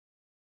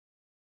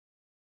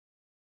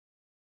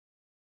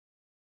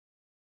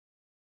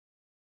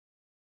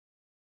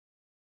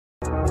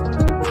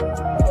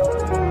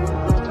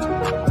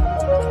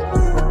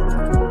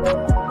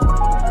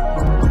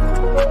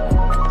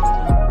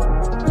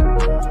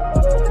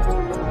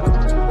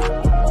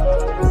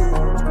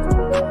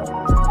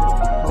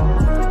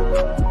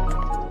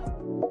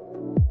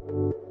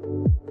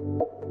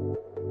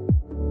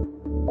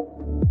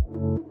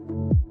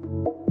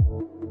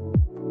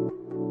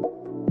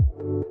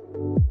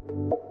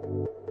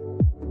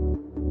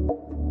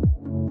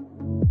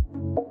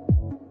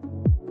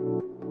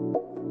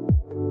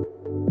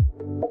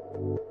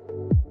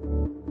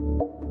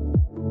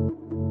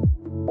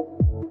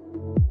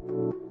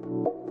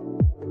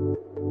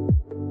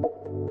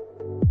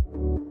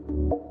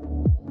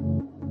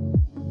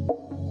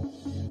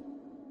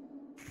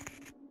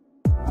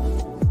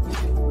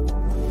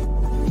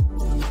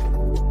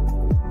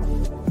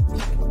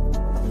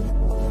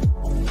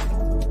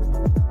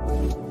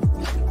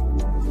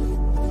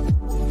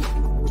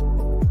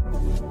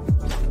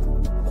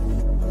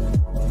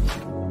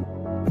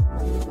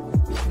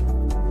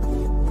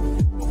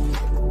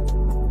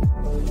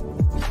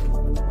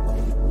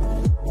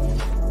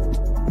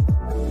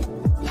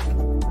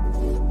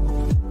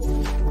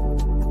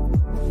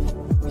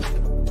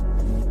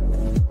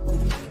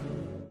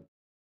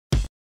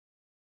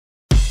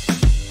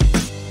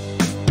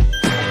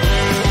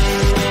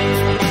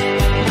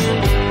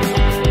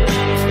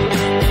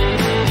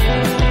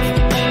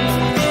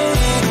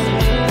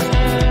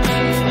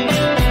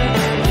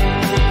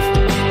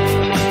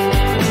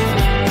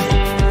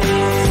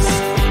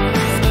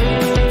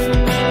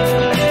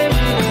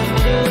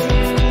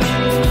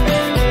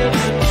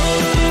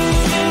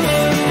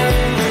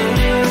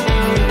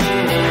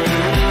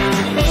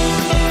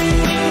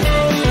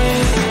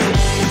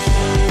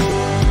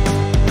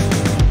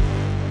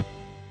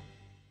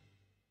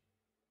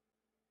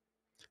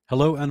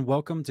Hello and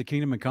welcome to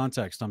Kingdom in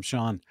Context. I'm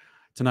Sean.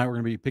 Tonight we're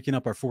going to be picking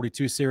up our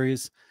 42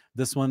 series.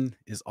 This one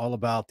is all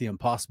about the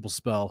impossible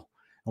spell,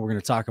 and we're going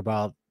to talk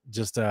about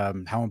just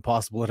how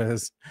impossible it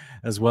is,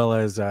 as well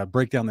as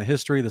break down the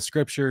history, the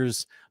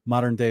scriptures,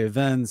 modern day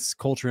events,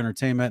 culture,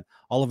 entertainment,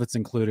 all of it's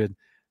included.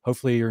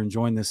 Hopefully you're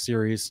enjoying this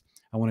series.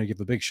 I want to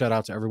give a big shout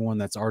out to everyone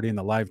that's already in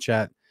the live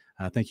chat.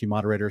 Thank you,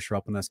 moderators, for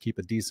helping us keep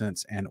a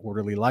decent and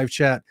orderly live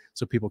chat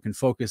so people can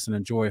focus and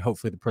enjoy,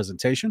 hopefully, the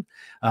presentation.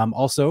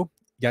 Also,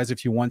 guys,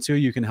 if you want to,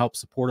 you can help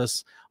support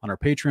us on our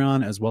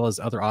Patreon, as well as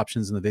other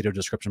options in the video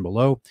description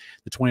below.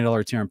 The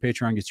 $20 tier on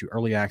Patreon gets you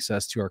early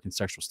access to our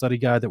contextual study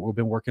guide that we've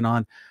been working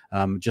on.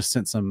 Just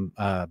sent some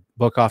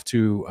book off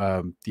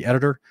to the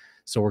editor,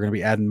 so we're going to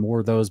be adding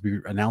more of those, be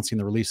announcing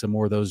the release of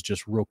more of those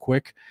just real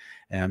quick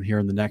here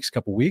in the next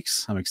couple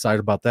weeks. I'm excited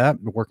about that.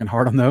 We're working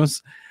hard on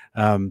those.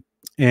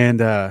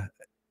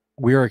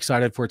 We are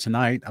excited for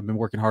tonight. I've been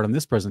working hard on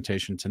this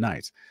presentation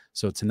tonight.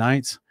 So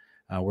tonight,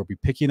 we'll be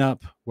picking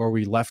up where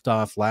we left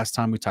off last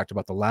time. We talked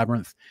about the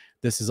labyrinth.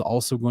 This is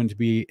also going to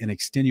be an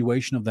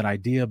extenuation of that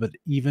idea, but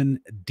even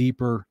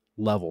deeper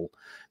level.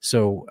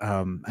 So,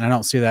 and I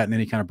don't say that in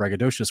any kind of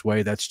braggadocious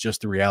way. That's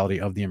just the reality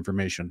of the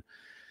information.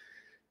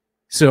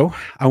 So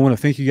I want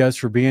to thank you guys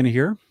for being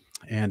here.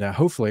 And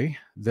hopefully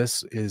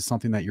this is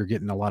something that you're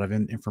getting a lot of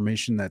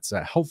information that's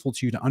helpful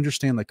to you to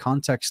understand the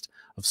context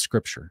of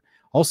Scripture.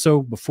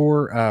 Also,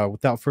 before,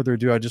 without further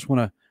ado, I just want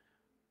to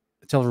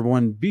tell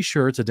everyone, be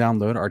sure to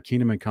download our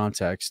Kingdom in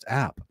Context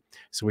app.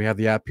 So we have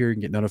the app here. You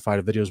can get notified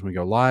of videos when we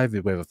go live.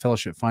 We have a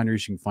fellowship finder. You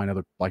can find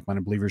other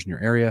like-minded believers in your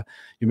area.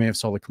 You may have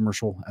saw the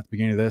commercial at the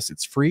beginning of this.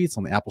 It's free. It's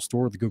on the Apple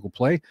Store or the Google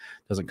Play. It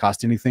doesn't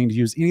cost anything to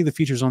use any of the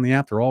features on the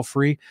app. They're all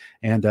free.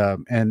 And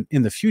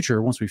in the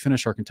future, once we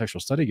finish our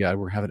contextual study guide,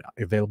 we're having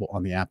it available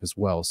on the app as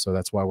well. So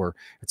that's why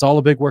it's all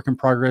a big work in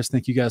progress.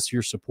 Thank you guys for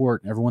your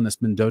support. Everyone that's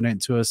been donating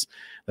to us,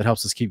 that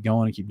helps us keep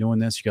going and keep doing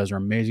this. You guys are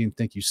amazing.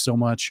 Thank you so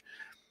much.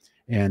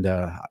 And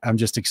I'm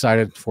just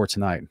excited for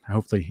tonight.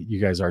 Hopefully you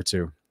guys are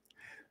too.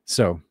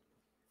 So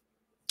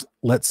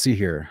let's see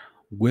here.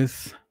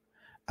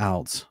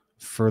 Without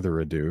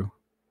further ado,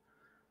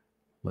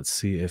 let's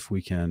see if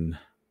we can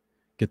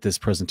get this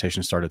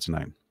presentation started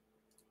tonight.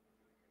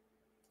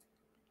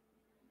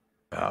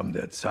 Wir haben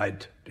der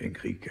Zeit den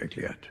Krieg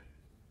erklärt.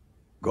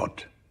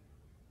 Gott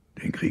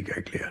den Krieg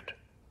erklärt.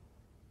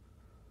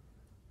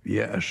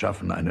 Wir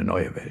erschaffen eine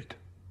neue Welt.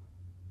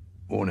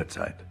 Ohne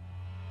Zeit.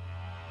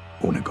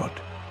 Ohne Gott.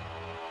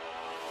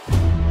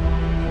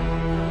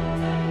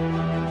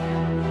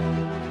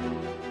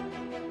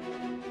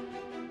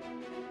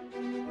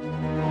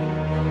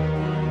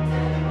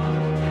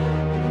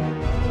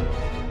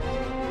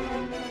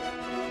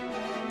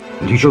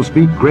 And he shall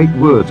speak great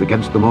words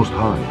against the Most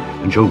High,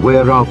 and shall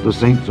wear out the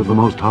saints of the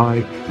Most High,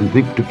 and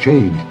think to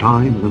change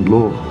times and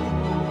laws.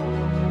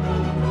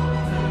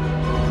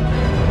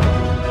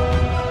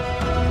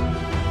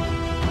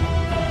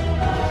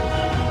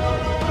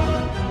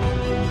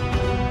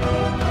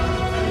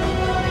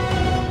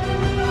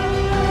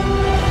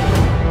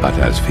 But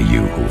as for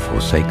you who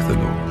forsake the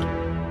Lord,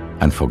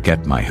 and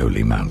forget my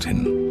holy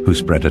mountain, who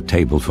spread a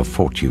table for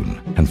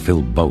fortune, and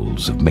fill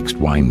bowls of mixed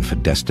wine for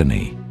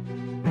destiny,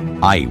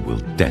 I will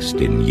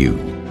destine you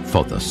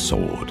for the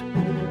sword.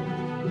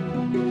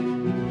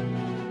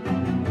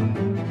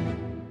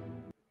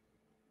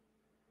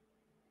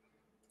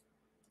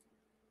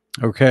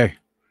 Okay.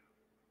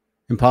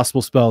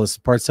 Impossible Spell. This is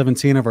part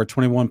 17 of our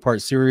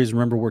 21-part series.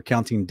 Remember, we're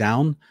counting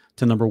down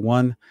to number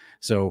 1.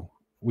 So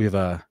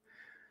we're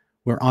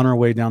on our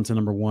way down to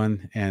number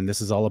 1, and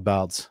this is all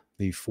about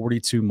the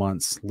 42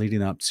 months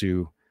leading up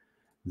to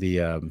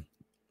the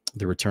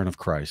return of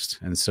Christ.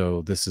 And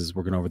so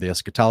we're going over the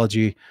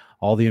eschatology,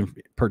 all the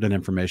pertinent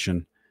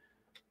information,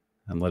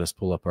 and let us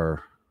pull up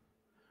our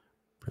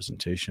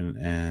presentation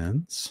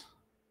and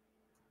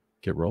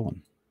get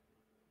rolling.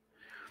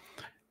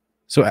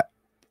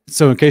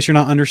 So in case you're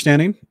not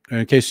understanding, or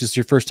in case it's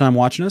your first time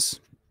watching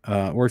us,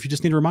 or if you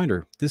just need a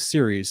reminder, this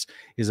series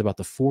is about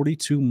the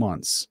 42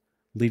 months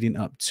leading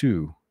up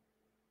to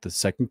the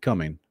second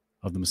coming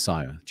of the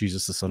Messiah,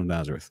 Jesus, the Son of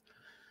Nazareth.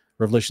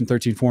 Revelation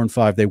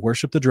 13:4-5, they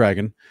worshiped the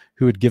dragon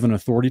who had given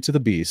authority to the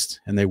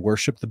beast, and they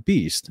worshiped the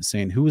beast,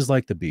 saying, who is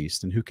like the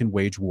beast, and who can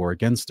wage war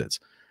against it?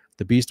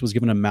 The beast was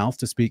given a mouth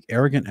to speak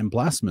arrogant and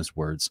blasphemous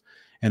words,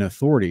 and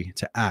authority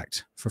to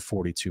act for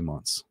 42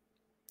 months.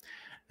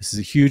 This is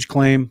a huge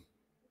claim,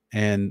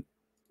 and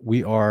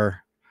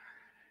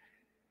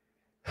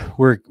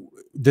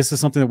this is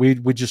something that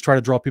we just try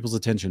to draw people's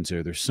attention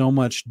to. There's so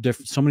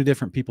many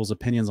different people's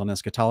opinions on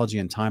eschatology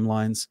and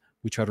timelines.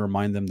 We try to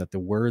remind them that the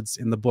words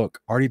in the book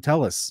already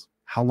tell us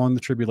how long the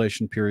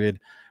tribulation period,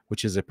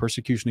 which is a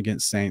persecution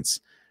against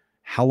saints,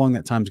 how long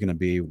that time is going to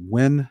be,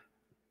 when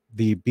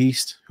the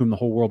beast whom the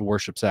whole world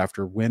worships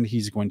after, when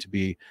he's going to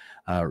be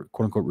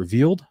quote unquote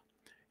revealed,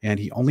 and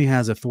he only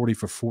has authority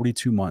for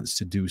 42 months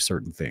to do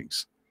certain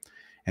things.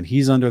 And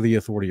he's under the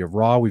authority of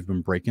Ra. We've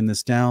been breaking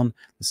this down.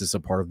 This is a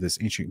part of this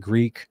ancient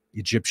Greek,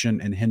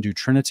 Egyptian, and Hindu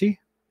trinity.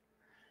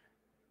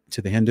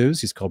 To the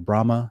Hindus, he's called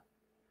Brahma.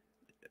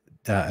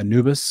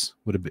 Anubis,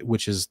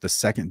 which is the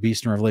second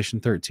beast in Revelation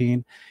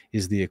 13,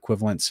 is the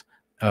equivalent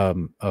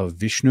of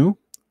Vishnu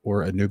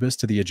or Anubis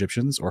to the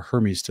Egyptians, or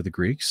Hermes to the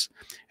Greeks.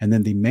 And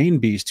then the main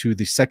beast, who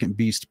the second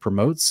beast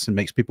promotes and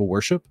makes people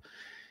worship,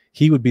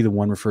 he would be the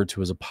one referred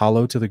to as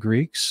Apollo to the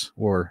Greeks,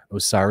 or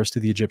Osiris to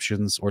the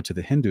Egyptians, or to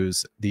the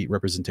Hindus, the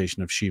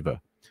representation of Shiva,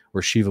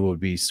 where Shiva would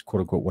be, quote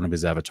unquote, one of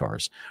his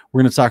avatars.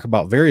 We're going to talk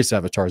about various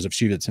avatars of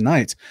Shiva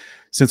tonight,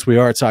 since we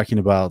are talking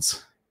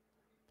about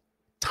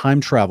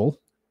time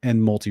travel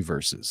and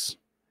multiverses.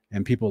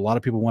 And a lot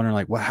of people wondering,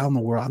 like, well, how in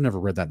the world? I've never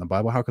read that in the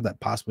Bible. How could that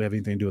possibly have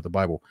anything to do with the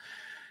Bible?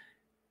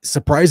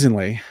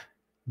 Surprisingly,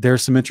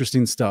 there's some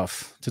interesting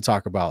stuff to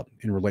talk about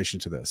in relation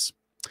to this.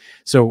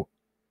 So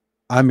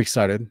I'm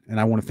excited, and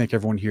I want to thank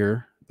everyone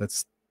here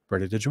that's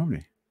ready to join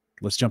me.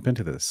 Let's jump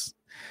into this.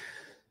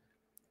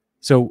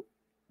 So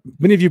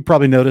many of you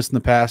probably noticed in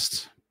the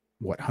past,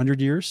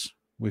 100 years,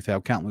 we've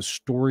had countless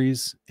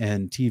stories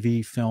and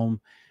TV, film,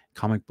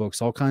 comic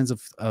books, all kinds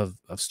of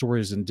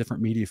stories in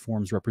different media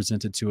forms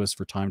represented to us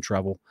for time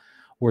travel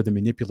or the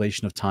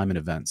manipulation of time and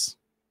events.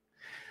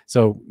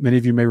 So many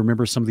of you may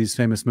remember some of these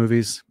famous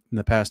movies in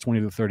the past 20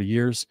 to 30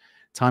 years.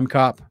 Time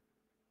Cop,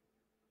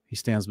 he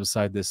stands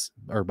beside this,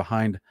 or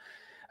behind,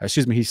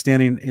 excuse me, he's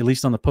standing at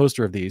least on the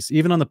poster of these.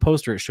 Even on the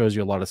poster, it shows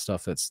you a lot of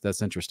stuff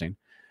that's interesting.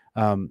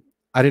 I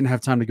didn't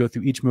have time to go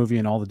through each movie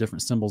and all the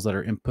different symbols that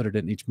are inputted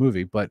in each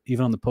movie, but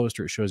even on the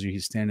poster, it shows you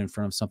he's standing in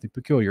front of something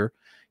peculiar.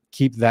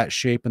 Keep that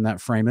shape and that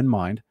frame in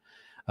mind.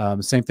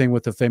 Same thing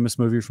with the famous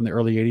movie from the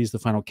early 80s, The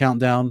Final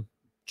Countdown.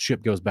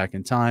 Ship goes back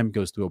in time,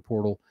 goes through a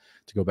portal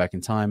to go back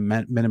in time.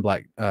 Men in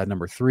Black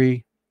number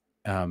 3.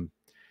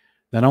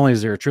 Not only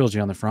is there a trilogy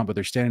on the front, but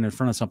they're standing in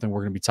front of something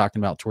we're going to be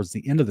talking about towards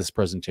the end of this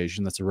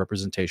presentation. That's a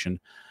representation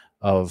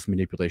of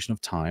manipulation of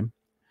time.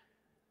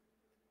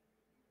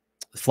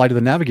 Flight of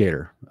the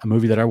Navigator, a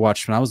movie that I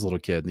watched when I was a little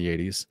kid in the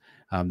 80s.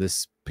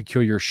 This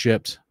peculiar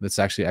ship that's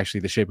actually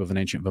the shape of an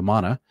ancient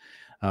Vimana.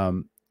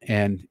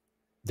 And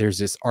there's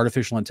this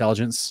artificial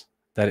intelligence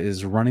that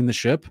is running the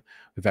ship.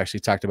 We've actually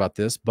talked about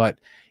this, but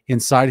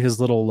inside his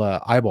little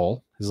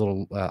eyeball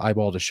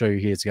to show you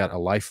he's got a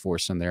life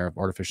force in there of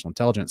artificial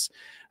intelligence,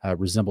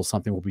 resembles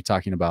something we'll be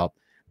talking about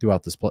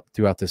throughout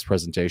this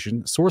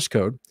presentation. Source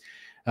Code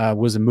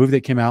was a movie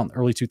that came out in the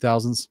early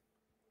 2000s.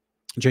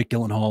 Jake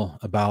Gyllenhaal,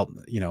 about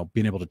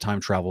being able to time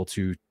travel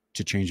to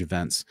change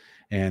events,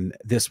 and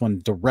this one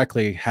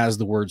directly has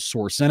the word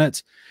source in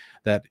it.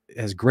 That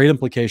has great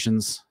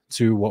implications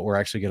to what we're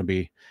actually going to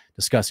be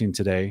discussing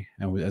today,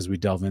 and as we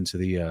delve into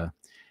the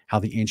how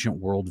the ancient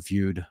world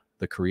viewed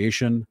the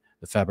creation,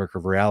 the fabric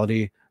of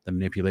reality, the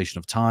manipulation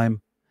of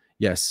time.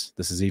 Yes,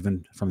 this is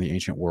even from the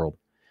ancient world.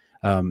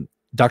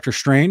 Dr.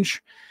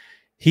 Strange,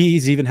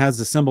 he's even has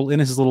the symbol in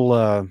his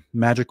little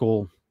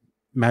magical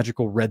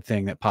red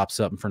thing that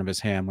pops up in front of his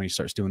hand when he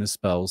starts doing his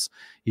spells.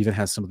 He even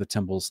has some of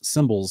the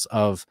symbols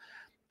of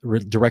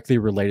directly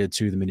related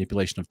to the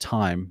manipulation of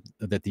time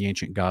that the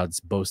ancient gods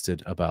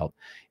boasted about.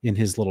 In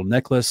his little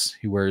necklace,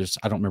 he wears,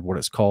 I don't remember what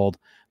it's called,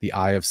 the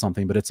eye of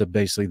something, but it's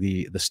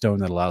basically the stone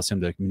that allows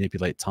him to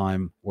manipulate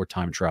time or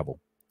time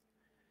travel.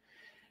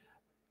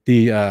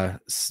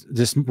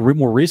 This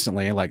more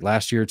recently, like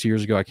last year, 2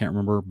 years ago, I can't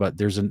remember, but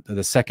there's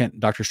the second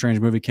Doctor Strange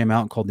movie came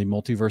out called The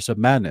Multiverse of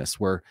Madness,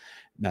 where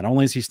Not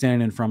only is he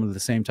standing in front of the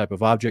same type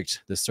of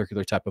object, this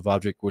circular type of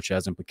object, which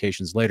has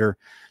implications later,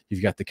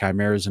 you've got the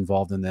chimeras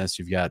involved in this,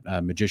 you've got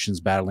magicians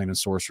battling in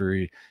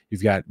sorcery,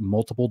 you've got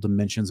multiple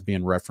dimensions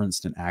being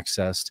referenced and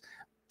accessed.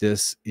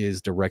 This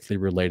is directly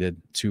related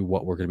to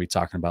what we're going to be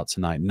talking about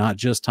tonight. Not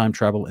just time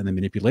travel and the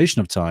manipulation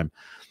of time,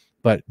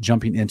 but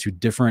jumping into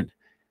different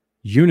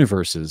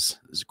universes,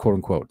 quote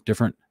unquote,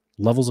 different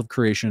levels of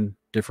creation,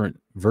 different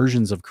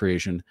versions of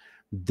creation.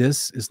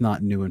 This is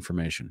not new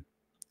information.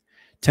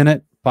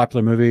 Tenet,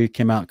 popular movie,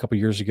 came out a couple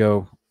years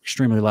ago.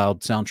 Extremely loud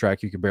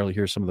soundtrack. You could barely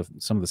hear some of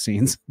the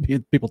scenes,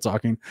 people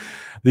talking.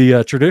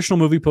 The traditional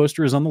movie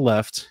poster is on the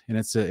left, and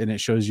it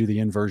shows you the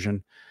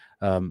inversion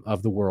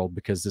of the world,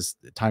 because this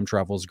time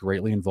travel is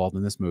greatly involved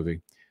in this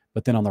movie.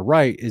 But then on the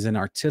right is an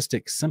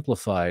artistic,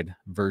 simplified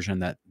version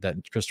that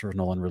Christopher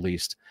Nolan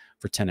released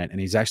for Tenet, and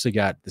he's actually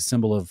got the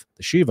symbol of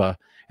the Shiva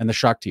and the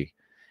Shakti.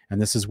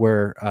 And this is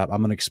where I'm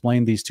going to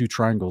explain these two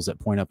triangles that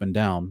point up and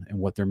down and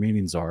what their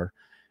meanings are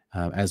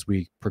as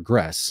we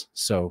progress.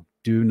 So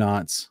do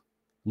not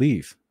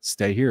leave.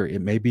 Stay here.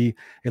 It may be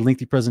a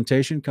lengthy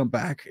presentation. Come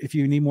back if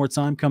you need more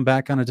time. Come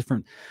back on a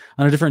different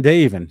day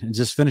even, and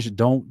just finish it.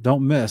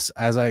 Don't miss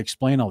as I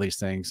explain all these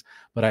things.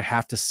 But I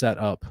have to set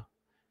up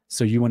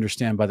so you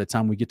understand by the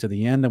time we get to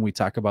the end and we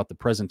talk about the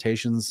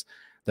presentations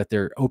that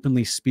they're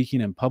openly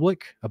speaking in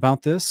public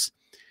about this.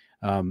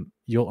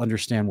 You'll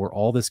understand where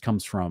all this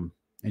comes from,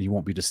 and you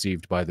won't be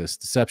deceived by this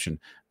deception.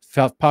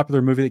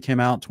 Popular movie that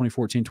came out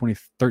 2014,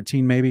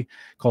 2013 maybe,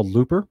 called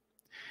Looper.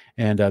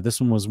 And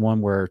this one was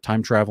one where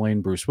time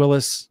traveling Bruce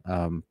Willis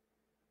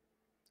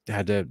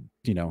had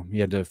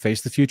to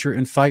face the future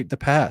and fight the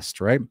past,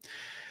 right?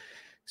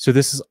 So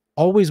this is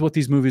always what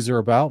these movies are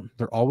about.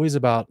 They're always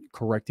about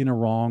correcting a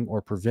wrong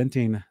or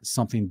preventing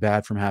something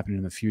bad from happening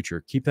in the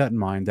future. Keep that in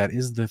mind. That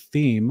is the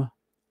theme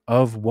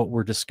of what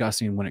we're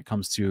discussing when it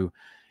comes to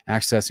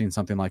accessing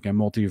something like a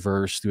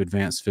multiverse through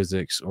advanced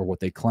physics, or what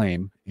they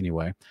claim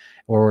anyway,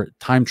 or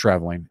time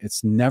traveling.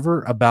 It's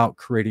never about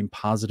creating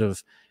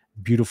positive,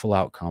 beautiful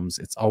outcomes.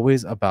 It's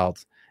always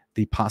about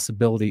the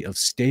possibility of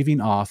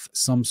staving off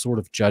some sort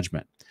of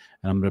judgment.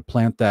 And I'm going to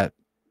plant that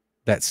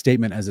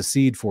statement as a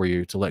seed for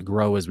you to let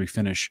grow as we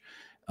finish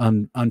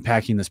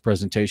unpacking this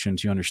presentation,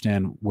 to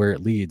understand where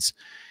it leads.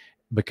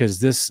 Because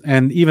this,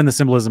 and even the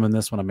symbolism in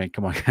this one, I mean,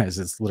 come on guys,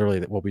 it's literally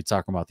that we'll be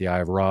talking about the Eye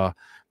of Ra,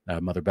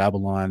 Mother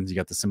Babylon. You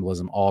got the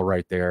symbolism all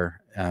right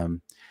there.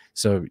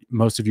 So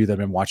most of you that have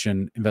been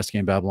watching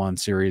Investigating Babylon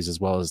series, as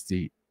well as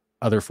the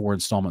other 4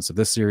 installments of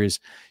this series,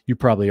 you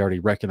probably already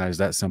recognize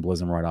that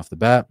symbolism right off the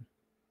bat.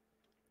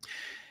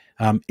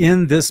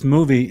 In this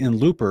movie, in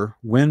Looper,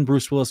 when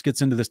Bruce Willis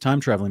gets into this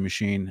time traveling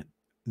machine,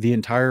 the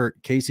entire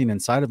casing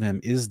inside of him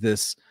is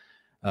this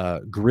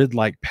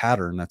grid-like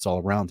pattern that's all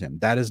around him.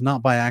 That is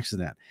not by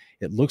accident.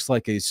 It looks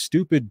like a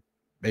stupid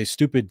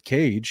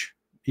cage,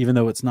 even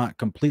though it's not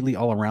completely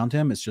all around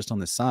him. It's just on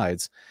the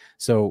sides.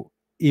 So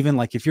even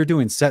like if you're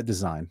doing set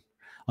design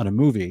on a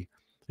movie,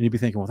 and you'd be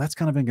thinking, well, that's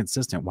kind of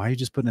inconsistent. Why are you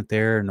just putting it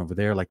there and over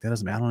there? Like, that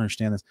doesn't, I don't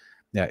understand this.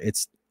 Yeah,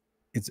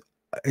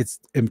 it's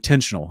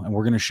intentional. And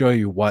we're going to show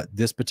you what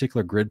this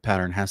particular grid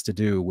pattern has to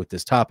do with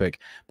this topic,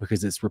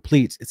 because it's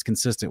replete, it's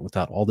consistent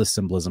without all this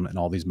symbolism in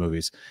all these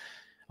movies,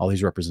 all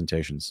these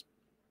representations.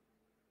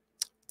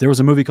 There was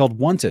a movie called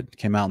Wanted,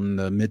 came out in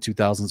the mid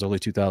 2000s, early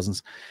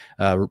 2000s.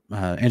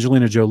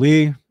 Angelina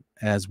Jolie,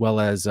 as well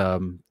as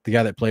the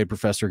guy that played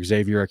Professor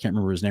Xavier. I can't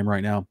remember his name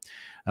right now.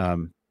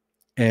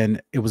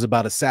 And it was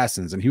about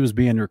assassins, and he was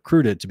being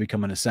recruited to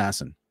become an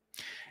assassin.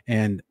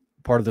 And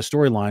part of the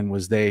storyline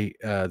was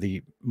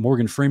the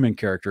Morgan Freeman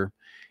character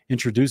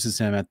introduces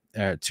him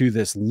to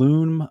this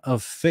loom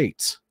of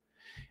fate,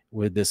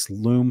 where this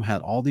loom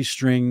had all these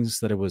strings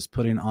that it was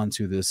putting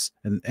onto this,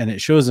 and it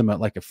shows him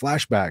like a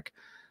flashback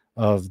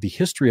of the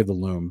history of the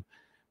loom,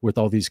 with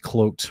all these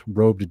cloaked,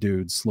 robed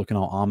dudes looking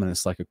all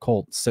ominous like a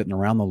cult sitting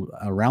around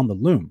the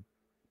loom.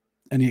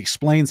 And he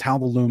explains how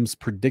the loom's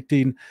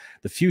predicting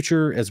the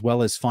future, as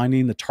well as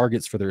finding the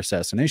targets for their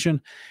assassination.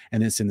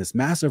 And it's in this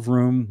massive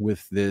room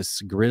with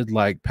this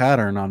grid-like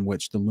pattern on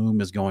which the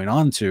loom is going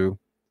on to,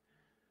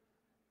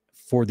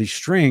 for the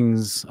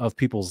strings of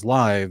people's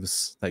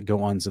lives that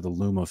go onto the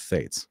loom of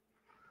fate.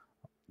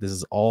 This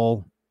is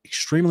all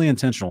extremely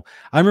intentional.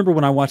 I remember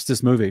when I watched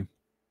this movie,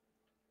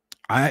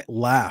 I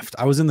laughed.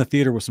 I was in the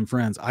theater with some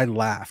friends. I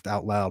laughed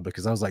out loud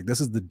because I was like,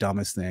 this is the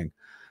dumbest thing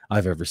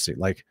I've ever seen.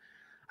 Like,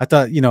 I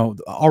thought,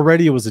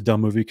 already it was a dumb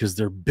movie because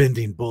they're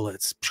bending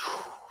bullets,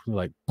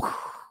 like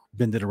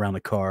bend it around the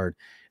card.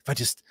 If I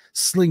just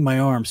sling my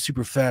arm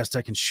super fast,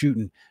 I can shoot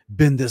and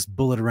bend this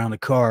bullet around a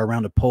car,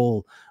 around a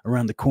pole,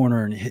 around the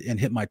corner, and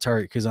hit my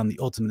target, because I'm the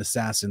ultimate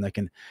assassin that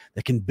can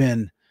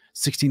bend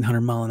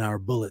 1,600-mile-an-hour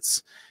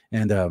bullets.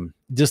 And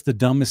just the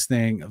dumbest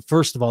thing.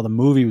 First of all, the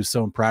movie was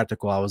so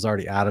impractical. I was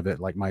already out of it.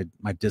 Like my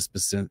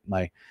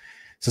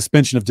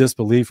suspension of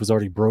disbelief was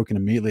already broken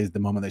immediately at the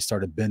moment they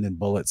started bending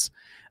bullets.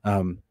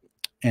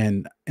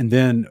 And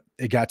then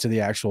it got to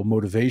the actual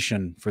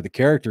motivation for the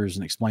characters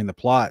and explained the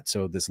plot.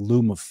 So this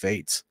loom of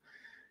fate,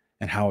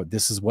 and how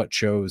this is what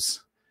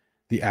chose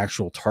the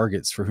actual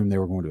targets for whom they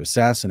were going to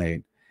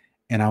assassinate.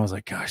 And I was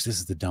like, gosh, this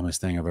is the dumbest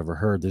thing I've ever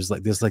heard. There's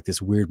like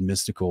this weird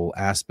mystical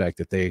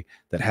aspect that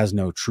has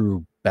no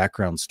true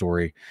background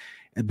story.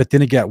 But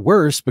then it got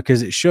worse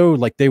because it showed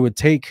like they would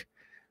take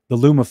the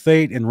loom of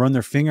fate and run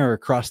their finger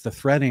across the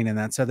threading, and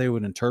that's how they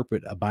would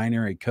interpret a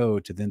binary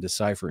code to then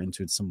decipher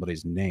into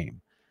somebody's name.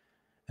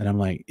 And I'm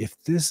like,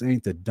 if this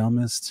ain't the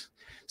dumbest.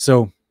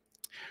 So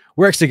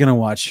we're actually going to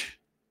watch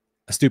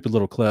a stupid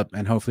little clip,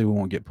 and hopefully we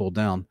won't get pulled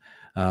down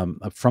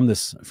from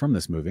this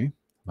movie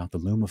about the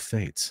loom of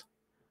fate.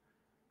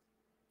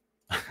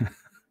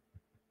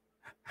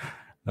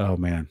 Oh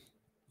man,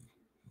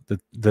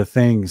 the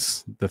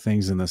things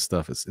in this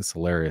stuff it's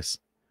hilarious.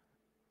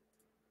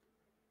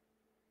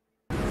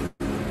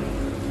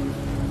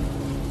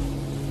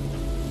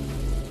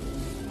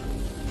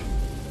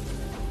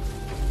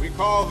 We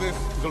call this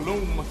the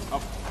loom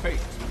of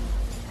fate.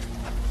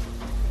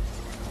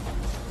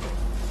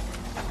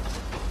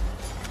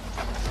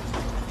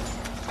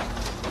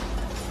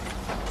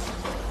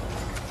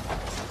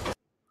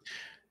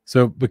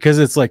 So because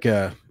it's like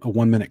a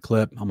 1-minute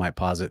clip, I might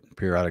pause it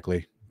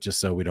periodically just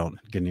so we don't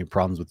get any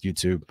problems with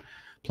YouTube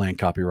playing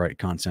copyright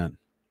content.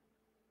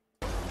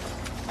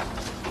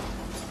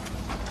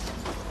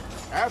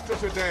 After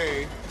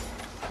today,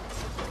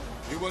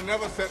 you will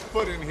never set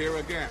foot in here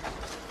again.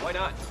 Why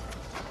not?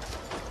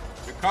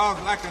 Because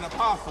like an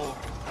apostle,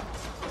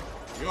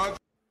 you're...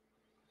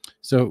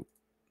 So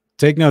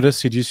take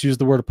notice, he just used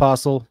the word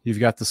apostle.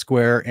 You've got the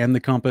square and the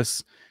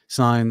compass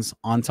signs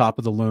on top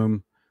of the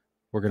loom.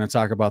 We're going to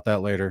talk about that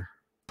later.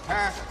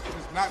 Task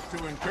is not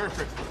to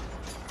interpret,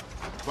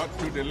 but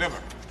to deliver.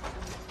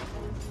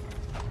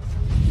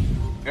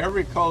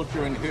 Every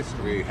culture in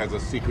history has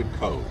a secret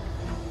code.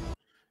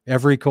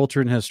 Every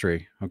culture in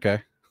history,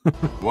 okay?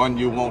 One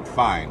you won't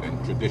find in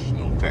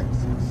traditional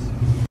texts.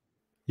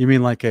 You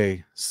mean like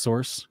a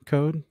source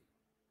code?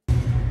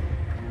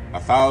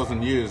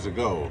 1,000 years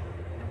ago,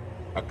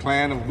 a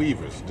clan of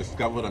weavers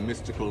discovered a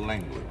mystical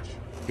language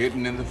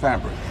hidden in the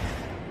fabric.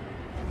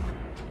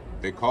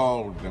 They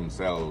called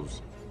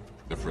themselves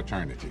the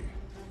Fraternity.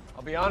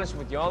 I'll be honest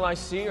with you, all I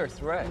see are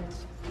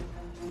threads.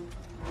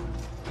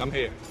 Come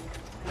here.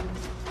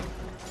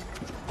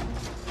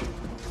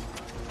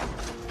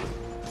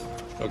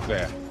 Look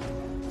there.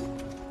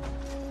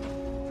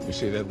 You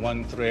see that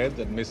one thread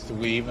that missed the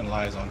weave and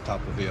lies on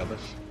top of the others?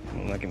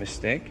 Like a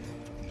mistake?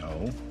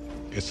 No,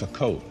 it's a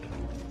code.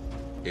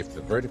 If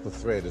the vertical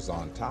thread is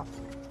on top,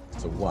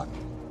 it's a 1.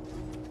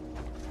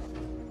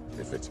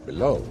 If it's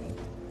below,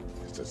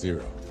 it's a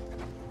 0.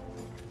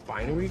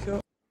 Binary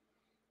code?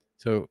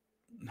 So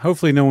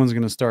hopefully no one's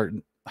going to start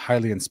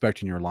highly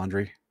inspecting your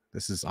laundry.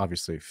 This is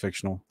obviously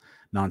fictional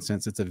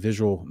nonsense. It's a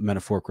visual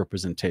metaphoric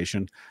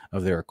representation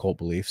of their occult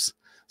beliefs.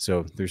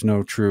 So there's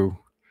no true,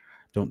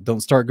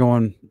 don't start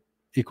going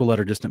equal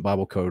letter distant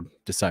Bible code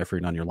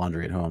deciphering on your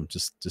laundry at home.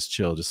 Just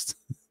chill. This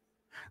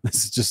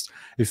is just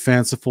a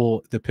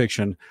fanciful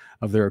depiction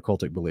of their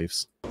occultic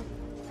beliefs.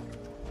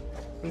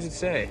 What does it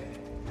say?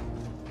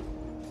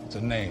 It's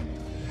a name.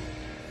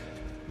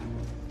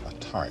 A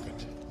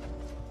target.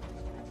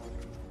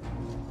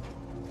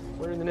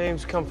 Where do the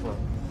names come from?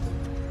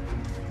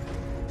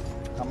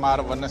 Come out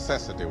of a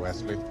necessity,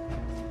 Wesley.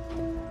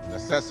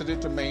 Necessity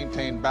to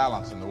maintain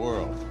balance in the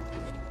world.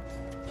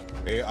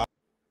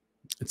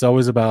 It's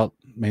always about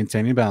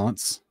maintaining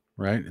balance,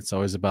 right? It's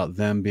always about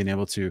them being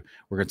able to,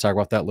 we're going to talk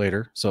about that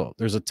later. So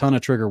there's a ton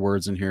of trigger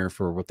words in here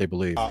for what they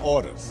believe. Are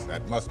orders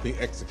that must be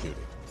executed,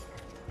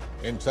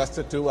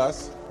 entrusted to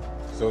us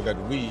so that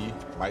we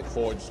might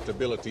forge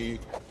stability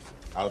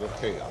out of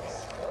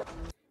chaos.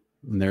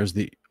 And there's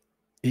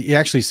he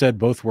actually said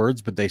both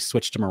words, but they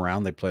switched them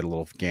around. They played a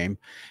little game.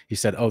 He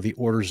said, oh, the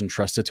orders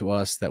entrusted to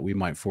us that we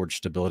might forge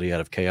stability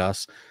out of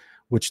chaos,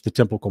 which the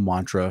typical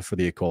mantra for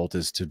the occult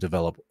is to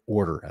develop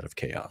order out of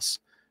chaos.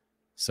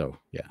 So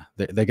yeah,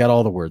 they got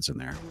all the words in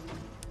there.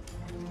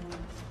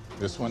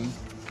 This one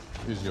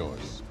is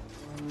yours.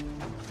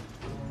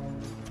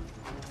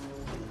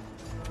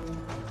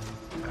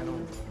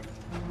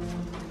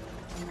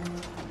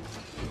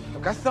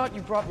 Look, I thought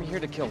you brought me here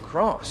to kill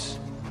Cross.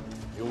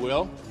 You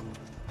will,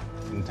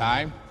 in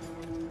time.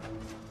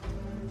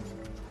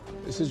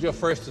 This is your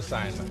first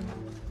assignment.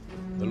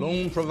 The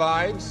loom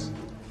provides,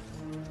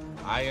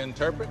 I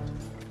interpret,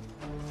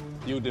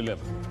 you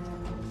deliver.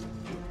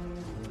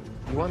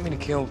 You want me to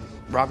kill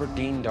Robert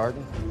Dean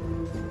Darden?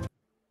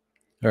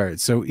 All right.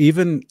 So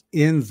even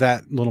in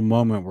that little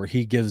moment where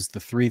he gives the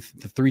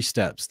three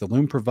steps, the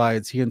loom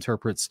provides, he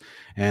interprets,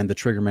 and the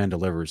trigger man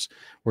delivers.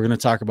 We're going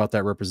to talk about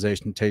that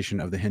representation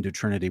of the Hindu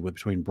Trinity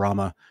between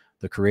Brahma,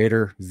 the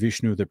creator,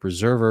 Vishnu, the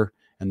preserver,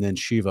 and then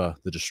Shiva,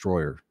 the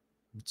destroyer.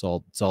 It's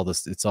all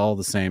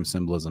the same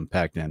symbolism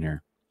packed in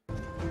here.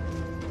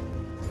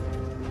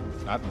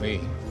 Not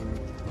me.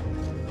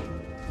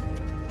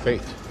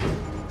 Fate.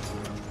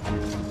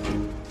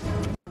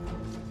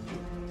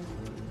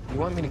 You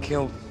want me to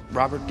kill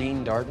Robert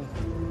Dean Darden?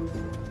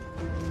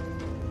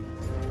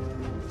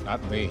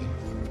 Not me.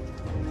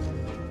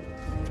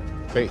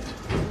 Fate.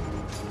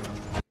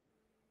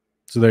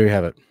 So there you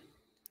have it.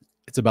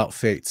 It's about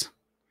fate.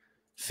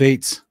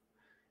 Fate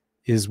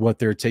is what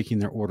they're taking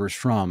their orders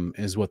from,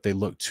 is what they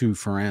look to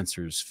for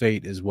answers.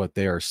 Fate is what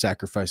they are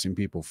sacrificing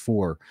people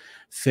for.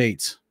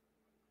 Fate,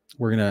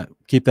 we're going to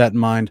keep that in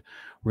mind.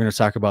 We're going to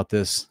talk about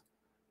this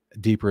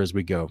deeper as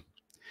we go.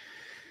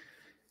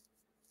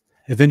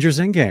 Avengers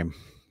Endgame,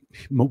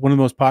 one of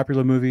the most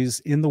popular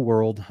movies in the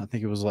world. I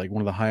think it was like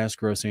one of the highest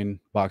grossing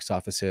box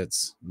office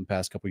hits in the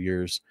past couple of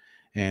years.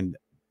 And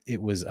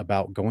it was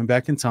about going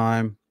back in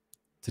time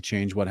to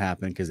change what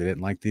happened because they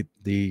didn't like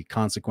the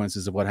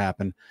consequences of what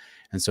happened.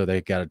 And so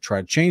they got to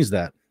try to change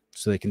that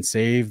so they can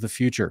save the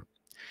future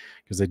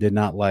because they did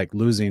not like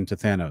losing to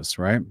Thanos,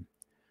 right?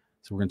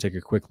 So we're going to take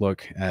a quick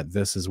look at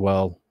this as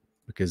well,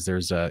 because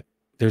there's a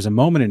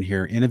moment in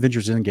here in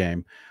Avengers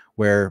Endgame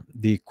where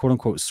the quote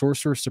unquote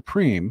Sorcerer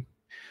Supreme,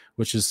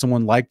 which is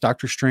someone like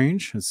Doctor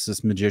Strange, it's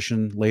this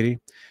magician lady,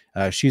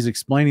 she's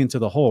explaining to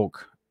the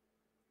Hulk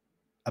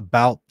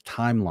about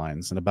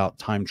timelines and about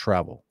time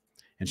travel.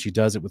 And she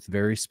does it with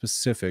very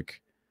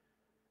specific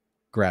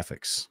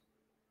graphics.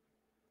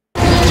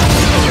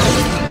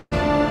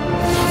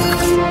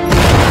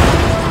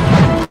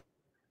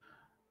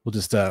 We'll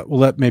just we'll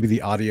let maybe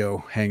the audio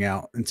hang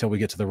out until we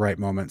get to the right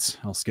moments.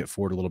 I'll skip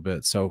forward a little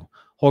bit. So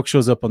Hulk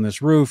shows up on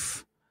this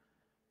roof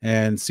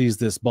and sees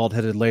this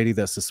bald-headed lady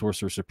that's the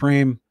Sorcerer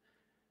Supreme.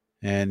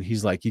 And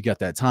he's like, you got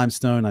that time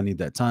stone. I need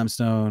that time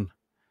stone.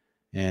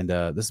 And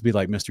this would be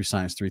like Mystery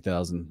Science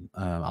 3000.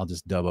 I'll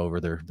just dub over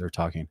their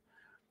talking.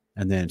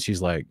 And then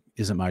she's like,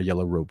 isn't my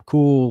yellow robe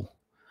cool?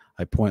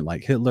 I point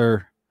like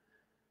Hitler.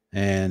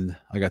 And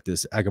I got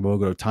this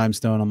Agamotto time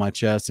stone on my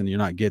chest and you're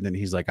not getting it. And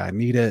he's like, I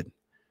need it.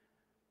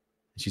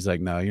 She's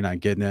like, no, you're not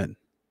getting it.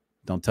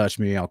 Don't touch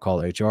me. I'll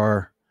call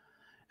HR.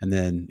 And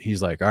then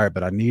he's like, all right,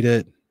 but I need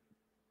it.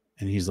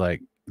 And he's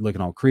like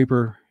looking all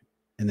creeper.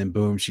 And then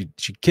boom, she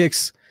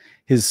kicks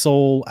his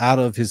soul out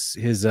of his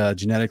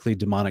genetically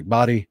demonic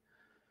body.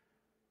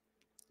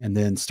 And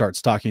then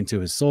starts talking to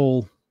his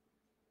soul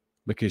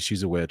because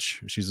she's a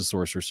witch. She's a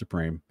Sorcerer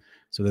Supreme.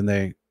 So then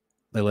they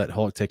let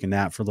Hulk take a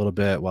nap for a little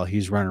bit while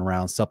he's running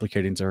around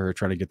supplicating to her,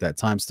 trying to get that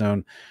time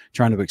stone,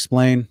 trying to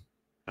explain.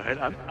 All right,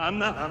 I'm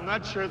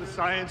not sure the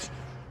science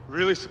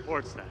really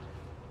supports that.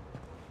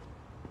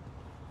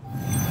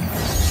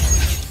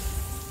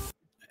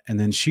 And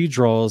then she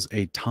draws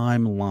a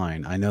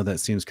timeline. I know that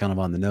seems kind of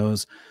on the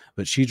nose,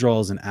 but she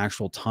draws an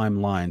actual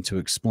timeline to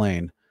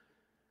explain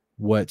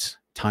what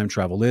time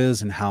travel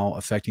is and how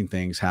affecting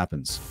things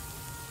happens.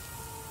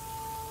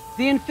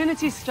 The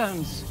Infinity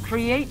Stones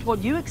create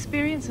what you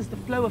experience as the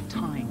flow of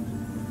time.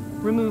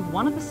 Remove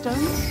one of the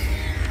stones,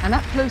 and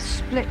that flow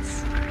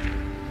splits.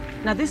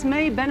 Now, this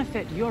may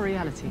benefit your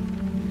reality,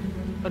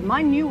 but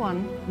my new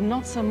one,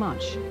 not so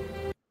much.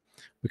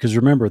 Because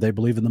remember, they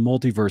believe in the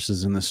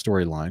multiverses in this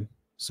storyline.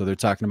 So they're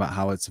talking about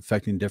how it's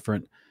affecting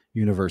different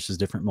universes,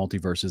 different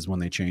multiverses when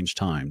they change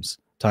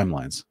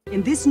timelines.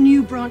 In this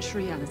new branch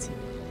reality,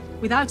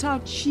 without our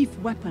chief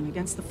weapon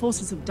against the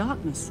forces of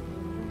darkness,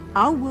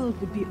 our world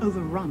would be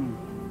overrun.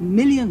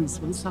 Millions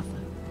will suffer.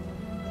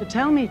 So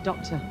tell me,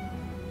 Doctor,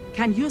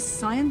 can your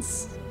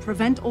science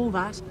prevent all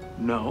that?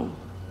 No.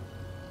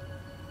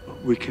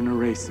 But we can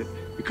erase it.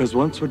 Because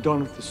once we're done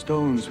with the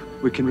stones,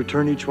 we can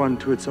return each one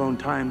to its own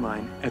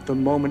timeline at the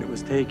moment it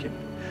was taken.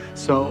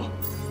 So,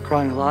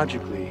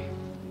 chronologically,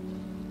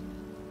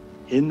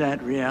 in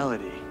that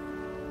reality,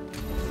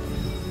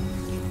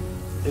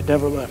 it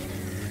never left.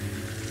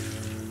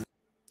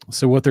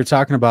 So what they're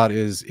talking about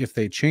is if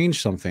they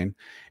change something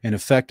and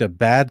affect a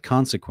bad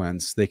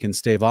consequence, they can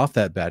stave off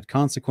that bad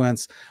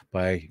consequence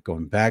by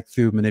going back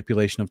through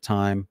manipulation of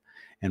time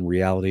and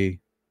reality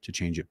to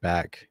change it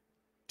back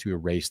to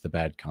erase the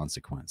bad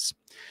consequence.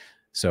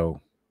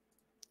 So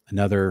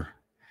another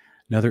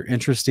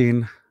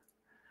interesting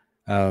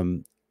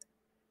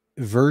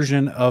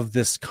version of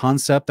this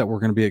concept that we're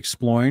going to be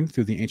exploring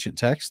through the ancient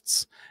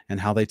texts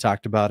and how they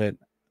talked about it,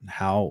 and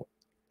how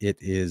it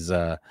is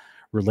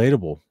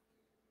relatable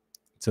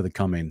to the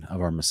coming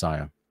of our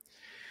Messiah.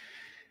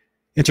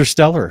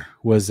 Interstellar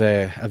was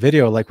a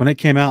video, like when it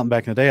came out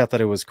back in the day, I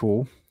thought it was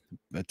cool.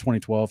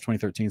 2012,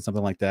 2013,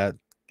 something like that.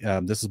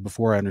 This is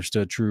before I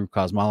understood true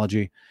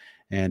cosmology.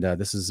 And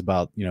this is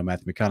about, you know,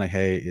 Matthew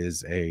McConaughey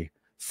is a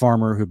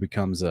farmer who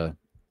becomes a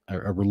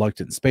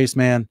reluctant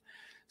spaceman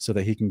so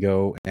that he can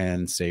go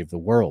and save the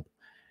world.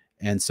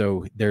 And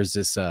so there's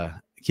this,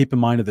 keep in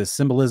mind of the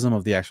symbolism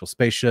of the actual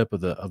spaceship,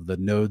 of the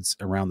nodes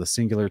around the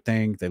singular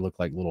thing. They look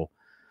like little,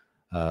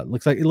 it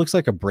looks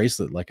like a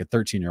bracelet, like a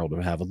 13-year-old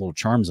would have a little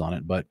charms on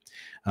it. But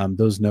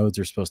those nodes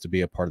are supposed to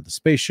be a part of the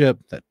spaceship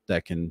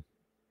that can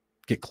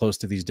get close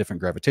to these different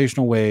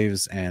gravitational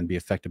waves and be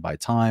affected by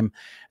time. And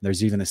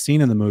there's even a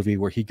scene in the movie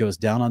where he goes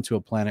down onto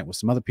a planet with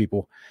some other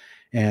people,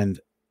 and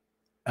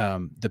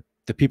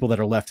the people that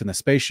are left in the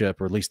spaceship,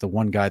 or at least the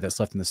one guy that's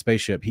left in the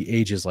spaceship, he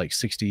ages like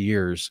 60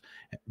 years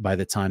by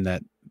the time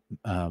that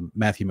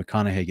Matthew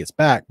McConaughey gets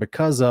back,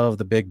 because of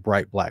the big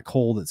bright black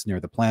hole that's near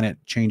the planet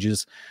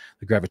changes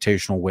the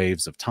gravitational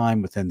waves of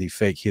time within the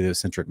fake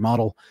heliocentric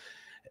model,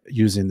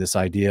 using this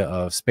idea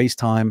of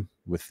space-time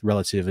with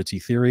relativity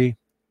theory.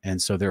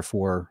 And so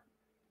therefore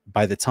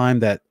by the time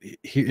that,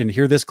 and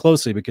hear this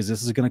closely because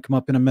this is going to come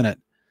up in a minute,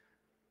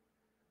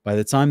 by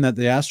the time that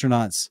the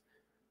astronauts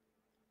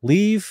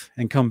leave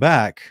and come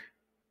back,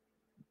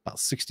 about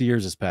 60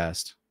 years has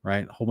passed,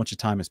 right? A whole bunch of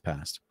time has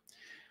passed.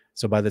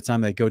 So by the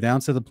time they go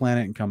down to the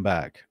planet and come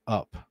back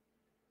up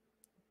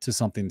to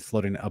something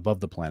floating above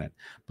the planet.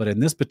 But in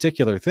this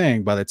particular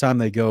thing, by the time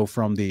they go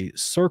from the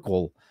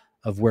circle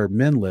of where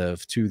men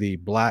live to the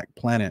black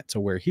planet to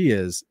where he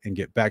is and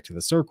get back to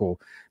the circle,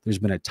 there's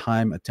been a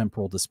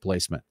temporal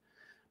displacement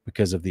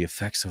because of the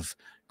effects of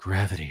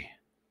gravity,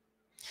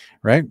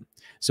 right?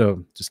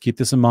 So just keep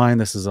this in mind.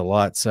 This is a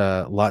lot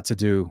to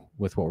do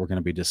with what we're going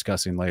to be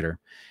discussing later.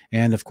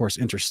 And of course,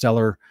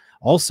 Interstellar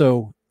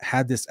also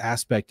had this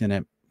aspect in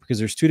it because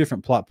there's two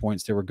different plot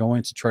points. They were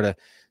going to try to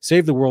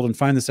save the world and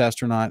find this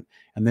astronaut.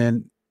 And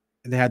then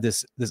they had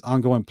this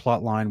ongoing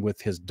plot line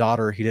with his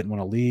daughter. He didn't want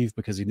to leave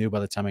because he knew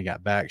by the time he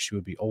got back, she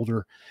would be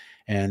older.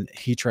 And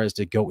he tries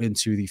to go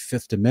into the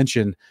fifth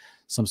dimension,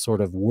 some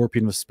sort of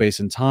warping of space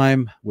and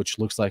time, which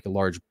looks like a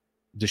large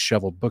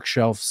disheveled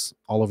bookshelves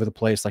all over the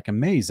place, like a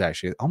maze,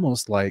 actually,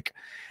 almost like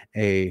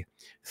a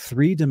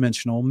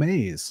three-dimensional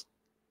maze,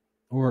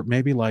 or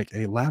maybe like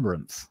a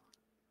labyrinth.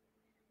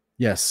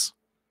 Yes.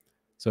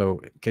 So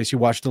in case you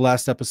watched the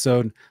last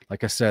episode,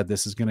 like I said,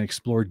 this is going to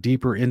explore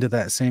deeper into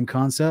that same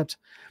concept,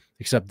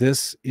 except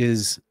this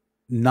is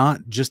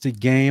not just a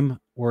game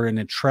or an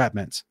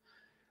entrapment.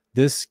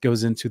 This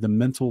goes into the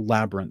mental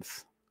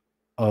labyrinth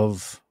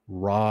of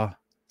Ra,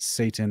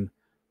 Satan,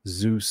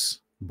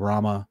 Zeus,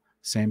 Brahma,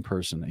 same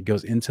person. It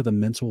goes into the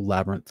mental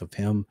labyrinth of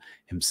him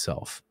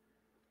himself.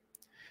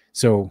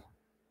 So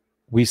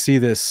we see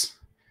this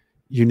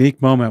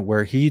unique moment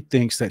where he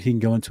thinks that he can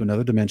go into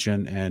another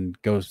dimension and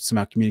go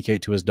somehow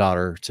communicate to his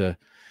daughter to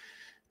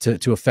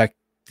affect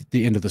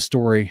the end of the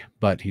story,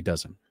 but he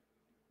doesn't.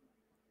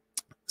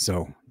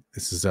 So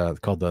this is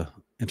called the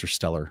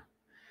Interstellar.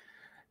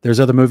 There's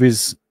other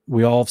movies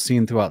we all have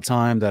seen throughout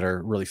time that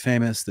are really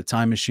famous. The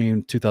Time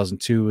Machine,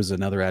 2002, is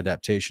another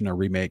adaptation, a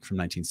remake from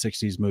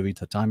 1960s movie,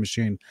 The Time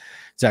Machine.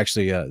 It's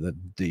actually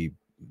the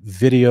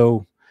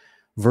video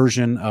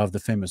version of the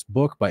famous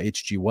book by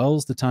H.G.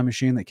 Wells, The Time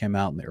Machine, that came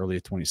out in the early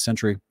 20th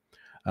century.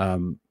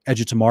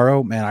 Edge of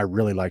Tomorrow, man, I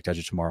really liked Edge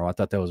of Tomorrow. I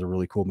thought that was a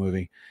really cool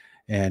movie.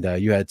 And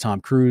you had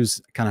Tom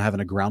Cruise kind of having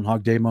a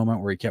Groundhog Day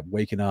moment where he kept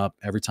waking up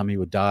every time he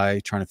would die,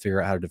 trying to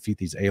figure out how to defeat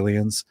these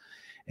aliens.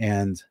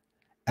 And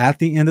at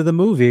the end of the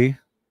movie,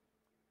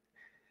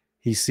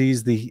 he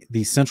sees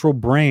the central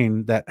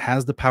brain that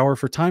has the power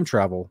for time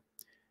travel,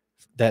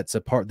 that's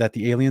a part that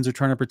the aliens are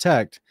trying to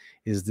protect,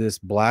 is this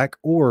black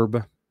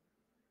orb.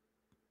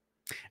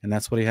 And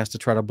that's what he has to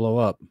try to blow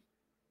up,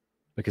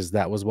 because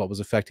that was what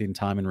was affecting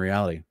time and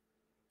reality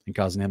and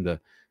causing him to,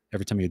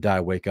 every time you die,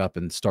 wake up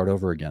and start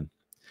over again.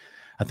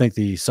 I think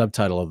the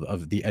subtitle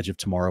of The Edge of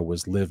Tomorrow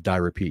was Live, Die,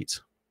 Repeat.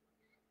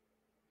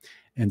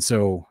 And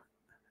so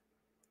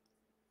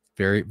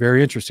very,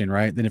 very interesting,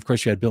 right? Then, of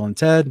course, you had Bill and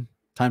Ted,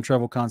 time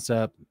travel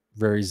concept,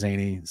 very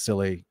zany,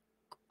 silly,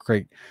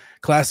 great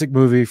classic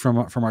movie from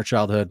our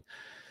childhood,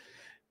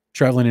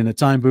 traveling in a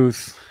time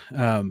booth,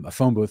 a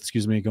phone booth,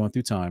 excuse me, going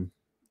through time.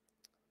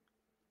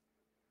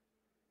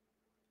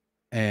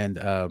 And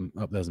oh,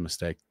 that was a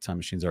mistake. Time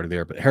Machine's already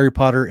there. But Harry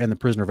Potter and the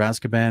Prisoner of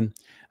Azkaban,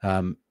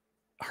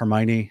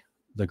 Hermione,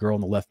 the girl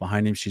on the left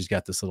behind him, she's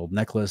got this little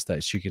necklace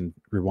that she can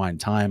rewind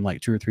time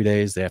like 2 or 3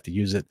 days. They have to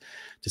use it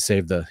to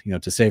save the,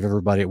 to save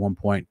everybody at one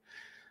point.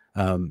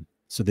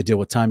 So they deal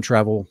with time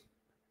travel.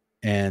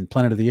 And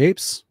Planet of the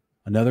Apes,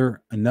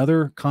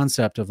 another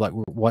concept of like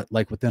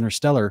with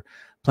Interstellar.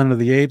 Planet of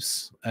the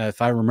Apes,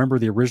 if I remember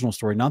the original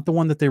story, not the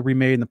one that they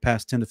remade in the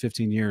past 10 to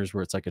 15 years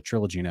where it's like a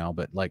trilogy now,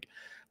 but like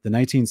the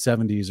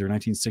 1970s or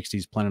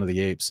 1960s Planet of the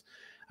Apes.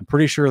 I'm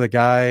pretty sure the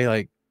guy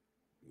like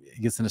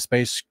gets in a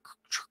space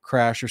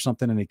crash or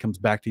something and he comes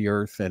back to the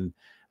Earth, and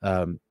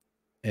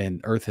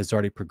Earth has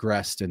already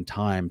progressed in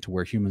time to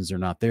where humans are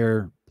not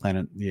there. The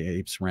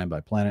planet's ran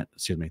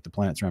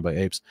by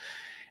apes.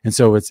 And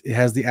so it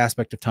has the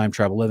aspect of time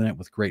travel in it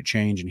with great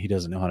change, and he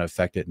doesn't know how to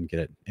affect it and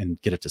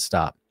get it to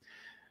stop.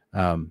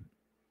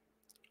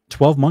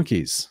 12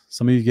 Monkeys.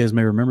 Some of you guys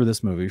may remember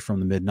this movie from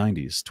the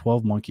mid-90s,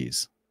 12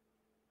 Monkeys.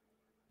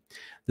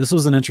 This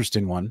was an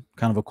interesting one,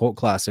 kind of a cult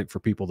classic for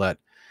people that,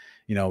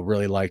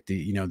 really like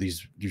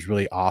these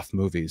really off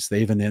movies.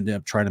 They even ended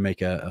up trying to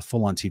make a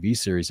full-on TV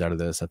series out of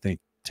this, I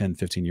think 10,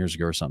 15 years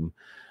ago or something.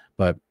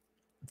 But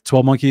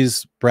 12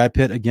 Monkeys, Brad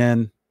Pitt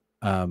again,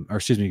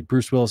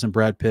 Bruce Willis and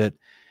Brad Pitt.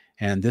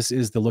 And this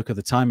is the look of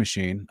the Time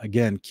Machine.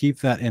 Again, keep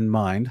that in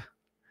mind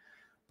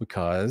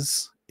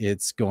because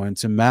it's going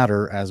to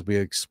matter as we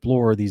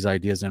explore these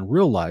ideas in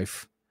real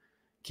life.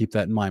 Keep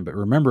that in mind. But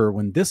remember,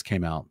 when this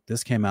came out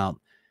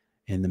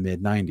in the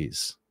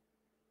mid-90s.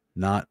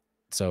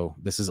 So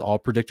this is all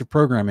predictive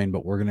programming,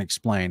 but we're going to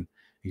explain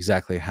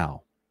exactly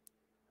how.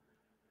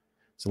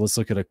 So let's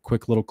look at a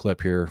quick little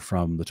clip here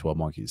from the 12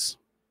 Monkeys.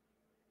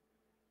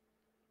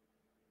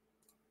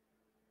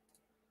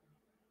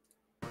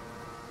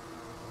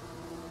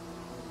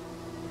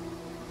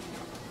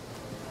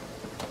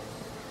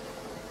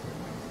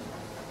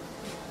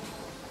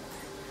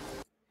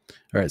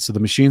 All right, so the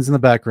machine's in the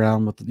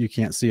background. You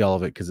can't see all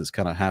of it because it's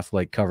kind of half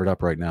like covered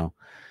up right now.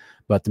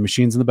 But the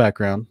machine's in the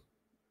background,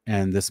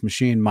 and this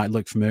machine might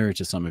look familiar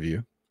to some of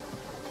you.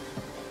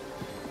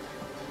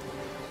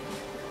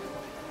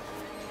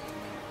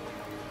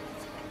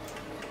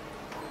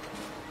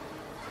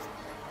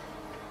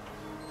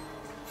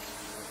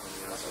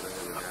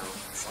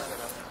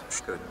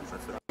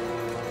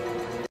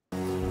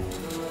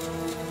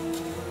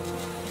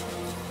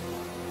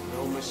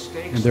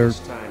 And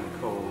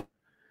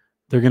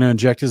they're going to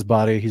inject his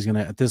body. He's going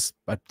to, at this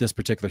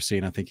particular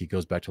scene, I think he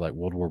goes back to like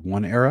World War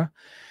I era.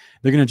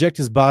 They're going to inject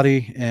his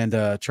body and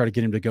try to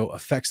get him to go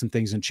affect some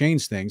things and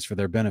change things for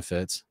their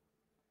benefits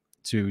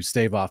to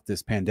stave off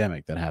this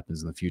pandemic that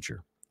happens in the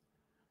future.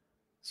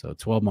 So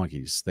 12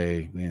 monkeys,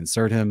 they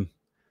insert him,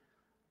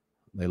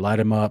 they light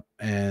him up,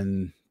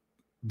 and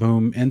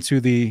boom, into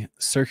the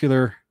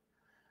circular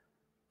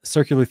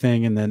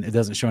thing, and then it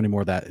doesn't show any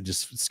more of that. It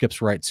just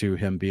skips right to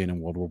him being in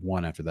World War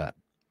I after that.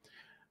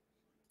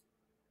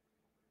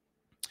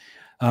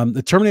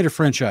 The Terminator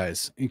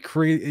franchise,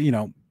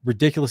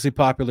 ridiculously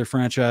popular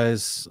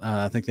franchise.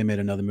 I think they made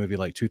another movie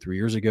like 2-3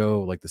 years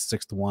ago, like the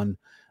 6th one.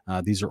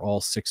 These are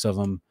all 6 of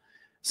them.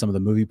 Some of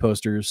the movie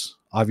posters.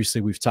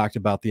 Obviously, we've talked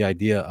about the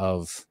idea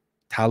of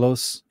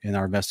Talos in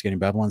our Investigating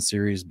Babylon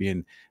series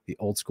being the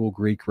old school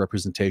Greek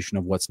representation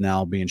of what's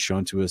now being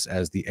shown to us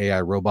as the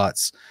AI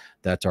robots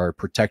that are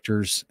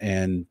protectors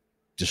and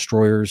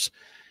destroyers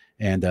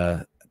and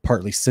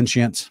partly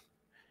sentient.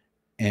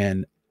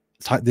 And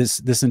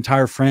this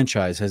entire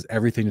franchise has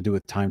everything to do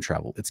with time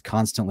travel.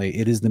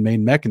 It is the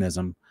main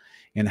mechanism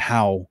in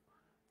how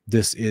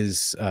this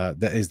is,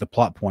 that is the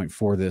plot point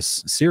for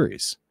this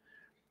series.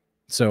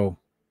 So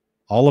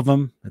all of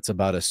them, it's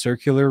about a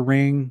circular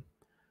ring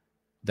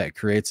that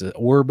creates an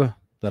orb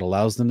that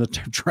allows them to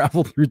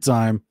travel through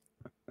time.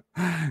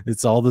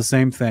 It's all the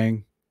same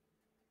thing.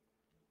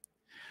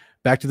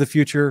 Back to the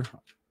Future.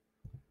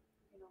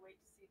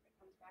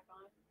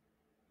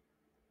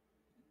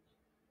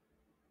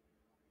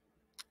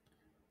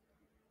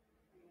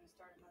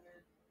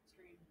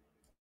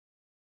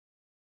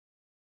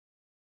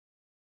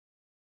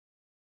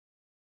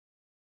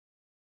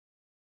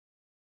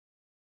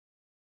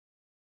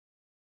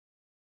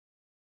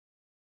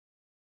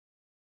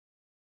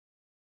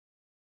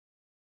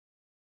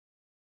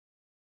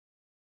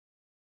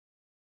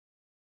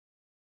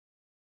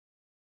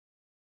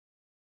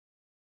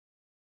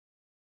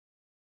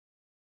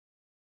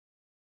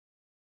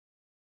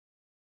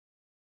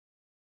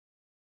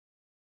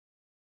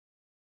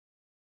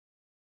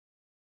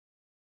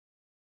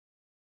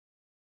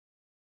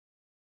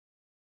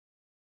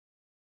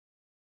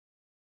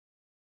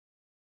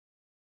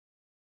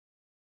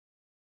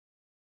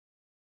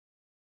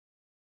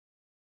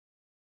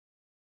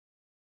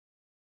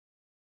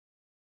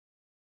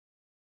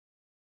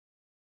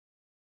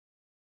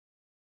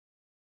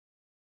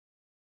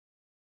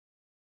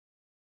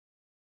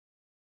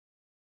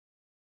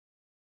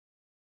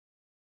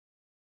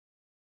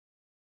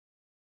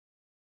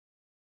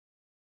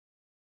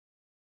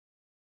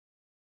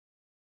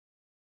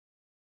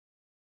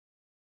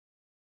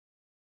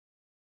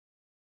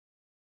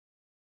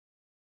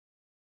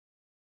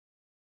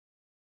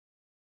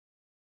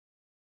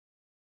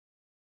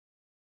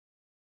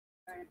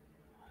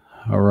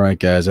 All right,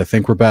 guys, I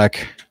think we're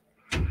back.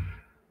 I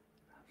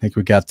think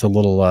we got the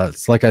little,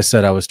 it's like I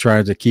said, I was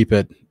trying to keep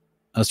it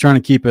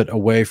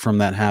away from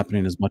that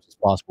happening as much as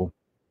possible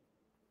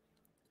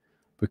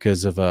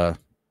because of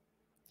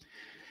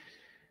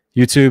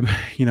YouTube,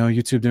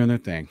 YouTube doing their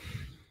thing.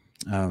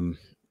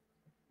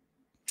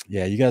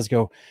 Yeah, you guys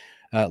go,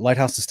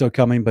 Lighthouse is still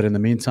coming, but in the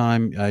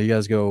meantime, you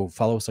guys go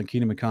follow us on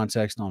Kingdom in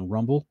Context on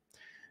Rumble.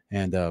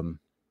 And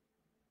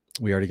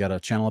we already got a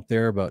channel up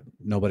there, but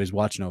nobody's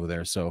watching over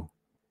there. So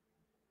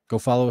go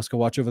follow us, go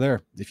watch over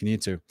there if you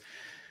need to.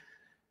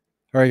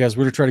 All right, guys,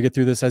 we're going to try to get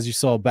through this. As you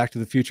saw, Back to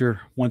the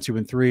Future 1, 2,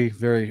 and 3,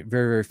 very,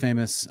 very, very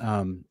famous.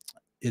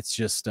 It's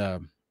just,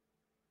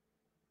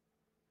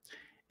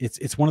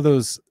 it's one of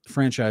those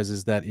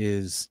franchises that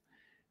is,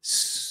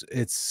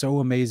 it's so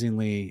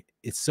amazingly,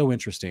 it's so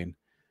interesting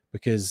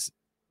because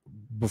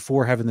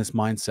before having this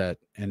mindset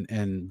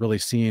and really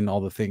seeing all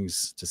the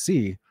things to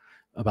see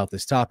about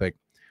this topic,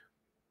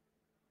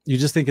 you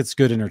just think it's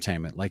good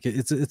entertainment. Like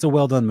it's a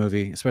well done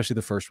movie, especially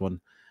the first one.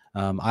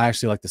 I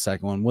actually like the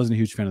second one. Wasn't a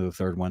huge fan of the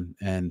third one,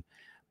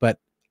 but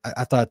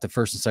I thought the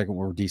first and second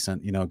were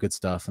decent. Good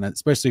stuff. And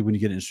especially when you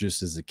get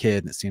introduced as a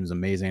kid, it seems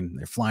amazing.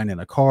 They're flying in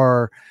a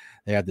car.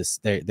 They have this.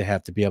 They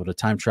have to be able to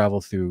time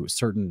travel through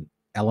certain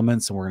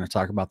elements, and we're going to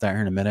talk about that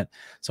here in a minute.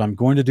 So I'm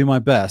going to do my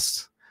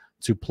best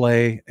to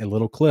play a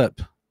little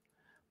clip,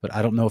 but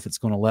I don't know if it's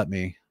going to let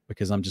me,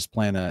 because I'm just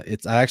playing I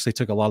actually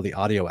took a lot of the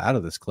audio out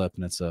of this clip,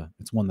 and it's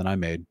one that I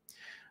made.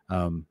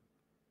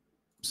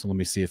 So let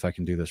me see if I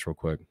can do this real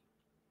quick,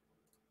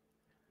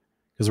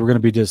 because we're going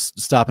to be just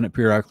stopping it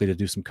periodically to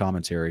do some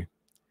commentary.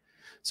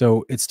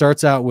 So it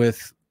starts out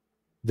with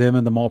them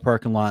in the mall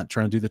parking lot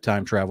trying to do the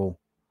time travel.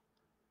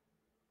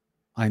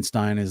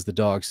 Einstein is the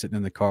dog sitting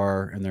in the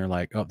car, and they're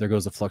like, oh, there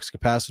goes the flux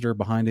capacitor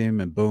behind him,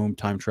 and boom,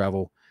 time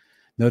travel.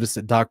 Notice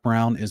that Doc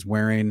Brown is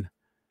wearing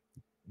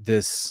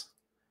this.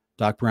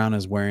 Doc Brown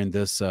is wearing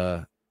this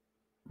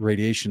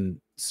radiation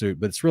suit,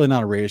 but it's really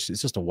not a radiation.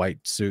 It's just a white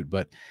suit,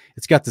 but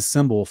it's got the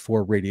symbol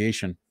for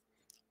radiation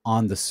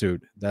on the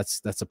suit.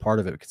 That's a part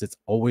of it, because it's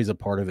always a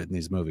part of it in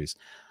these movies.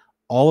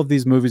 All of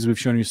these movies we've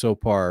shown you so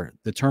far,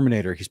 the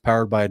Terminator, he's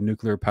powered by a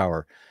nuclear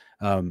power.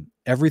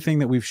 Everything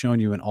that we've shown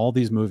you in all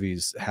these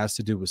movies has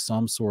to do with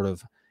some sort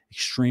of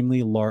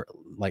extremely large,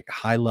 like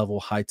high level,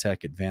 high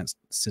tech, advanced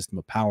system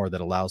of power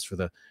that allows for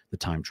the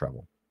time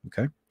travel.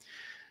 Okay.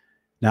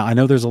 Now, I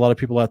know there's a lot of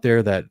people out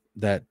there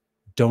that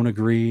don't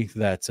agree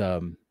that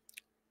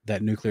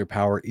that nuclear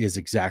power is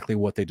exactly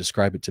what they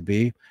describe it to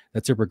be.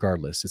 That's it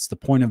regardless. It's the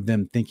point of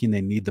them thinking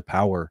they need the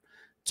power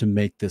to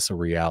make this a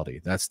reality.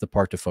 That's the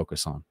part to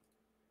focus on.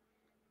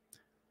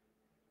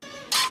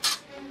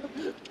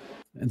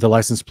 The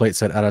license plate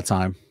said "out of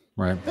time,"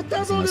 right? The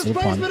temporal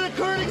displacement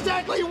occurred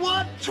exactly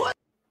what?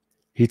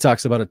 He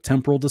talks about a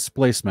temporal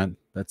displacement.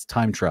 That's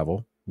time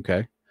travel.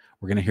 Okay.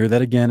 We're going to hear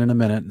that again in a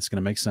minute. It's going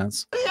to make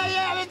sense.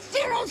 Yeah, it's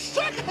 0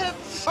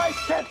 seconds! I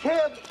sent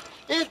him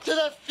into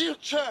the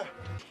future!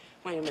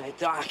 Wait a minute,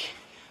 Doc.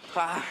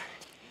 Are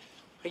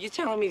you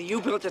telling me that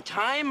you built a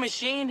time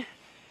machine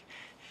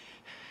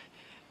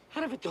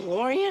out of a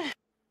DeLorean?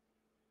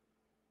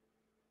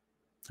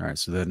 All right,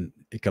 so then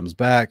it comes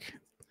back.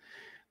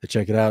 They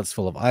check it out. It's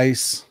full of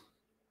ice.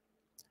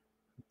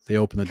 They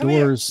open the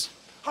doors. Here.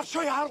 I'll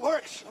show you how it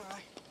works.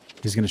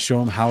 He's going to show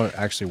them how it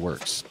actually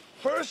works.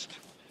 First,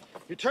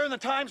 you turn the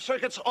time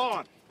circuits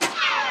on.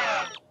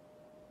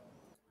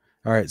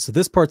 All right, so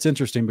this part's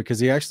interesting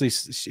because he actually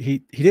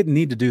he didn't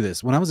need to do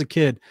this. When I was a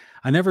kid,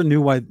 I never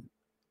knew why.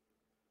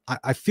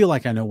 I feel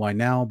like I know why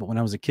now, but when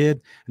I was a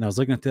kid and I was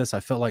looking at this,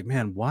 I felt like,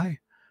 man, why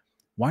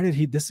did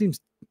he? This seems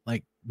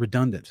like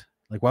redundant.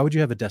 Like, why would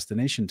you have a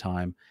destination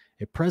time,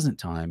 a present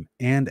time,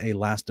 and a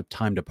last of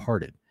time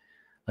departed?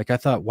 Like, I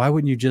thought, why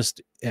wouldn't you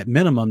just, at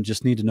minimum,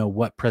 just need to know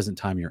what present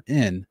time you're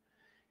in,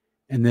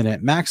 and then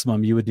at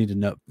maximum, you would need to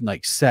know,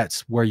 like,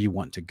 sets where you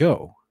want to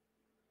go.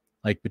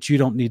 Like, but you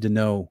don't need to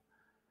know.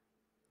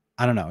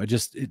 I don't know.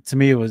 To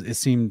me, it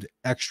seemed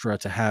extra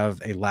to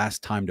have a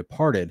last time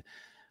departed.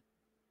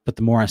 But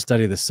the more I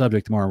study the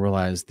subject, the more I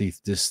realize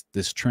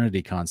this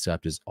Trinity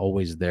concept is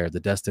always there. The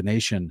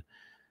destination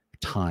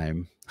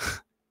time,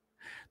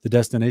 the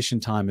destination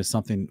time is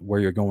something where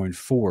you're going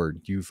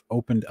forward. You've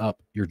opened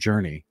up your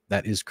journey.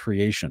 That is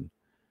creation.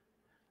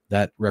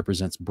 That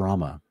represents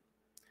Brahma.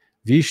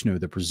 Vishnu,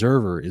 the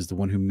preserver, is the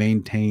one who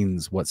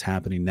maintains what's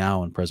happening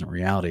now in present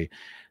reality.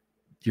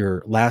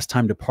 Your last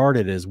time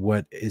departed is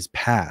what is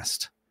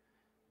past,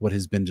 what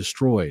has been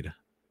destroyed,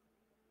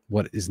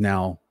 what is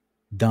now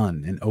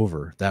done and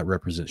over. That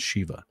represents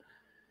Shiva.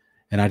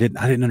 And I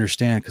didn't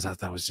understand, because I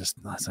thought I was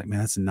like, man,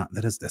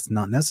 that's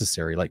not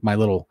necessary. Like, my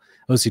little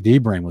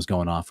OCD brain was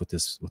going off with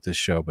this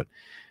show, but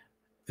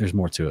there's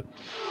more to it.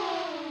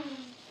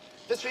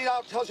 This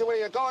readout tells you where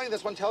you're going.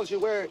 This one tells you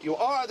where you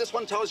are. This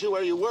one tells you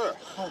where you were.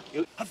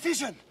 A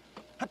vision,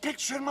 a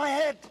picture in my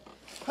head,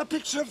 a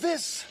picture of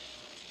this.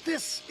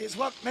 This is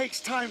what makes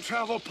time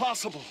travel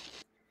possible.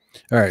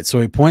 All right, so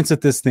he points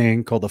at this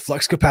thing called the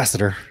flux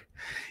capacitor.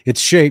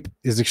 Its shape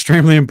is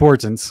extremely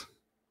important.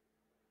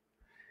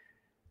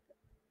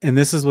 And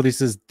this is what he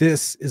says.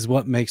 This is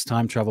what makes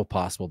time travel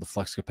possible, the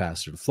flux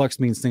capacitor. The flux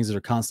means things that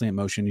are constantly in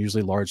motion,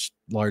 usually large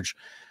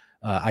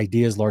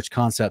ideas, large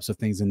concepts of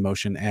things in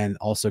motion, and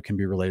also can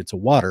be related to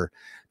water.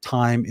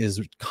 Time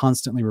is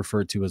constantly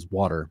referred to as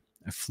water,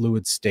 a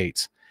fluid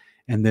state.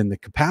 And then the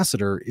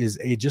capacitor is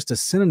just a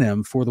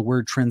synonym for the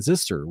word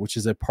transistor, which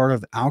is a part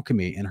of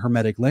alchemy and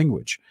Hermetic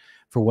language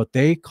for what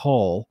they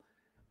call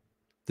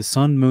the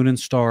sun, moon, and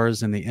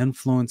stars and the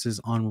influences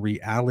on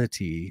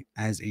reality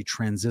as a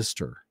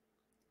transistor.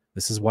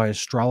 This is why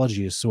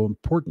astrology is so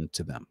important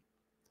to them,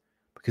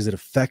 because it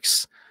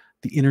affects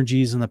the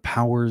energies and the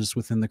powers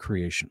within the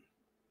creation.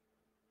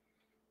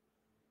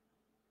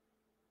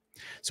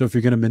 So if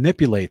you're going to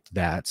manipulate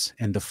that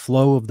and the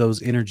flow of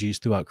those energies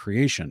throughout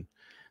creation,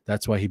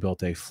 that's why he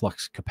built a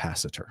flux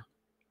capacitor.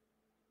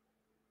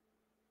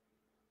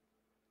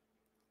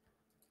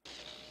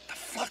 The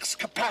flux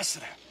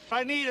capacitor.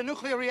 I need a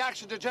nuclear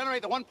reaction to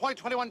generate the 1.21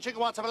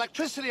 gigawatts of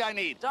electricity I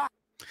need.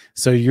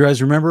 So you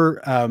guys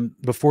remember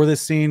before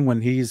this scene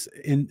when he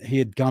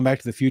had gone back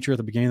to the future at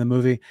the beginning of the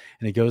movie,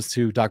 and he goes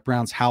to Doc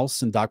Brown's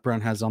house, and Doc Brown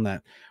has on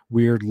that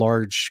weird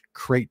large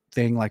crate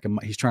thing, like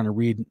he's trying to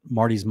read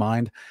Marty's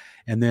mind.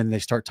 And then they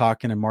start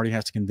talking, and Marty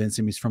has to convince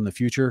him he's from the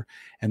future.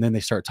 And then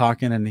they start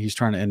talking,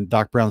 and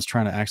Doc Brown's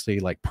trying to actually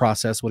like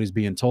process what he's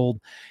being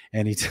told.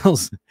 And he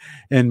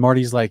and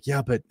Marty's like,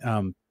 yeah, but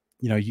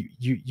you know, you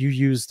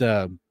used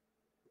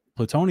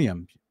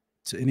plutonium,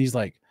 and he's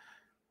like,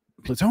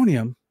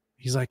 plutonium.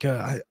 He's like,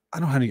 I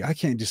don't know how to, I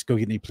can't just go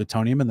get any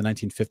plutonium in the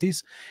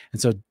 1950s.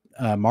 And so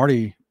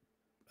Marty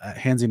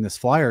hands him this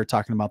flyer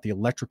talking about the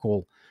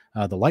electrical,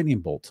 the lightning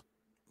bolt.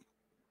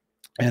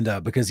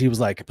 And because he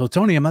was like,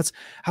 plutonium,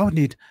 I would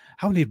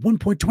I would need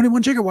 1.21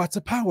 gigawatts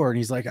of power. And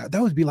he's like,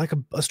 that would be like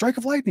a strike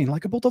of lightning,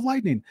 like a bolt of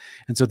lightning.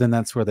 And so then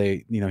that's where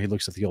they, he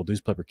looks at the old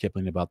newspaper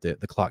Kipling about the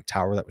clock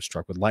tower that was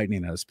struck with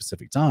lightning at a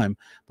specific time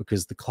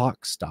because the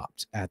clock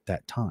stopped at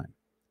that time.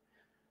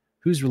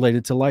 Who's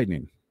related to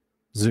lightning?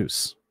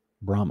 Zeus,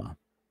 Brahma.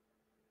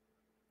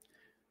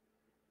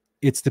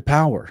 It's the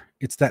power.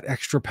 It's that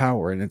extra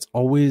power. And it's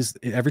always,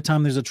 every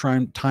time there's a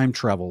time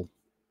travel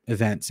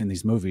events in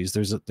these movies,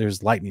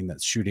 there's lightning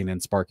that's shooting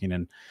and sparking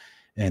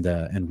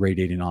and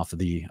radiating off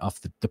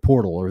the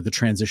portal or the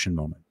transition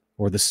moment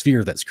or the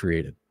sphere that's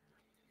created.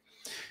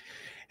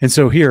 And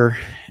so here,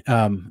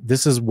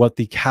 this is what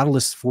the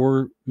catalyst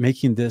for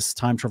making this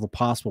time travel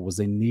possible was.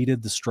 They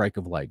needed the strike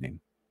of lightning.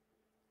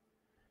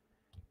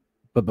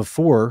 But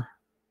before,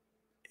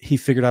 he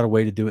figured out a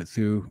way to do it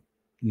through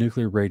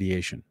nuclear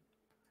radiation.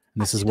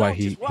 And this is why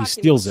he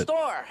steals it.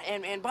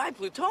 And buy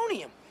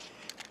plutonium.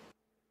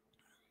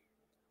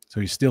 So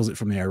he steals it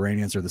from the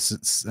Iranians or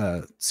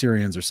the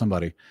Syrians or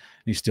somebody, and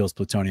he steals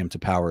plutonium to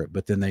power it.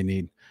 But then they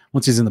need,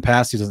 once he's in the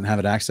past, he doesn't have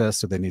it access,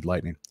 so they need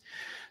lightning.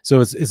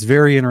 So it's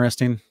very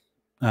interesting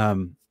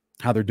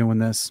how they're doing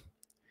this.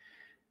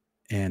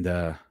 And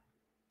I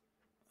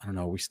don't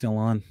know, are we still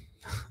on?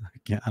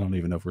 I don't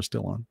even know if we're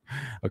still on.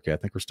 Okay, I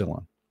think we're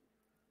still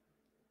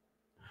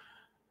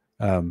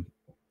on.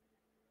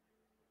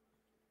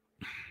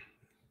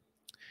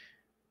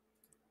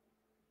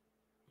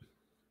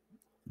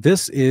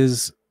 This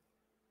is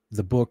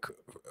the book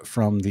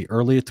from the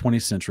early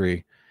 20th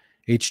century,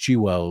 H.G.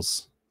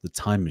 Wells' The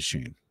Time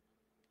Machine.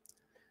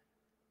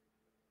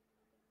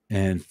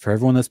 And for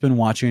everyone that's been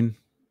watching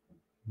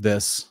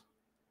this,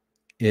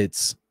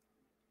 it's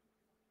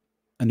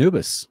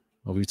Anubis.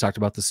 Well, we talked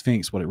about the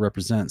Sphinx, what it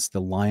represents,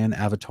 the lion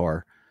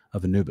avatar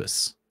of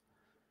Anubis.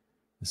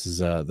 This is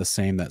the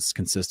same that's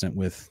consistent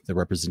with the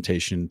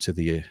representation to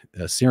the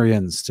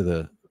Assyrians, to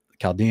the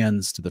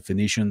Chaldeans, to the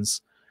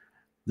Phoenicians.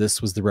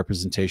 This was the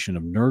representation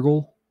of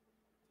Nergal.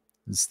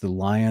 It's the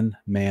lion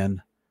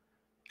man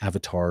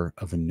avatar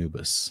of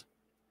Anubis.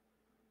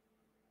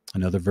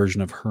 Another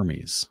version of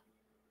Hermes,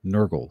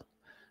 Nergal,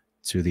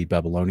 to the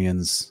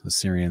Babylonians,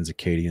 Assyrians,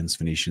 Akkadians,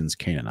 Phoenicians,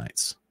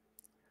 Canaanites.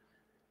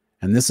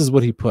 And this is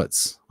what he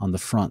puts on the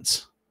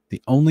front,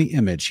 the only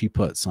image he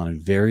puts on a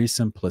very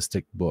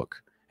simplistic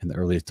book in the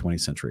early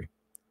 20th century.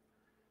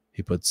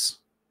 He puts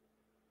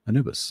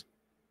Anubis.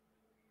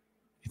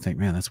 You think,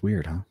 man, that's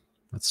weird, huh?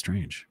 That's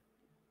strange.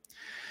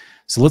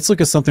 So let's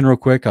look at something real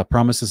quick. I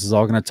promise this is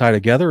all going to tie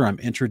together. I'm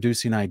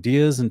introducing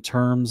ideas and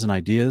terms and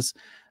ideas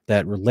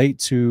that relate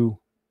to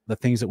the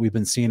things that we've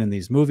been seeing in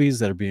these movies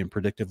that are being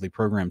predictively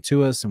programmed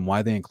to us and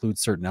why they include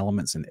certain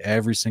elements in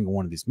every single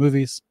one of these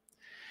movies.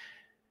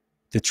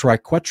 The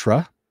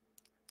triquetra,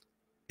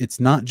 it's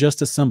not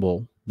just a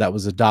symbol that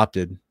was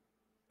adopted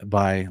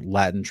by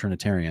Latin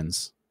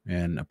Trinitarians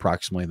in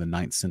approximately the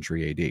 9th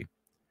century AD.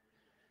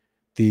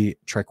 The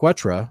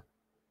triquetra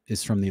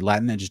is from the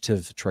Latin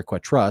adjective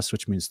triquetras,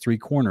 which means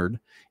three-cornered,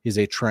 is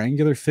a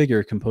triangular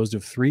figure composed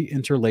of three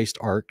interlaced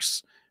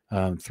arcs,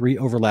 three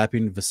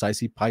overlapping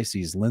Vicici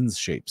Pisces lens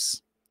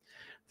shapes.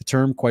 The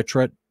term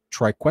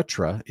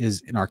triquetra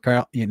is in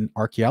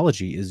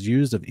archaeology is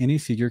used of any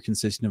figure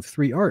consisting of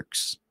three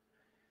arcs.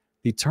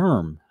 The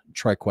term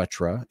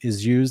triquetra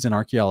is used in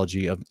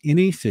archaeology of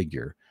any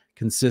figure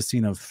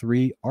consisting of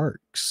three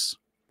arcs,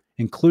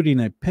 including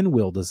a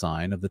pinwheel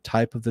design of the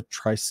type of the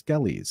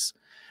Triskelies.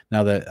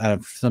 Now,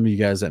 that some of you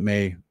guys that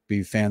may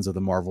be fans of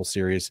the Marvel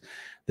series,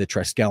 the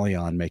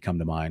Triskelion may come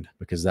to mind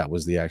because that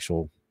was the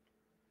actual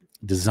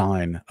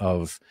design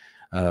of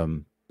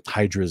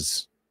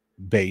Hydra's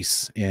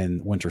base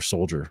in Winter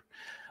Soldier.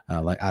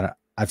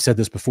 I've said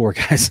this before,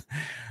 guys.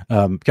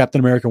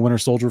 Captain America Winter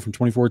Soldier from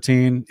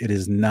 2014, it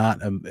is not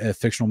a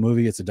fictional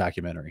movie. It's a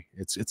documentary.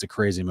 It's a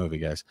crazy movie,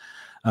 guys.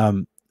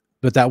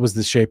 But that was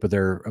the shape of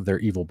their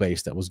evil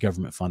base that was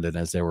government funded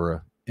as they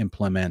were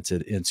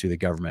implemented into the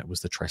government,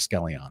 was the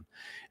Triskelion.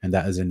 And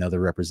that is another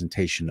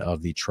representation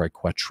of the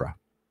triquetra.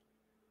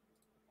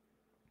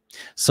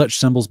 Such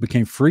symbols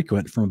became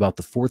frequent from about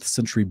the 4th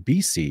century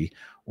BC,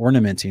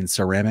 ornamenting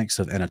ceramics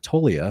of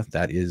Anatolia,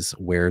 that is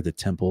where the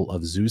temple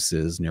of Zeus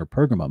is near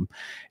Pergamum,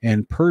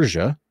 and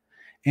Persia,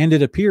 and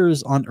it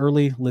appears on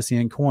early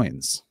Lycian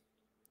coins.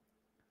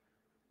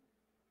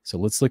 So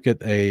let's look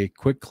at a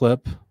quick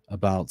clip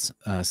about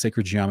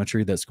sacred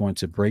geometry that's going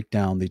to break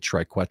down the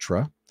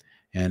triquetra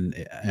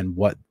and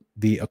what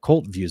the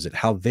occult views it,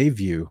 how they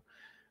view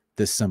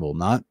this symbol.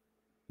 Not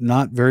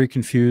very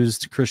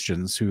confused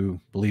Christians who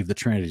believe the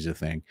Trinity is a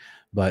thing,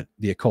 but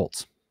the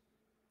occult.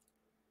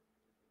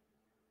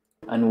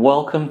 And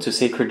welcome to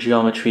Sacred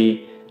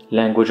Geometry,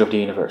 Language of the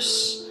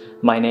Universe.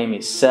 My name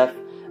is Seth,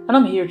 and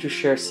I'm here to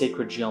share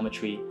sacred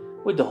geometry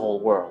with the whole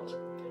world.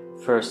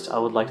 First, I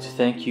would like to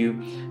thank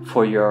you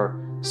for your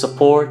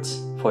support,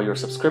 for your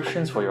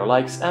subscriptions, for your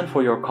likes, and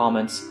for your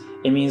comments.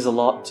 It means a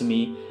lot to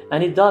me,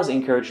 and it does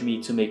encourage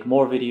me to make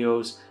more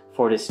videos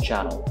for this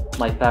channel.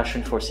 My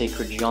passion for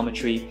sacred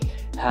geometry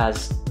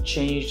has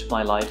changed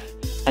my life,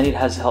 and it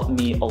has helped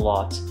me a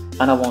lot,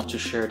 and I want to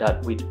share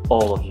that with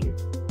all of you.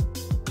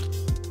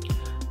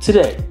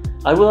 Today,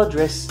 I will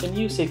address a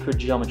new sacred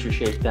geometry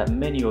shape that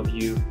many of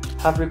you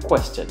have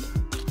requested.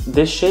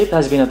 This shape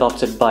has been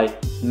adopted by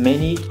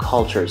many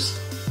cultures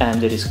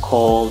and it is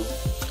called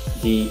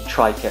the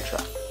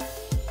triquetra.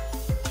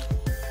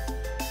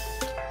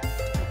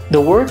 The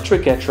word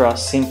triquetra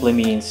simply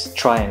means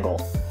triangle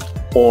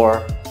or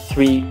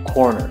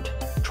three-cornered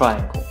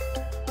triangle,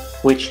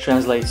 which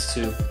translates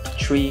to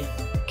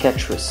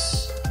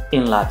triquetris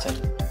in Latin.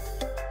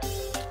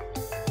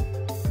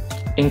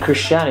 In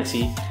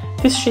Christianity,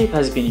 this shape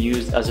has been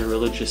used as a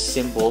religious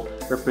symbol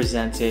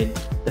representing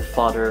the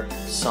Father,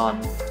 Son,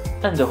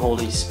 and the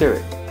Holy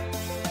Spirit.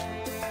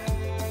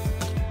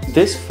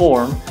 This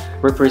form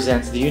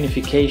represents the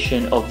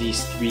unification of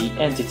these three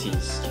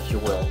entities, if you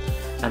will,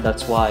 and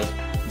that's why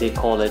they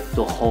call it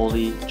the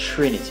Holy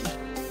Trinity.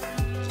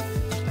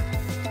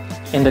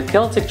 In the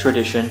Celtic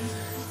tradition,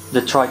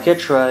 the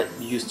triquetra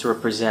used to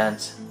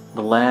represent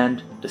the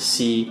land, the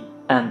sea,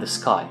 and the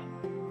sky.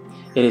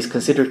 It is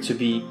considered to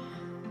be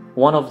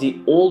one of the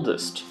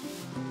oldest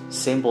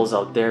symbols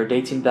out there,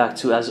 dating back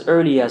to as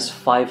early as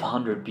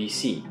 500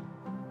 BC.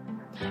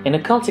 In the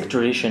Celtic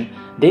tradition,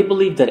 they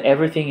believe that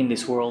everything in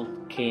this world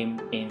came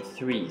in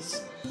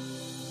threes.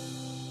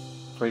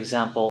 For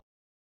example,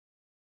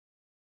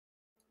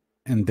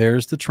 and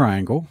there's the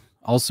triangle.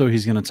 Also,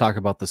 he's going to talk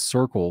about the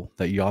circle,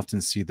 that you often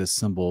see this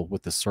symbol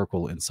with the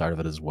circle inside of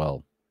it as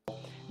well.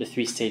 The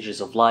three stages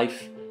of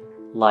life,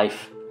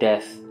 life,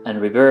 death, and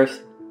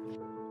rebirth.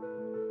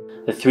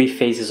 The three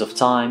phases of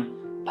time,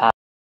 past,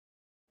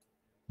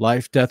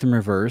 life, death, and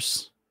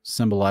reverse,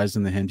 symbolized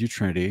in the Hindu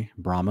Trinity.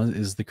 Brahma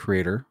is the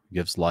creator,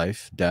 gives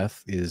life.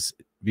 Death is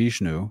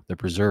Vishnu, the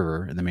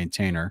preserver and the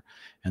maintainer.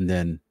 And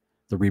then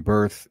the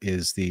rebirth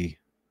is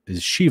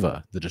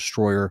Shiva, the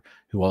destroyer,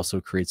 who also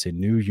creates a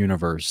new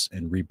universe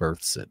and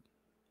rebirths it.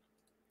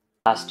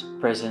 Past,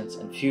 present,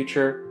 and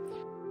future.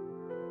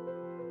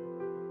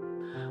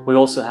 We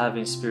also have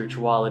in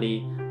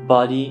spirituality,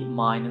 body,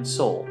 mind, and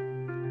soul.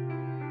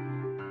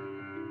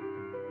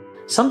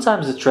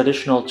 Sometimes the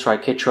traditional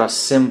triquetra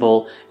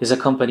symbol is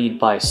accompanied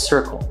by a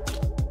circle.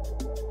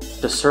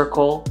 The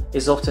circle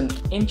is often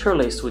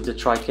interlaced with the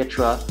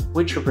triquetra,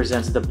 which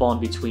represents the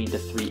bond between the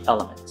three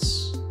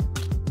elements.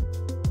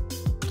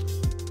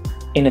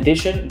 In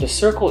addition, the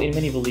circle in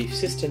many belief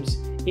systems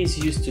is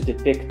used to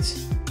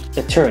depict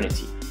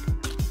eternity.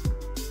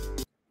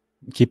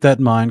 Keep that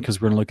in mind,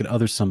 because we're going to look at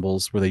other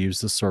symbols where they use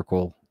the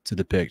circle to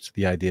depict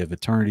the idea of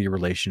eternity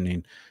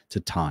relationing to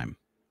time.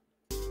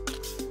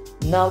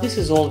 Now this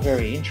is all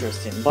very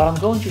interesting, but I'm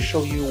going to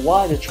show you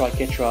why the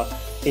triquetra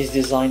is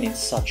designed in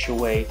such a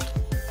way.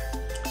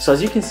 So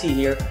as you can see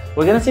here,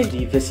 we're going to take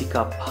the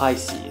𝐦𝐨𝐵𝐞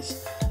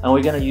Pisces and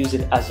we're going to use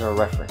it as our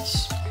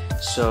reference.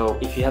 So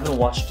if you haven't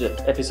watched the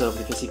episode of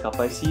the 𝐻𝐸𝐶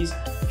Pisces,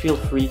 feel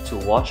free to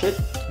watch it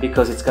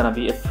because it's going to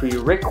be a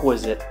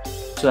prerequisite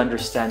to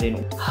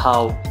understanding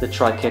how the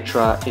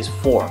triquetra is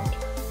formed.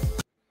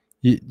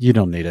 You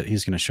don't need it.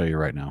 He's going to show you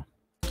right now.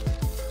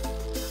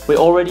 We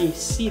already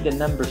see the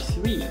number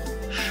 3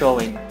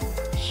 showing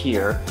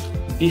here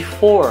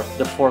before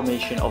the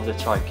formation of the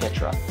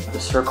triquetra. The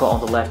circle on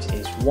the left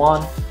is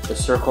 1, the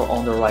circle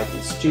on the right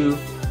is 2,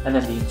 and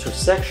then the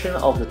intersection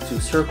of the two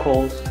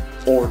circles,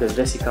 or the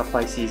𝐻𝐸𝐶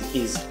Pisces,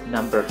 is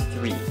number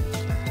 3.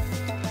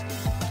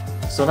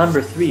 So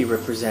number 3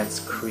 represents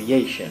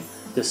creation,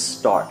 the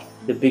start,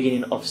 the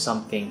beginning of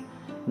something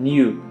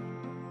new.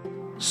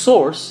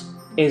 Source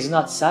is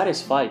not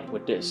satisfied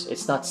with this.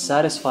 It's not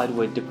satisfied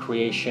with the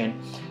creation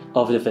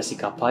of the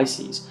𝐻𝐸𝐶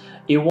Pisces.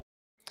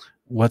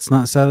 What's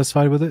not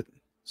satisfied with it?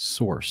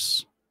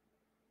 Source.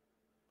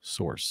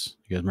 Source.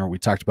 You guys remember we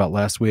talked about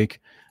last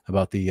week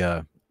about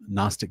the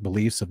Gnostic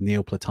beliefs of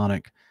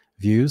Neoplatonic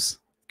views?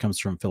 It comes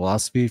from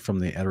philosophy, from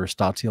the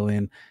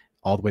Aristotelian,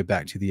 all the way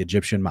back to the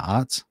Egyptian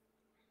Ma'at.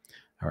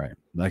 All right.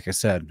 Like I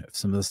said,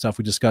 some of the stuff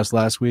we discussed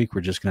last week,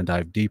 we're just going to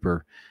dive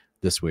deeper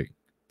this week.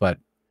 But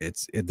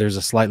there's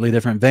a slightly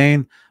different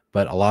vein,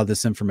 but a lot of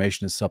this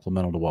information is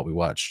supplemental to what we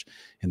watched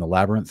in the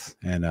Labyrinth,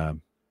 and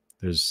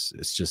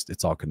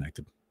it's all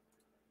connected.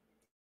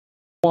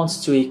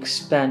 Wants to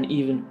expand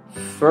even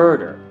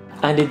further,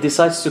 and it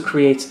decides to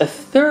create a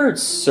third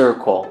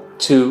circle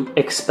to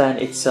expand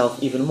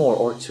itself even more,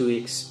 or to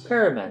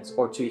experiment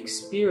or to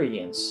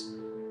experience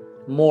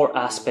more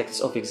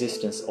aspects of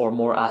existence or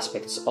more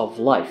aspects of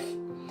life.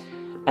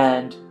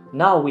 And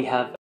now we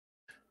have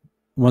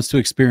wants to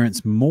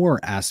experience more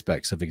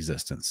aspects of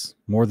existence,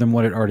 more than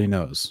what it already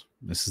knows.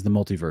 This is the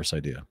multiverse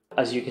idea.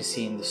 As you can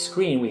see in the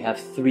screen, we have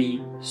 3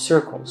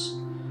 circles.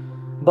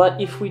 But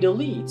if we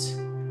delete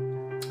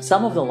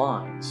some of the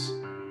lines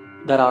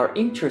that are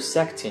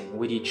intersecting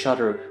with each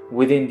other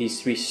within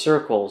these 3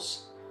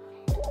 circles,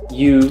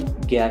 you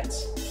get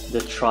the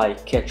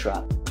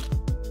triquetra.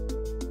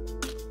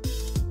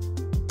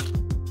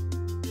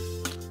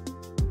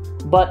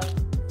 But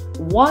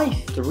why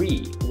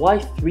 3? Why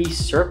 3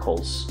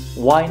 circles?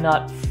 Why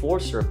not 4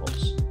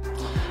 circles?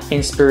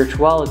 In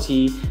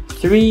spirituality,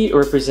 3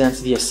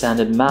 represents the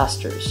ascended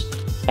masters,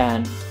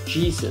 and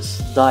Jesus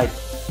died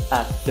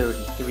at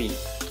 33.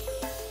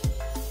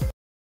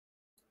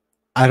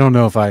 I don't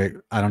know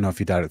if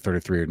he died at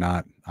 33 or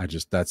not.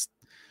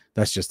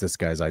 That's just this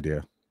guy's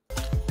idea.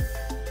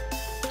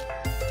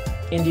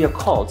 In the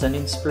occult and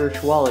in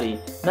spirituality,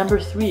 number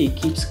 3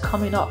 keeps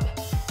coming up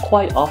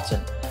quite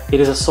often. It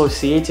is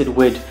associated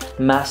with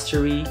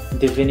mastery,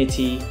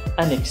 divinity,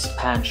 and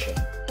expansion.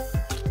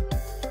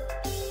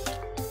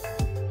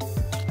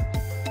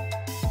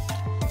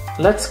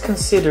 Let's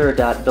consider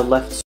that the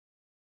left...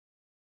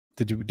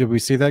 Did we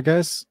see that,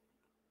 guys?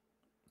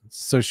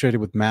 It's associated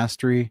with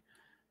mastery,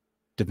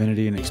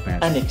 divinity, and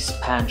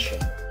expansion.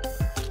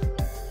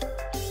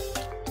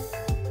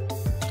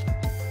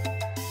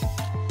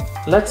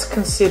 Let's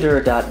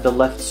consider that the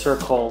left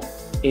circle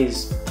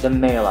is the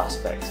male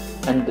aspect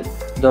and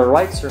the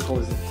right circle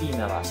is the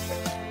female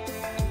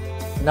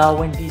aspect. Now,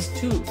 when these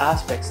two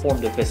aspects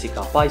form the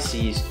Vesica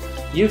Pisces,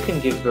 you can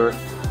give birth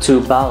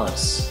to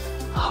balance,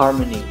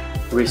 harmony,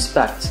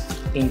 respect,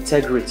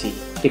 integrity,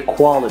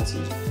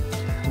 equality.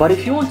 But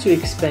if you want to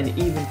expand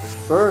even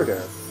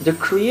further, the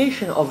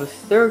creation of a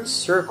third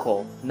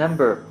circle,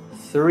 number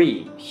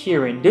 3,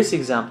 here in this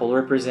example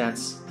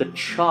represents the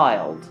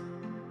child.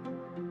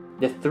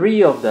 The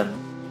 3 of them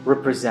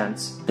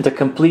represents the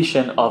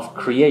completion of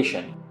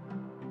creation.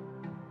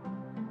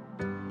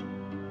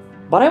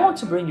 But I want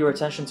to bring your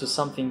attention to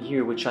something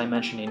here which I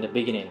mentioned in the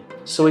beginning.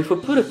 So if we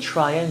put a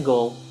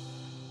triangle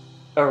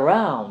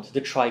around the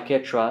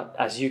triquetra,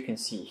 as you can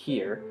see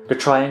here, the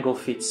triangle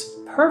fits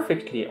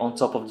perfectly on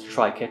top of the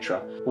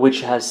triquetra,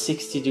 which has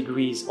 60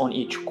 degrees on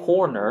each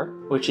corner,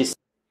 which is...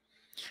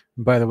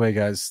 By the way,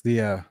 guys,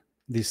 the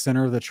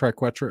center of the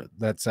triquetra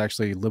that's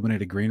actually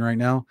illuminated green right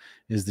now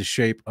is the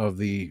shape of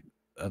the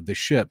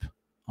ship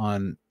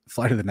on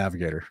Flight of the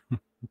Navigator.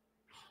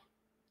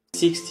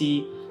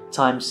 60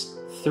 times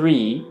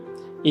 3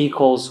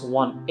 equals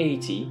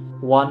 180.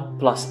 1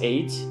 plus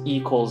 8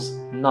 equals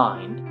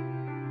 9.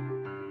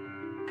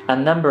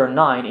 And number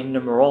 9 in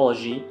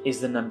numerology is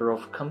the number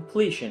of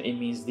completion. It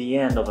means the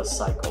end of a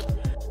cycle.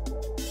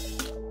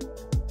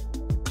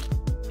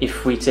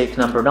 If we take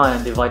number 9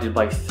 and divide it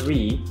by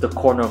 3, the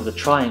corner of the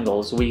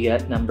triangles, we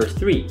get number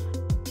 3,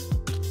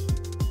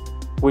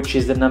 which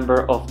is the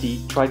number of the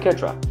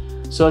triquetra.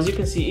 So as you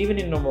can see, even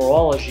in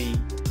numerology,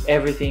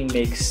 everything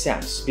makes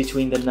sense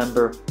between the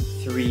number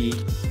 3,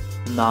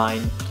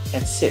 9,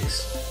 and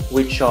 6,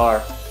 which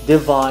are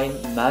divine,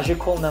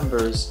 magical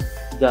numbers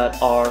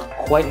that are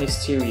quite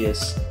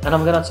mysterious. And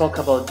I'm going to talk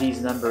about these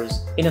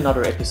numbers in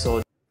another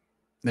episode.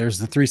 There's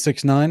the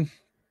 369,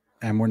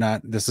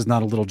 and this is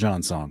not a Little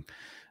John song.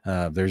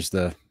 There's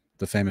the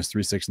famous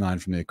 369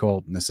 from the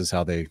occult, and this is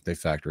how they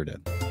factor it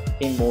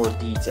in more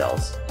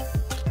details.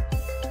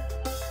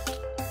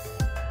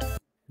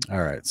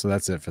 All right, so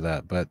that's it for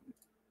that. But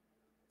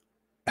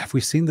have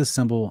we seen this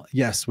symbol?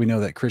 Yes, we know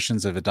that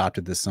Christians have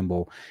adopted this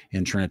symbol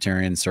in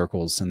Trinitarian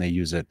circles, and they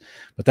use it,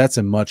 but that's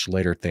a much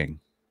later thing.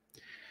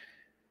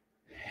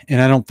 And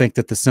I don't think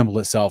that the symbol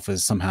itself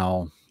is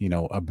somehow,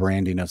 a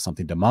branding of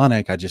something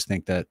demonic. I just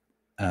think that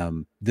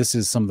this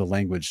is some of the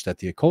language that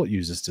the occult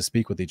uses to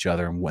speak with each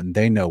other, and when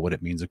they know what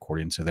it means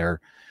according to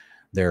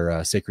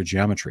their sacred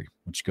geometry,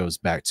 which goes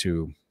back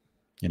to,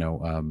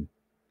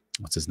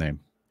 what's his name?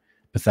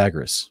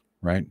 Pythagoras,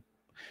 right?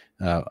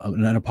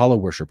 An Apollo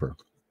worshiper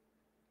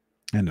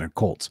and an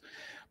occult.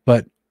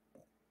 But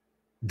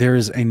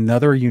there's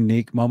another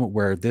unique moment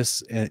where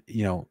this,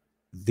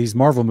 these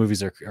Marvel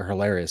movies are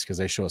hilarious because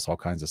they show us all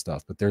kinds of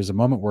stuff. But there's a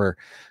moment where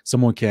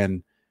someone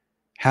can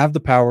have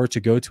the power to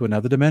go to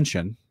another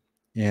dimension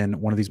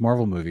in one of these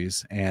Marvel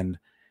movies, and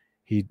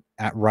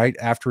right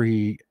after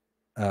he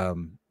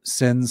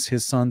sends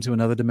his son to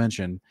another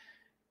dimension,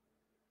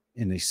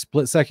 in a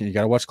split second, you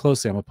got to watch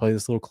closely. I'm gonna play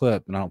this little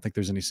clip, and I don't think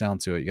there's any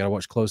sound to it. You got to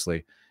watch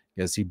closely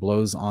as he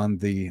blows on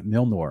the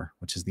Mjolnir,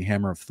 which is the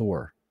hammer of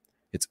Thor.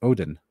 It's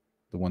Odin,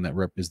 the one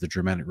that is the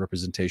Germanic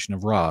representation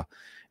of Ra, and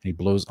he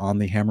blows on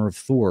the hammer of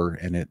Thor,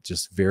 and it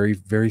just very,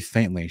 very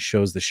faintly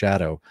shows the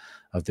shadow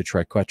of the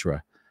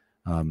triquetra.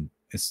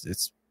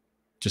 It's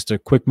just a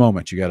quick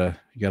moment. You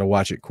gotta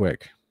watch it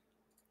quick.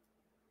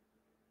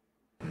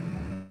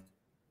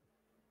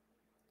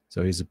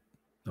 So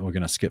we're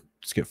gonna skip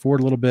forward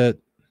a little bit.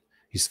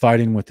 He's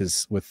fighting with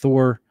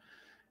Thor,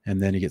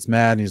 and then he gets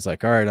mad and he's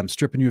like, "All right, I'm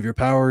stripping you of your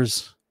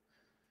powers."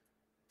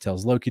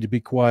 Tells Loki to be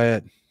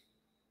quiet.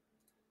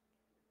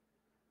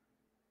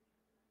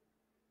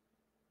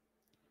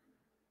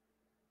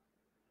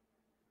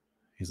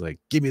 He's like,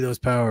 "Give me those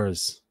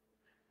powers.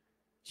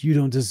 You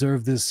don't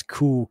deserve this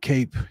cool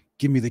cape.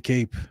 Give me the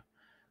cape.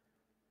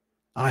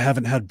 I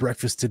haven't had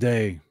breakfast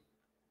today,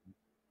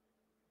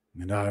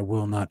 and I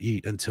will not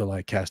eat until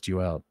I cast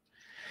you out."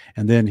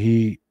 And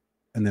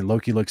then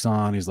Loki looks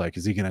on. He's like,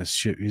 "Is he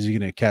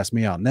gonna cast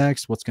me out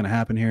next? What's gonna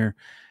happen here?"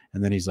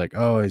 And then he's like,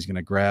 "Oh, he's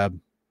gonna grab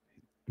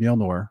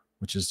Mjolnir,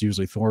 which is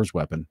usually Thor's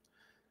weapon."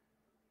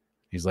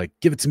 He's like,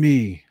 "Give it to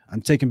me.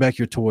 I'm taking back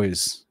your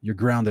toys. You're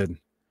grounded." And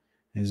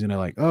he's gonna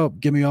like, "Oh,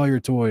 give me all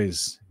your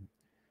toys,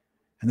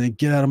 and then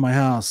get out of my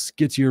house.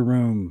 Get to your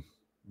room."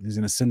 He's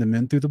going to send him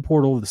in through the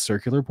portal, the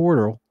circular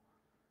portal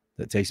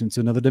that takes him to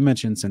another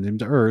dimension, send him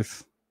to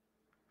Earth.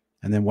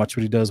 And then watch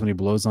what he does when he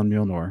blows on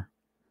Mjolnir and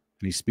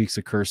he speaks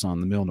a curse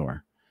on the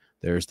Mjolnir.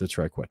 There's the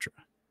Triquetra.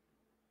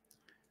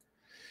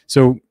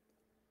 So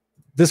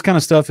this kind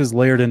of stuff is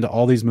layered into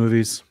all these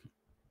movies.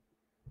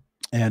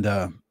 And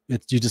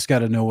you just got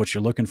to know what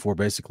you're looking for,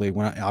 basically.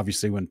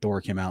 Obviously, when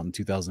Thor came out in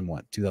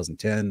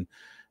 2010,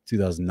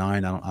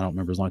 2009, I don't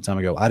remember, it was a long time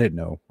ago. I didn't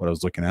know what I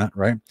was looking at,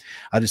 right?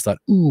 I just thought,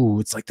 ooh,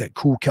 it's like that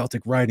cool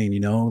Celtic writing, you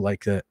know,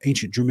 like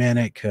ancient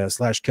Germanic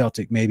 /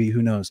 Celtic, maybe,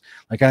 who knows?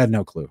 Like, I had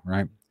no clue,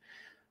 right?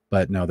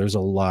 But no, there's a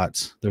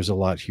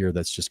lot here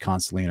that's just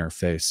constantly in our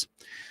face.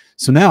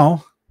 So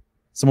now,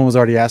 someone was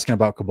already asking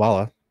about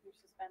Kabbalah.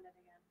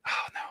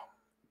 Oh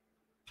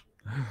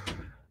no.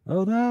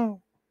 Oh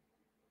no.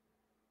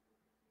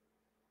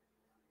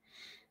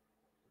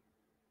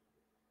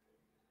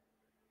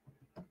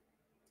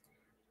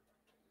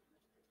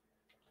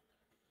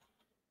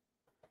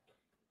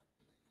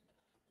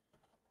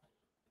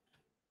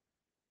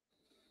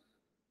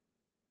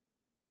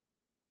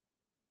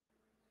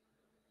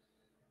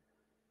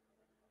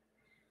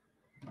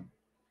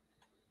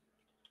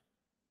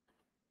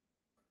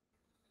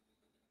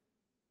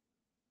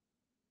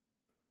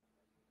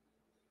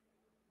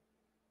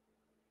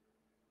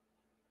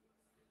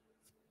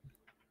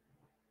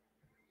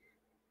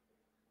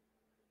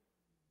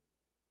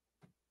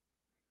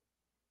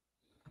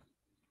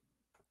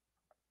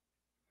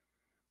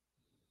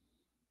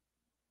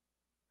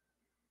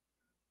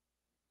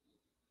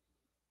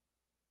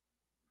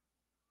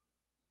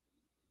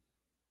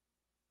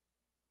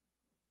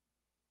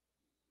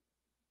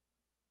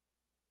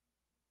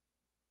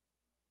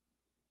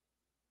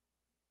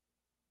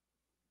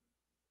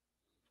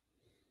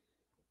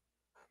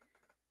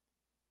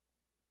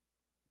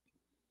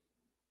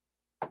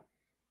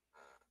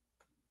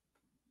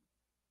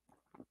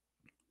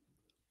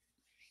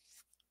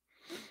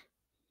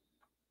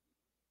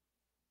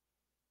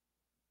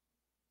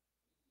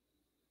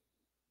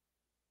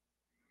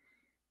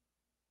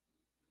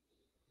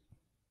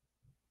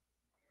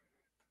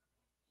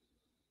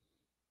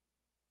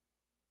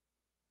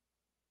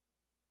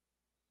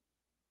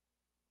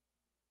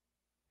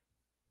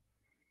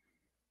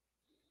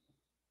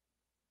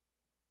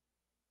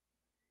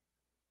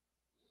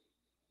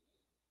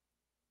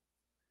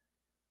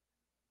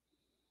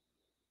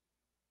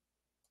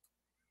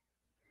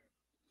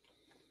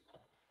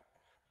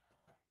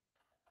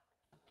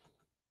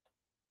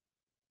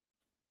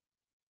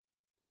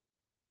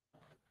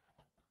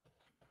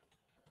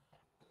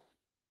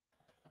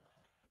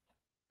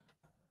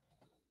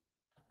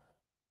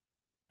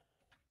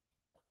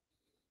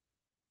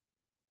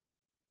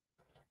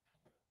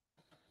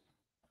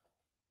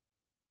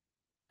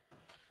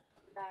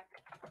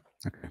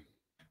 Okay.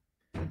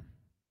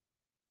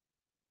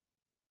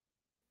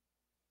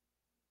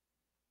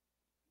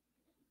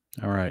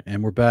 All right,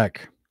 and we're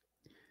back.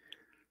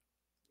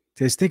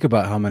 Guys, think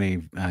about how many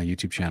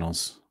YouTube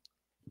channels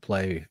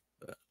play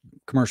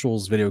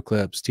commercials, video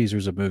clips,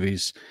 teasers of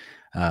movies.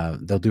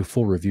 They'll do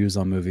full reviews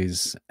on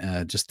movies.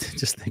 Just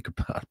think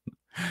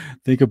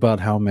about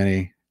how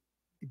many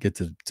get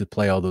to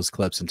play all those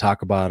clips and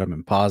talk about them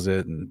and pause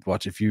it and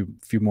watch a few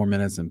more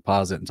minutes and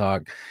pause it and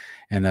talk.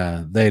 And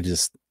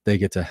they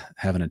get to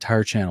have an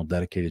entire channel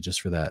dedicated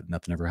just for that.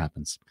 Nothing ever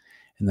happens.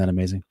 Isn't that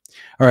amazing?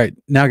 All right,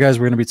 now, guys,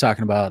 we're going to be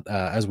talking about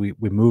as we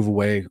move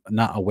away,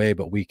 not away,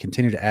 but we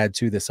continue to add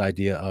to this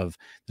idea of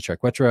the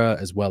Triquetra,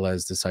 as well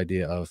as this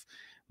idea of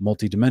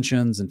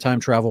multi-dimensions and time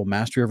travel,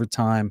 mastery over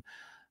time.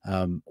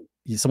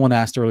 Someone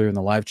asked earlier in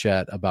the live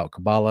chat about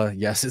Kabbalah.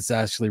 Yes, it's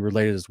actually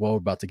related as well. We're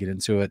about to get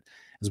into it,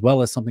 as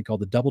well as something called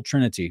the double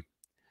trinity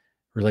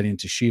relating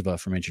to Shiva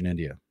from ancient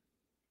India.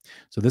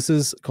 So this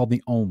is called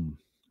the Om,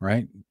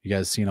 right? You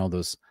guys seen all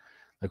those,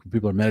 like when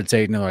people are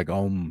meditating, they're like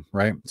Om,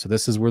 right? So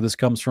this is where this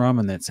comes from,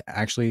 and it's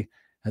actually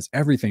has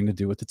everything to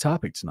do with the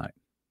topic tonight.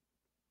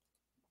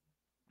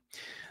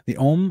 The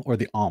Om, or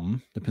the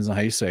Om, depends on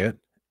how you say it,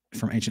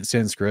 from ancient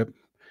Sanskrit,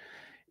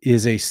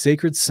 is a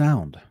sacred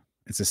sound.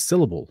 It's a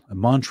syllable, a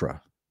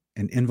mantra,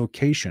 an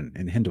invocation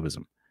in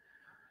Hinduism.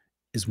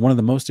 Is one of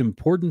the most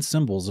important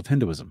symbols of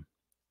Hinduism.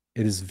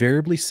 It is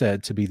variably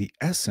said to be the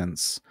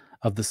essence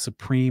of the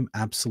supreme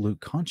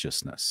absolute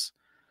consciousness,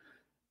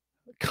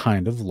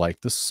 kind of like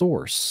the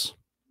source.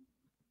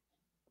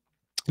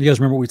 You guys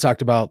remember what we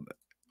talked about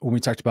when we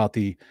talked about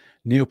the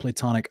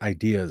Neoplatonic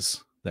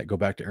ideas that go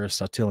back to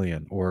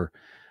Aristotelian, or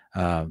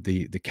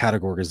the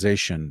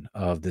categorization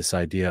of this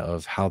idea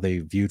of how they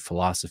viewed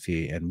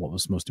philosophy and what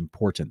was most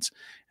important,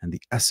 and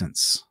the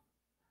essence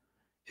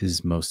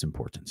is most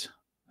important.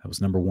 That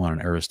was number one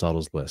on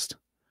Aristotle's list.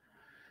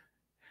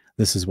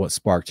 This is what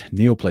sparked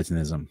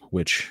Neoplatonism,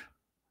 which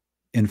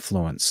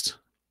influenced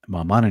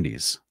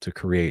Maimonides to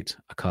create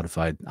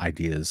codified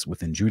ideas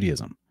within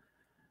Judaism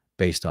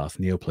based off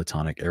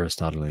Neoplatonic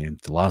Aristotelian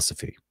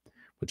philosophy,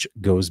 which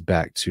goes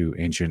back to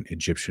ancient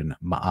Egyptian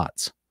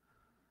Ma'at,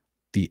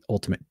 the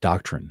ultimate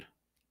doctrine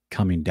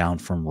coming down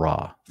from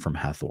Ra, from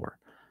Hathor.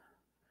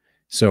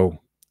 So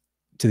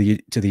to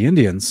the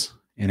Indians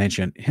in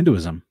ancient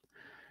Hinduism,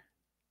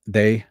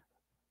 they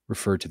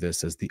referred to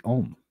this as the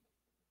Om.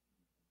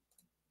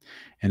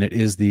 And it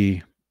is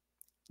the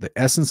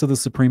essence of the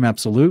supreme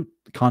absolute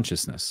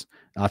consciousness,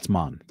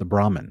 Atman, the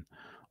Brahman,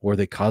 or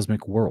the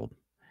cosmic world.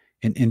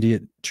 In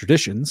Indian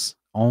traditions,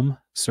 Om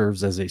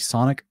serves as a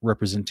sonic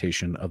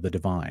representation of the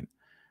divine.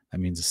 That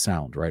means a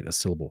sound, right? A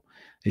syllable.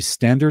 A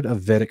standard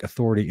of Vedic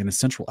authority and a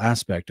central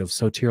aspect of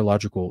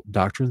soteriological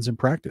doctrines and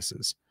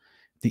practices.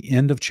 The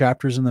end of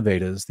chapters in the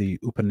Vedas, the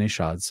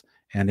Upanishads,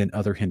 and in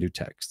other Hindu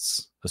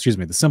texts. Excuse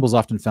me, the symbols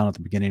often found at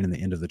the beginning and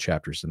the end of the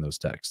chapters in those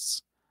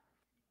texts.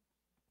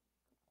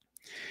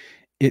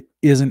 It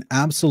is an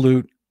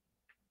absolute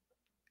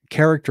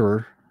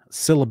character,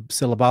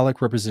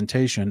 syllabolic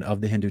representation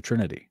of the Hindu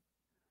Trinity.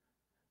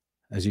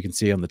 As you can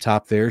see on the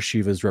top there,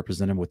 Shiva is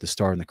represented with the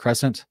star and the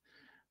crescent.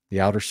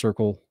 The outer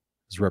circle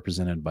is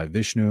represented by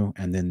Vishnu,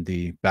 and then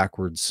the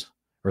backwards,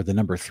 or the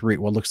number 3,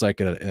 what looks like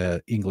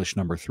a English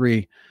number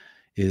 3,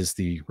 is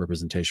the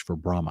representation for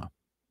Brahma.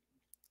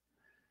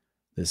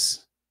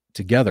 This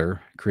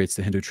together creates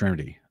the Hindu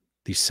Trinity,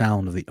 the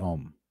sound of the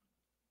Om.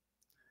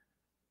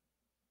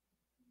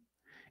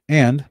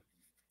 And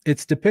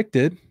it's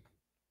depicted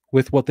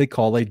with what they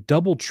call a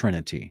double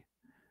trinity,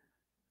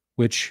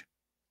 which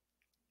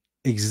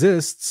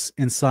exists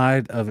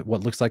inside of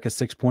what looks like a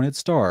 6-pointed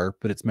star,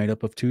 but it's made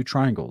up of 2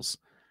 triangles,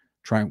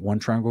 one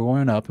triangle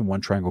going up and one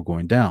triangle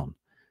going down.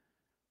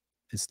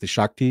 It's the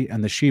Shakti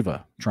and the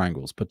Shiva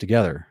triangles put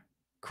together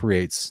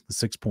creates the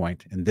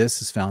 6-point, and this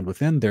is found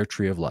within their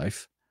tree of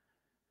life,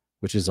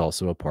 which is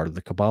also a part of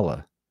the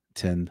Kabbalah,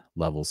 10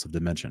 levels of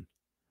dimension.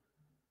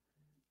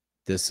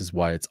 This is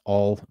why it's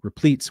all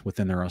replete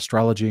within their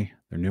astrology,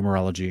 their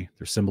numerology,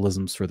 their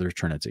symbolisms for their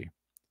trinity.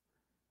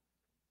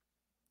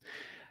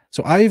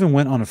 So I even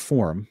went on a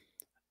forum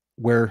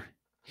where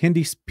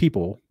Hindi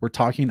people were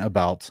talking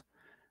about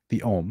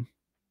the Om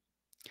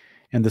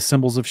and the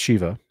symbols of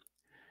Shiva,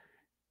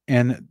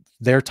 and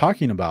they're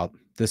talking about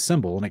this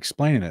symbol and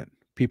explaining it.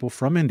 People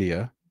from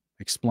India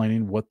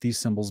explaining what these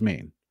symbols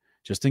mean,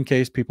 just in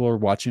case people are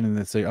watching and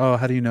they say, "Oh,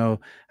 how do you know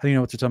what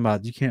they're talking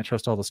about? You can't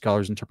trust all the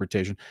scholars'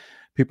 interpretation."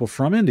 People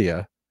from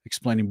India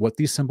explaining what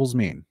these symbols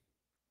mean.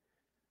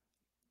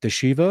 The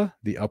Shiva,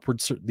 the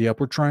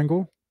upward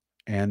triangle,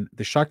 and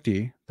the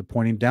Shakti, the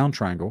pointing down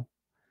triangle,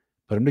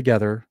 put them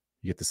together,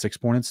 you get the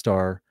 6-pointed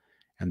star,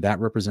 and that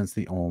represents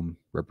the Om,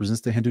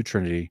 represents the Hindu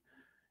Trinity.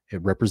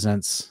 It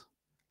represents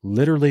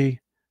literally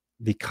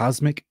the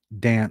cosmic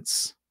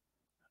dance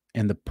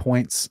and the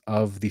points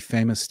of the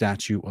famous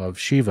statue of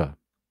Shiva.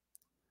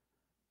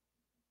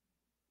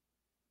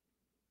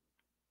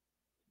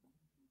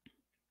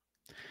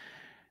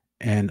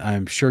 And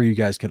I'm sure you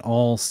guys can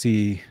all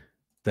see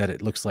that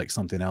it looks like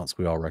something else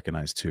we all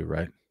recognize too,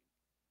 right?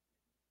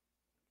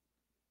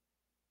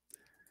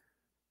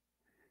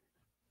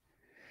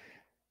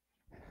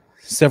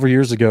 Several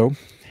years ago,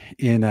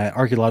 in an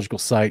archaeological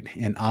site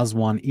in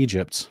Aswan,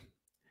 Egypt,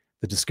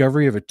 the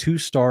discovery of a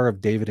 2-Star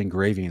of David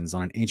engravings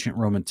on an ancient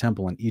Roman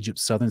temple in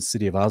Egypt's southern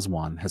city of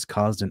Aswan has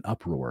caused an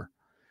uproar.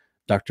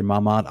 Dr.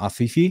 Mahmoud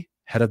Afifi,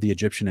 head of the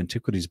Egyptian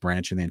Antiquities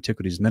branch in the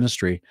Antiquities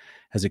Ministry,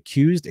 has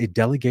accused a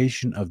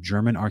delegation of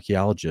German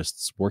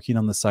archaeologists working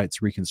on the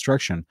site's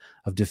reconstruction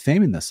of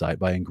defaming the site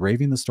by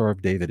engraving the Star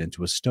of David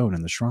into a stone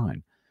in the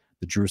shrine,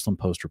 the Jerusalem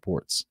Post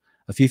reports.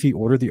 Afifi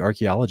ordered the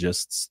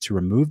archaeologists to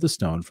remove the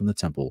stone from the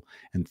temple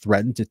and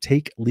threatened to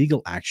take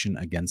legal action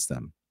against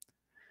them.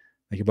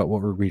 Think about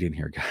what we're reading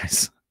here,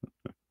 guys.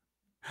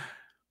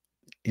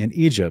 In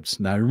Egypt,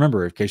 now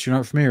remember, in case you're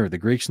not familiar, the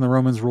Greeks and the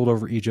Romans ruled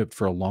over Egypt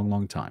for a long,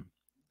 long time.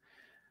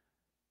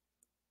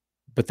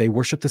 But they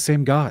worship the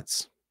same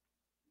gods.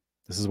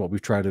 This is what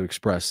we've tried to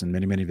express in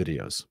many, many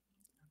videos.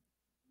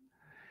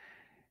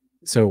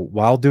 So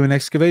while doing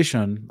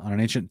excavation on an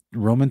ancient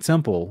Roman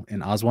temple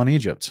in Aswan,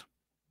 Egypt,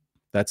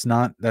 that's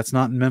not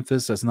in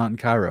Memphis, that's not in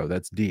Cairo,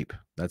 that's deep.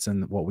 That's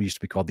in what we used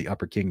to be called the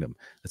Upper Kingdom.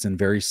 That's in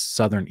very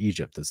southern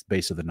Egypt, that's the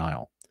base of the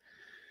Nile.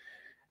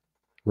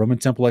 Roman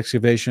temple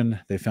excavation,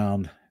 they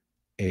found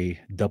a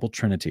double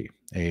trinity,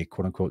 a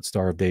quote-unquote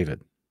Star of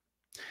David.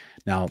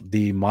 Now,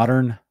 the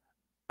modern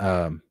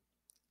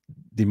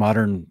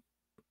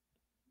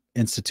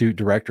institute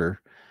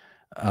director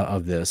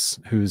of this,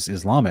 who's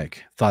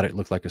Islamic, thought it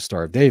looked like a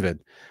Star of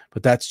David,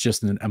 but that's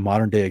just a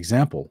modern-day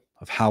example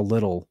of how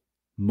little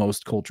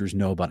most cultures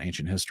know about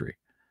ancient history.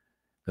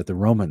 That the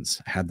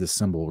Romans had this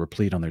symbol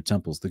replete on their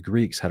temples. The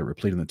Greeks had it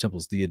replete on their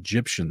temples. The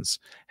Egyptians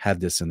had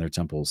this in their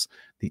temples.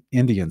 The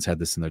Indians had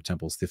this in their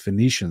temples. The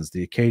Phoenicians,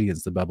 the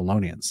Akkadians, the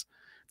Babylonians,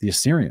 the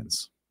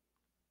Assyrians.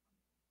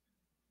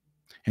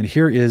 And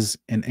here is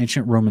an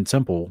ancient Roman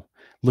temple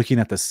looking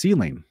at the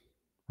ceiling,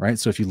 right?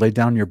 So if you lay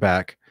down your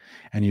back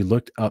and you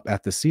looked up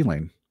at the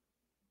ceiling,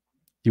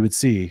 you would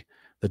see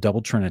the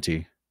double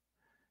trinity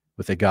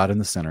with a God in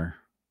the center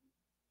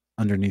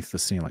underneath the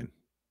ceiling.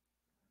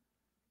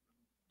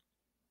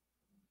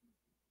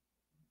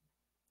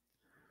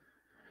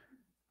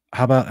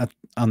 How about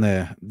on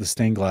the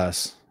stained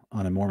glass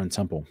on a Mormon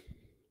temple?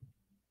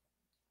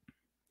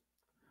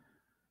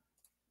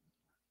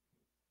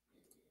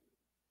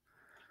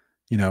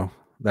 You know,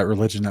 that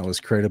religion that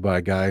was created by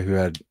a guy who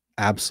had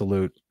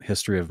absolute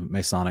history of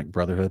Masonic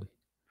brotherhood.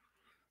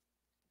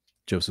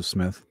 Joseph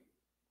Smith.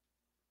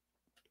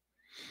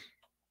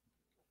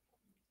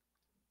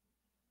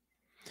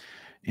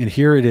 And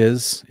here it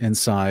is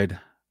inside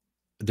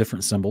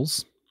different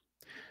symbols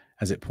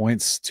as it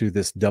points to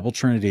this double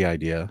trinity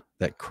idea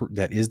that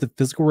is the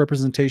physical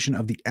representation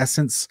of the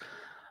essence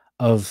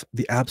of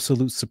the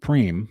absolute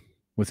supreme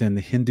within the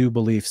Hindu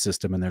belief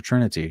system and their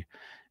trinity,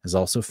 is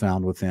also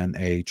found within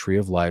a tree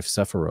of life,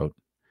 Sephiroth.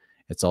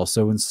 It's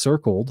also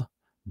encircled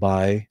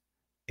by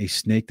a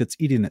snake that's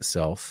eating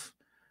itself,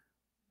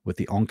 with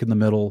the Ankh in the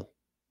middle,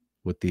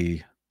 with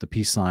the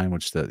peace sign,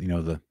 which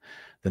the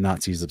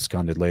Nazis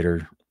absconded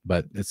later,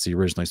 but it's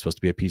originally supposed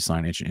to be a peace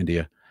sign, ancient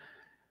India.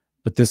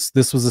 But this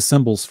was the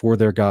symbols for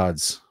their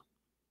gods.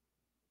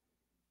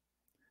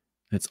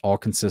 It's all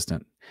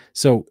consistent.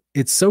 So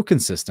it's so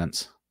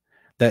consistent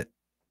that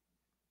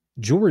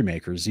jewelry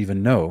makers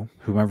even know,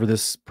 whoever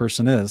this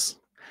person is,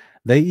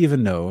 they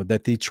even know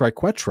that the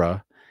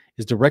triquetra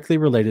is directly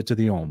related to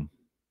the Om.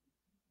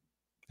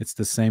 It's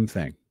the same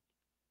thing.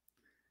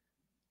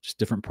 Just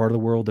different part of the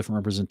world, different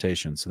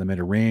representation. So they made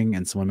a ring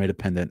and someone made a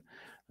pendant.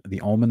 The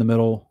Om in the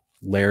middle,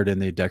 layered in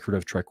the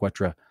decorative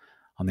triquetra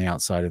on the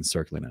outside,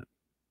 encircling it.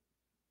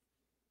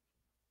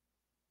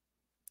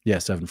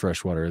 Yes, Evan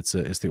Freshwater. It's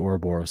the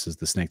Ouroboros, is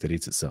the snake that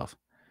eats itself.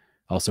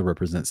 Also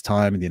represents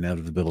time and the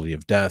inevitability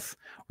of death.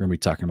 We're going to be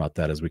talking about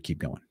that as we keep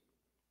going.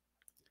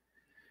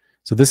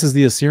 So this is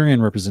the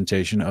Assyrian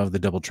representation of the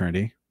double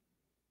trinity,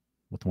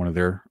 with one of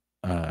their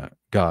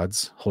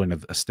gods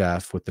holding a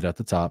staff with it at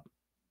the top.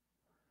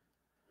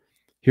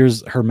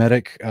 Here's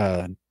Hermetic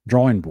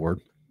drawing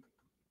board,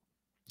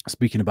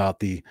 speaking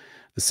about the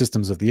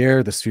systems of the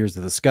air, the spheres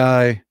of the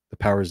sky, the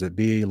powers that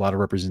be. A lot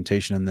of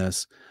representation in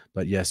this.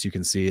 But yes, you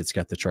can see it's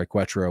got the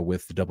triquetra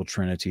with the double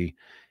trinity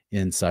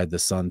inside the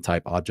sun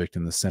type object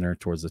in the center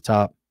towards the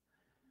top.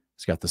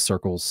 It's got the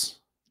circles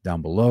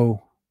down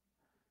below.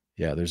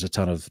 Yeah, there's a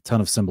ton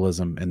of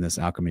symbolism in this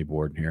alchemy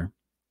board here.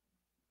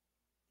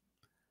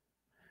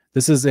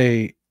 This is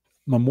a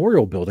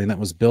memorial building that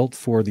was built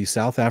for the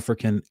South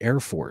African Air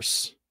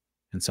Force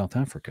in South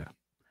Africa.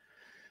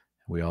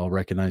 We all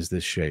recognize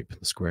this shape,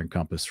 the square and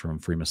compass from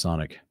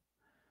Freemasonic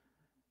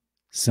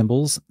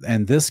symbols.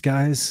 And this,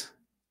 guys,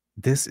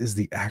 this is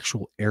the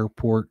actual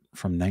airport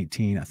from I think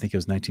it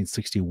was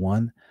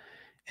 1961,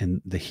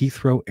 in the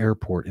Heathrow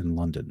Airport in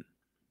London.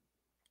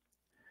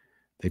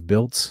 They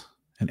built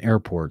an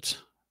airport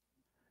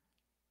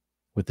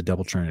with the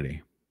double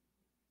trinity.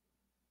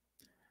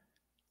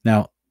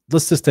 Now,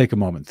 let's just take a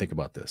moment and think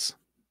about this.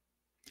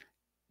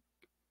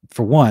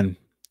 For one,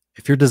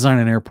 if you're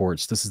designing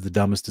airports, this is the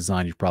dumbest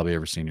design you've probably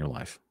ever seen in your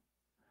life.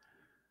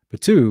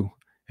 But two,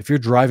 if you're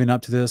driving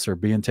up to this or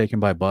being taken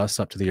by bus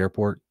up to the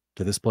airport,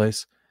 to this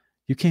place,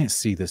 you can't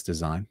see this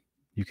design.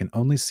 You can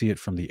only see it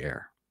from the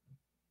air.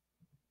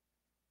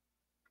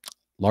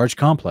 Large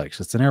complex.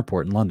 It's an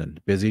airport in London.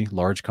 Busy,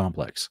 large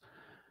complex.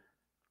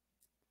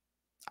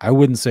 I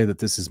wouldn't say that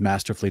this is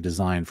masterfully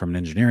designed from an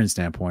engineering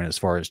standpoint as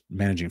far as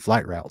managing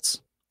flight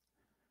routes.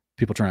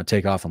 People trying to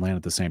take off and land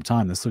at the same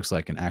time. This looks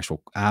like an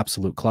actual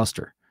absolute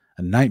cluster.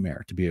 A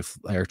nightmare to be an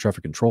air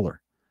traffic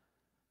controller.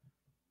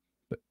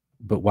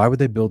 But why would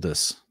they build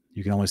this?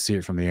 You can only see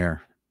it from the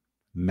air.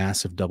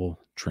 Massive double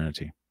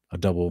trinity. A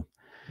double.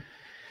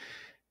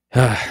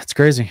 It's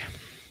crazy.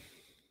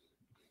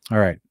 All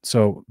right.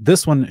 So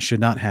this one should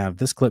not have,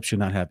 this clip should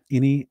not have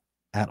any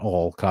at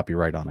all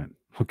copyright on it.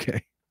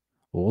 Okay.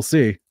 Well, we'll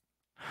see.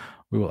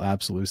 We will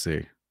absolutely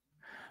see.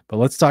 But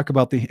let's talk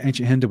about the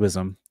ancient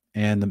Hinduism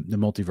and the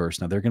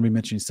multiverse. Now, they're going to be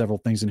mentioning several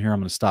things in here. I'm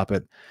going to stop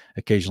it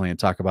occasionally and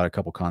talk about a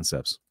couple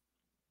concepts.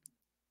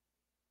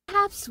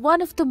 Perhaps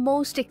one of the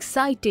most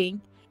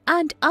exciting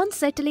and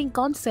unsettling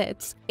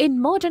concepts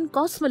in modern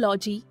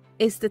cosmology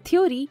is the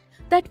theory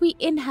that we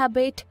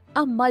inhabit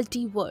a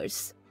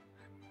multiverse.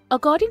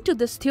 According to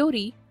this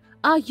theory,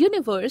 our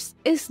universe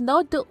is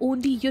not the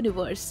only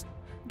universe.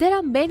 There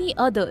are many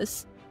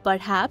others,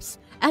 perhaps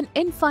an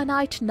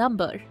infinite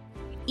number,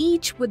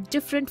 each with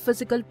different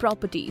physical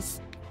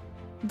properties.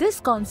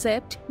 This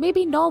concept may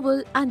be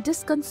novel and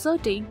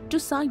disconcerting to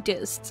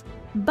scientists,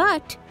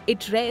 but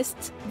it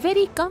rests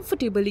very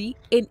comfortably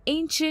in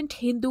ancient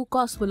Hindu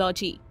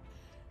cosmology.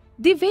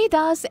 The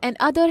Vedas and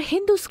other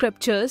Hindu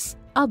scriptures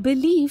are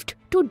believed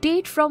to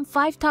date from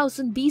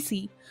 5000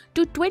 BC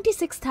to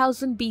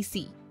 26,000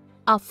 BC,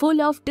 are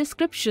full of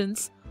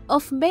descriptions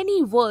of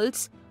many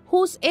worlds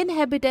whose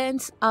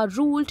inhabitants are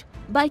ruled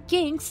by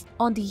kings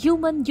on the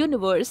human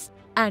universe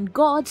and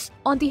gods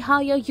on the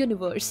higher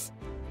universe.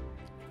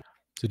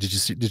 So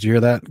did you hear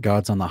that?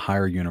 Gods on the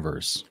higher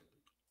universe.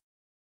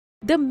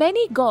 The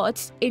many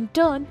gods, in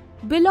turn,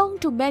 belong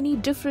to many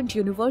different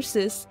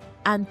universes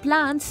and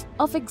plans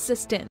of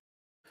existence.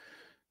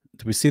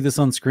 Do we see this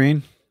on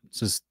screen? It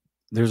says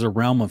there's a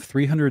realm of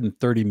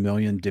 330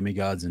 million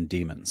demigods and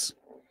demons.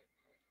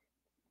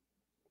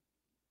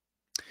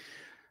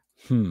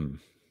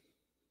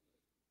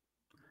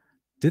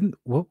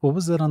 What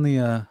was that on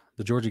the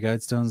Georgia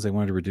Guidestones? They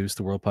wanted to reduce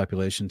the world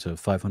population to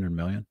 500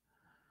 million.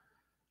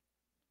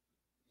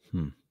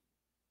 I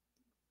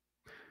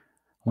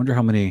wonder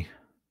how many.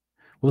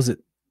 What was it?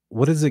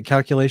 what is it?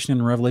 Calculation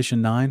in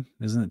Revelation 9?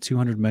 Isn't it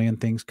 200 million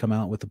things come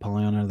out with the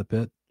Apollyon out of the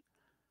pit?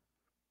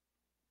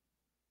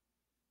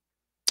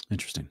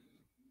 Interesting.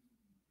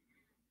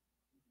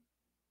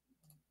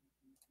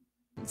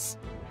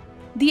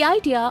 The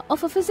idea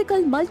of a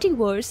physical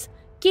multiverse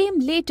came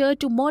later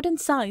to modern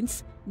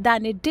science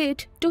than it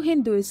did to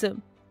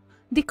Hinduism.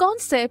 The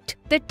concept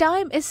that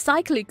time is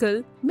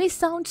cyclical may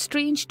sound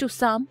strange to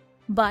some,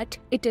 but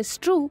it is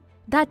true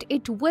that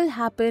it will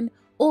happen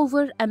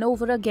over and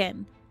over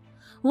again.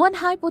 One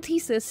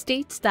hypothesis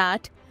states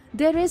that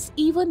there is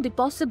even the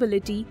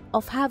possibility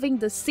of having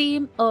the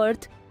same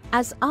Earth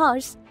as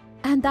ours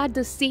and that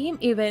the same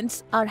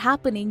events are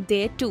happening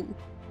there too.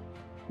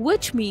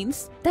 Which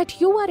means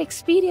that you are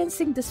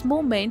experiencing this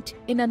moment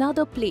in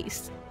another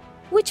place,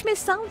 which may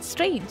sound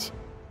strange.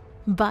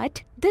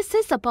 But this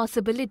is a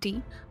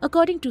possibility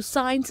according to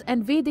science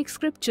and Vedic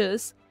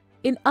scriptures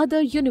in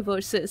other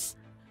universes.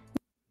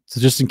 So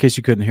just in case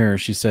you couldn't hear her,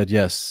 she said,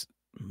 yes,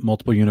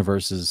 multiple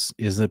universes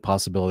is a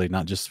possibility,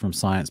 not just from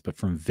science, but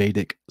from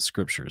Vedic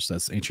scriptures.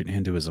 That's ancient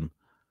Hinduism.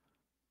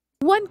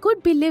 One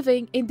could be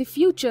living in the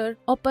future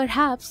or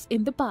perhaps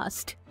in the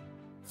past.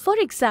 For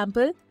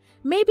example,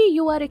 maybe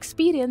you are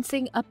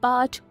experiencing a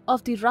part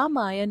of the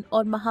Ramayana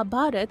or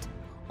Mahabharata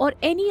or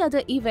any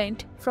other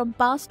event from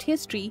past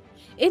history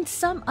in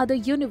some other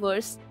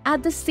universe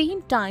at the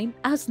same time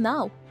as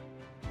now.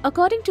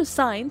 According to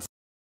science,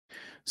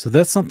 so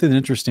that's something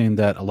interesting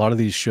that a lot of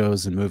these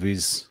shows and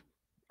movies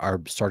are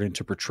starting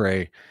to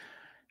portray.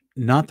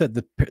 Not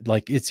that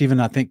it's even,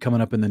 I think,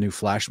 coming up in the new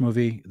Flash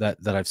movie that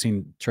I've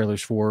seen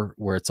trailers for,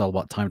 where it's all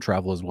about time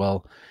travel as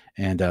well.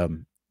 And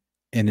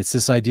it's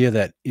this idea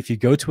that if you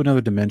go to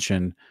another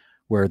dimension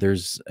where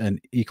there's an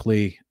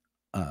equally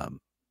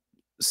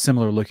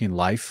similar looking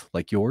life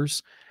like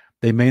yours,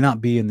 they may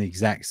not be in the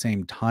exact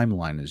same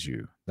timeline as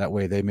you. That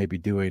way they may be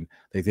doing,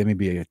 they may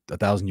be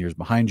 1,000 years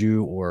behind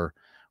you or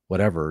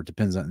whatever.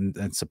 Depends on,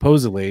 and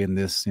supposedly in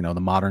this, the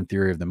modern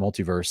theory of the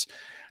multiverse,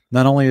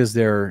 not only is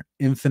there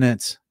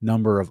infinite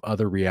number of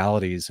other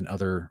realities and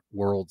other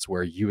worlds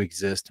where you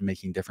exist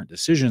making different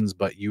decisions,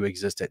 but you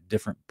exist at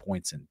different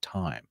points in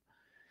time.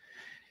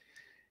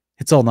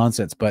 It's all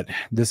nonsense, but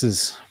this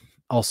is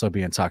also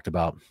being talked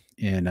about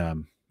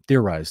in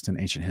theorized in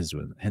ancient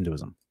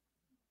Hinduism.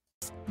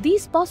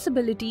 These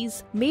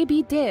possibilities may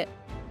be there,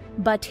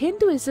 but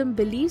Hinduism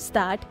believes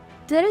that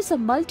there is a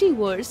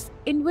multiverse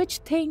in which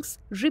things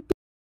repeat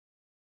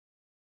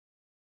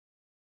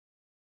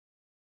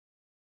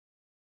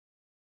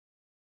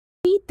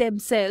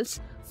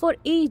themselves for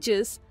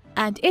ages,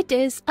 and it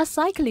is a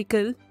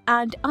cyclical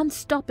and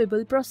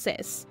unstoppable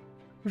process.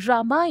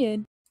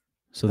 Ramayana.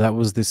 So that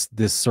was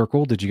this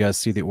circle. Did you guys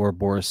see the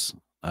Ouroboros?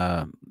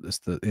 It's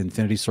the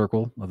infinity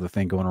circle of the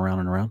thing going around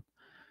and around.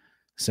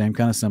 Same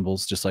kind of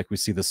symbols, just like we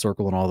see the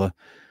circle in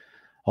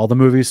all the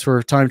movies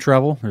for time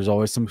travel. There's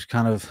always some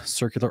kind of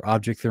circular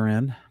object they're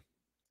in.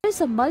 There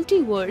is a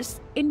multiverse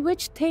in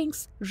which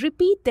things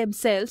repeat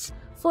themselves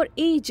for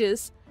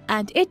ages,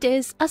 and it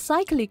is a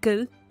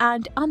cyclical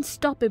and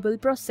unstoppable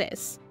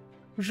process.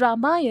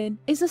 Ramayana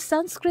is a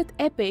Sanskrit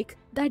epic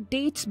that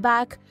dates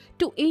back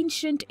to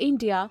ancient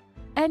India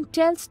and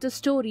tells the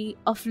story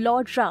of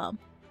Lord Ram.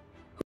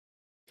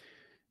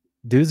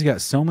 Dude's got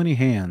so many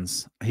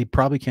hands, he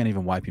probably can't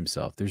even wipe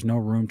himself. There's no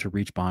room to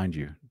reach behind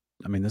you.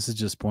 I mean, this is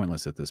just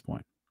pointless at this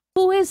point.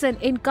 Who is an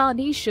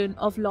incarnation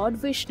of Lord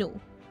Vishnu.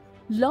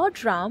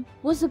 Lord Ram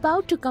was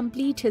about to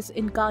complete his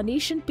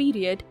incarnation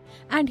period,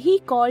 and he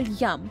called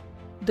Yam,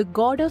 the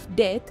god of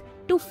death,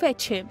 to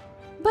fetch him.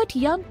 But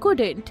Yam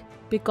couldn't,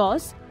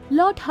 because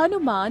Lord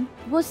Hanuman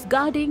was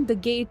guarding the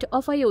gate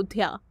of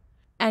Ayodhya,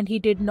 and he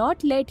did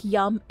not let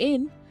Yam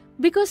in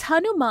because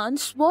Hanuman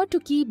swore to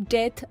keep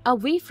death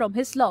away from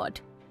his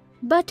lord.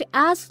 But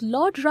as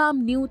Lord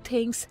Ram knew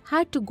things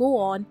had to go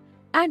on,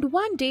 and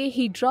one day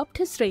he dropped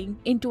his ring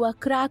into a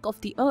crack of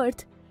the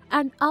earth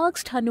and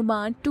asked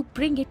Hanuman to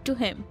bring it to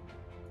him.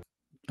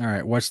 All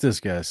right, watch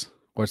this, guys.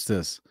 Watch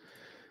this.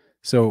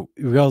 So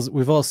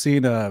we've all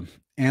seen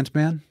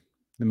Ant-Man,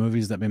 the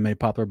movies that have been made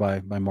popular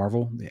by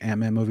Marvel, the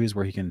Ant-Man movies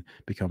where he can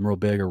become real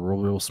big or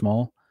real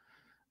small.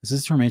 This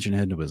is from ancient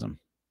Hinduism.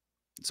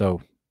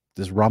 So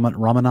this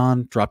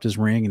Ramanan dropped his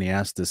ring and he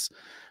asked this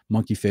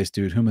monkey-faced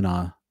dude,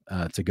 Humana,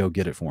 to go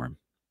get it for him.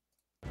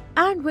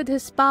 And with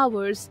his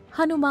powers,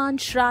 Hanuman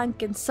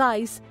shrank in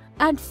size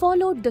and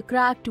followed the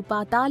crack to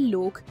Patal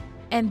Lok,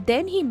 and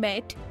then he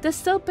met the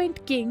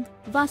serpent king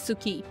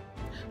Vasuki,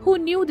 who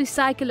knew the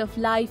cycle of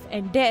life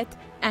and death,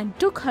 and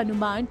took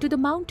Hanuman to the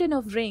mountain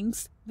of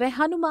rings, where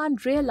Hanuman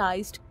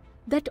realized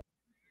that.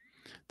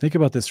 Think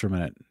about this for a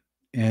minute.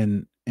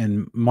 In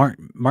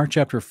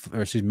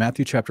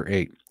Matthew chapter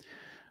 8,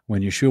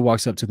 when Yeshua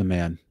walks up to the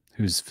man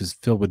who's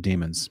filled with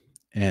demons,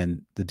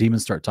 and the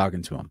demons start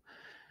talking to him,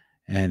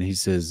 and he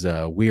says,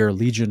 "We are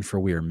legion, for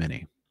we are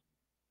many."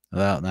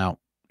 Now,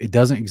 it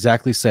doesn't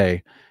exactly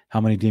say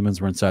how many demons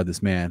were inside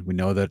this man. We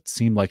know that it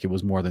seemed like it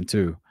was more than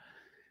two.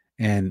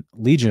 And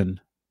legion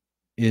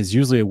is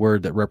usually a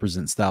word that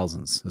represents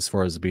thousands, as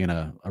far as being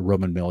a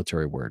Roman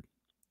military word,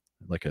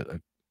 like a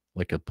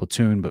like a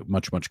platoon, but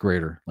much, much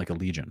greater, like a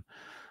legion.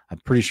 I'm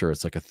pretty sure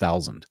it's like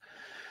 1,000.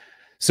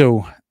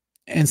 So,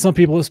 and some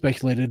people have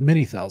speculated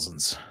many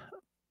thousands.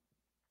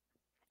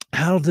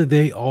 How did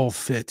they all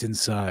fit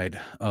inside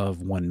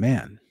of one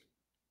man?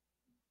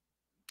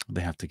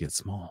 They have to get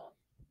small.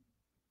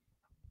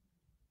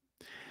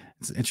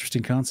 It's an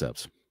interesting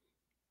concept.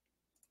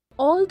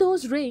 All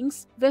those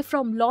rings were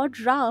from Lord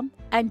Ram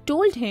and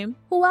told him,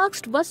 who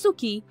asked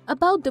Vasuki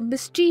about the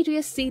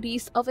mysterious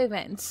series of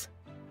events.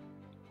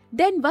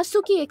 Then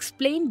Vasuki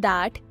explained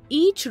that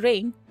each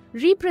ring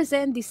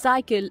represents the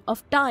cycle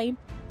of time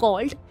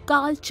called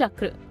Kal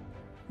Chakra,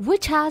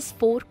 which has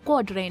 4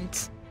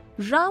 quadrants.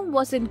 Ram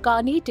was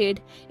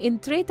incarnated in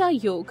Treta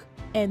Yuga,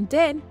 and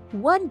then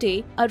one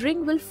day a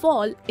ring will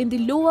fall in the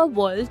lower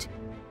world,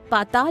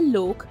 Patal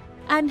Lok,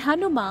 and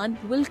Hanuman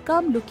will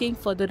come looking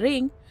for the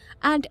ring,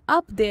 and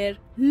up there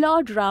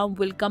Lord Ram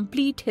will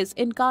complete his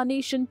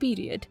incarnation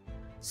period.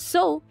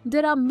 So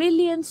there are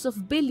millions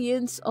of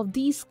billions of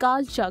these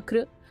Kal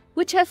Chakra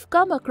which have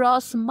come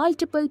across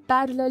multiple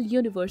parallel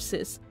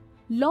universes.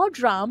 Lord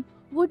Ram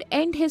would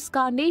end his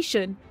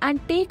carnation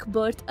and take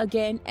birth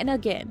again and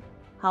again.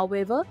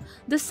 However,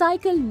 the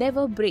cycle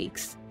never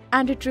breaks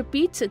and it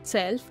repeats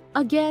itself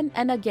again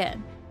and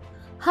again.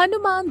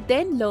 Hanuman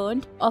then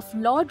learned of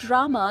Lord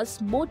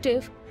Rama's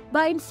motive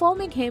by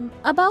informing him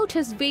about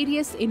his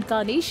various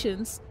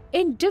incarnations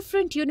in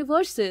different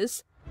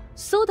universes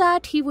so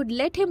that he would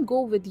let him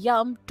go with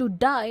Yam to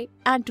die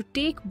and to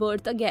take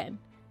birth again.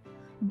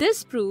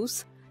 This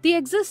proves the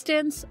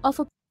existence of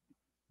a...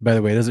 By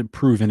the way, it doesn't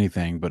prove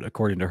anything, but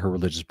according to her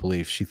religious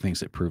belief, she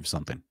thinks it proves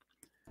something.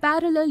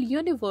 Parallel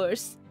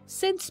universe,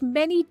 since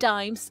many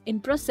times in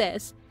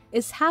process,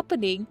 is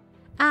happening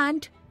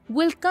and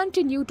will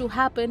continue to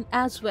happen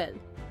as well.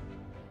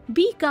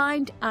 Be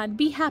kind and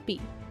be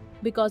happy,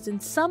 because in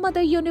some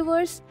other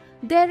universe,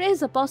 there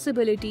is a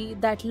possibility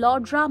that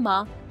Lord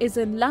Rama is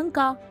in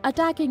Lanka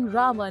attacking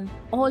Ravan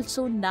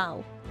also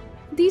now.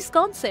 These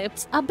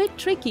concepts are a bit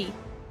tricky,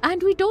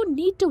 and we don't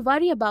need to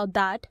worry about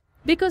that,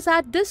 because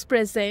at this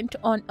present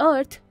on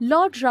earth,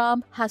 Lord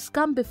Ram has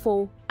come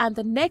before, and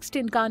the next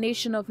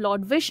incarnation of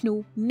Lord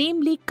Vishnu,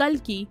 namely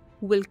Kalki,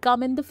 will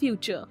come in the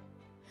future.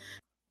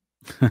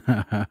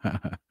 I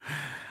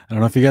don't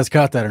know if you guys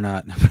caught that or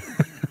not.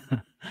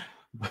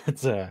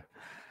 But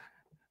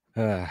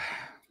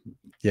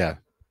yeah,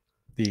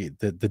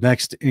 the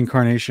next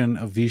incarnation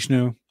of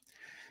Vishnu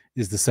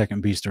is the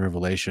second beast of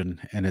Revelation,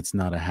 and it's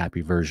not a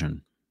happy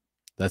version.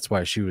 That's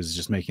why she was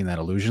just making that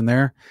allusion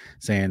there,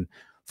 saying,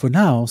 for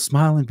now,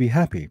 smile and be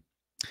happy,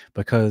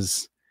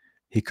 because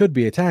he could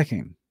be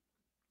attacking.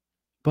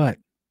 But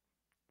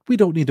we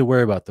don't need to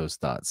worry about those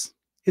thoughts.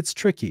 It's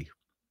tricky.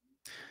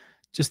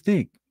 Just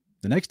think,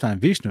 the next time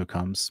Vishnu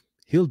comes,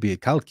 he'll be a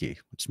Kalki,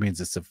 which means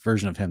it's a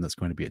version of him that's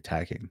going to be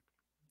attacking.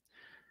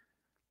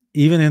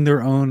 Even in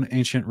their own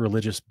ancient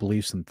religious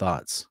beliefs and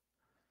thoughts.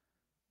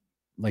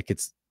 They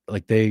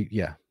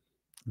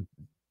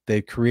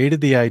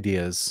created the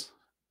ideas,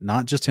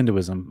 not just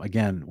Hinduism.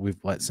 Again,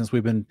 since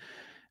we've been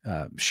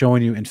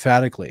showing you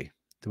emphatically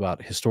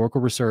throughout historical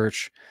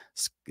research,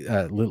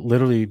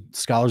 literally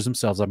scholars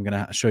themselves. I'm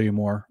going to show you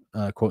more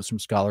quotes from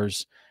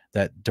scholars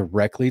that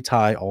directly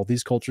tie all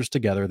these cultures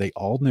together. They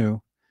all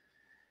knew,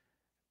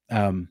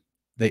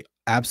 they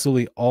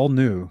absolutely all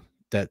knew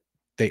that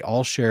they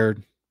all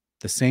shared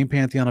the same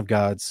pantheon of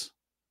gods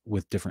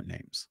with different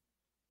names.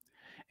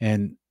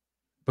 And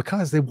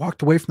because they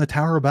walked away from the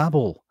Tower of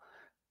Babel,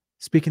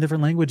 speaking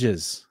different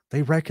languages,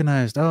 they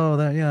recognized, oh,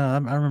 I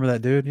remember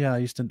that dude. Yeah, I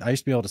used to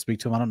be able to speak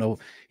to him. I don't know,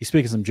 he's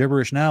speaking some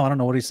gibberish now. I don't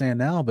know what he's saying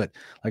now, but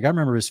like I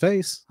remember his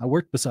face. I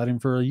worked beside him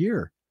for a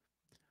year.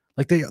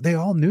 Like they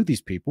all knew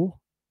these people,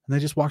 and they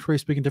just walked away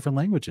speaking different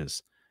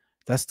languages.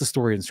 That's the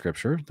story in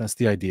Scripture. That's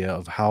the idea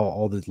of how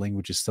all the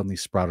languages suddenly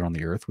sprouted on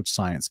the earth, which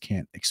science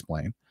can't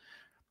explain,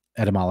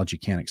 etymology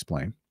can't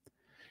explain.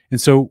 And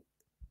so,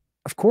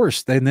 of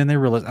course, then they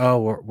realized,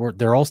 oh,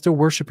 they're all still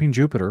worshiping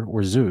Jupiter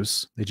or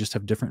Zeus. They just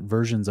have different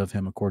versions of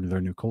him according to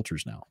their new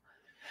cultures now.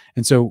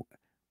 And so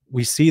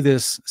we see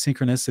this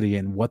synchronicity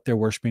in what they're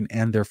worshiping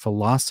and their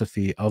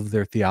philosophy of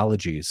their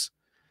theologies,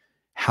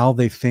 how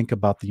they think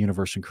about the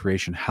universe and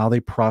creation, how they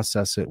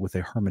process it with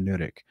a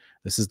hermeneutic.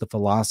 This is the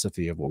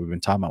philosophy of what we've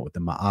been talking about with the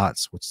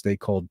Ma'ats, which they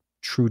called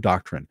true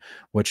doctrine,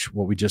 what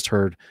we just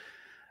heard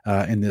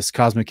in this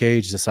cosmic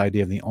age. This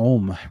idea of the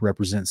Om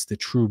represents the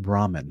true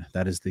Brahman.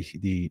 That is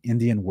the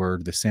Indian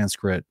word, the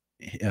Sanskrit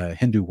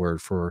Hindu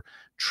word for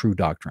true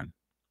doctrine,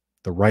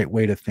 the right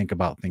way to think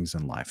about things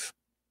in life.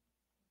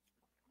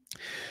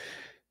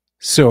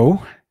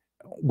 So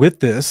with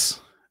this,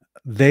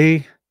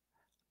 they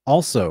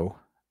also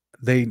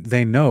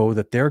they know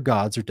that their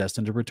gods are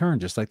destined to return,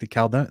 just like the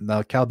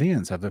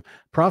Chaldeans have a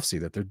prophecy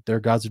that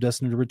their gods are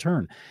destined to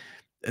return.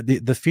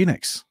 The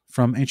phoenix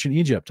from ancient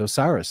Egypt,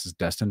 Osiris, is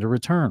destined to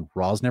return.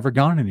 Ra's never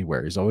gone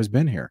anywhere. He's always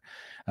been here.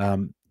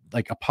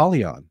 Like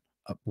Apollyon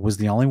was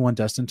the only one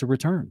destined to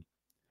return.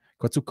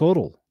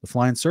 Quetzalcoatl, the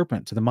flying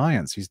serpent, to the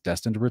Mayans, he's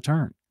destined to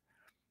return.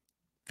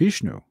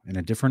 Vishnu, in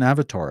a different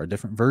avatar, a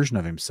different version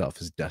of himself,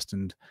 is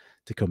destined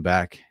to come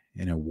back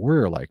in a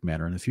warrior-like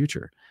manner in the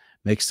future.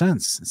 Makes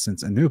sense,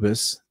 since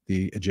Anubis,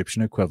 the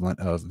Egyptian equivalent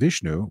of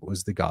Vishnu,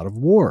 was the god of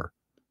war.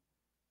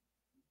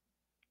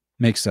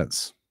 Makes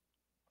sense.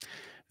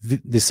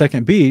 The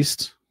second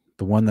beast,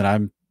 the one that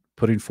I'm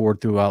putting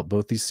forward throughout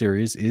both these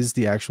series, is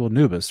the actual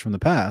Anubis from the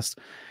past.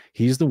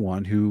 He's the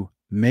one who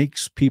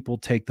makes people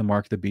take the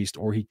mark of the beast,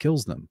 or he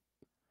kills them.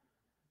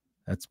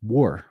 That's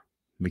war,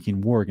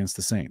 making war against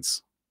the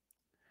saints.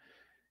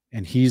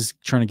 And he's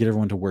trying to get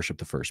everyone to worship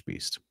the first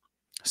beast.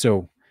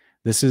 So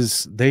this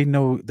is, they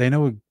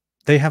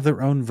have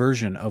their own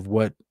version of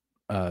what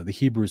the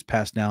Hebrews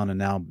passed down, and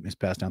now is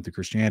passed down through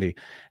Christianity,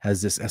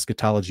 as this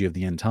eschatology of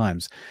the end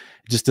times.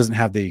 It just doesn't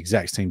have the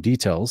exact same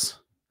details,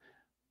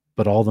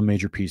 but all the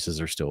major pieces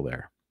are still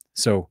there.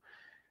 So,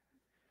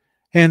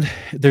 and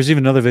there's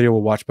even another video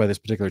we'll watch by this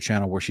particular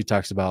channel where she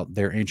talks about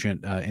their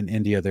ancient, in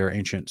India, their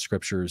ancient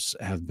scriptures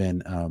have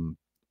been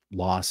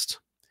lost,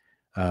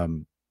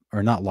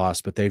 or not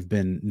lost, but they've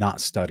been not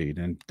studied,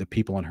 and the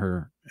people in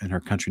her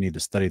country need to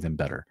study them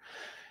better.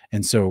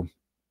 And so,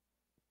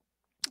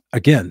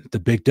 again, the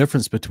big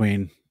difference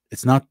between,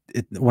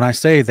 when I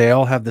say they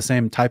all have the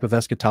same type of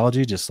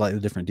eschatology, just slightly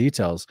different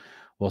details,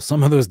 well,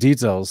 some of those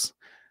details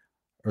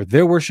are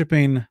they're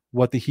worshiping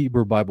what the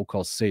Hebrew Bible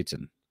calls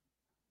Satan.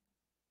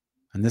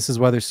 And this is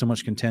why there's so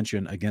much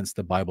contention against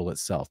the Bible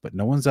itself. But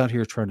no one's out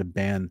here trying to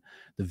ban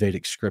the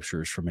Vedic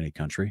scriptures from any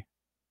country.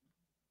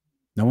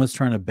 No one's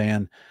trying to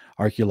ban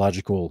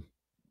archaeological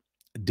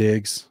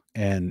digs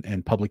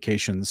and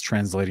publications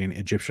translating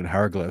Egyptian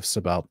hieroglyphs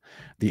about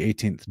the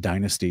 18th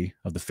dynasty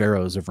of the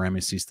pharaohs of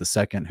Ramesses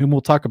II, whom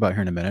we'll talk about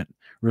here in a minute,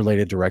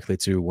 related directly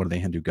to one of the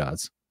Hindu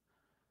gods.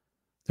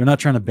 They're not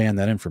trying to ban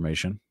that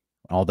information,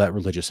 all that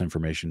religious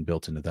information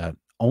built into that.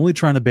 Only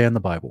trying to ban the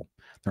Bible.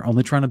 They're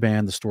only trying to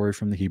ban the story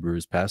from the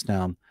Hebrews passed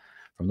down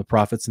from the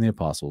prophets and the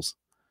apostles,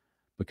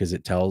 because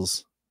it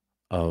tells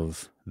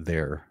of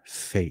their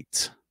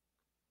fate.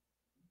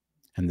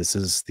 And this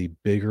is the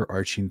bigger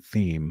arching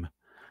theme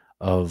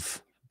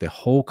of the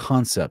whole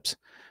concept,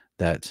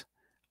 that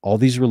all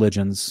these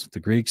religions, the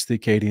Greeks, the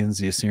Akkadians,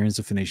 the Assyrians,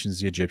 the Phoenicians,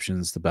 the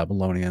Egyptians, the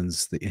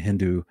Babylonians, the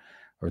Hindu,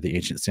 or the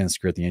ancient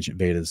Sanskrit, the ancient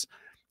Vedas,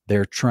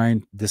 they're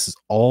trying, this is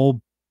all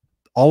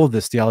of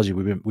this theology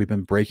we've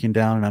been breaking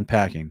down and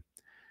unpacking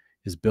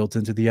is built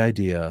into the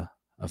idea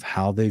of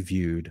how they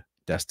viewed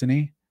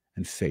destiny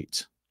and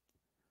fate,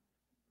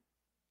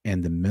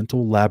 and the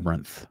mental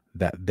labyrinth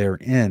that they're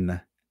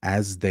in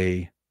as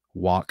they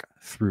walk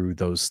through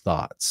those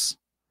thoughts,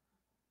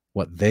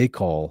 what they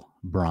call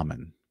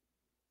Brahman.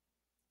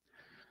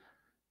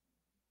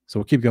 So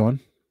we'll keep going.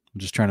 I'm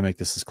just trying to make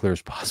this as clear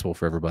as possible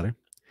for everybody.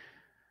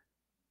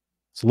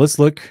 So let's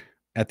look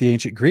at the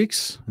ancient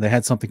Greeks. They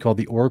had something called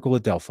the Oracle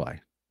at Delphi.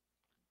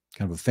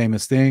 Kind of a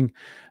famous thing.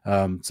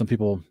 Some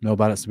people know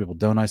about it, some people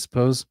don't, I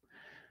suppose.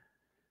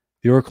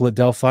 The Oracle at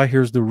Delphi,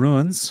 here's the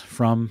ruins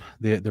from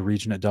the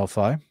region at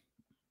Delphi,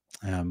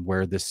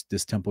 where this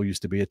temple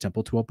used to be a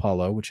temple to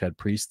Apollo, which had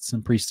priests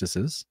and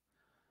priestesses.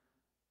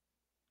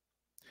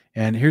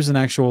 And here's an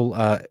actual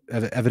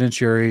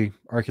evidentiary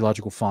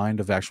archaeological find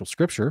of actual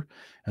scripture.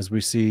 As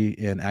we see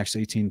in Acts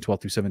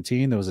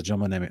 18:12-17, there was a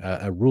gentleman named,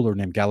 a ruler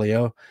named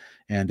𝐥𝐤𝐤,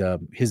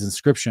 and his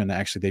inscription,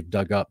 actually, they've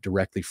dug up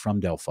directly from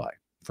Delphi,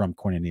 from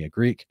Koinonia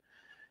Greek.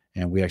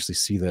 And we actually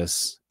see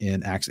this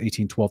in Acts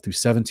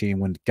 18:12-17,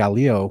 when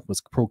𝐥𝐤𝐤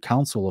was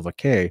proconsul of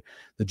Achaia,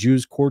 the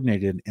Jews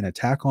coordinated an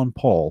attack on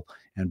Paul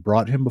and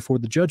brought him before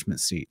the judgment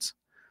seat.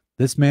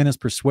 This man is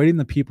persuading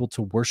the people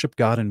to worship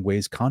God in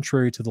ways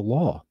contrary to the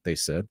law, they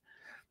said.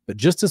 But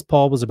just as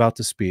Paul was about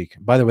to speak,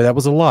 by the way, that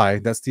was a lie.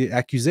 That's the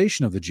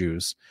accusation of the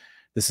Jews.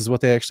 This is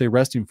what they actually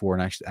arrest him for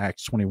in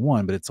Acts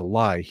 21, but it's a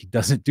lie. He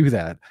doesn't do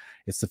that.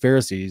 It's the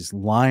Pharisees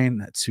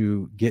lying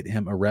to get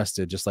him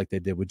arrested, just like they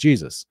did with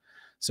Jesus.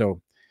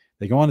 So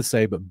they go on to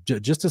say, but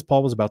just as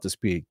Paul was about to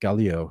speak,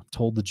 𝐥𝐤𝐤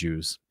told the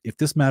Jews, if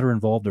this matter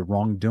involved a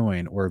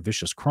wrongdoing or a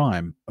vicious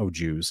crime, O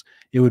Jews,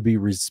 it would be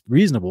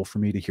reasonable for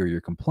me to hear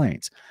your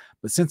complaints.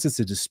 But since it's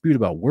a dispute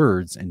about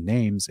words and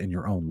names in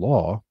your own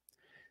law,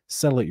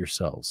 settle it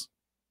yourselves.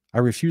 I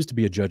refuse to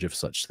be a judge of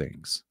such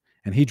things.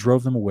 And he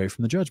drove them away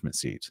from the judgment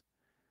seat.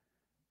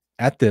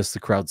 At this, the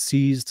crowd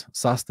seized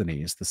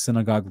Sosthenes, the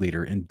synagogue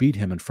leader, and beat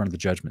him in front of the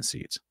judgment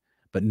seat.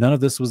 But none of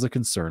this was a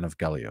concern of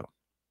𝐥𝐤𝐤.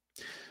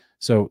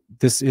 So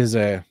this is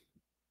a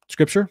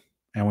scripture,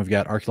 and we've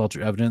got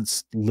archaeological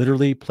evidence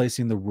literally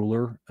placing the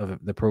ruler of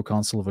the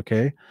proconsul of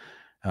Achaia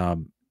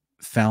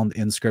found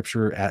in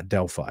scripture at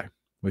Delphi,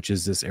 which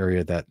is this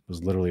area that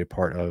was literally a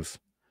part of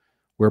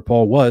where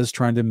Paul was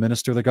trying to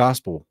minister the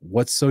gospel.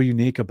 What's so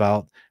unique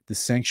about the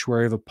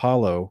sanctuary of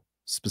Apollo,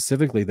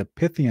 specifically the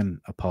Pythian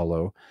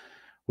Apollo,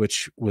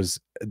 which was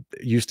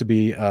used to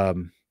be,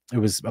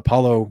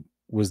 Apollo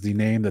was the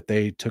name that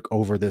they took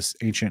over this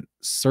ancient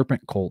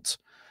serpent cult,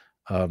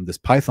 this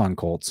Python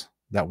cult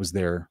that was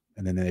there,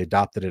 and then they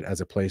adopted it as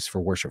a place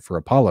for worship for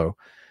Apollo.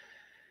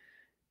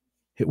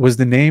 It was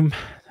the name,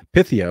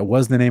 Pythia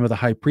was the name of the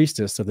high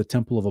priestess of the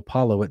temple of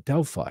Apollo at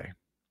Delphi.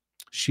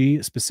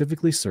 She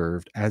specifically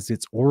served as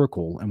its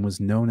oracle and was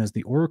known as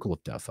the Oracle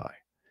of Delphi.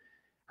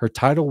 Her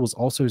title was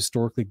also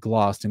historically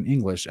glossed in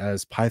English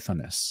as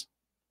Pythoness.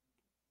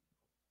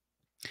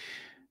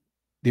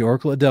 The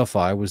Oracle at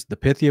Delphi the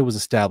Pythia was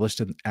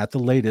established at the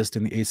latest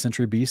in the 8th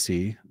century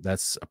BC.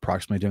 That's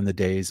approximately during the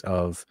days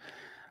of,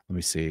 let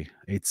me see,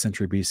 8th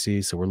century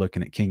BC. So we're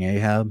looking at King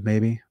Ahab,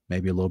 maybe a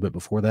little bit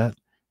before that,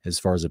 as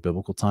far as a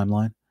biblical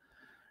timeline,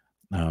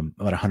 about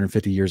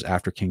 150 years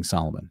after King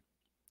Solomon.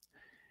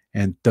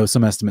 And though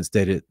some estimates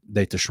date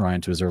the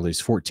shrine to as early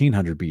as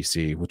 1400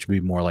 BC, which would be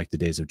more like the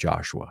days of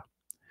Joshua.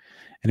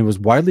 And it was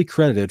widely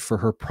credited for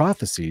her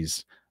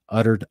prophecies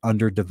uttered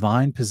under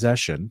divine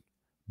possession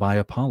by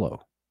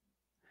Apollo.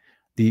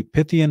 The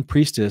Pythian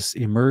priestess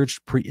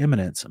emerged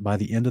preeminent by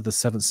the end of the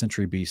 7th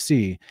century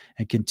BC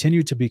and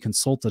continued to be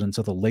consulted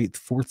until the late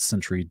 4th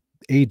century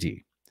AD.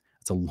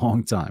 That's a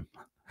long time.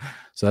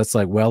 So that's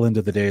like well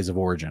into the days of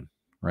Origin,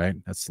 right?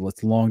 That's a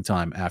long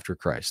time after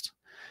Christ.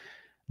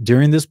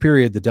 During this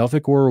period, the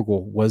Delphic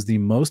Oracle was the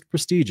most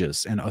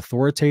prestigious and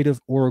authoritative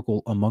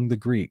oracle among the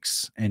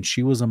Greeks, and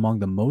she was among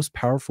the most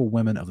powerful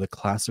women of the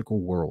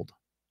classical world.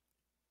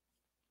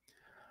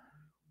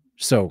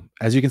 So,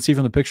 as you can see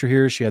from the picture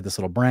here, she had this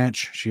little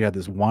branch. She had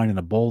this wine in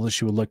a bowl that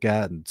she would look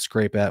at and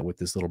scrape at with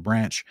this little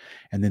branch.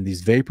 And then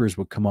these vapors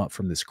would come up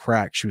from this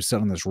crack. She was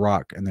sitting on this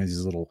rock, and then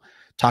these little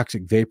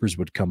toxic vapors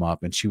would come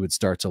up, and she would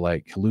start to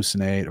like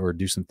hallucinate or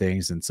do some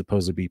things and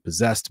supposedly be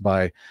possessed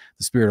by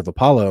the spirit of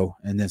Apollo,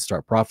 and then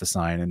start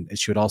prophesying. And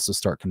she would also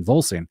start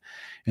convulsing.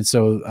 And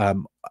so,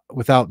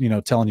 without,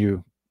 telling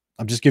you,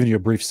 I'm just giving you a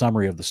brief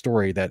summary of the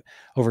story, that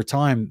over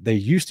time, they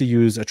used to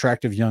use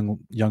attractive young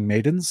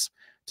maidens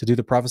to do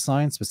the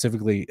prophesying,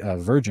 specifically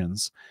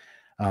virgins.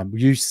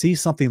 You see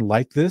something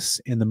like this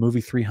in the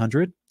movie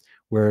 300,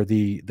 where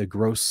the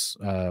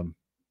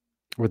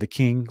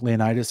king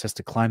Leonidas has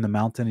to climb the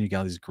mountain, and you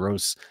got these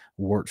gross,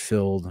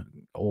 wart-filled,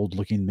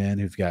 old-looking men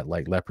who've got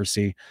like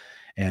leprosy,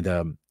 and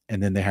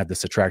then they have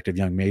this attractive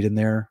young maiden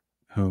there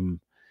whom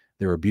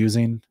they're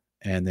abusing,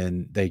 and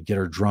then they get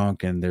her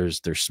drunk, and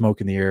there's smoke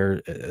in the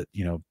air,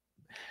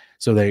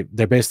 So they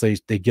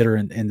get her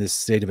in this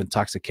state of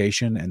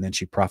intoxication, and then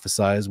she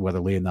prophesies whether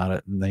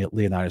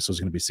Leonidas was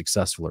going to be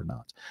successful or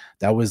not.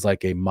 That was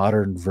like a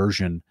modern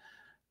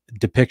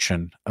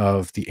depiction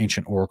of the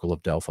ancient Oracle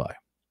of Delphi.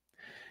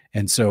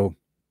 And so,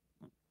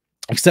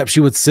 except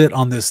she would sit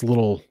on this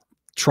little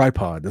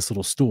tripod, this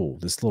little stool,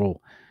 this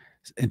little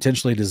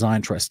intentionally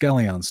designed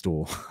triskelion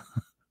stool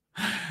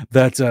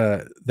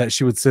that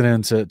she would sit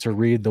in to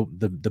read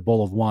the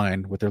bowl of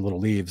wine with their little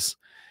leaves,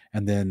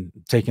 and then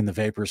taking the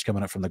vapors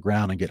coming up from the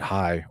ground and get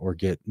high or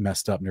get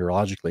messed up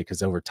neurologically.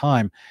 Because over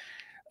time,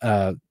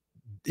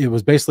 it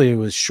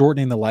was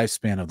shortening the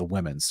lifespan of the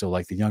women. So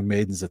like the young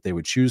maidens that they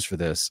would choose for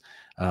this,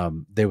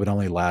 they would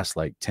only last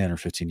like 10 or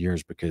 15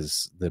 years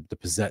because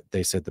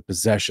they said the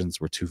possessions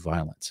were too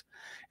violent.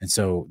 And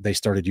so they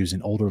started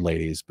using older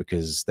ladies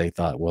because they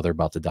thought, well, they're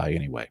about to die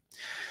anyway.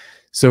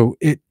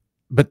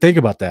 But think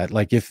about that.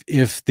 Like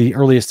if the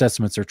earliest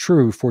estimates are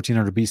true,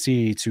 1400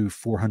 BC to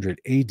 400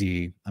 AD,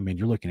 I mean,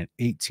 you're looking at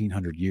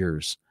 1800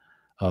 years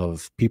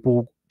of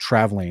people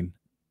traveling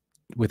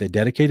with a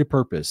dedicated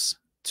purpose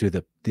to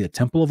the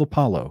temple of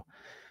Apollo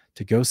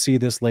to go see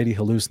this lady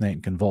hallucinate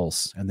and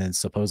convulse, and then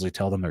supposedly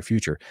tell them their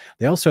future.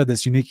 They also had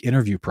this unique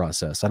interview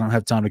process. I don't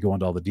have time to go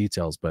into all the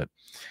details, but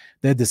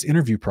they had this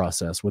interview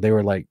process where they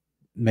were like,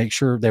 make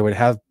sure they would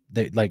have,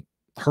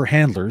 her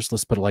handlers,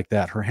 let's put it like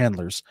that, her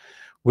handlers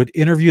would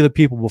interview the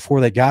people before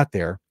they got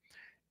there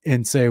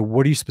and say,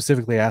 what are you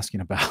specifically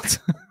asking about?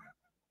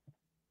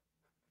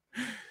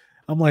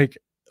 I'm like,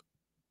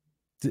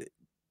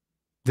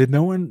 did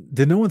no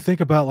one think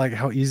about like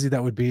how easy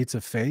that would be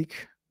to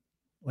fake?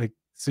 Like,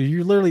 so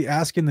you're literally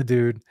asking the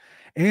dude,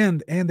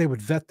 and they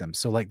would vet them.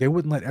 So like they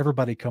wouldn't let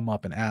everybody come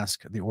up and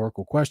ask the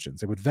oracle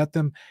questions. They would vet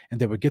them, and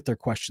they would get their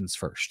questions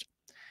first.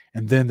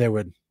 And then they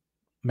would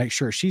make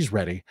sure she's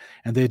ready.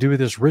 And they do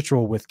this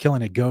ritual with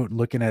killing a goat and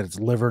looking at its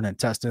liver and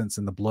intestines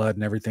and the blood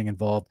and everything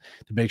involved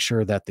to make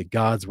sure that the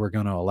gods were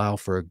going to allow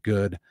for a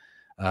good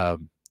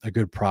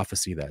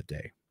prophecy that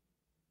day.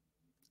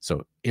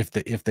 So if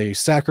they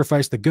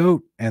sacrificed the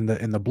goat and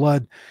the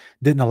blood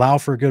didn't allow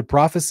for a good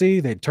prophecy,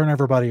 they'd turn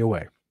everybody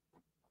away.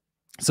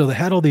 So they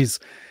had all these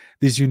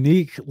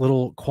unique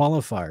little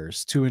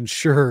qualifiers to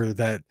ensure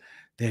that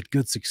they had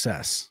good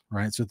success,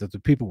 right? So that the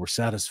people were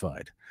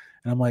satisfied.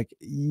 And I'm like,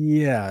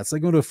 yeah, it's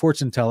like going to a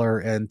fortune teller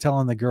and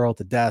telling the girl at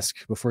the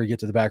desk before you get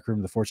to the back room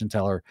of the fortune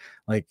teller,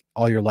 like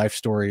all your life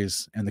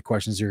stories and the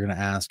questions you're going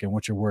to ask and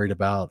what you're worried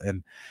about.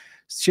 And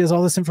she has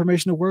all this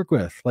information to work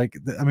with. Like,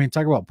 I mean,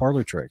 talk about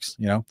parlor tricks,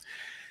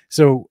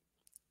 So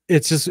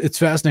it's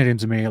fascinating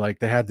to me. Like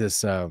they had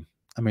this,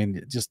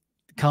 just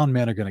con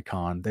men are going to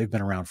con. They've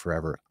been around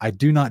forever. I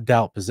do not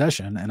doubt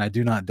possession, and I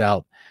do not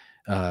doubt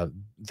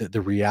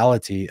the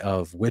reality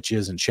of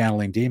witches and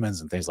channeling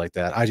demons and things like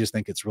that. I just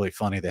think it's really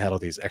funny they had all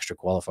these extra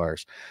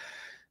qualifiers.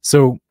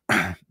 So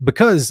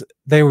because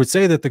they would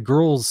say that the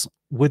girls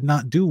would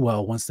not do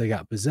well once they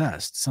got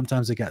possessed.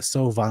 Sometimes it got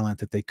so violent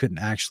that they couldn't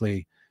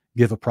actually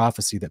give a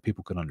prophecy that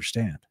people could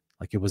understand.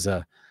 Like it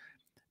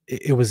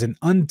it was an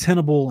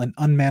untenable and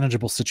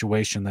unmanageable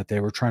situation that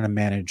they were trying to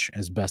manage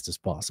as best as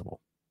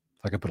possible,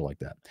 if I could put it like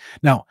that.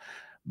 Now,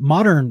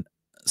 modern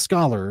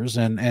scholars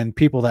and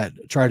people that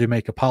try to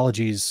make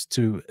apologies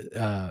to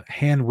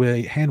hand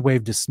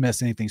wave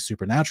dismiss anything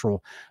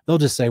supernatural, they'll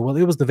just say, well,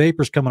 it was the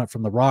vapors coming up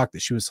from the rock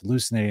that she was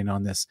hallucinating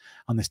on this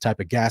type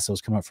of gas that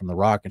was coming up from the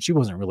rock, and she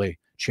wasn't really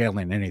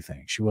channeling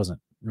anything. She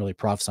wasn't really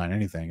prophesying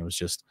anything. It was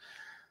just,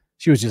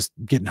 she was just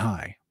getting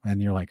high.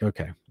 And you're like,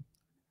 okay.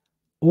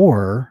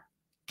 Or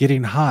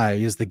getting high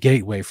is the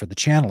gateway for the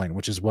channeling,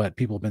 which is what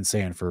people have been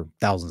saying for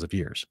thousands of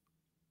years.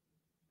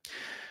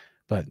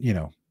 But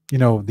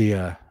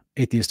the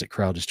atheistic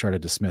crowd just try to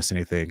dismiss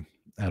anything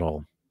at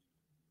all.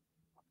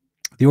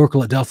 The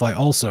Oracle at Delphi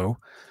also,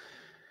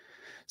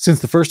 since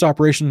the first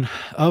operation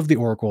of the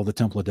Oracle of the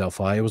Temple of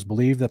Delphi, it was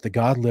believed that the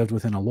god lived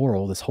within a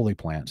laurel, this holy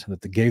plant,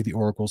 that gave the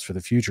oracles for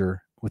the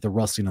future with the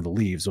rustling of the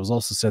leaves. It was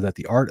also said that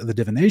the art of the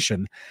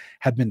divination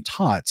had been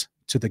taught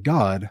to the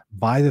god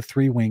by the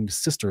three-winged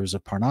sisters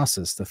of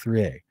Parnassus, the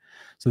 3A.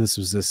 So this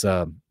was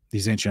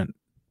these ancient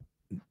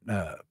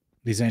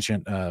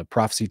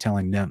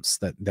prophecy-telling nymphs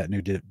that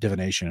knew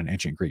divination in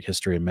ancient Greek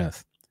history and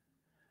myth.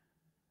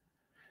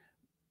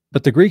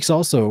 But the Greeks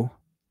also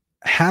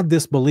had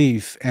this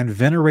belief and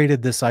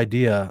venerated this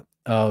idea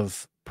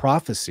of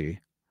prophecy,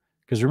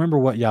 because remember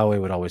what Yahweh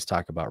would always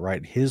talk about,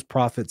 right? His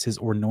prophets, his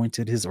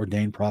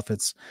ordained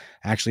prophets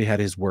actually had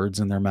his words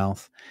in their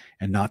mouth,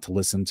 and not to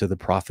listen to the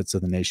prophets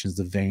of the nations,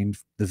 the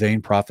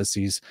vain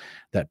prophecies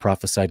that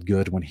prophesied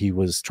good when he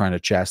was trying to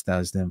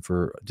chastise them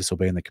for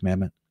disobeying the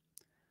commandment.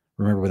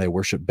 Remember when they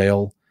worshiped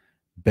Baal?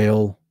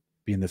 Baal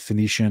being the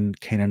Phoenician,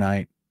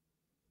 Canaanite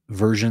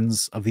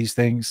versions of these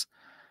things.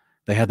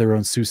 They had their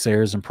own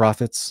soothsayers and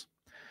prophets.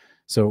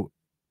 So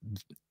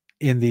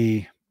in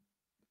the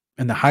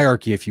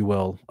hierarchy, if you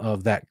will,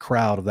 of that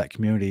crowd, of that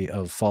community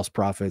of false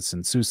prophets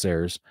and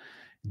soothsayers,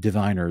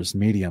 diviners,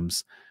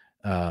 mediums,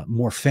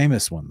 more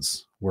famous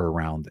ones were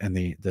around, and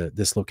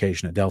this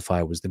location at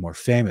Delphi was the more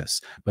famous.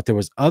 But there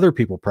was other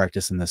people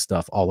practicing this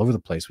stuff all over the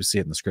place. We see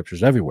it in the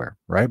scriptures everywhere,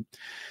 right?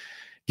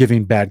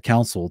 Giving bad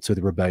counsel to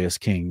the rebellious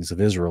kings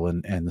of Israel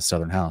and the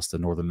southern house, the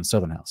northern and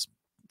southern house.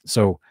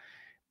 So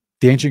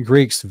the ancient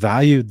Greeks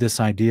valued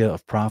this idea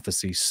of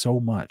prophecy so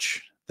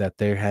much that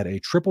they had a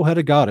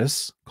triple-headed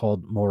goddess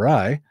called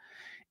Morai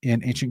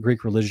in ancient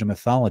Greek religion and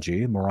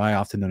mythology. Morai,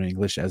 often known in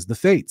English as the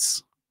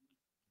Fates,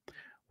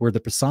 were the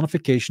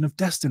personification of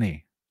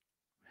destiny.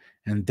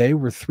 And they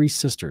were three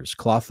sisters.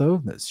 Clotho,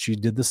 that she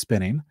did the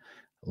spinning.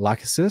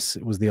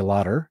 Lachesis was the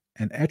allotter.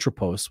 And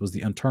Atropos was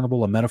the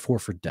unturnable, a metaphor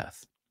for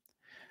death.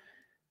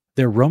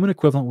 Their Roman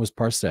equivalent was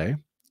Parse.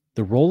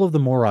 The role of the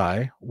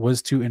Morai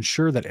was to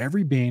ensure that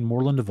every being,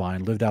 mortal and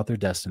divine, lived out their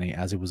destiny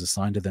as it was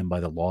assigned to them by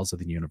the laws of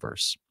the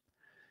universe.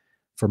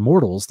 For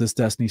mortals, this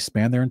destiny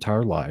spanned their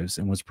entire lives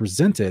and was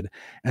presented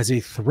as a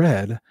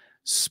thread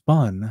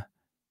spun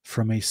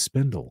from a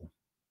spindle.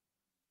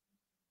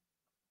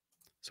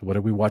 So what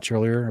did we watch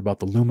earlier about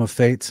the loom of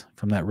fate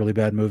from that really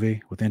bad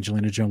movie with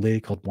Angelina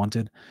Jolie called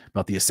Wanted,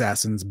 about the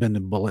assassins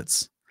bending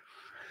bullets?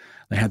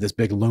 They had this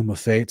big loom of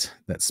fate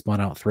that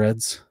spun out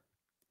threads.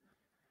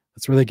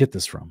 That's where they get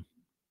this from.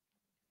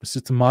 It's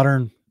just a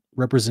modern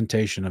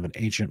representation of an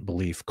ancient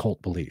belief,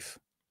 cult belief,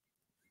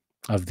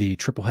 of the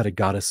triple-headed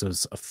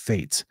goddesses of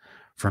fate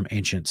from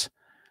ancient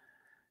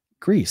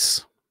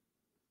Greece.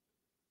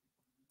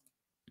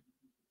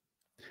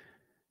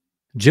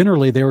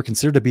 Generally, they were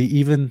considered to be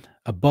even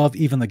above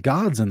even the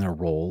gods in their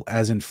role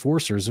as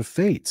enforcers of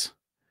fate,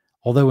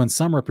 although in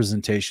some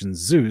representations,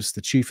 Zeus,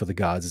 the chief of the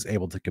gods, is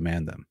able to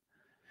command them.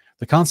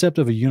 The concept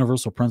of a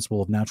universal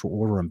principle of natural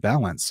order and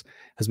balance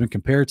has been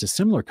compared to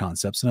similar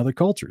concepts in other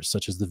cultures,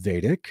 such as the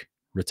Vedic,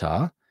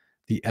 Rita,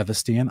 the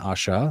Avestian,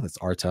 Asha, that's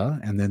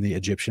Arta, and then the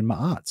Egyptian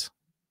Ma'at.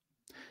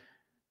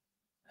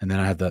 And then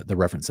I have the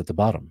reference at the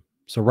bottom.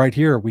 So right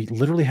here, we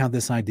literally have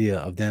this idea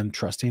of them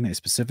trusting a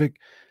specific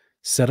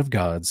set of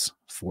gods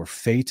for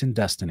fate and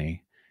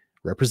destiny,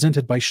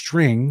 represented by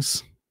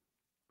strings,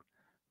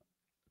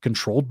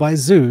 controlled by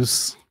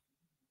Zeus,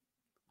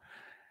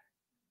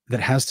 that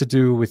has to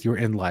do with your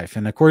end life.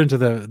 And according to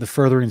the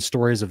furthering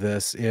stories of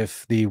this,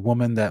 if the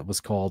woman that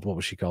was called, what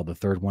was she called? The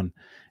third one,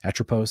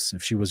 Atropos,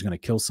 if she was going to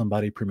kill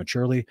somebody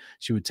prematurely,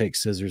 she would take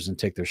scissors and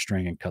take their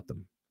string and cut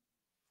them.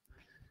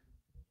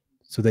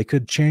 So they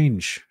could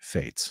change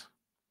fate.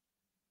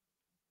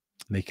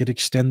 They could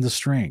extend the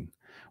string.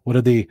 What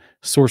did the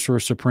Sorcerer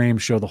Supreme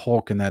show the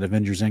Hulk in that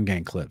Avengers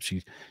Endgame clip?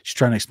 She's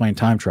trying to explain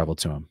time travel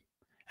to him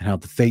and how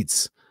the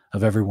fates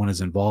of everyone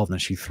is involved,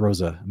 and she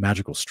throws a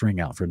magical string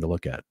out for him to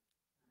look at.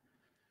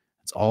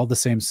 It's all the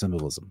same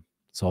symbolism.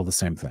 It's all the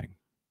same thing.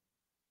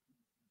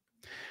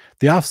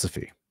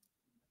 Theosophy.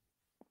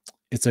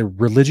 It's a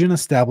religion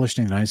established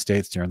in the United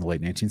States during the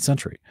late 19th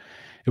century.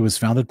 It was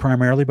founded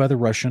primarily by the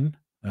Russian,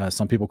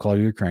 some people call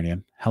it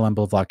Ukrainian, Helen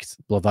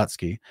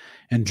Blavatsky,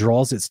 and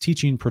draws its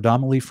teaching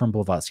predominantly from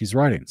Blavatsky's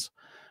writings.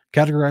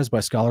 Categorized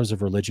by scholars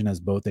of religion as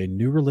both a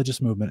new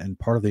religious movement and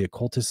part of the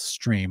occultist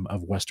stream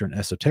of Western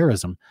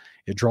esotericism,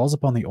 it draws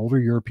upon the older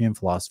European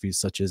philosophies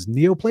such as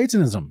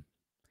Neoplatonism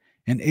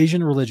in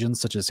Asian religions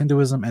such as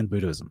Hinduism and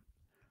Buddhism.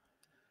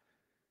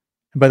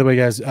 And by the way,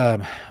 guys,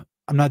 I'm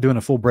not doing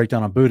a full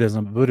breakdown on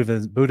Buddhism.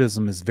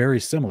 Buddhism is very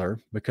similar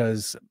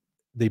because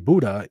the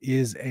Buddha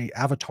is an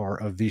avatar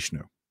of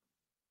Vishnu.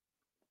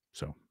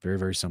 So very,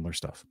 very similar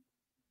stuff.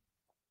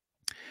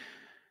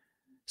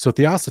 So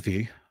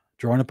theosophy,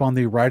 drawing upon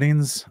the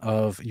writings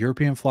of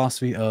European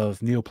philosophy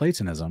of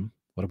Neoplatonism.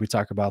 What did we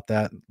talk about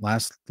that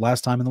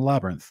last time in the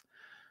Labyrinth?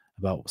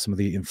 About some of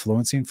the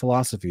influencing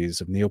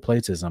philosophies of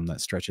Neoplatonism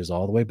that stretches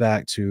all the way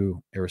back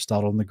to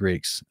Aristotle and the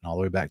Greeks, and all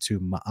the way back to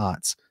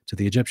Ma'at, to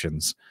the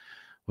Egyptians.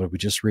 What did we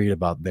just read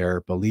about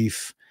their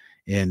belief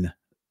in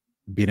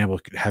being able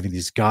to having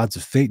these gods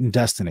of fate and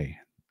destiny,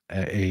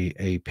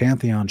 a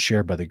pantheon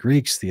shared by the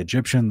Greeks, the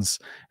Egyptians,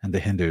 and the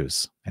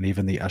Hindus, and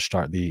even the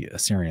Ashtar, the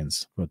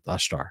Assyrians with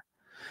Ashtar.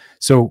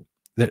 So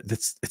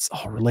it's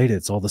all related.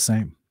 It's all the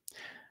same.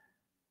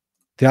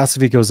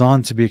 Theosophy goes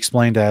on to be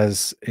explained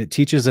as it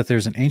teaches that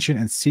there's an ancient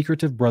and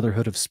secretive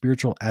brotherhood of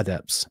spiritual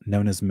adepts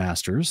known as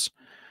masters,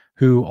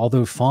 who,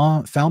 although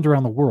found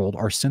around the world,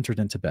 are centered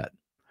in Tibet.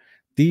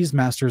 These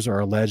masters are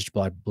alleged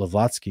by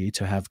Blavatsky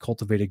to have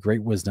cultivated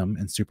great wisdom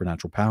and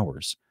supernatural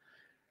powers.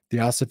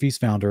 Theosophy's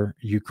founder,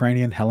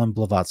 Ukrainian Helen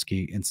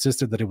Blavatsky,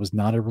 insisted that it was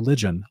not a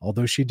religion,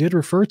 although she did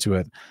refer to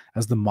it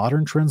as the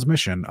modern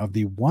transmission of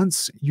the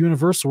once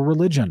universal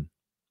religion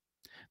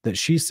that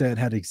she said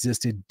had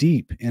existed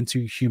deep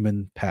into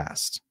human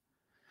past,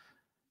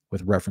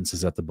 with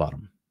references at the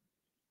bottom.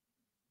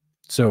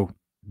 So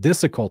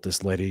this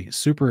occultist lady,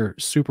 super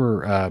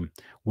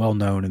well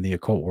known in the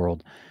occult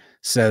world,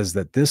 says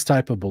that this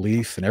type of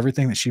belief and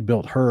everything that she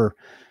built her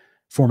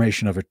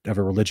formation of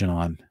a religion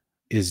on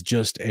is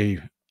just a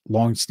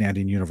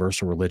long-standing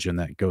universal religion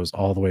that goes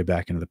all the way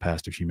back into the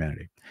past of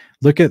humanity.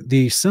 Look at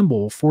the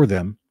symbol for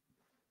them.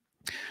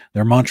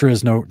 Their mantra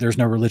is there's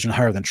no religion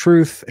higher than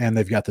truth, and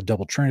they've got the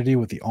double trinity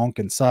with the 𝐽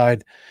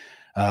inside,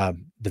 the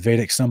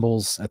Vedic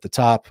symbols at the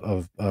top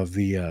of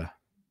the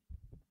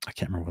I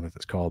can't remember what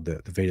it's called,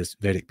 the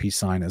Vedic peace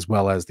sign, as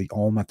well as the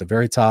𝐽 at the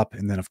very top,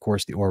 and then of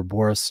course the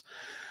Ouroboros,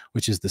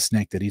 which is the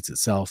snake that eats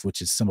itself, which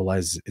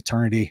symbolizes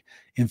eternity,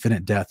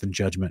 infinite death, and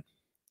judgment,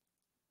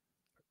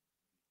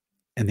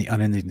 and the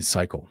unending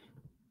cycle.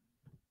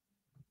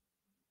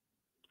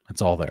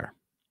 It's all there.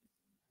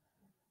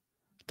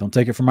 Don't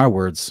take it from my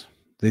words.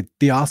 The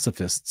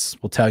Theosophists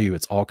will tell you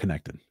it's all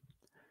connected.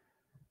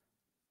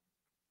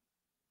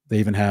 They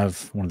even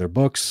have one of their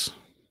books.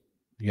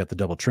 You got the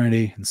double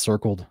trinity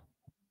encircled,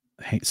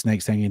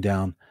 snakes hanging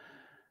down,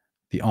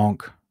 the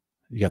𝐽.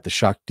 You got the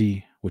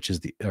Shakti, which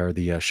is the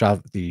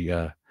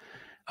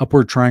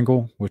upward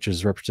triangle, which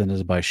is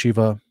represented by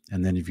Shiva,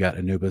 and then you've got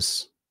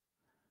Anubis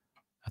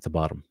at the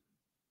bottom.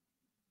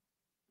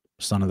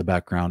 Sun in the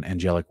background,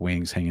 angelic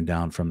wings hanging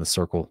down from the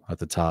circle at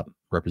the top,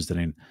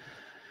 representing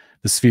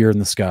the sphere in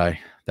the sky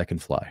that can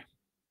fly.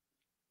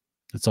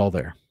 It's all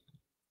there.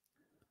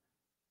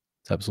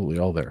 It's absolutely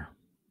all there.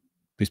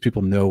 These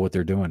people know what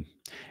they're doing.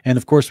 And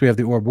of course, we have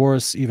the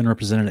Ouroboros, even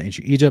represented in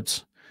ancient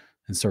Egypt,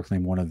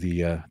 encircling one of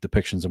the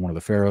depictions of one of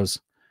the pharaohs.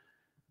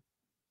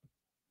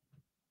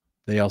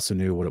 They also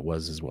knew what it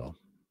was as well.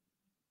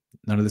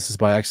 None of this is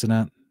by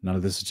accident. None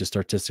of this is just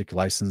artistic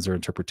license or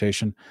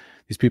interpretation.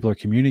 These people are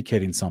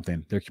communicating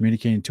something. They're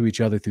communicating to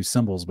each other through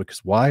symbols.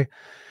 Because why?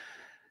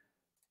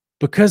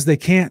 Because they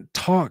can't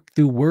talk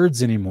through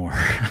words anymore.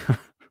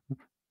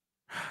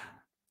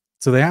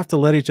 So they have to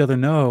let each other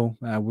know,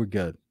 we're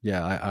good.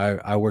 Yeah,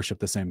 I worship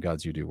the same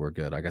gods you do. We're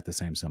good. I got the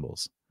same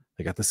symbols.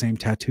 They got the same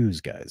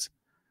tattoos, guys.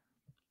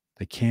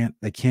 They can't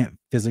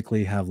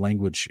physically have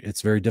language.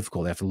 It's very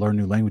difficult. They have to learn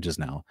new languages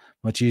now.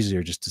 Much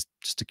easier just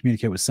to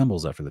communicate with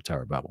symbols after the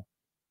Tower of Babel.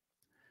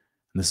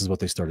 And this is what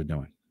they started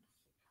doing.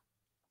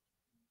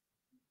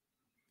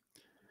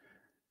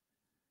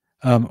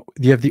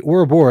 You have the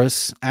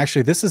Ouroboros.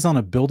 Actually, this is on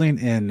a building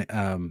in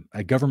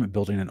a government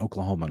building in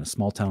Oklahoma, in a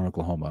small town in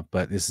Oklahoma.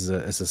 But this is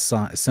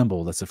a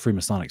symbol that's a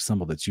Freemasonic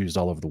symbol that's used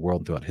all over the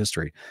world throughout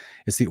history.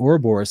 It's the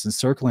Ouroboros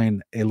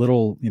encircling a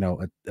little,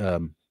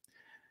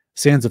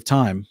 sands of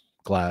time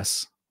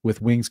glass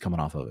with wings coming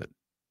off of it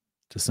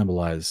to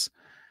symbolize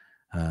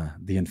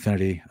the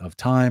infinity of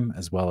time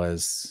as well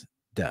as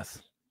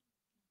death.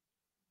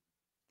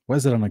 Why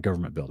is it on a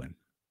government building?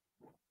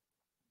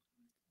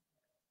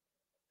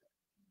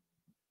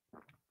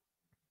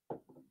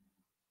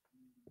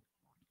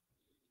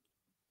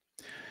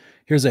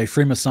 Here's a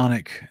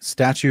Freemasonic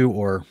statue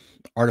or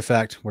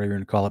artifact, whatever you're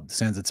going to call it, the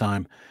sands of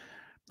time,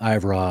 Eye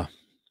of Ra,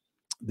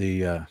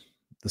 the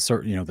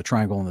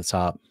triangle on the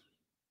top,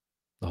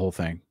 the whole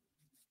thing.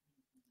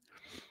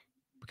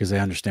 Because they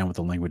understand what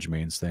the language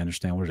means. They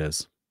understand what it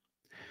is.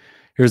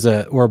 Here's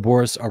a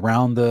Ouroboros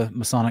around the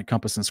Masonic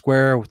compass and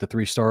square with the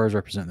 3 stars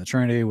representing the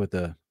Trinity, with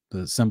the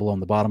symbol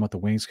on the bottom with the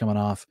wings coming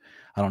off.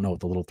 I don't know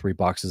what the little 3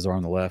 boxes are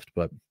on the left,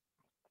 but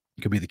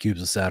it could be the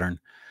cubes of Saturn.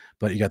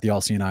 But you got the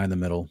all-seeing eye in the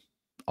middle.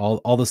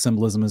 All the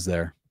symbolism is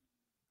there.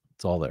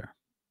 It's all there.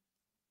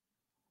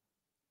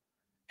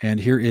 And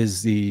here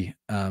is the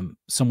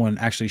someone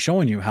actually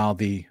showing you how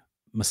the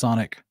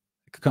Masonic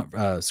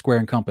square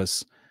and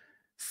compass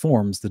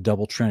forms the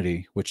double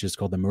trinity, which is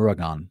called the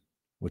Murugan,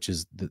 which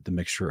is the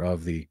mixture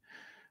of the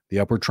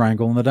upward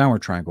triangle and the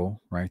downward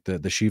triangle, right?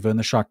 The Shiva and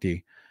the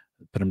Shakti,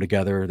 put them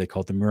together. They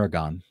call it the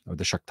Murugan or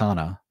the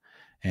Shaktana.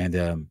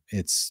 And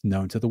it's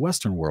known to the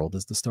Western world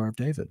as the Star of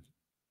David.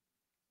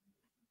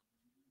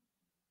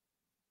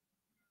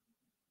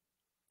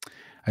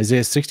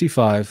 Isaiah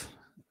 65,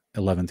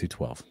 11 through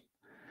 12.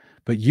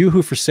 But you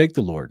who forsake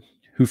the Lord,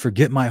 who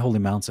forget my holy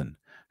mountain,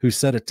 who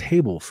set a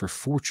table for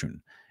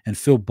fortune and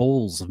fill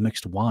bowls of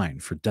mixed wine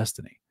for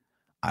destiny,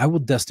 I will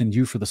destine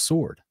you for the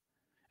sword,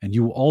 and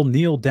you will all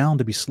kneel down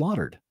to be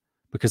slaughtered,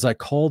 because I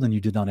called and you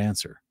did not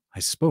answer. I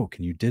spoke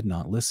and you did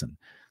not listen.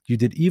 You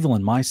did evil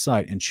in my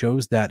sight and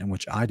chose that in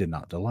which I did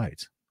not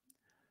delight.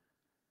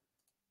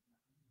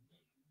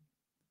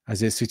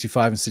 Isaiah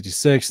 65 and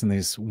 66, and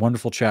these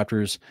wonderful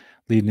chapters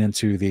leading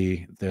into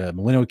the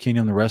millennial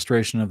kingdom, the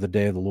restoration of the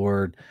day of the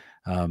Lord,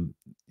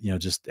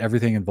 just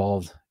everything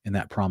involved in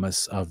that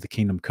promise of the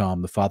kingdom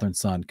come, the Father and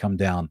Son come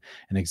down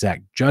and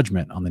exact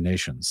judgment on the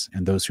nations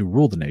and those who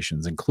rule the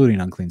nations, including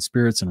unclean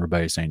spirits and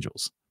rebellious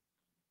angels.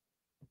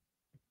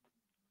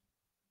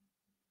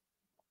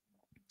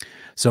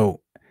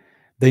 So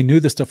they knew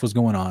this stuff was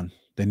going on.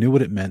 They knew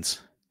what it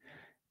meant.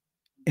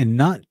 And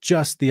not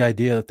just the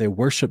idea that they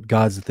worship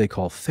gods that they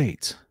call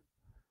fate.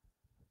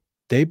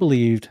 They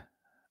believed,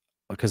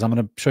 because I'm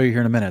going to show you here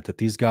in a minute, that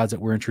these gods that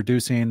we're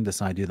introducing,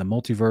 this idea of the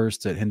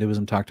multiverse that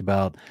Hinduism talked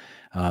about,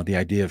 the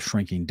idea of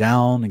shrinking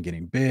down and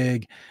getting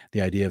big,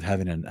 the idea of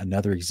having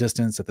another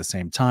existence at the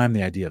same time,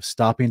 the idea of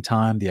stopping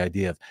time, the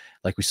idea of,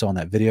 like we saw in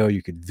that video,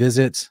 you could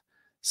visit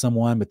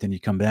someone, but then you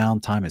come down,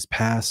 time has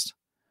passed.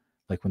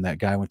 Like when that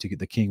guy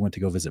the king went to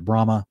go visit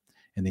Brahma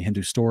in the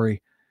Hindu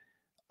story.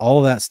 All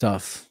of that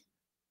stuff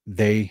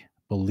they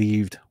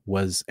believed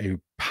was a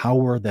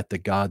power that the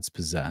gods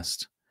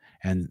possessed,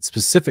 and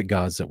specific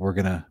gods that we're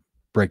going to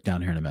break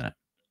down here in a minute.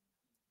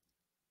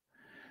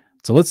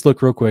 So let's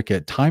look real quick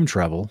at time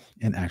travel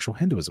in actual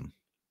Hinduism,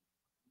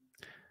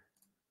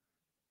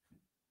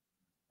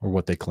 or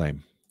what they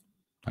claim.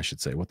 I should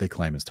say what they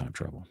claim is time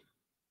travel.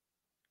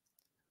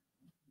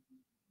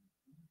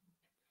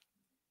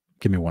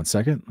 Give me 1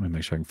 second. Let me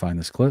make sure I can find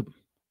this clip.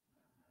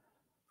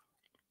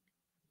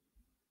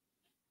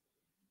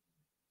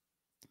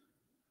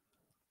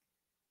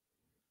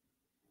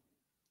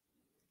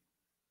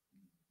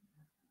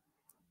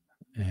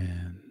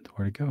 And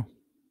where'd it go?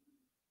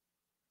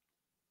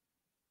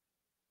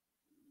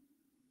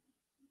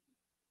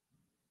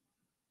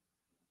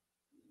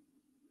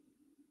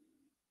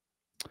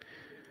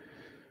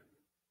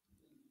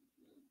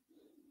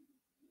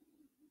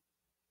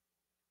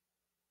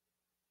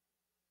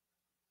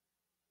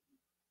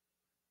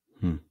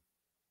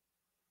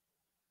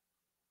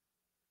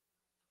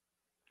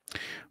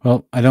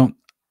 Well,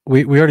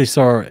 we already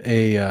saw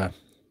I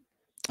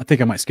think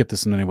I might skip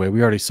this in anyway.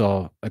 We already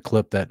saw a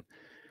clip that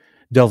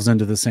delves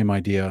into the same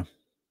idea.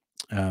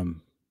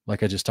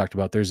 Like I just talked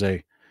about, there's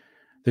an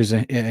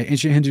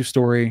ancient Hindu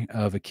story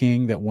of a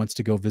king that wants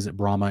to go visit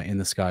Brahma in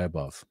the sky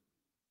above.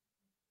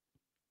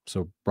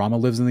 So Brahma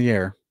lives in the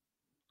air.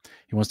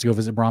 He wants to go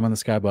visit Brahma in the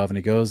sky above, and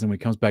he goes, and when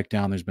he comes back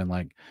down, there's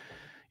been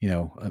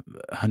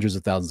hundreds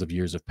of thousands of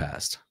years have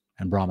passed.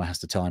 And Brahma has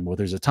to tell him, well,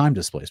 there's a time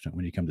displacement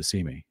when you come to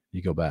see me.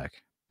 You go back.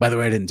 By the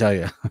way, I didn't tell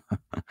you,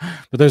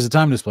 but there's a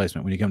time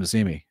displacement when you come to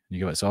see me. You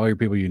go back. So all your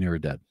people you knew are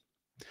dead.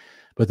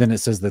 But then it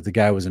says that the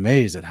guy was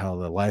amazed at how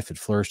the life had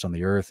flourished on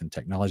the earth and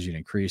technology had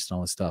increased and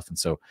all this stuff. And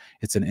so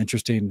it's an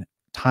interesting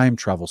time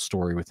travel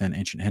story within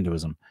ancient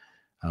Hinduism.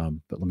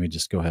 But let me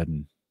just go ahead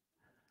and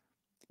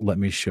let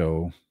me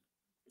show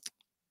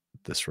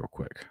this real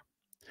quick.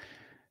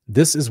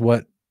 This is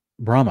what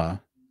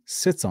Brahma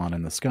sits on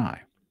in the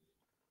sky.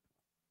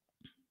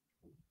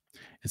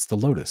 It's the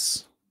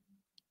lotus.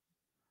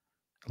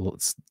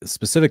 It's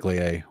specifically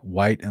a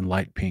white and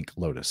light pink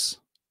lotus.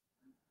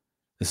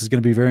 This is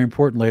going to be very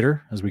important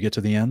later as we get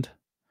to the end.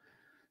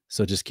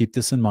 So just keep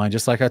this in mind.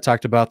 Just like I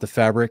talked about the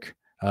fabric,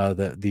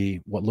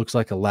 what looks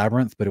like a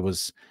labyrinth, but it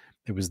was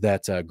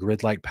that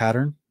grid-like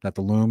pattern that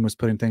the loom was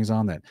putting things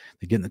on. That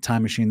they get in the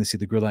time machine, they see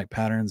the grid-like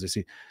patterns, they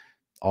see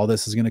all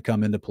this is going to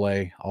come into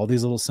play. All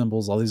these little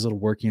symbols, all these little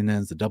working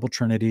ends, the double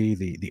trinity,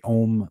 the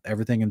Om,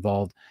 everything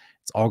involved.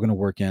 It's all going to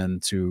work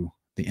into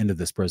the end of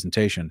this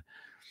presentation.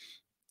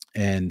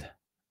 And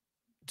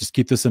just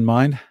keep this in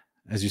mind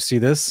as you see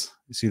this.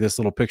 You see this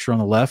little picture on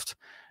the left.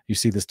 You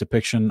see this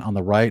depiction on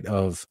the right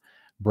of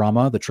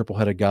Brahma, the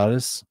triple-headed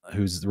goddess,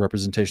 who's the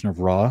representation of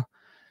Ra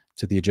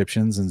to the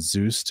Egyptians and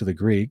Zeus to the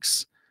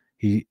Greeks.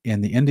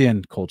 In the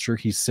Indian culture,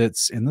 he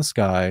sits in the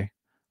sky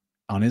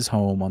on his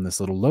home on this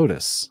little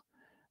lotus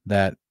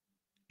that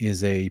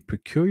is a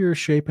peculiar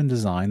shape and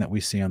design that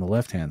we see on the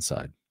left-hand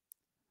side.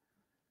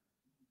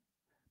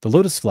 The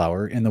lotus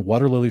flower in the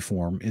water lily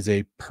form is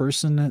a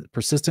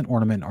persistent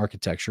ornament in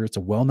architecture. It's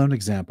a well-known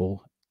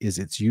example is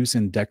its use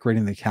in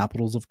decorating the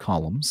capitals of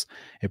columns,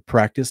 a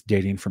practice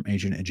dating from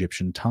ancient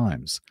Egyptian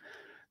times.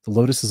 The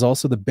lotus is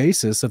also the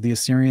basis of the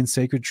Assyrian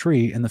sacred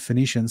tree and the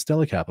Phoenician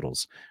stela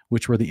capitals,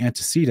 which were the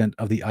antecedent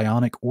of the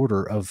Ionic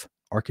order of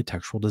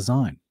architectural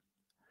design.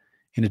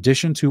 In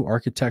addition to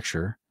artistic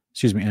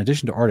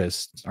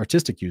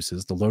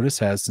uses, the lotus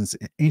has since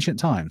ancient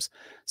times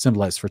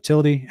symbolized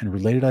fertility and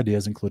related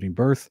ideas including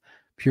birth,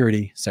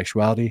 purity,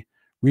 sexuality,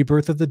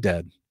 rebirth of the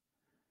dead,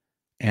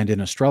 and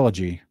in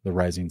astrology, the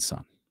rising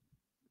sun.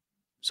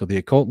 So the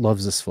occult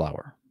loves this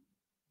flower.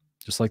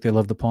 Just like they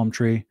love the palm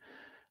tree,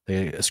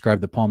 they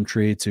ascribe the palm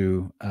tree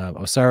to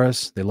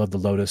Osiris. They love the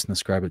lotus and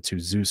ascribe it to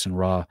Zeus and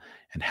Ra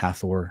and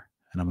Hathor.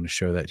 And I'm going to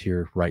show that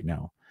here right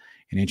now.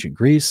 In ancient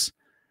Greece,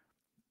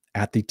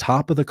 at the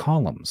top of the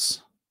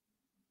columns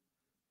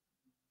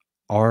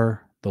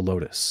are the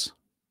lotus.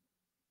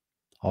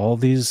 All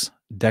these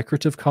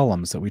decorative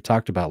columns that we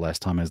talked about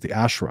last time as the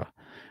ashra,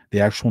 the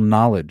actual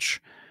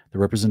knowledge, the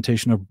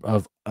representation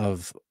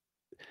of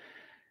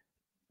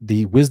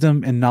the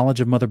wisdom and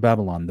knowledge of Mother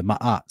Babylon, the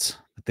ma'at,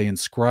 that they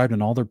inscribed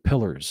in all their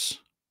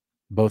pillars,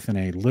 both in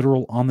a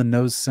literal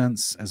on-the-nose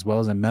sense as well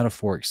as a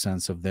metaphoric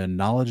sense of the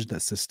knowledge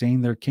that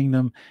sustained their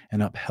kingdom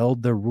and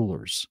upheld their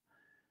rulers.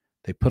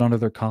 They put under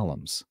their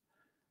columns.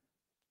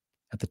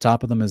 At the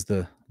top of them is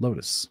the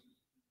lotus.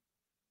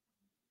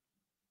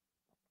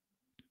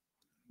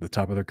 The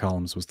top of their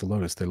columns was the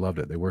lotus. They loved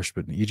it. They worshipped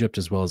it in Egypt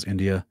as well as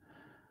India.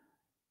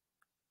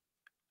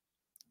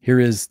 Here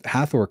is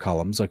Hathor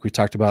columns, like we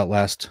talked about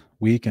last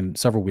week and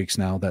several weeks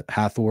now, that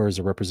Hathor is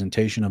a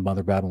representation of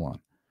Mother Babylon,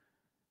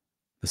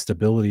 the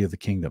stability of the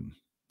kingdom,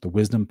 the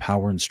wisdom,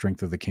 power, and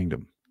strength of the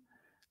kingdom.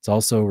 It's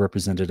also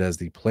represented as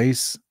the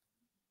place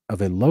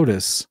of a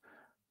lotus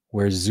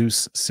where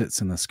Zeus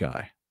sits in the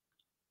sky.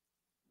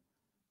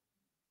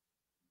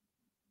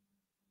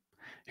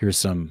 Here's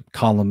some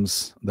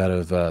columns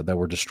that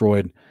were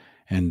destroyed,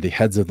 and the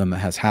heads of them that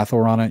has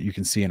Hathor on it. You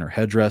can see in her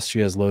headdress she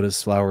has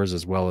lotus flowers,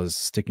 as well as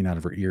sticking out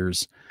of her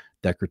ears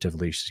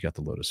decoratively. She's got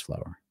the lotus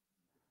flower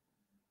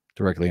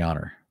directly on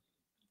her.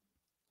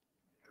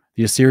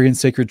 The Assyrian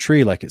sacred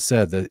tree, like it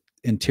said, the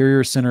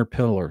interior center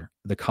pillar,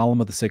 the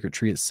column of the sacred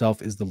tree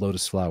itself is the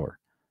lotus flower.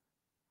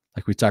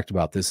 Like we talked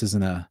about, this is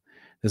a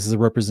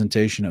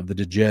representation of the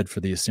Djed for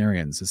the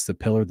Assyrians. It's the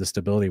pillar, the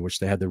stability, which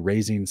they had the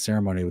raising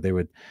ceremony. They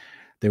would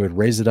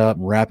raise it up,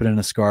 wrap it in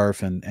a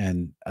scarf,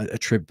 and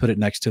put it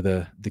next to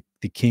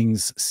the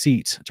king's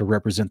seat to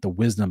represent the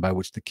wisdom by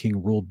which the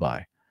king ruled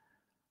by.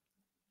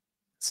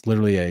 It's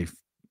literally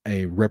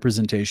a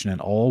representation in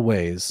all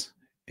ways.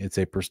 It's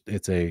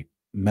a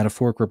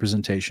metaphoric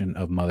representation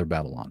of Mother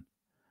Babylon,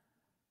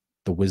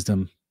 the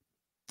wisdom,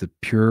 the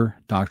pure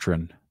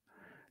doctrine,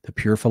 the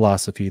pure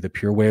philosophy, the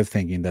pure way of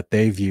thinking that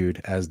they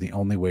viewed as the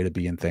only way to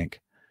be and think,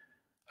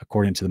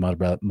 according to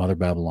the Mother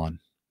Babylon,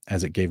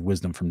 as it gave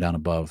wisdom from down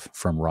above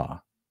from Ra,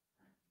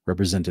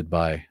 represented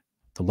by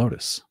the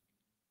lotus.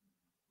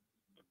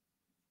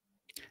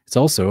 It's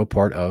also a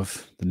part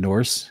of the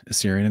Norse,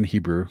 Assyrian, and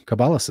Hebrew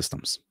Kabbalah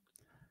systems.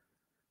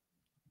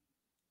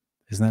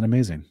 Isn't that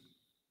amazing?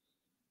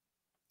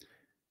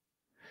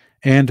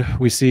 And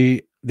we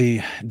see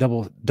the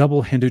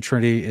double Hindu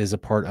trinity is a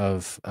part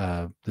of,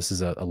 this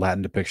is a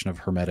Latin depiction of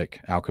Hermetic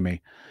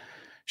alchemy,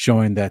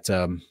 showing that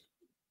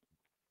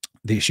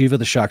the Shiva,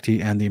 the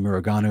Shakti, and the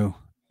Muruganu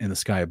in the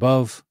sky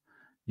above.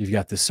 You've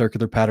got this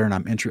circular pattern.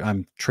 I'm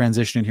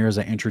transitioning here as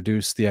I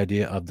introduce the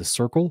idea of the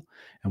circle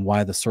and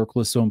why the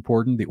circle is so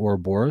important, the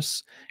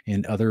Ouroboros,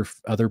 and other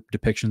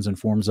depictions and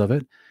forms of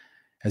it.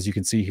 As you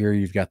can see here,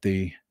 you've got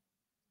the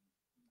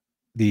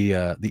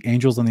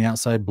angels on the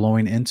outside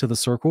blowing into the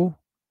circle.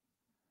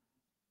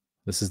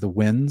 This is the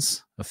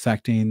winds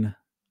affecting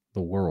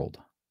the world.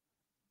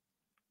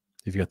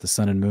 You've got the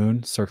sun and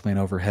moon circling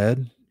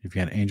overhead. You've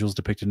got angels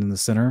depicted in the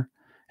center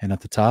and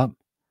at the top.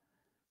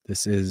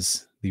 This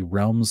is the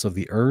realms of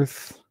the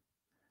earth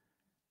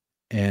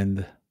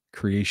and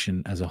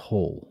creation as a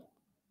whole.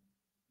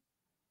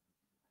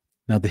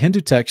 Now, the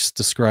Hindu texts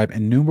describe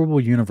innumerable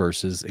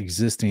universes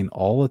existing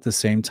all at the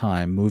same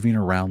time, moving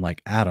around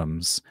like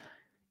atoms,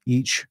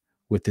 each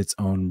with its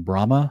own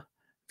Brahma,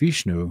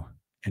 Vishnu,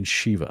 and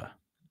Shiva.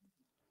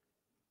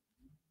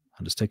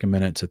 I'll just take a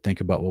minute to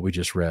think about what we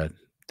just read.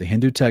 The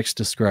Hindu text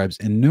describes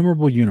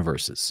innumerable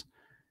universes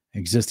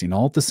existing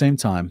all at the same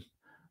time,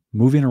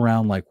 moving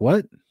around like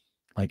what?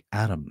 Like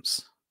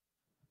atoms.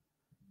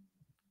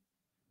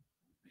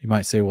 You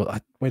might say, well,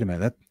 wait a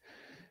minute,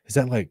 is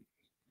that like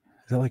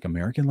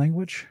American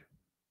language?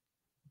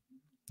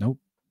 Nope.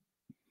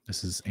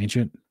 This is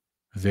ancient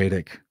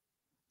Vedic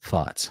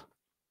thought.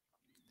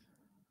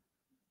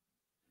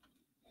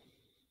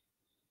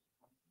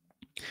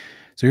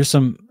 So here's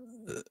some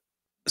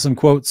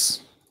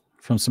quotes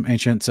from some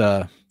ancient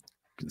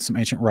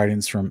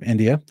writings from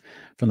India,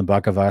 from the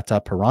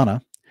Bhagavata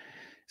Purana.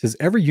 It says,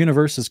 every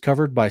universe is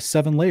covered by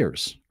 7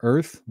 layers: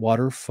 earth,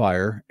 water,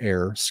 fire,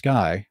 air,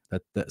 sky,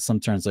 that some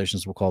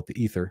translations will call it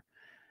the ether,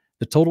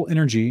 the total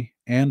energy,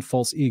 and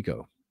false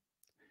ego,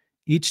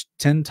 each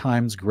 10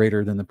 times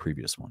greater than the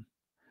previous one.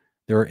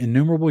 There are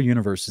innumerable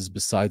universes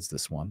besides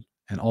this one,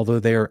 and although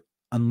they are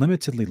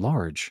unlimitedly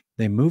large,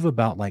 they move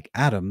about like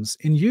atoms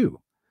in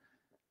you.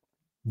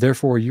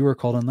 Therefore, you are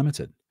called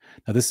unlimited.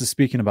 Now, this is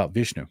speaking about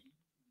Vishnu.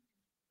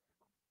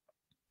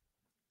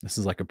 This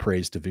is like a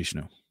praise to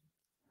Vishnu.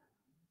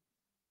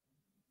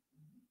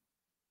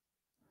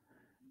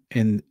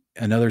 in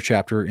another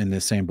chapter in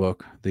this same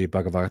book, the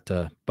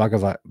Bhagavata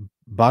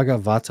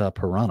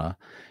Purana,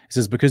 it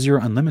says, because you're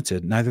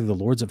unlimited, neither the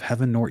lords of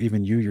heaven nor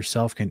even you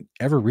yourself can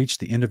ever reach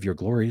the end of your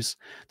glories.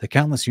 The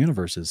countless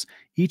universes,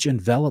 each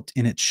enveloped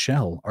in its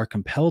shell, are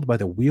compelled by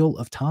the wheel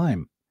of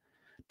time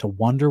to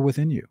wander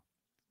within you,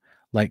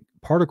 like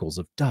particles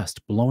of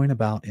dust blowing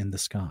about in the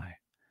sky.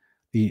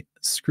 The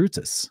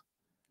Scrutus,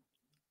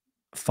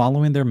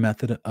 following their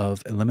method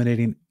of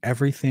eliminating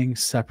everything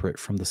separate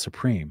from the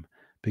Supreme,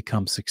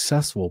 become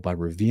successful by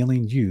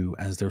revealing you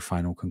as their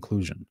final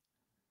conclusion.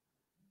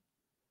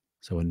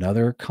 So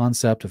another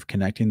concept of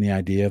connecting the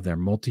idea of their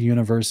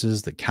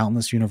multi-universes, the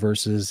countless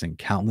universes and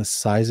countless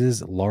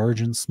sizes, large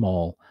and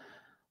small,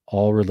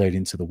 all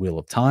relating to the wheel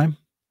of time,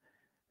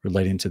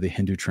 relating to the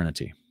Hindu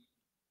Trinity.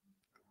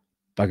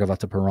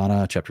 Bhagavata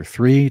Purana, chapter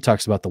 3,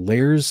 talks about the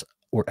layers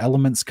or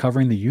elements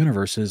covering the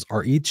universes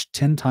are each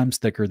 10 times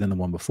thicker than the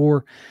one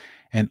before,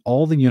 and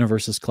all the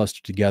universes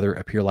clustered together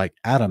appear like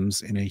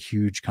atoms in a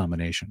huge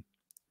combination.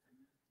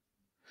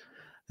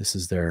 This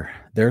is their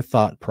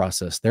thought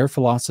process, their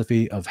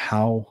philosophy of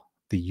how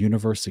the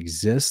universe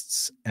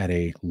exists at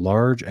a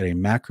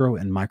macro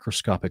and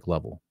microscopic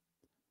level.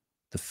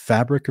 The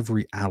fabric of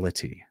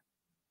reality.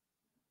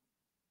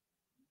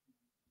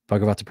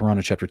 Bhagavata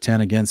Purana chapter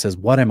 10 again says,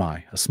 what am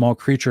I? A small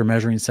creature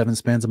measuring 7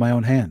 spans of my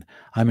own hand.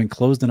 I'm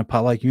enclosed in a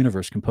pot-like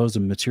universe composed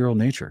of material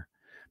nature,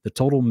 the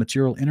total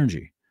material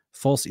energy,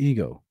 false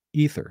ego,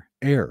 ether,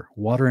 air,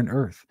 water, and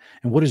earth.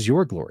 And what is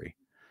your glory?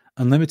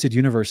 Unlimited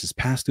universes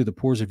pass through the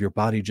pores of your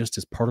body just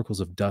as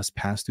particles of dust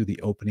pass through the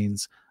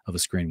openings of a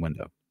screen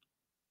window.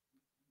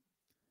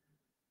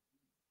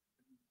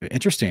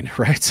 Interesting,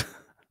 right?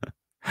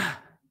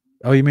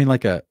 Oh, you mean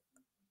like a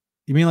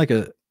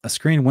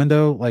screen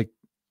window, like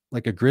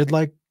a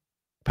grid-like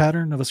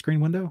pattern of a screen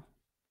window?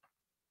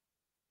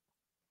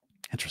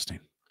 Interesting.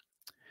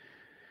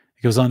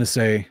 It goes on to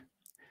say,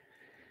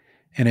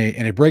 in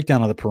a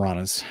breakdown of the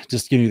Puranas,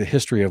 just to give you the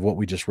history of what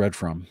we just read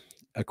from,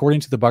 according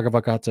to the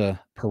Bhagavata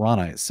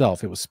Purana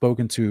itself, it was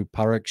spoken to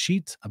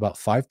Parikshit about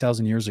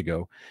 5,000 years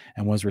ago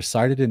and was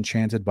recited and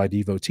chanted by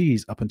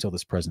devotees up until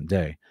this present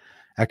day.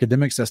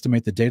 Academics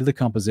estimate the date of the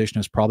composition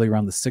is probably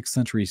around the 6th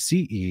century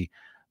CE,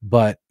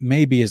 but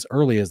maybe as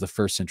early as the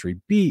 1st century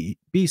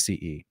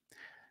BCE.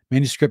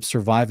 Manuscripts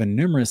survive in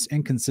numerous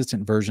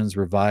inconsistent versions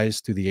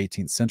revised through the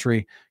 18th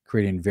century,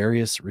 creating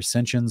various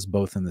recensions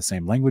both in the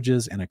same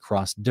languages and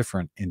across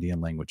different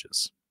Indian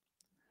languages.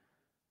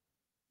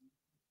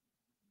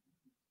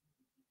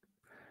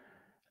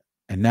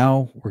 And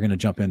now we're going to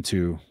jump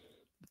into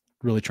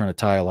really trying to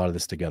tie a lot of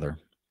this together.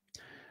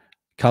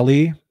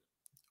 Kali,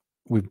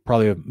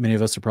 many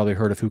of us have probably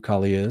heard of who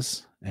Kali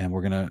is, and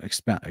we're going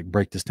to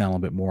break this down a little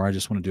bit more. I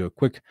just want to do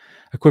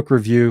a quick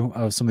review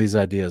of some of these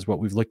ideas, what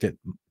we've looked at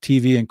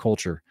TV and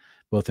culture,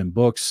 both in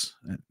books,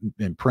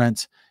 in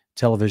print,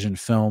 television,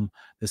 film,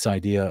 this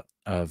idea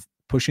of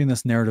pushing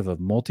this narrative of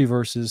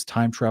multiverses,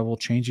 time travel,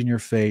 changing your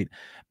fate,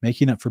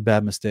 making up for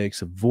bad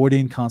mistakes,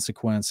 avoiding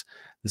consequence.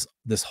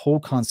 This whole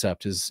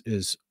concept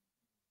is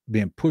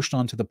being pushed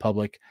onto the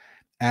public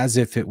as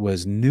if it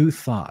was new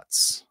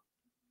thoughts,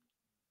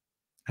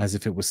 as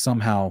if it was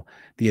somehow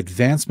the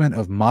advancement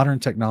of modern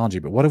technology.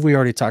 But what have we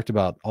already talked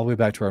about all the way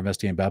back to our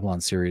Vesti and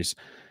Babylon series?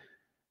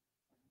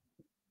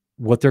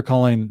 What they're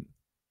calling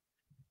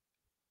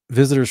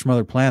visitors from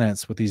other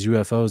planets with these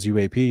UFOs,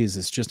 UAPs,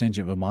 is just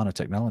ancient Vimana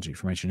technology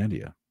from ancient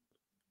India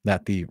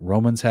that the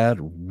Romans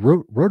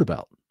wrote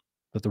about,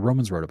 that the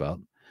Romans wrote about,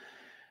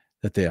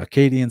 that the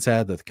Akkadians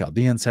had, that the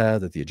Chaldeans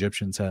had, that the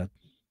Egyptians had.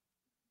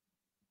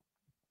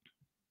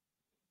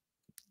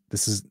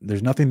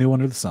 There's nothing new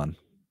under the sun.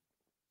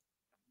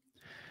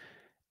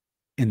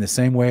 In the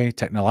same way,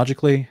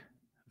 technologically,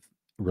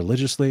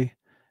 religiously,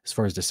 as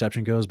far as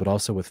deception goes, but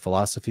also with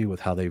philosophy, with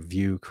how they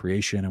view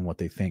creation and what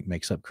they think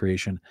makes up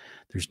creation.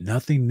 There's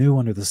nothing new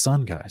under the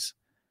sun, guys.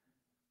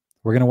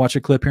 We're going to watch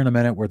a clip here in a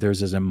minute where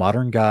there's a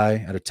modern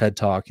guy at a TED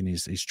Talk, and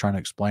he's trying to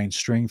explain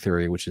string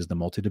theory, which is the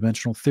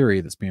multidimensional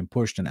theory that's being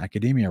pushed in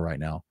academia right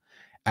now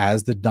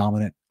as the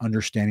dominant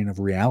understanding of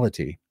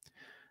reality.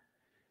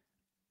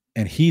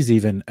 And he's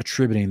even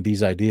attributing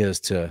these ideas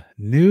to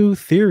new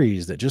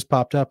theories that just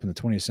popped up in the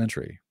 20th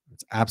century.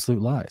 It's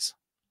absolute lies.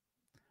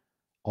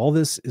 All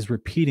this is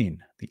repeating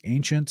the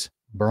ancient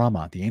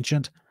Brahma, the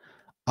ancient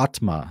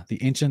Atma,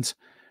 the ancient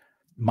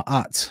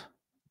Ma'at,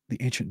 the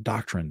ancient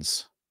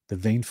doctrines, the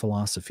vain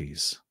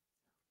philosophies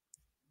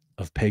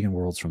of pagan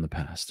worlds from the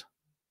past,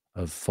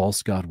 of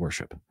false god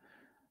worship,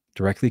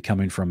 directly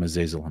coming from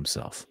Azazel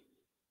himself.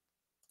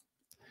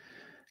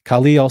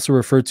 Kali, also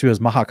referred to as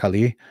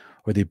Mahakali,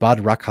 or the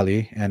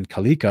Bhadrakali, and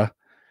Kalika,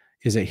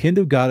 is a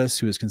Hindu goddess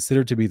who is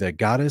considered to be the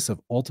goddess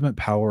of ultimate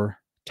power,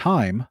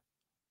 time,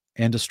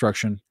 and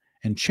destruction,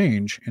 and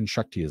change in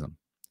Shaktiism.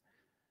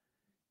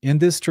 In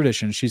this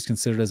tradition, she's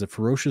considered as a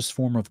ferocious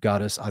form of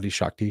goddess Adi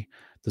Shakti,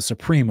 the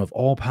supreme of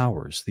all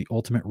powers, the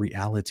ultimate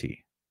reality.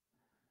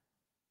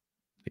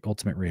 The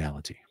ultimate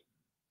reality.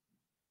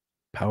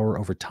 Power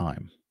over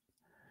time.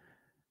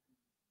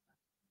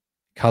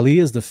 Kali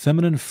is the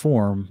feminine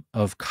form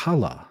of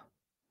Kala,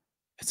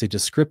 It's a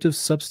descriptive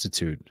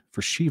substitute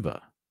for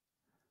Shiva,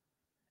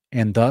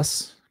 and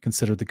thus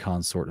considered the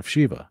consort of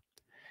Shiva.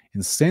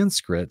 In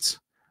Sanskrit,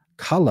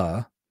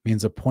 kala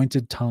means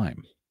appointed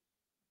time.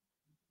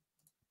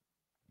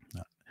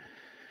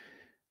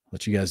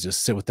 Let you guys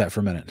just sit with that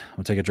for a minute.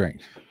 I'll take a drink.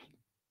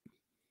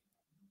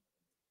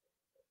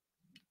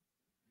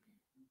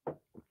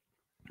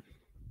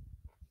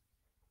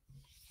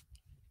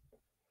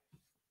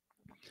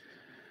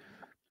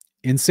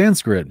 In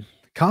Sanskrit,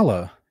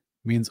 kala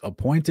means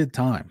appointed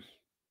time.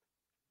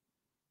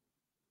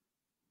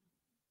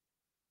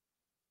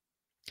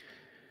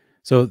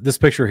 So this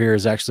picture here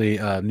is actually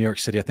New York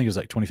City. I think it was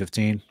like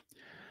 2015.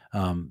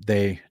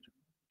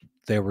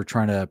 They were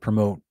trying to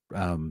promote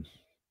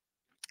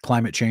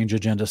climate change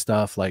agenda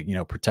stuff, like, you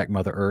know, protect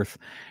Mother Earth,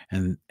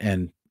 and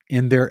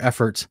in their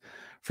efforts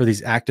for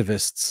these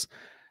activists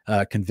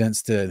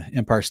convinced the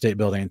Empire State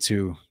Building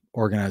to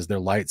organize their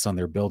lights on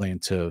their building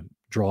to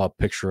draw a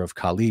picture of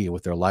Kali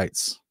with their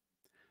lights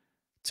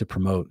to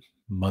promote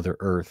Mother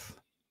Earth.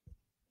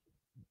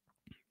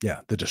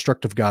 Yeah, the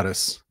destructive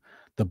goddess,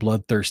 the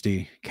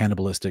bloodthirsty,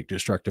 cannibalistic,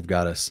 destructive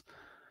goddess.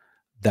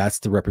 That's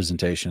the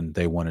representation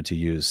they wanted to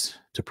use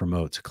to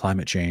promote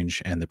climate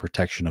change and the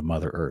protection of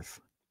Mother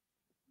Earth.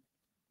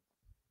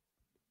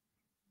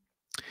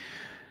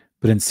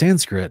 But in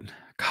Sanskrit,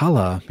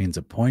 kala means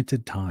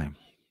appointed time.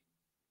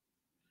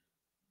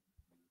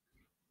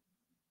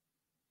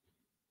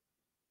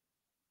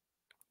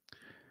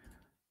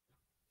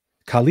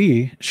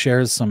 Kali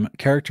shares some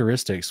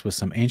characteristics with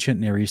some ancient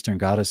Near Eastern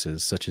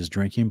goddesses, such as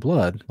drinking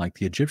blood, like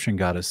the Egyptian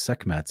goddess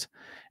Sekhmet,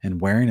 and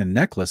wearing a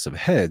necklace of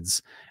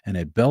heads and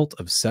a belt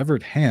of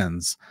severed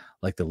hands,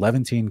 like the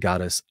Levantine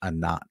goddess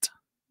Anat.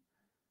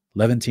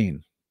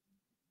 Levantine,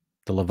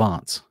 the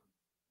Levant,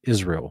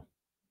 Israel,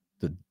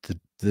 the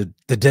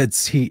Dead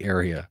Sea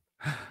area,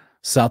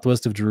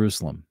 southwest of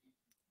Jerusalem,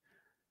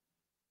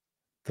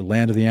 the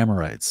land of the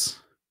Amorites,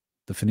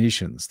 the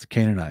Phoenicians, the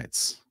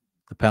Canaanites,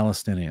 the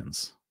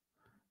Palestinians,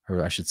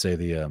 or I should say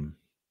the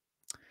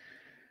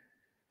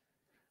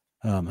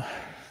I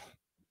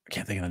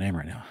can't think of the name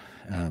right now.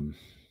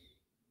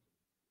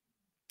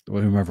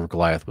 Whoever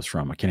Goliath was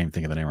from, I can't even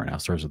think of the name right now.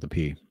 It starts with the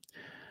P.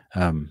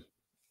 The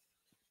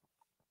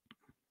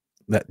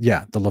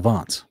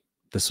Levant.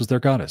 This was their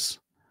goddess.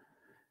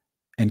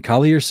 And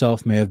Kali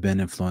herself may have been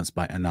influenced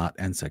by Anat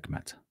and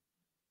Sekhmet.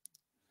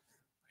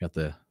 We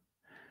got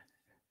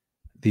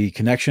the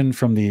connection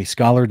from the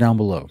scholar down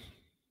below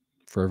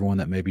for everyone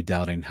that may be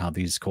doubting how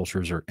these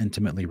cultures are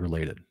intimately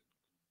related.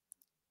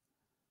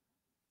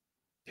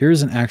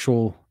 Here's an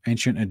actual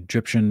ancient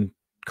Egyptian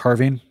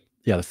carving.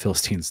 Yeah, the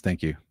Philistines.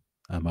 Thank you.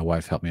 My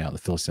wife helped me out. The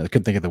Philistines. I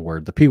couldn't think of the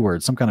word. The P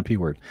word. Some kind of P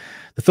word.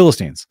 The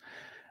Philistines.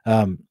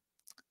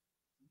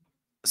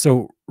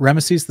 So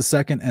Ramesses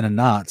II and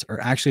Anat are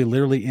actually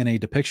literally in a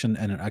depiction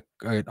and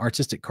an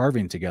artistic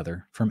carving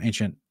together from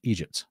ancient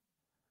Egypt.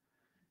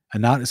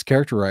 Anat is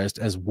characterized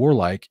as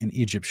warlike in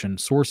Egyptian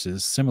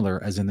sources,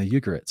 similar as in the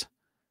Ugarit.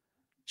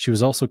 She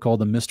was also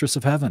called the Mistress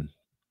of Heaven.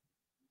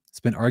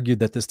 It's been argued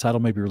that this title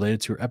may be related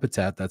to her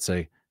epithet. That's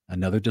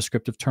another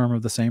descriptive term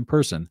of the same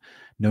person,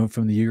 known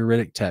from the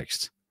Ugaritic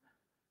text,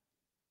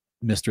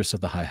 Mistress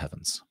of the High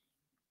Heavens.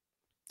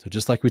 So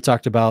just like we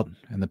talked about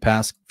in the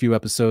past few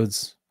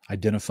episodes,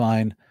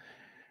 identifying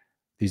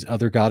these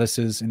other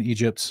goddesses in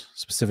Egypt,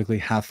 specifically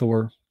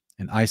Hathor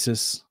and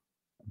Isis,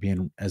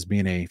 being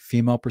a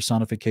female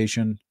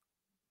personification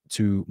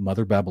to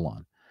Mother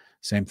Babylon.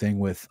 Same thing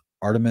with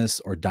Artemis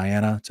or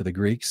Diana to the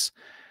Greeks.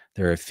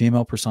 They're a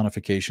female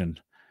personification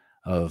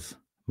of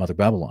Mother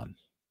Babylon,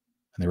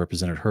 and they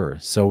represented her.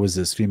 So was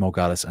this female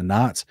goddess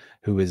Anat,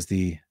 who is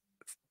the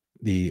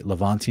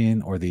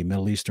Levantine or the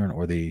Middle Eastern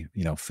or the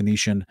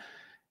Phoenician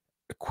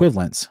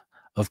equivalent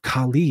of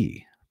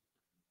Kali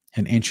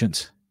in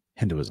ancient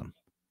Hinduism.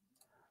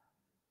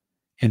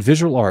 In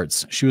visual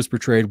arts, she was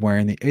portrayed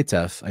wearing the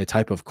etef, a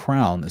type of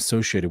crown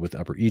associated with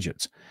Upper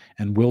Egypt,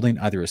 and wielding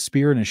either a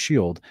spear and a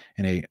shield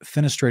and a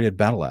fenestrated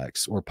battle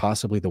axe, or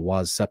possibly the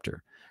Waz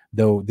scepter,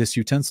 though this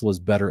utensil is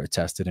better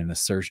attested in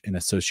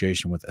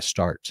association with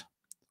Astarte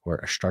or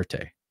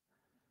Astarte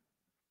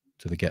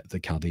to the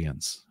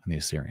Chaldeans and the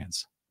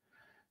Assyrians.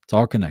 It's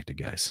all connected,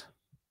 guys.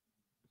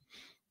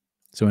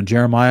 So in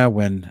Jeremiah,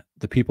 when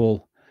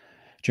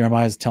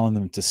Jeremiah is telling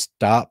them to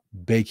stop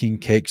baking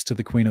cakes to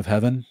the Queen of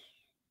Heaven,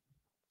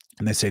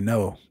 and they say,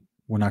 no,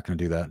 we're not going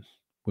to do that.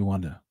 We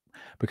want to,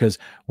 because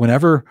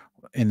whenever,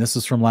 and this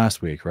is from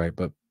last week, right?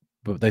 But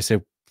they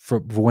say,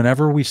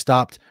 whenever we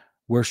stopped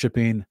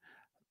worshiping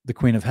the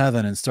Queen of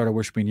Heaven and started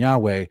worshiping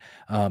Yahweh,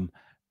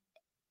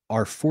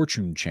 our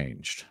fortune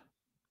changed.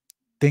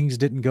 Things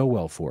didn't go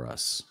well for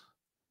us.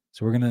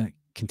 So we're going to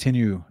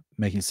continue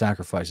making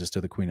sacrifices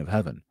to the Queen of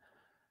Heaven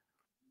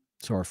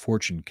so our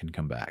fortune can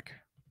come back.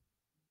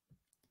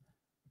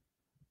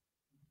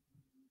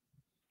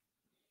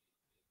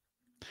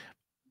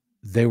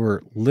 They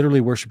were literally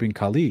worshiping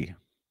Kali.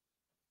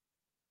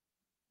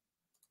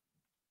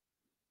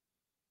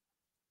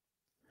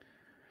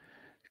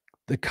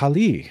 The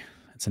Kali,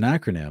 It's an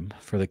acronym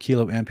for the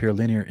kiloampere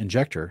linear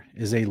injector,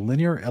 is a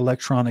linear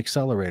electron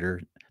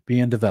accelerator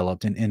being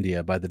developed in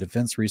India by the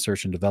Defense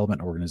Research and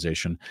Development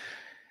Organization.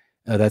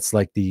 That's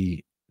like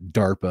the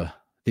DARPA,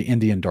 the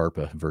Indian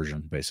DARPA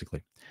version,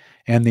 basically.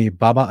 And the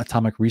Baba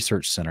Atomic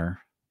Research Center,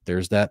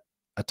 there's that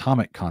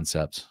atomic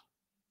concept.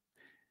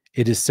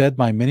 It is said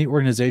by many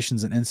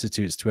organizations and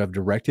institutes to have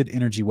directed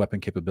energy weapon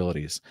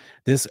capabilities.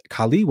 This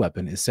𝐦𝐤𝐤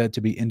weapon is said to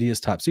be India's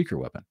top secret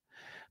weapon.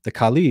 The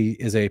𝐦𝐤𝐤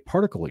is a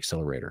particle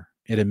accelerator.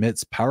 It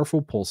emits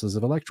powerful pulses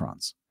of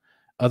electrons.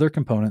 Other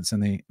components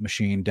in the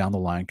machine down the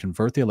line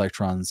convert the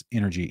electrons'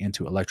 energy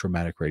into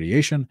electromagnetic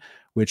radiation,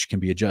 which can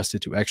be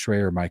adjusted to X-ray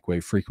or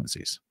microwave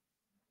frequencies.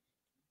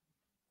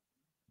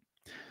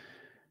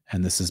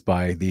 And this is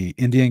by the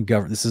Indian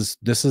government.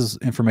 This is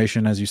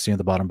information, as you see at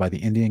the bottom, by the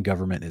Indian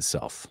government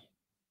itself.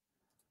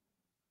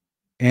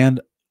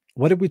 And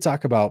what did we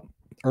talk about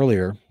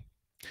earlier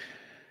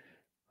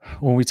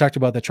when we talked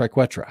about the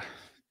triquetra?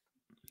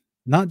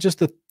 Not just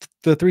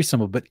the three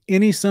symbol, but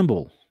any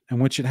symbol in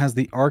which it has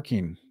the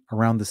arcing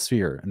around the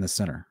sphere in the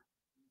center.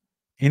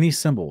 Any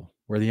symbol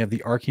where you have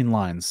the arcing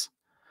lines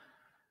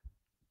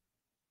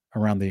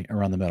around the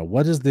metal.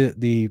 What is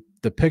the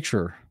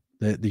picture,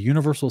 the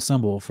universal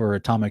symbol for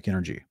atomic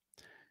energy?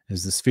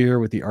 Is the sphere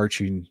with the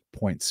arching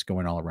points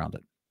going all around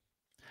it.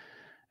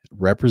 It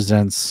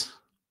represents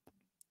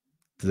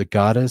the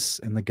goddess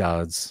and the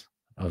gods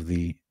of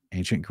the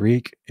ancient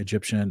Greek,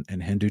 Egyptian,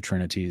 and Hindu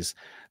trinities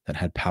that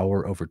had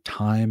power over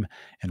time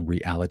and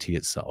reality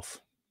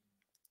itself.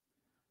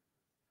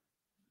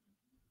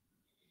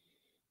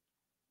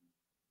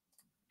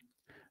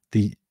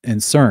 And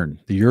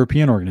CERN, the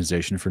European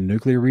Organization for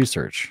Nuclear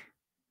Research,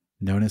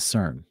 known as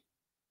CERN.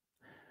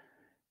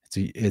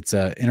 It's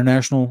an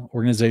international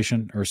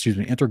organization, or excuse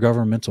me,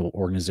 intergovernmental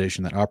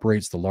organization that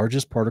operates the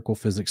largest particle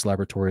physics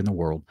laboratory in the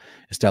world,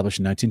 established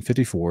in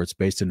 1954. It's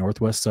based in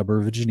northwest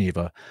suburb of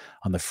Geneva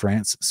on the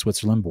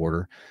France-Switzerland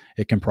border.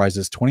 It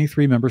comprises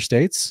 23 member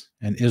states,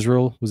 and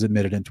Israel was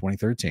admitted in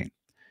 2013. It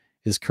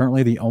is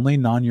currently the only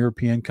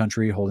non-European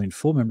country holding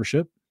full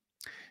membership.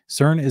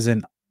 CERN is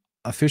an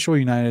official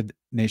United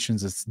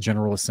Nations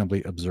General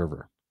Assembly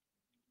observer.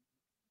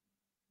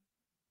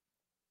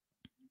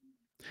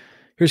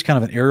 Here's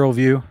kind of an aerial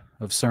view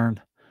of CERN,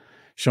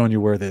 showing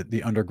you where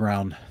the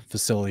underground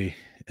facility,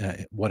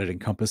 what it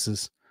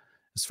encompasses,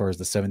 as far as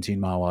the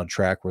 17-mile-wide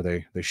track where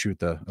they shoot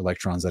the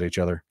electrons at each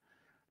other,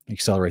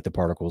 accelerate the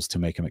particles to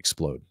make them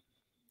explode.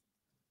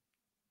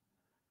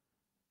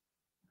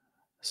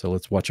 So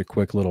let's watch a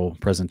quick little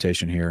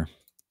presentation here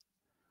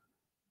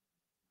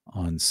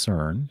on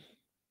CERN.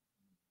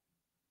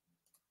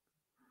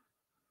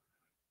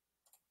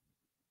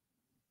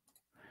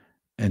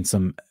 And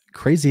some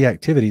crazy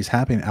activities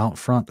happening out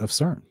front of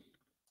CERN.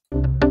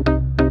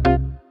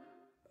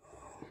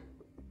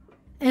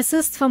 Es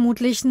ist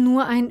vermutlich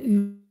nur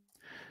ein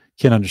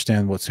Can't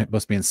understand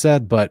what's being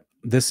said, but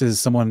this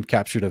is someone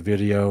captured a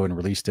video and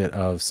released it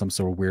of some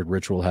sort of weird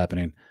ritual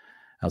happening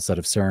outside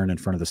of CERN in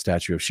front of the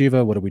statue of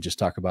Shiva. What did we just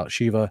talk about?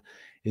 Shiva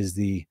is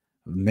the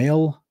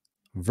male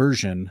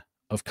version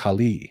of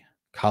Kali.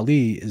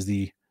 Kali is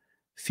the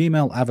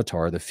female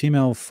avatar, the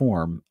female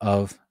form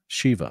of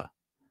Shiva,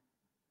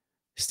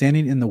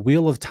 standing in the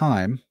wheel of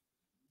time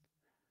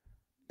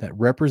that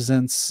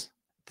represents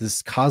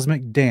this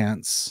cosmic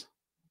dance,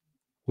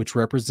 which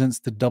represents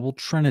the double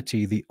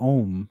trinity, the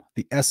Om,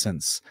 the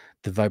essence,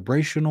 the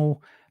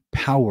vibrational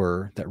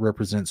power that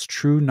represents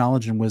true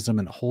knowledge and wisdom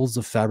and holds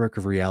the fabric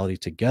of reality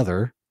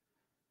together.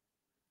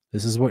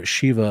 This is what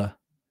Shiva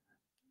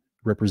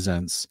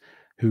represents,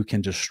 who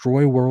can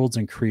destroy worlds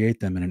and create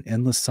them in an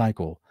endless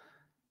cycle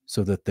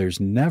so that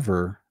there's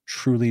never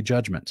truly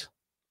judgment.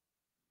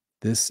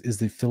 This is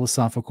the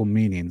philosophical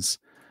meanings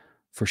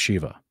for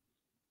Shiva.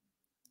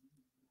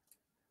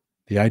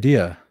 The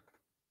idea,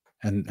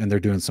 and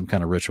they're doing some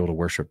kind of ritual to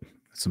worship,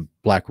 some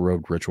black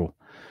robe ritual.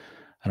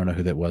 I don't know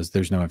who that was.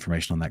 There's no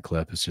information on that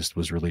clip. It just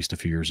was released a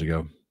few years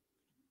ago.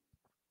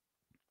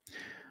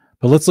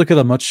 But let's look at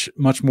a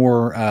much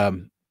more, a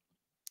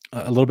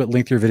little bit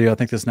lengthier video. I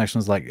think this next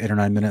one's like 8 or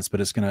 9 minutes, but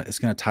it's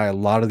gonna tie a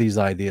lot of these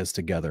ideas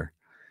together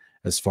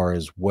as far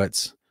as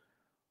what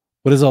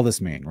does all this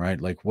mean, right?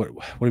 Like what are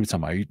we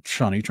talking about?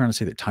 Sean, are you trying to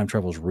say that time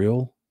travel is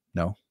real?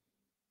 No.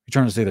 You're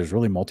trying to say there's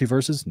really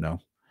multiverses? No.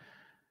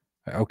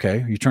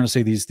 Okay. Are you trying to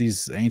say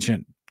these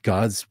ancient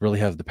gods really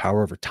have the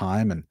power over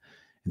time and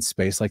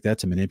space like that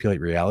to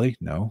manipulate reality?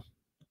 No.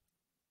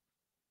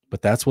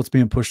 But that's what's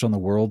being pushed on the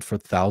world for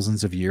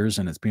thousands of years,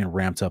 and it's being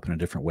ramped up in a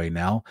different way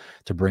now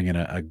to bring in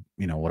a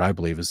what I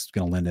believe is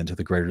going to lend into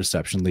the greater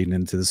deception leading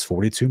into this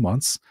 42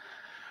 months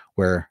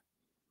where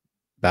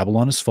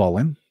Babylon is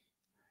falling.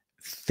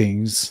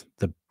 Things,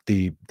 the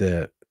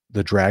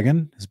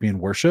dragon is being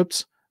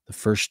worshipped. The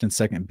first and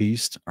second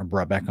beast are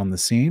brought back on the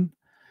scene,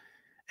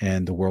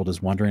 and the world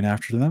is wandering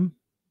after them.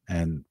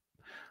 And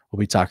we'll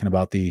be talking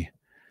about the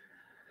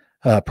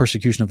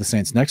persecution of the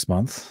saints next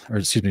month, or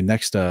excuse me,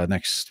 next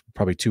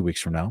probably 2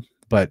 weeks from now.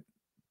 But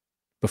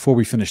before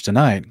we finish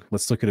tonight,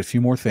 let's look at a few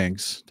more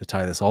things to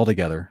tie this all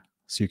together,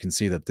 so you can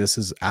see that this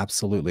is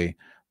absolutely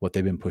what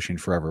they've been pushing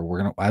forever. We're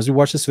going to, as we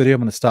watch this video,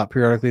 I'm going to stop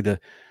periodically to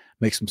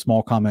make some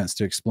small comments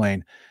to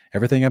explain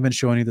everything I've been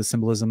showing you, the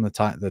symbolism,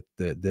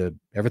 the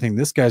everything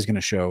this guy's going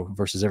to show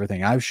versus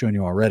everything I've shown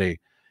you already.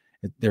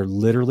 They're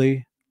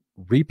literally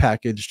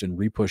repackaged and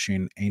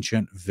repushing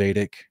ancient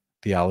Vedic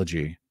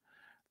theology.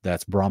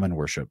 That's Brahmin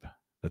worship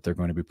that they're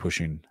going to be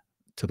pushing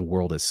to the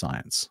world as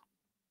science.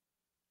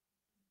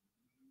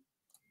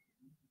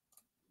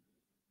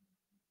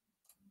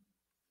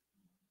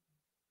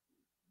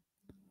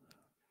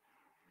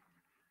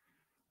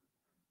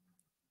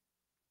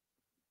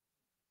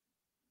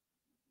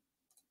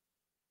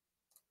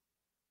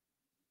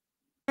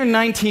 In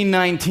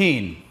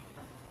 1919,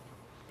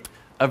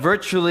 a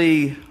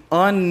virtually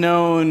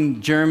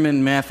unknown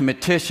German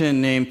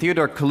mathematician named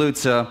Theodor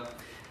Kaluza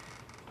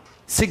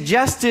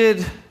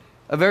suggested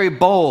a very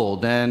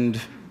bold and,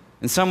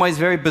 in some ways,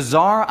 very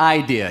bizarre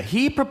idea.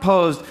 He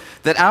proposed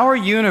that our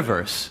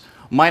universe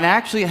might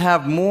actually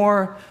have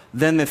more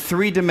than the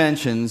 3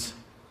 dimensions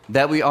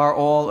that we are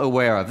all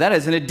aware of. That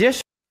is, in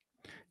addition...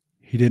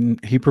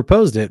 He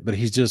proposed it, but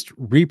he's just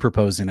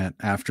reproposing it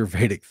after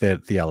Vedic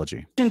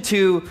theology. In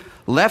addition to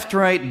left,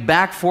 right,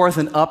 back, forth,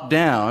 and up,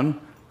 down,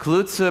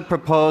 Kaluza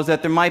proposed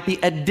that there might be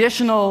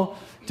additional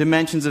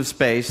dimensions of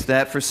space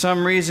that, for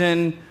some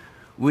reason,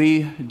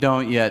 we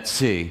don't yet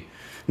see.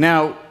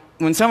 Now,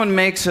 when someone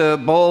makes a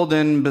bold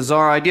and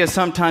bizarre idea,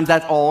 sometimes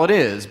that's all it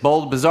is.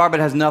 Bold, bizarre, but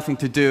it has nothing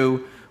to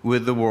do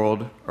with the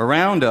world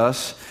around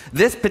us.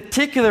 This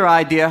particular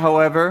idea,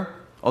 however,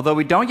 although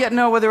we don't yet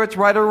know whether it's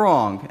right or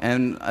wrong,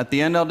 and at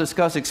the end I'll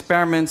discuss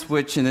experiments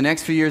which in the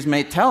next few years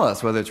may tell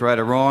us whether it's right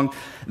or wrong,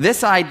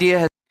 this idea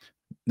has...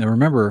 Now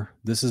remember,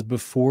 this is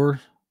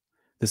before,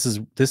 this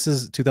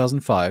is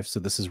 2005, so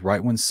this is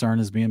right when CERN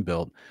is being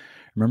built.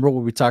 Remember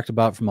what we talked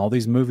about from all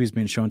these movies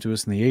being shown to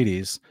us in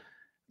the 80s,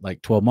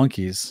 like 12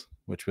 Monkeys,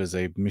 which was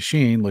a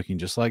machine looking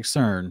just like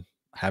CERN,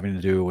 having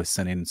to do with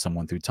sending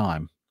someone through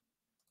time.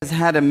 Has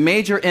had a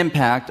major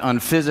impact on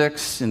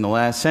physics in the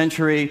last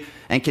century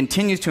and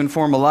continues to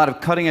inform a lot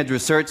of cutting-edge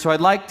research. So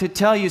I'd like to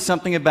tell you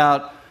something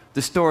about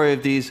the story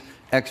of these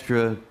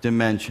extra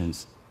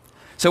dimensions.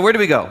 So where do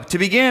we go? To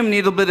begin, we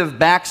need a bit of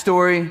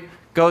backstory.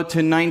 Go to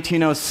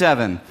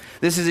 1907.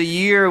 This is a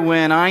year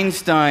when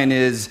Einstein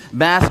is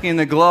basking in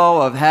the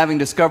glow of having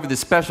discovered the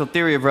special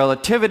theory of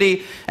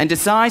relativity and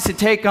decides to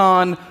take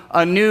on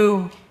a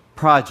new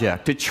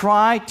project to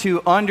try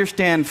to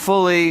understand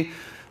fully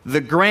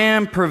the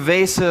grand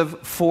pervasive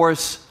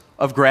force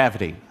of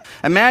gravity.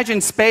 Imagine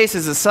space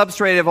as a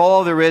substrate of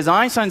all there is.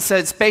 Einstein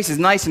said space is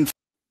nice and...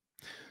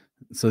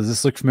 So does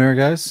this look familiar,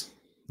 guys?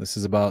 This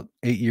is about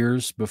 8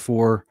 years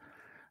before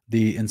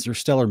the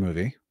Interstellar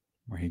movie,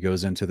 where he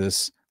goes into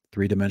this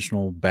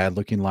 3-dimensional,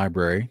 bad-looking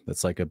library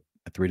that's like a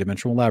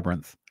 3-dimensional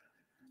labyrinth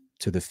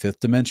to the 5th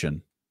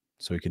dimension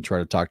so he can try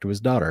to talk to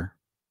his daughter.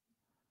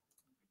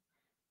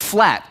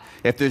 Flat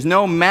if there's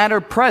no matter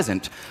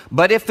present,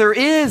 but if there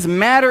is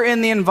matter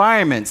in the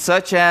environment,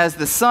 such as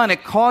the sun,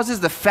 it causes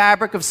the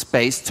fabric of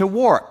space to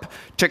warp,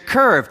 to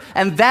curve,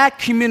 and that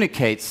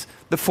communicates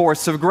the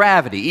force of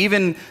gravity.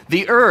 Even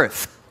the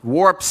Earth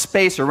warps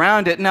space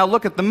around it. Now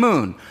look at the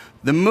moon.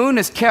 The moon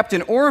is kept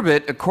in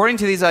orbit, according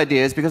to these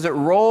ideas, because it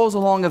rolls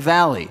along a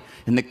valley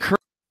in the curve.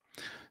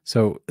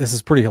 So this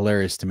is pretty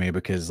hilarious to me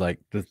because like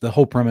the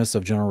whole premise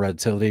of general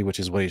relativity, which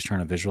is what he's trying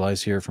to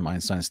visualize here from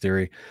Einstein's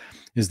theory,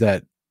 is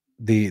that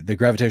the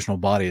gravitational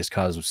body has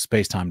caused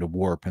space-time to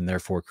warp and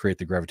therefore create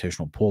the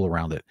gravitational pull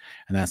around it.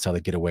 And that's how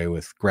they get away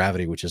with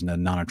gravity, which is a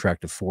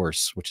non-attractive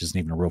force, which isn't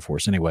even a real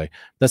force anyway.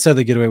 That's how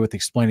they get away with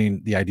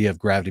explaining the idea of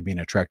gravity being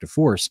an attractive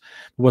force.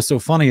 But what's so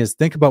funny is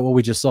think about what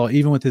we just saw,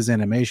 even with his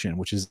animation,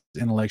 which is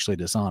intellectually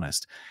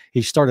dishonest.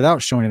 He started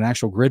out showing an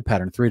actual grid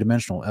pattern,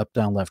 3-dimensional, up,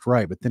 down, left,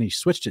 right, but then he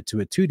switched it to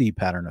a 2D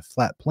pattern, a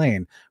flat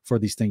plane for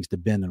these things to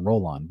bend and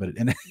roll on. But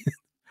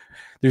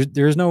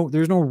there's no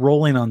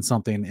rolling on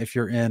something if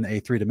you're in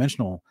a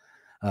 3-dimensional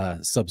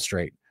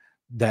substrate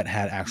that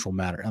had actual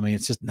matter. I mean,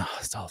 it's just, no,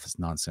 it's all this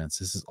nonsense.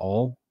 This is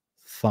all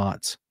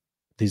thought.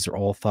 These are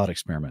all thought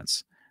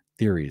experiments,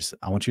 theories.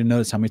 I want you to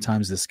notice how many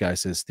times this guy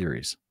says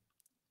theories.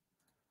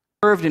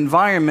 Curved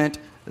environment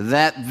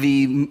that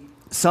the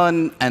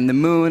sun and the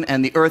moon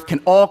and the earth can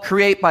all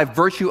create by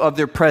virtue of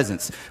their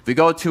presence. If we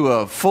go to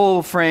a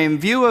full frame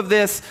view of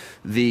this,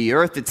 the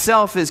earth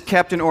itself is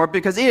kept in orbit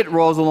because it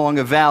rolls along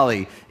a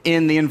valley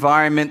in the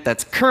environment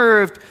that's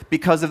curved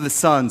because of the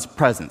sun's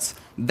presence.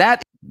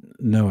 That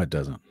no, it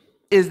doesn't.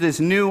 Is this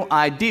new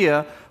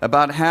idea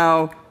about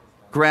how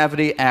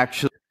gravity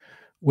actually...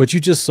 What you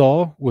just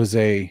saw was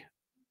a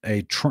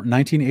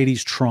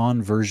 1980s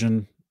Tron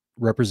version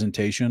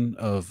representation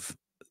of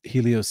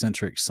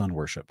heliocentric sun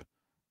worship.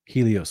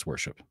 Helios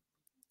worship.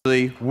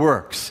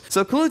 Works.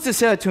 So Kaluza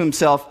said to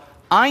himself,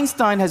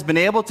 Einstein has been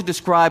able to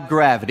describe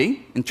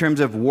gravity in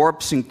terms of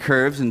warps and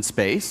curves in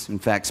space, in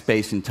fact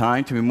space and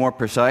time to be more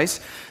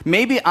precise.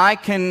 Maybe I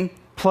can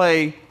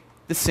play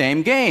the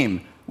same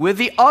game with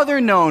the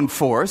other known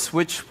force,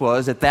 which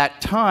was at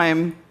that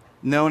time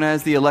known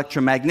as the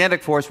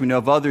electromagnetic force. We know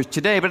of others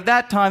today, but at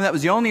that time, that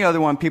was the only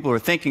other one people were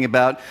thinking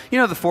about. You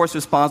know, the force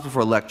responsible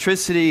for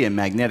electricity and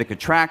magnetic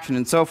attraction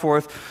and so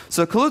forth.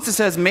 So Kaluza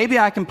says, maybe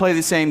I can play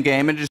the same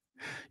game and just...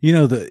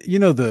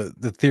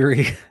 the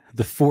theory,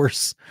 the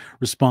force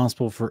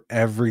responsible for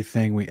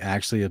everything we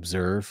actually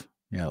observe.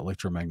 Yeah,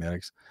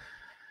 electromagnetics.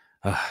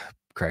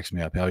 Cracks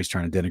me up how he's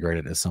trying to denigrate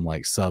it as some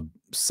like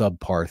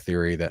subpar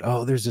theory that,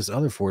 oh, there's this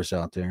other force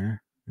out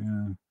there.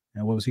 Yeah.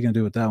 And what was he going to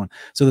do with that one?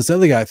 So this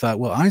other guy thought,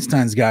 well,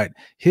 Einstein's got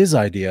his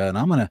idea,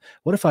 and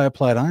what if I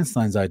applied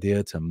Einstein's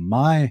idea to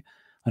my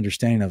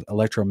understanding of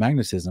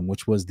electromagnetism,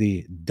 which was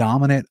the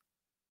dominant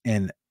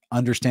and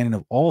understanding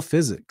of all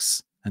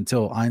physics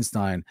until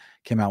Einstein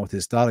came out with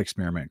his thought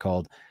experiment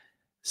called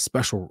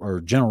special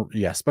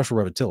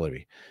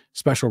relativity.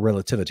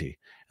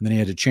 And then he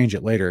had to change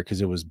it later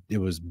because it was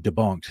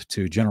debunked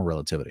to general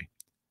relativity.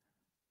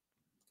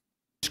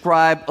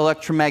 Describe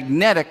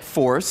electromagnetic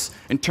force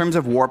in terms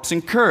of warps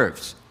and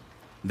curves.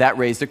 That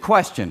raised a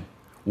question.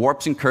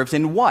 Warps and curves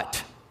in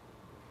what?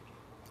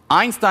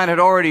 Einstein had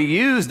already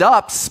used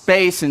up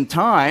space and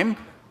time,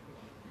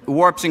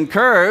 warps and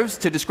curves,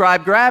 to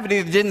describe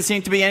gravity. There didn't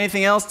seem to be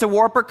anything else to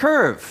warp or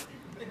curve.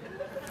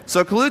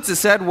 So Kaluza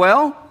said,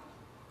 well,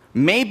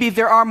 maybe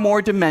there are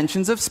more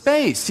dimensions of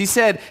space. He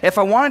said, if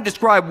I want to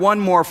describe one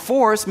more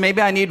force,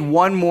 maybe I need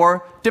one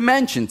more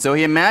dimension. So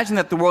he imagined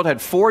that the world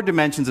had 4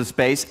 dimensions of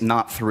space,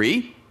 not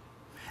 3.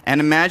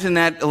 And imagine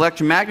that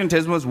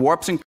electromagnetism was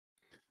warps and...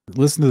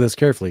 Listen to this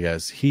carefully,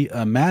 guys. He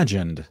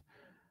imagined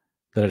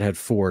that it had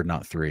 4,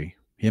 not 3.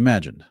 He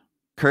imagined.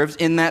 Curves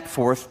in that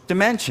 4th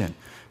dimension.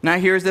 Now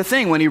here's the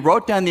thing. When he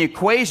wrote down the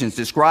equations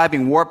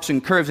describing warps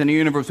and curves in a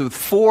universe with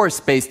 4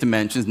 space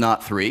dimensions,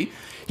 not 3,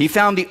 he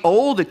found the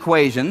old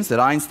equations that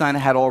Einstein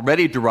had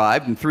already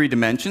derived in 3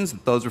 dimensions.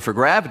 Those were for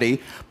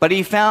gravity. But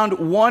he found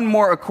one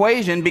more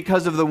equation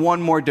because of the one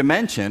more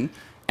dimension.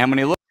 And when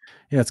he looked...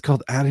 Yeah, it's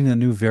called adding a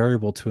new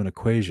variable to an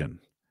equation.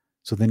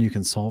 So then you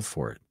can solve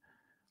for it.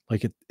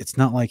 Like it's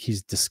not like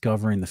he's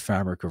discovering the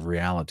fabric of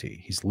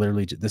reality. He's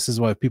literally... This is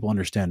why people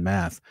understand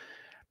math.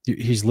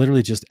 He's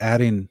literally just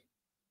adding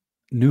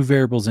new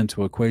variables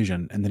into an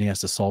equation, and then he has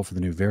to solve for the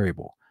new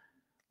variable.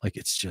 Like,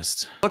 it's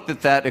just... Looked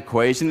at that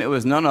equation. It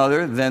was none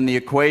other than the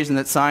equation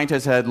that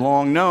scientists had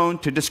long known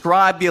to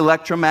describe the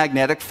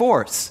electromagnetic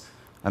force.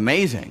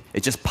 Amazing.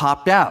 It just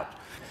popped out.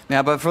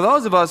 Now, but for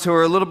those of us who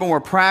are a little bit more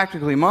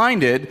practically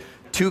minded,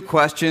 2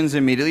 questions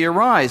immediately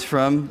arise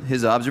from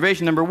his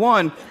observation. Number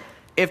 1,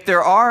 if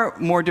there are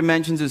more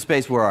dimensions of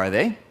space, where are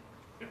they?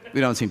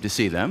 We don't seem to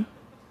see them.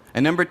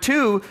 And number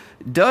 2,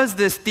 does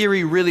this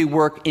theory really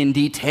work in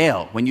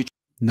detail when you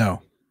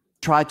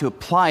try to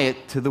apply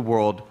it to the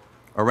world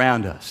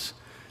around us?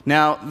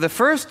 Now, the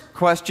first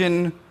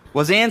question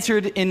was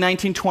answered in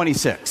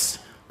 1926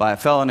 by a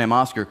fellow named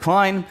Oscar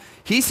Klein.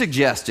 He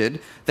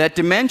suggested that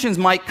dimensions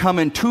might come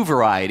in 2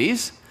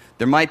 varieties.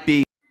 There might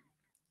be...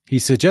 He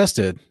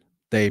suggested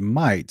they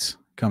might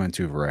come in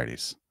 2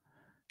 varieties.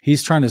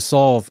 He's trying to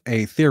solve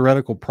a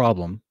theoretical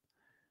problem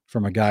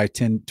from a guy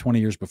 10, 20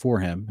 years before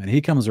him, and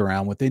he comes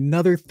around with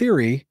another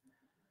theory.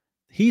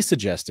 He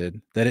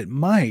suggested that it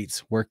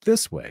might work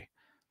this way.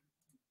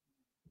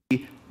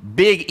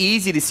 Big,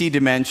 easy to see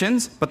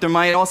dimensions, but there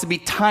might also be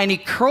tiny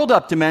curled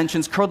up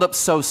dimensions, curled up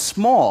so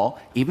small,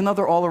 even though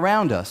they're all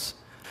around us.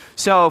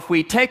 So if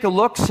we take a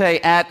look, say,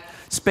 at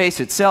space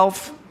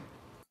itself.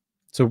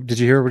 So did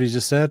you hear what he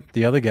just said?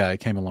 The other guy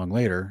came along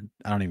later.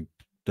 Doesn't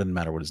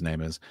matter what his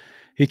name is.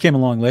 He came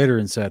along later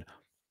and said,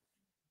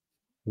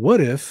 what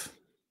if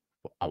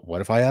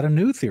I add a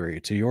new theory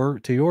to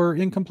your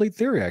incomplete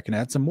theory? I can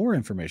add some more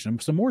information,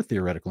 some more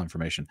theoretical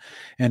information.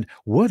 And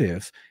what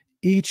if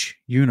each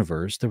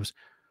universe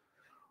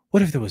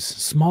what if there was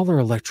smaller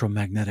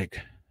electromagnetic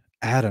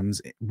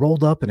atoms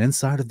rolled up and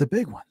inside of the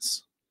big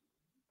ones?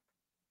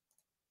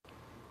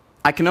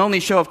 I can only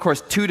show, of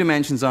course, 2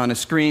 dimensions on a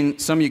screen.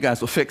 Some of you guys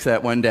will fix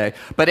that one day.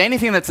 But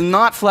anything that's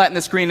not flat in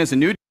the screen is a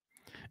new...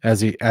 As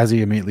he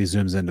immediately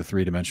zooms into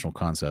 3-dimensional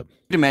concept.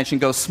 Dimension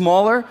goes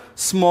smaller,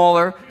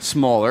 smaller,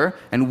 smaller,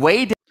 and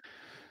way down.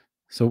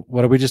 So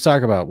what did we just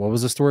talk about? What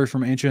was the story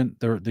from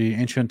the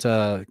ancient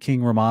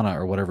King Ramana,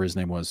 or whatever his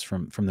name was,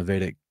 from the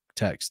Vedic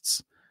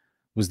texts?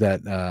 Was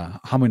that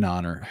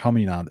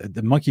Hanuman,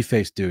 the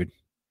monkey-faced dude,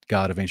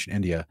 god of ancient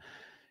India,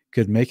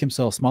 could make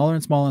himself smaller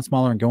and smaller and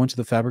smaller and go into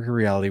the fabric of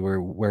reality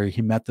where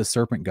he met the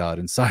serpent god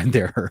inside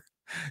there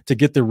to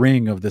get the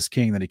ring of this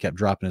king that he kept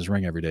dropping his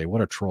ring every day.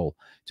 What a troll.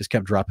 Just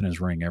kept dropping his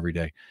ring every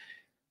day.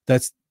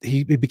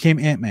 He became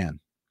Ant-Man.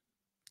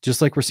 Just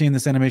like we're seeing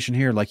this animation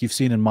here, like you've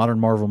seen in modern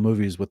Marvel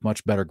movies with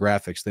much better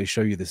graphics, they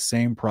show you the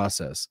same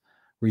process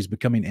where he's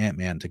becoming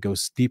Ant-Man to go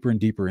deeper and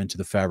deeper into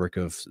the fabric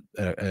of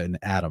an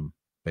atom,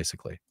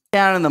 basically.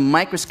 Down in the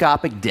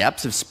microscopic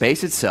depths of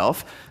space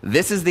itself,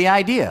 this is the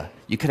idea.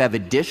 You could have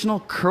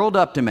additional curled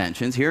up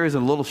dimensions. Here is a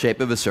little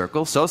shape of a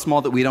circle, so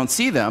small that we don't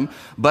see them.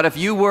 But if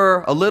you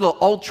were a little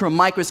ultra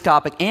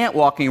microscopic ant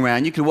walking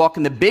around, you could walk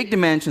in the big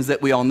dimensions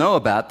that we all know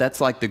about.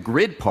 That's like the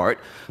grid part.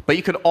 But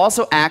you could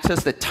also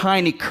access the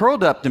tiny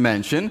curled up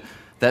dimension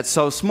that's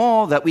so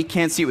small that we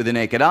can't see it with the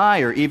naked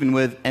eye or even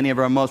with any of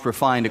our most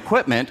refined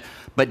equipment,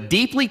 but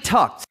deeply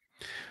tucked.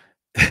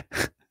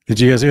 Did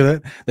you guys hear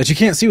that? That you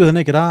can't see with the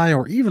naked eye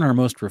or even our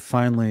most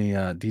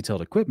refinedly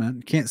detailed equipment.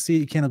 You can't see,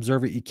 you can't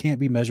observe it, you can't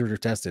be measured or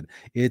tested.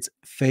 It's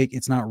fake,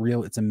 it's not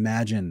real, it's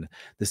imagined.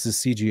 This is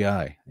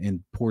CGI,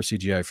 and poor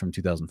CGI from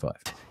 2005.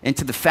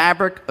 Into the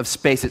fabric of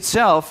space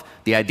itself,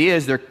 the idea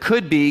is there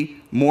could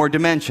be more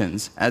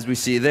dimensions, as we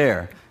see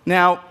there.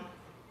 Now,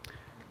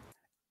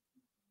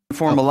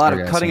 form a lot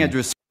of cutting-edge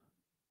research.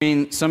 I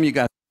mean, some of you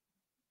guys,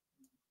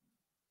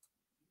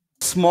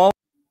 smaller,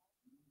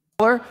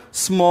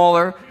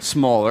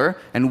 smaller,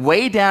 and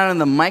way down in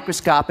the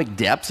microscopic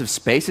depths of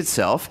space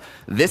itself,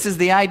 this is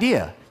the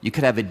idea. You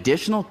could have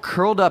additional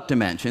curled up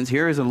dimensions.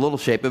 Here is a little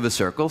shape of a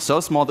circle, so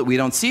small that we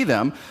don't see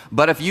them.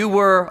 But if you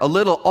were a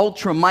little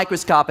ultra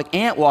microscopic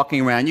ant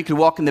walking around, you could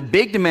walk in the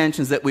big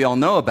dimensions that we all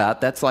know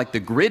about. That's like the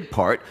grid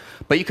part.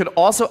 But you could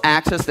also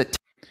access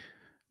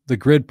the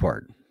grid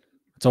part.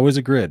 It's always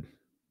a grid.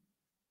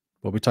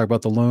 What we talk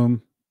about, the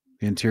loom,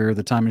 the interior,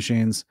 the time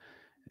machines.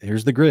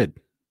 Here's the grid.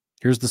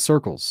 Here's the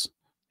circles.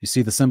 You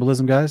see the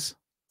symbolism, guys?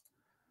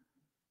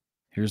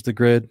 Here's the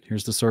grid.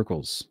 Here's the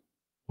circles.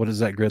 What does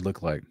that grid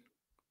look like?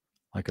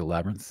 Like a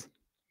labyrinth.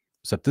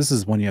 Except this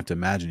is one you have to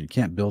imagine. You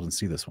can't build and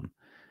see this one.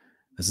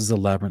 This is a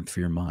labyrinth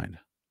for your mind.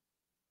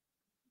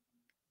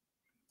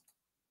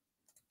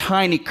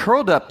 Tiny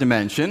curled up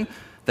dimension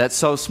that's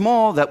so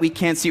small that we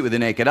can't see it with the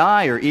naked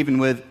eye or even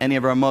with any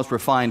of our most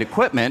refined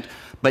equipment,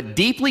 but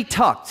deeply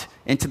tucked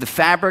into the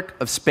fabric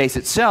of space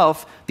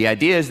itself, the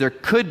idea is there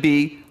could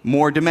be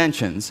more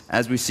dimensions,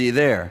 as we see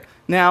there.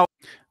 Now,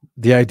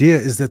 the idea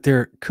is that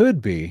there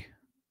could be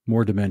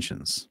more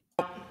dimensions.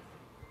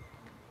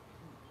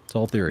 It's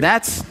all theory.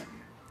 That's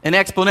an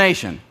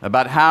explanation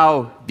about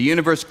how the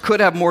universe could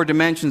have more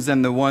dimensions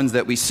than the ones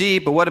that we see.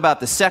 But what about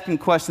the second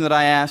question that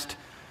I asked?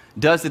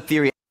 Does the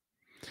theory...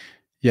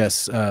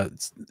 Yes,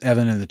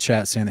 Evan in the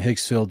chat saying the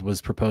Higgs field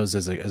was proposed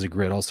as a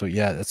grid. Also,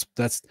 yeah,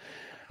 that's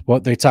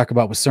what they talk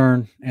about with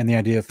CERN and the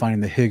idea of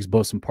finding the Higgs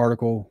boson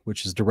particle,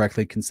 which is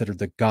directly considered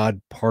the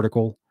God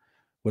particle,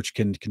 which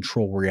can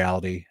control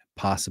reality,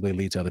 possibly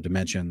lead to other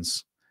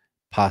dimensions,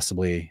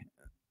 possibly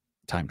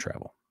time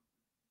travel.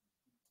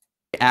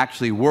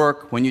 Actually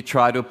work when you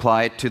try to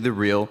apply it to the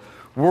real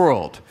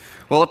world.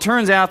 Well, it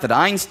turns out that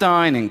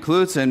Einstein and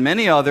Klutz and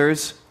many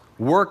others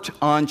worked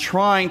on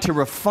trying to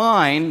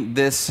refine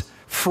this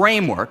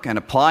framework and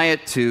apply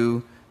it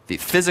to the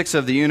physics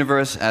of the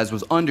universe as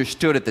was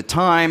understood at the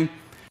time.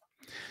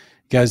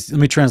 Guys, let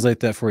me translate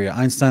that for you.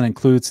 Einstein and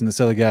Klutz and this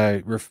other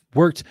guy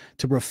worked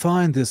to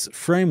refine this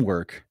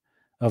framework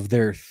of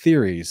their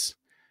theories.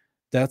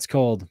 That's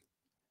called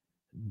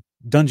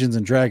Dungeons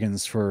and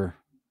Dragons for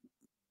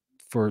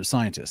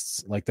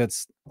scientists. Like,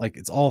 that's like,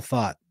 it's all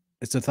thought.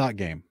 It's a thought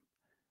game,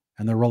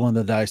 and they're rolling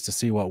the dice to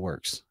see what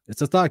works.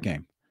 It's a thought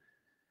game.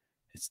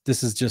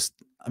 This is just,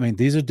 I mean,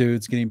 these are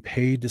dudes getting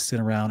paid to sit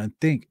around and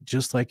think,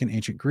 just like in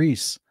ancient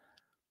Greece,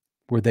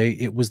 where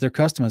it was their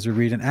custom, as we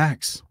read in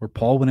Acts, where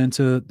Paul went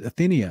into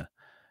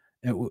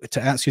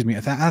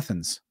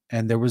Athens,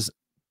 and there was,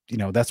 you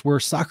know, that's where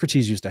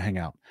Socrates used to hang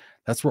out.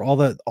 That's where all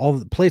the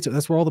Plato,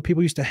 that's where all the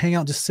people used to hang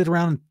out, just sit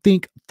around and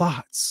think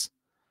thoughts.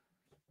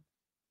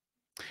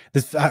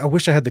 I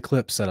wish I had the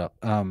clip set up.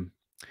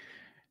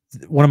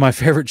 One of my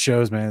favorite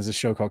shows, man, is a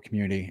show called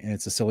Community, and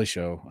it's a silly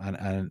show,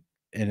 and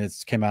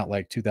it's came out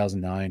like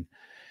 2009.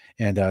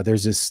 And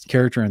there's this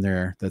character in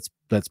there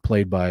that's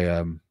played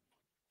by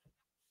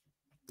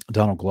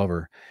Donald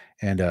Glover,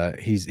 and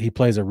he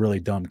plays a really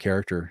dumb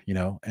character, you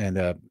know, and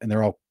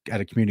they're all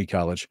at a community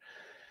college,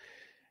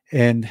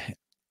 and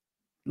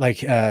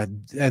like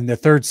in the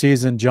third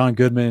season, John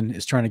Goodman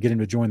is trying to get him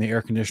to join the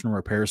air conditioner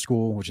repair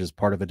school, which is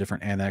part of a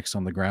different annex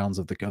on the grounds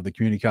of the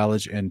community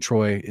college. And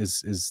Troy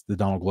is the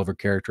Donald Glover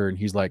character, and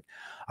he's like,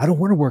 I don't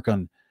want to work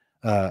on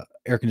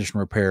air conditioner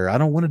repair. I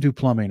don't want to do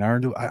plumbing.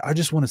 I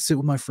just want to sit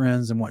with my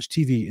friends and watch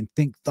TV and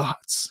think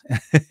thoughts.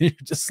 You're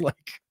just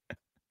like,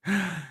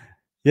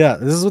 yeah,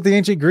 this is what the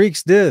ancient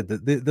Greeks did.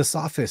 The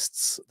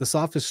sophists, the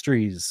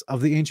sophistries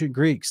of the ancient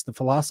Greeks, the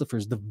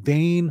philosophers, the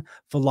vain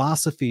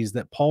philosophies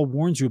that Paul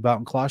warns you about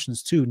in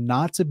Colossians 2,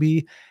 not to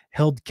be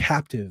held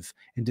captive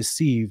and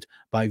deceived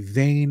by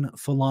vain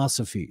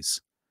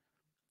philosophies.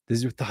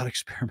 These are thought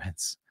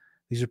experiments.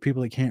 These are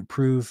people that can't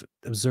prove,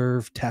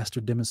 observe, test,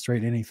 or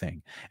demonstrate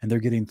anything. And they're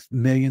getting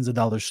millions of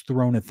dollars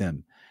thrown at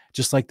them,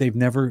 just like they've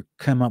never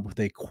come up with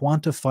a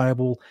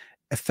quantifiable,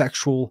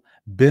 effectual,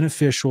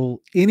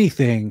 beneficial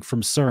anything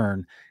from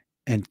CERN.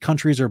 And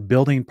countries are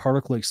building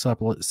particle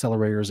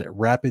accelerators at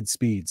rapid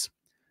speeds.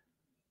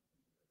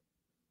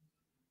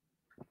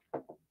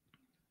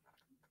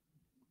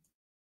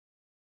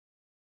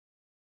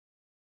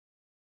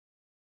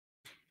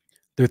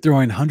 They're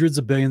throwing hundreds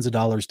of billions of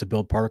dollars to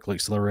build particle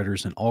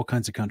accelerators in all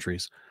kinds of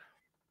countries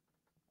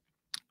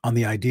on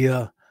the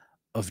idea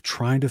of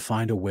trying to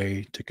find a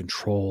way to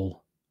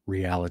control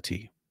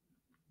reality,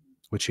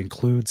 which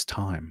includes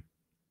time.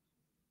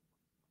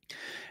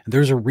 And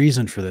there's a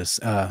reason for this.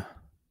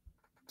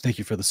 Thank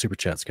you for the super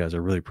chats, guys. I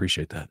really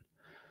appreciate that.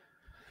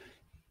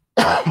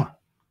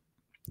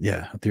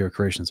 Yeah, Theory of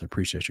Creations. I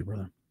appreciate you,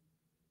 brother.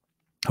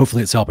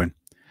 Hopefully it's helping.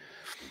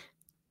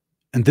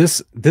 And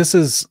this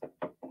is,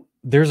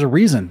 there's a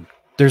reason.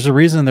 There's a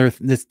reason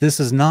this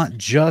is not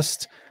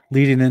just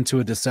leading into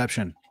a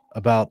deception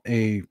about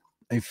a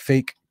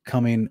fake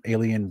coming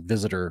alien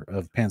visitor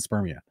of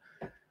panspermia.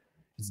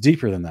 It's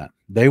deeper than that.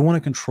 They want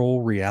to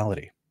control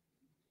reality.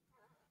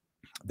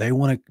 They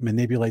want to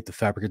manipulate the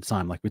fabric of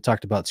time, like we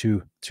talked about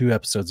two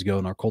episodes ago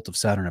in our Cult of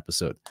Saturn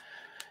episode.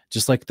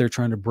 Just like they're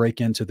trying to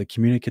break into the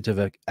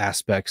communicative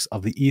aspects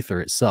of the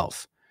ether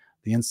itself,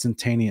 the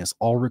instantaneous,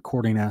 all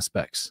recording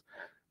aspects.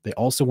 They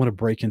also want to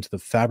break into the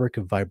fabric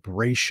of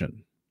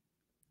vibration.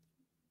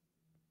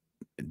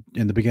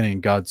 In the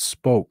beginning, God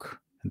spoke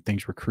and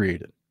things were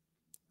created.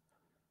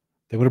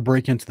 They want to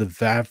break into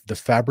the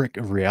fabric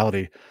of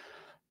reality.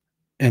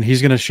 And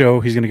he's going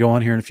to go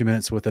on here in a few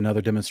minutes with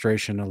another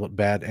demonstration, a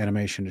bad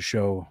animation to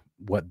show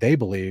what they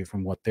believe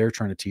and what they're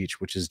trying to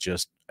teach, which is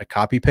just a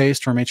copy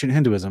paste from ancient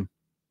Hinduism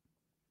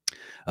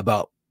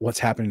about what's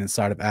happening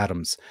inside of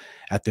atoms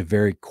at the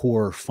very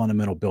core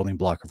fundamental building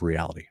block of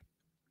reality.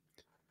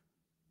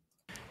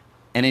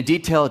 And in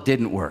detail, it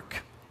didn't work.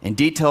 In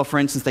detail, for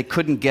instance, they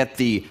couldn't get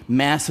the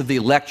mass of the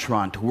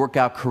electron to work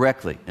out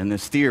correctly in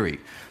this theory.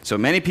 So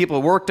many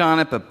people worked on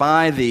it, but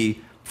by the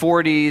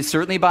 40s,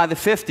 certainly by the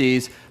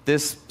 50s,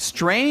 this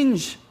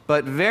strange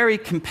but very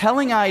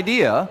compelling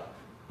idea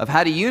of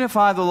how to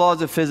unify the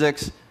laws of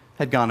physics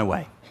had gone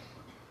away.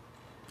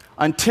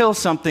 Until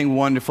something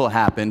wonderful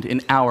happened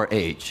in our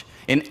age.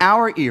 In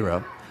our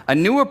era, a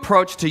new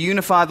approach to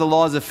unify the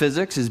laws of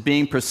physics is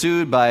being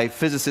pursued by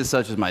physicists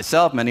such as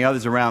myself, many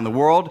others around the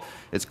world.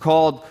 It's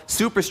called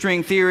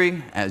superstring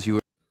theory, as you...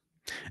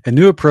 A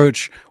new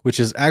approach, which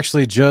is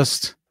actually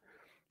just...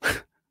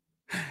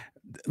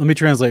 Let me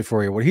translate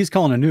for you. What he's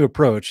calling a new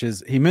approach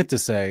is, he meant to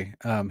say,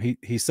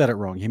 he said it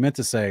wrong. He meant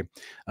to say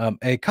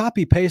a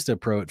copy-paste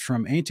approach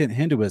from ancient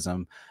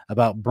Hinduism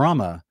about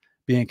Brahma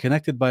being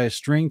connected by a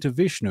string to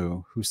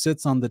Vishnu, who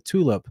sits on the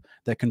tulip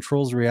that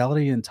controls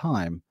reality and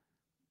time,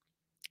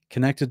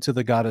 connected to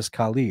the goddess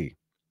Kali.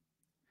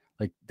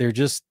 Like, they're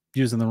just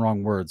using the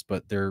wrong words,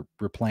 but they're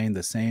replaying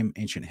the same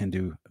ancient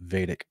Hindu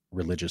Vedic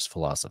religious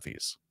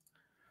philosophies.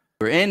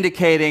 We're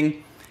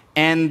indicating,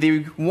 and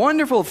the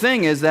wonderful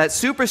thing is that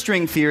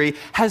superstring theory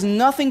has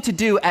nothing to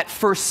do at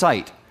first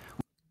sight.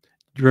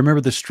 Do you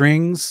remember the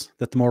strings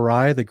that the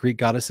Moirai, the Greek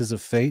goddesses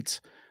of fate,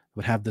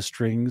 would have the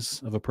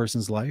strings of a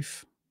person's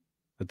life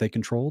that they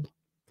controlled,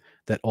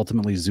 that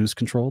ultimately Zeus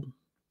controlled?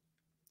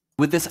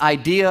 With this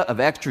idea of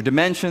extra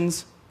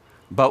dimensions,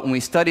 but when we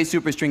study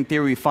superstring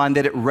theory, we find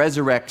that it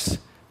resurrects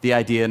the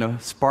idea in a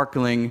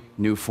sparkling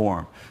new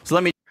form. So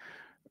let me...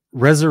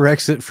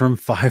 Resurrects it from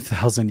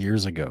 5,000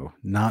 years ago,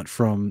 not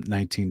from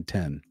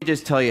 1910. Let me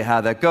just tell you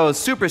how that goes.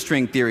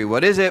 Superstring theory,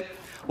 what is it?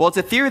 Well, it's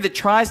a theory that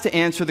tries to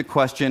answer the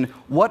question,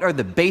 what are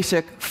the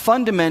basic,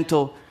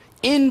 fundamental,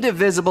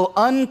 indivisible,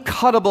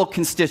 uncuttable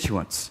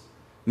constituents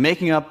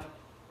making up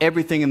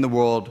everything in the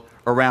world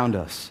around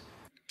us?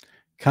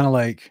 Kind of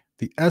like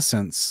the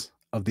essence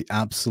of the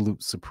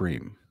absolute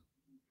supreme.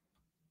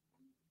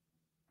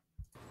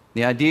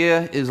 The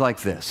idea is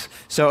like this.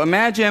 So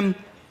imagine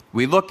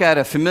we look at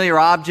a familiar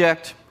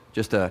object,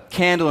 just a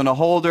candle and a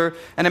holder,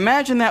 and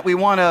imagine that we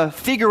want to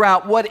figure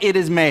out what it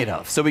is made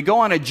of. So we go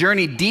on a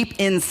journey deep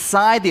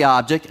inside the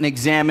object and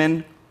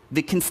examine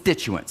the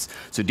constituents.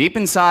 So deep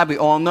inside, we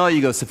all know,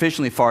 you go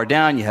sufficiently far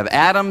down, you have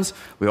atoms.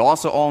 We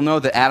also all know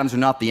that atoms are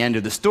not the end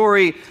of the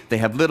story. They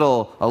have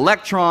little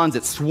electrons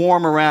that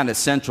swarm around a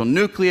central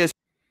nucleus.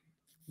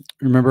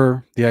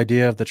 Remember the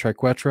idea of the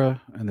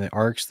triquetra and the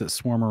arcs that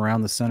swarm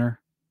around the center?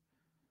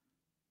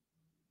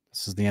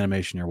 This is the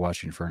animation you're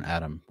watching for an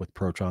atom with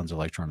protons,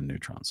 electrons, and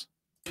neutrons.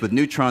 With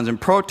neutrons and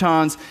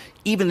protons,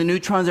 even the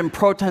neutrons and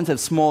protons have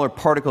smaller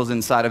particles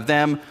inside of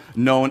them,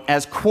 known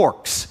as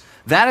quarks.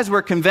 That is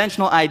where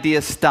conventional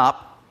ideas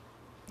stop.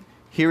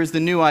 Here is the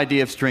new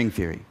idea of string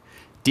theory.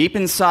 Deep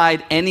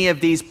inside any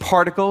of these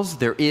particles,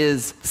 there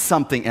is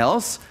something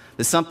else.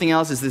 The something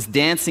else is this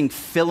dancing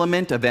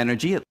filament of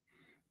energy.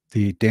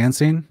 The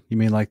dancing? You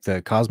mean like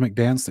the cosmic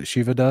dance that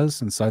Shiva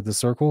does inside the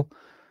circle?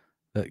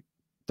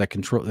 That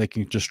can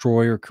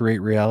destroy or create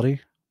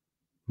reality?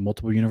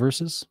 Multiple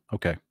universes?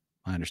 Okay,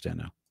 I understand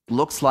now.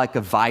 Looks like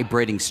a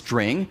vibrating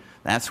string.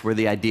 That's where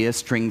the idea of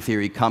string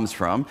theory comes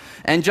from.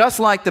 And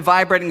just like the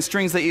vibrating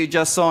strings that you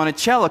just saw on a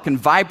cello can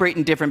vibrate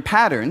in different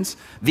patterns,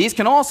 these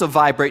can also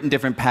vibrate in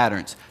different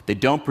patterns. They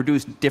don't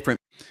produce different...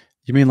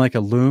 You mean like a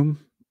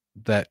loom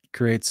that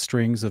creates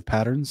strings of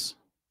patterns?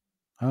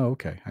 Oh,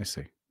 okay, I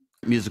see.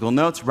 Musical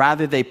notes,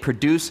 rather they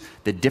produce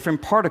the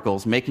different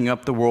particles making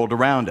up the world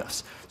around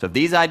us. So if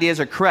these ideas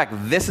are correct,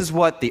 this is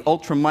what the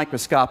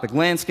ultra-microscopic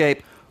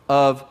landscape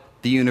of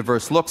the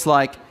universe looks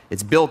like.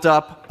 It's built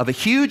up of a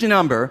huge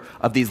number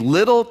of these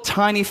little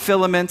tiny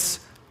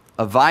filaments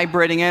of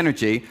vibrating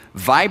energy,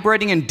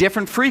 vibrating in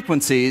different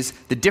frequencies.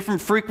 The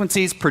different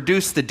frequencies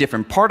produce the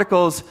different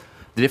particles.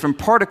 The different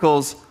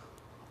particles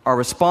are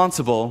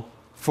responsible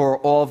for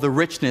all the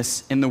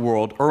richness in the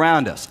world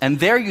around us. And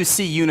there you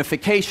see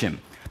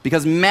unification.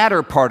 because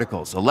matter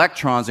particles,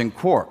 electrons and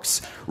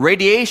quarks,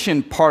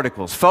 radiation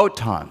particles,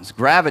 photons,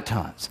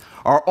 gravitons,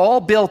 are all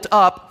built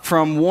up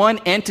from one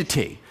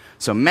entity.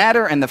 So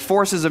matter and the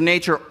forces of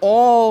nature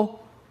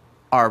all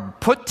are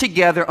put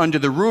together under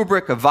the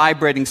rubric of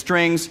vibrating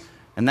strings,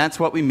 and that's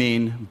what we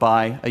mean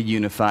by a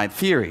unified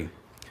theory.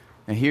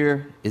 Now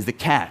here is the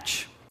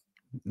catch.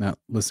 Now,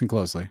 listen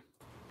closely.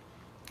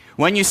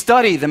 When you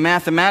study the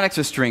mathematics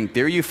of string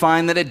theory, you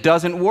find that it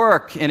doesn't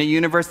work in a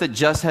universe that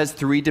just has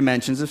 3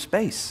 dimensions of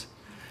space.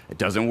 It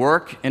doesn't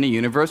work in a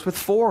universe with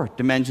 4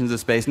 dimensions of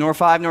space, nor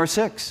 5, nor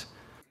 6.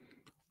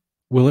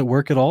 Will it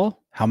work at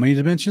all? How many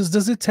dimensions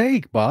does it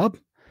take, Bob?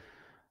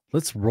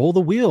 Let's roll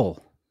the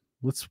wheel.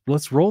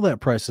 Let's roll that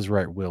Price is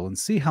Right wheel and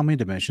see how many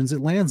dimensions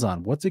it lands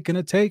on. What's it going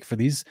to take for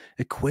these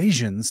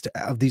equations to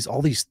have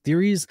all these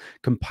theories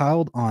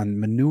compiled on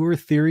manure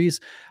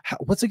theories?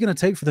 What's it going to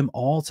take for them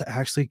all to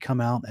actually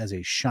come out as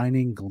a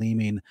shining,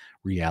 gleaming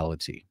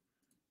reality?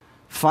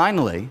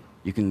 Finally,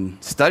 you can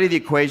study the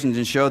equations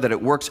and show that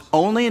it works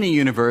only in a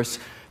universe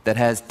that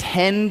has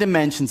 10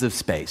 dimensions of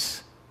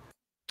space.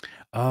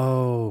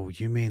 Oh,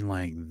 you mean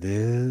like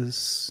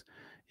this?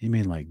 You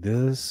mean like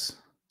this?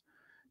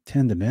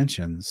 10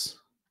 dimensions?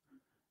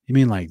 You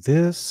mean like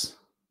this?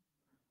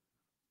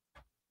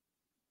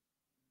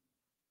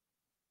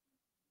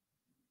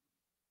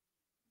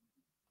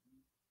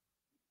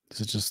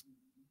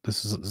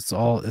 It's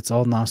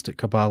all Gnostic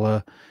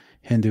Kabbalah,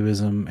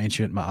 Hinduism,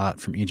 ancient Ma'at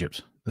from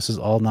Egypt. This is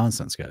all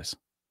nonsense, guys.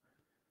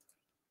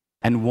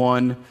 And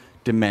 1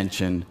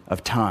 dimension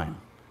of time.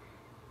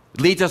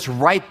 It leads us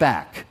right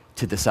back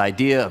to this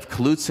idea of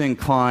Kaluza and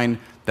Klein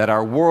that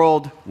our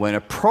world, when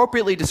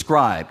appropriately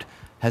described,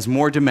 has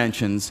more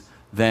dimensions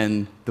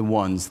than the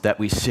ones that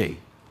we see.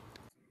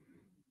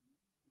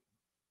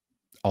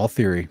 All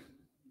theory,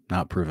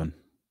 not proven.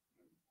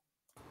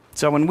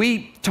 So when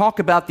we talk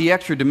about the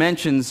extra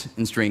dimensions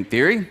in string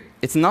theory,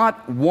 it's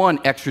not 1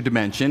 extra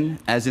dimension,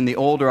 as in the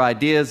older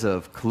ideas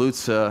of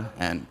Kaluza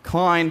and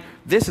Klein.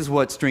 This is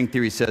what string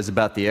theory says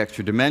about the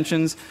extra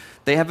dimensions.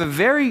 They have a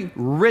very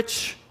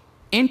rich,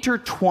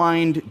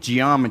 intertwined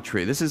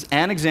geometry. This is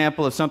an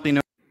example of something.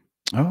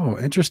 Oh,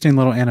 interesting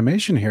little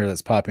animation here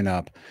that's popping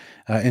up.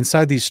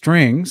 Inside these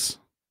strings,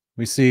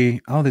 we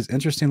see, oh, this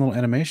interesting little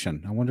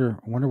animation. I wonder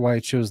why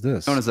it chose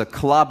this. Known as a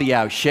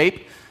𝐦𝐤𝐤𝐤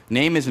shape.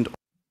 Name isn't.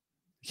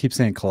 He keeps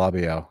saying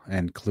𝐦𝐤𝐤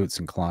and Kaluza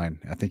and Klein.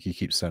 I think he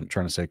keeps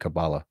trying to say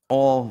Kabbalah.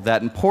 All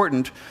that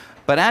important.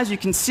 But as you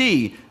can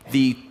see,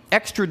 the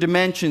extra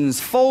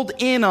dimensions fold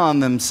in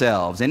on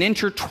themselves and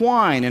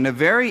intertwine in a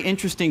very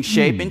interesting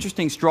shape,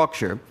 interesting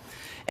structure.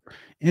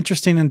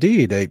 Interesting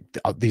indeed.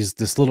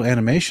 This little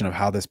animation of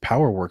how this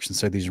power works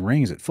inside these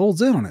rings, it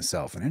folds in on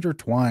itself and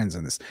intertwines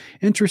in this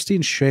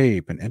interesting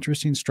shape and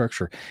interesting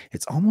structure.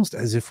 It's almost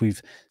as if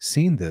we've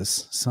seen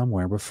this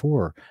somewhere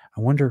before.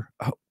 I wonder,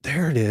 oh,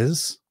 there it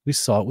is. We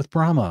saw it with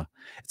Brahma.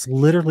 It's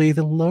literally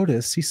the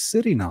lotus he's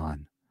sitting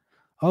on.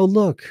 Oh,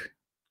 look.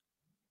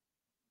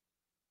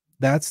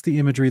 That's the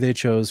imagery they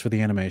chose for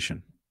the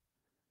animation.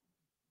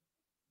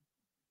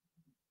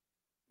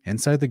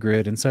 Inside the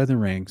grid, inside the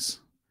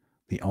rings,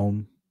 the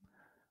Om,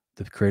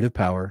 the creative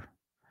power,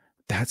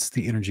 that's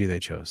the energy they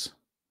chose.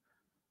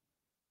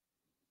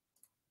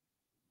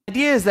 The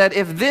idea is that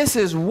if this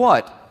is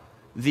what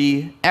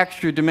the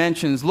extra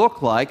dimensions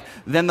look like,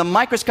 then the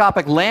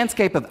microscopic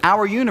landscape of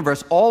our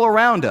universe all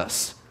around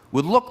us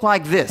would look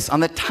like this on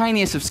the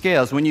tiniest of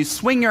scales. When you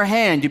swing your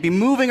hand, you'd be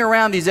moving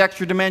around these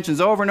extra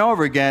dimensions over and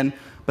over again,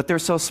 but they're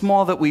so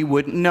small that we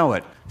wouldn't know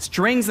it.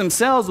 Strings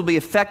themselves will be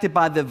affected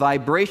by the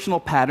vibrational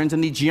patterns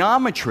and the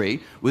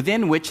geometry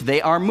within which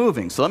they are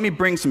moving. So let me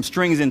bring some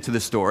strings into the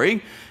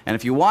story. And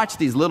if you watch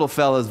these little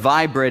fellas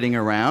vibrating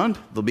around,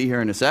 they'll be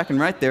here in a second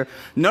right there,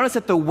 notice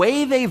that the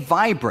way they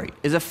vibrate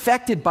is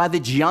affected by the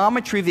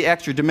geometry of the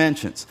extra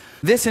dimensions.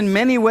 This in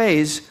many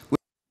ways...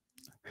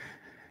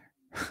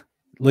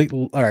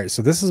 All right,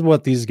 so this is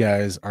what these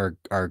guys are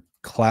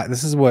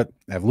this is what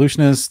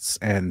evolutionists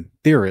and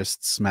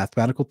theorists,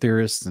 mathematical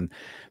theorists and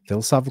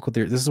philosophical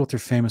theorists, this is what they're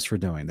famous for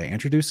doing. They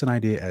introduce an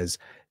idea as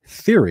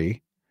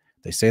theory.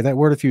 They say that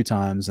word a few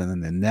times, and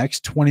then the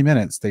next 20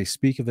 minutes, they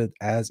speak of it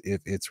as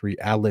if it's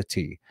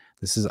reality.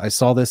 I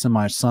saw this in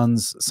my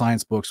son's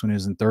science books when he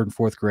was in 3rd and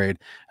 4th grade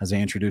as they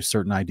introduced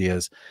certain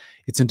ideas.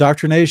 It's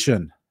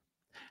indoctrination.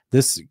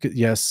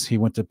 Yes, he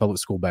went to public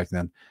school back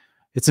then.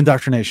 It's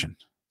indoctrination.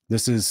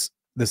 This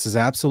is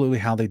absolutely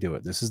how they do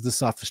it. This is the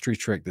sophistry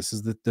trick. This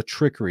is the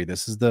trickery.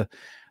 This is the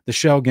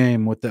shell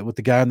game with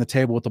the guy on the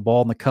table with the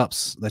ball and the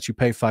cups that you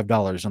pay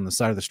 $5 on the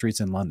side of the streets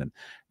in London.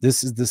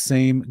 This is the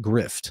same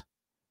grift.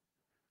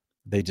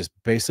 They just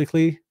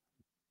basically,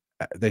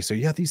 they say,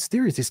 yeah, these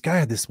theories, this guy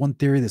had this one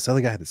theory, this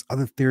other guy had this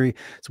other theory.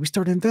 So we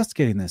started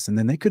investigating this, and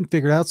then they couldn't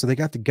figure it out. So they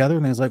got together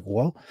and they was like,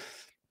 well,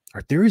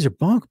 our theories are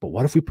bunk, but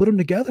what if we put them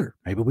together?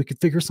 Maybe we could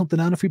figure something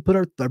out if we put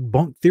our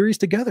bunk theories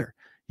together.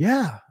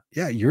 Yeah,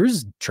 yours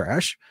is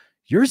trash.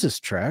 Yours is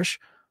trash.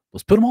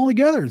 Let's put them all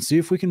together and see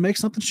if we can make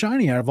something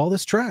shiny out of all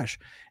this trash.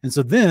 And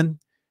so then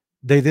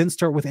they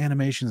start with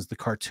animations, the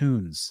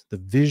cartoons, the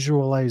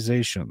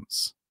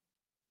visualizations.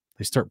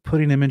 They start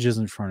putting images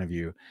in front of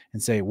you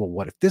and say, well,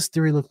 what if this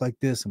theory looked like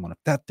this? And what if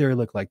that theory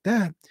looked like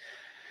that?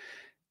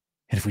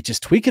 And if we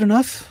just tweak it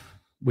enough,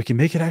 we can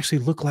make it actually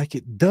look like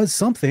it does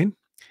something.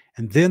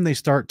 And then they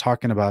start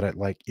talking about it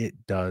like it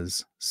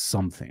does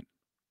something.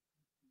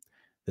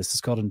 This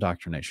is called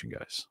indoctrination,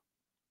 guys.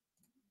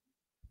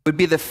 Would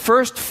be the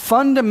first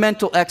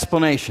fundamental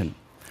explanation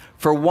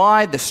for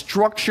why the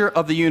structure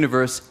of the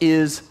universe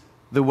is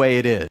the way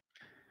it is.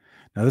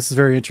 Now, this is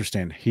very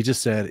interesting. He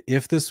just said,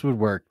 if this would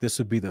work, this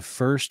would be the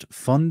first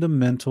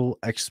fundamental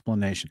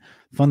explanation.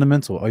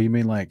 Fundamental. Oh, you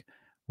mean like,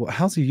 well,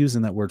 how's he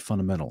using that word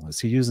fundamental? Is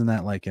he using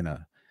that like in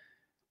a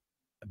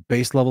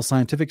base level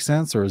scientific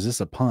sense, or is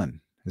this a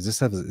pun? Is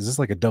this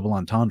like a double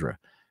entendre?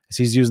 Is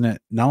he's using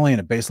it not only in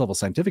a base level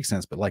scientific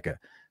sense, but like a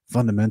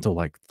fundamental,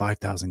 like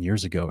 5,000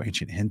 years ago,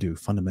 ancient Hindu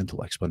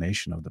fundamental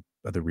explanation of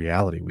the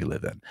reality we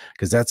live in?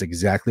 Because that's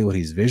exactly what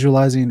he's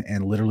visualizing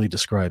and literally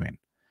describing.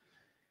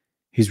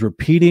 He's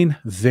repeating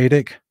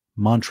Vedic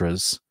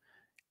mantras,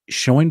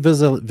 showing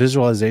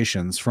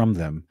visualizations from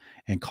them,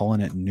 and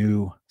calling it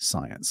new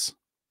science.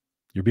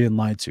 You're being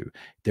lied to.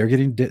 They're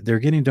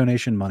getting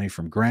donation money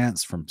from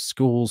grants, from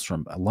schools,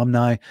 from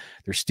alumni.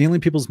 They're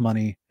stealing people's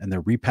money, and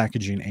they're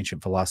repackaging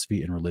ancient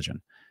philosophy and religion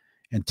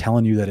and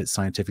telling you that it's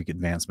scientific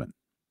advancement.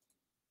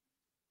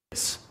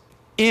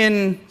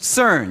 In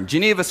CERN,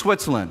 Geneva,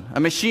 Switzerland, a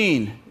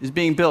machine is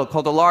being built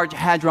called the Large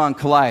Hadron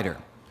Collider.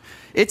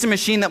 It's a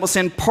machine that will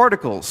send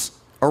particles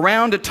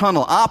around a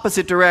tunnel,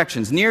 opposite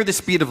directions, near the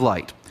speed of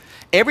light.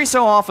 Every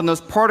so often,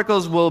 those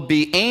particles will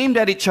be aimed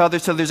at each other,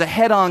 so there's a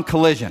head-on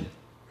collision.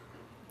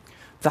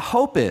 The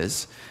hope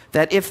is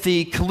that if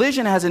the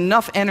collision has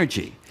enough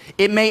energy,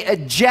 it may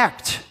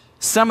eject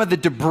some of the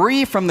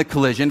debris from the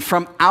collision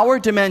from our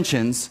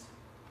dimensions,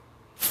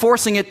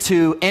 forcing it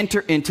to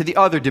enter into the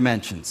other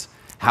dimensions.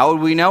 How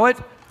would we know it?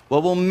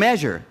 Well, we'll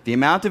measure the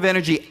amount of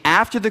energy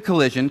after the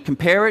collision,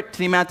 compare it to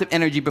the amount of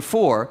energy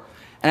before,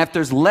 and if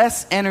there's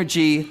less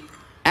energy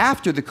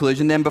after the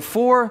collision than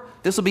before,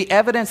 this will be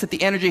evidence that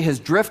the energy has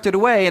drifted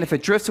away, and if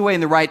it drifts away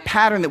in the right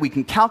pattern that we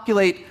can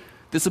calculate,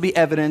 this will be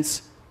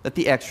evidence that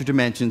the extra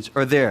dimensions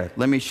are there.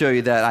 Let me show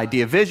you that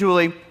idea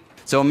visually.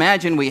 So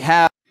imagine we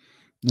have...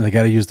 They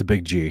got to use the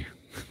big G.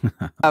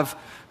 have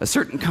a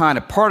certain kind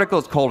of particle.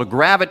 It's called a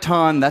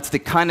graviton. That's the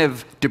kind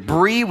of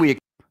debris we...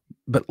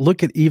 But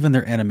look at even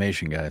their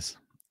animation, guys.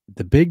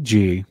 The big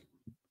G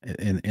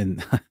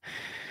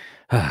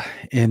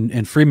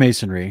in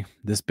Freemasonry,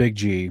 this big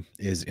G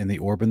is in the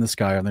orb in the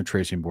sky on their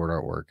tracing board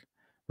artwork,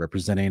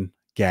 representing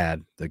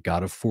Gad, the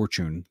god of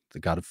fortune, the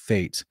god of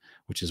fate,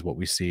 which is what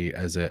we see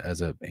as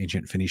a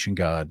ancient Phoenician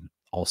god,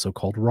 also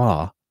called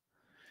Ra.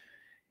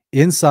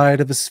 Inside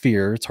of a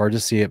sphere, it's hard to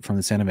see it from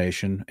this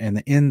animation,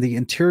 and in the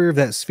interior of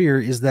that sphere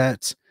is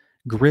that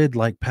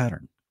grid-like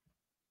pattern.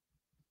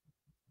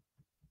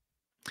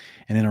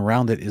 And then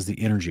around it is the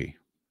energy,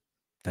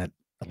 that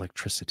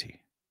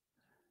electricity,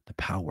 the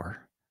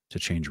power to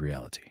change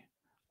reality.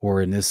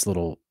 Or in this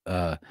little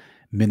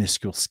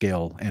minuscule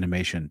scale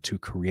animation, to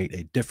create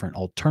a different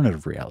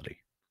alternative reality.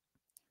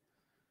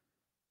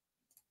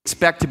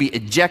 Expect to be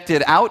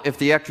ejected out if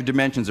the extra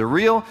dimensions are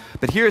real,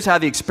 but here's how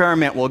the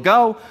experiment will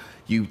go.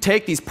 You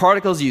take these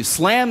particles, you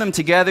slam them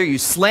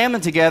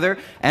together,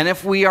 and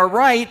if we are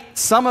right,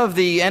 some of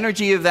the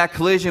energy of that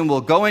collision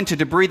will go into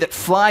debris that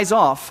flies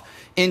off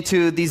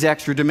into these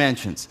extra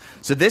dimensions.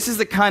 So this is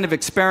the kind of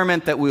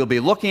experiment that we'll be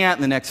looking at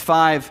in the next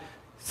 5,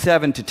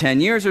 7 to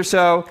 10 years or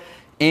so,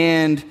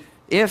 and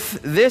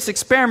if this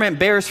experiment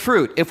bears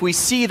fruit, if we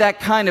see that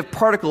kind of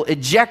particle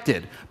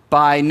ejected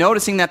by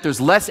noticing that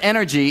there's less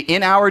energy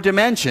in our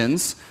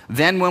dimensions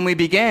than when we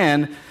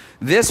began,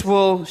 this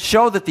will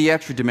show that the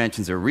extra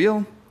dimensions are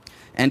real.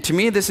 And to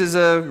me, this is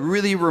a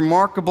really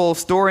remarkable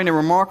story and a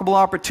remarkable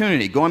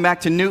opportunity. Going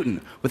back to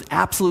Newton, with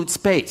absolute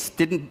space,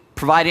 didn't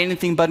provide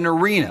anything but an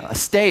arena, a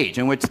stage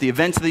in which the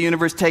events of the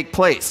universe take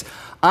place.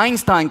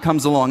 Einstein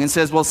comes along and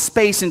says, well,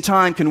 space and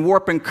time can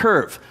warp and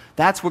curve.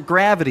 That's what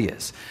gravity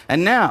is.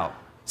 And now,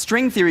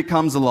 string theory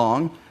comes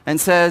along and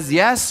says,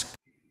 yes.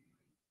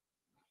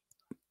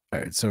 All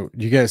right, so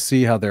you guys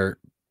see how they're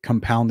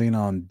compounding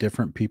on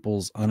different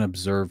people's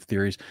unobserved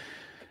theories.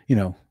 You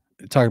know,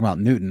 talking about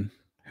Newton,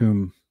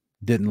 whom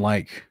didn't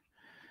like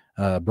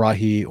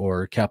Brahe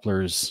or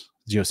Kepler's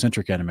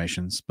geocentric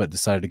animations, but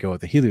decided to go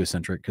with the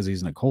heliocentric because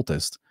he's an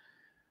occultist.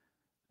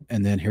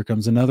 And then here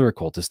comes another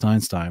occultist,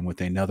 Einstein, with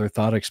another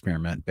thought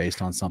experiment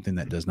based on something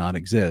that does not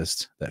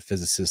exist, that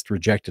physicists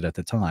rejected at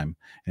the time.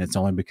 And it's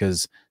only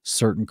because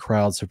certain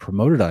crowds have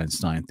promoted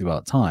Einstein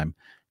throughout time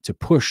to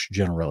push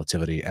general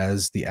relativity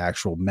as the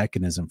actual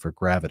mechanism for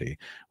gravity,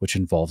 which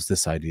involves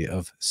this idea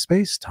of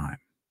space-time,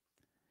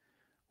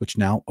 which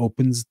now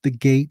opens the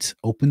gate,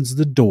 opens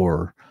the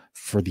door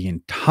for the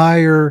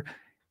entire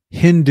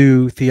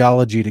Hindu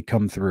theology to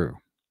come through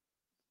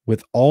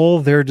with all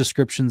their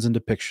descriptions and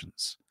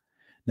depictions.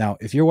 Now,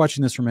 if you're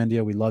watching this from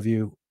India, we love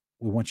you.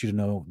 We want you to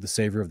know the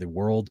Savior of the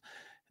world,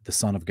 the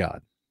Son of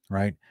God,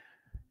 right?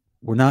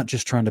 We're not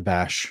just trying to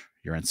bash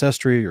your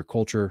ancestry, your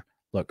culture.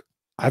 Look,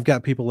 I've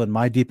got people in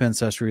my deep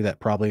ancestry that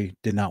probably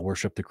did not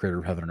worship the creator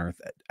of heaven and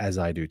earth as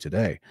I do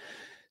today.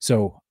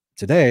 So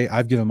today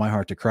I've given my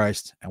heart to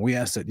Christ, and we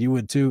ask that you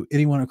would too.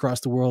 Anyone across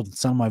the world,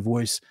 sound my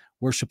voice,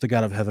 worship the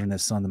God of heaven and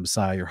his son, the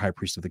Messiah, your high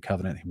priest of the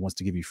covenant. He wants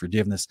to give you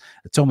forgiveness,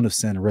 atonement of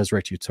sin, and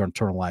resurrect you to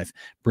eternal life,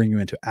 bring you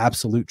into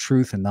absolute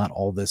truth and not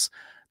all this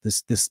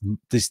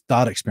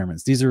thought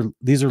experiments. These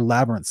are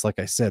labyrinths, like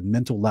I said,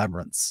 mental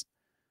labyrinths.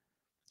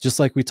 Just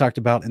like we talked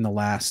about in the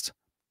last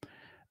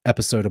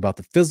episode about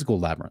the physical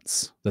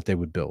labyrinths that they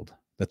would build,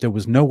 that there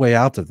was no way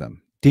out of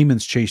them.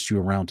 Demons chased you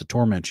around to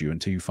torment you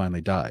until you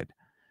finally died.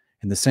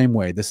 In the same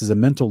way, this is a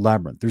mental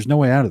labyrinth. There's no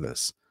way out of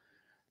this.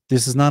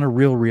 This is not a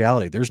real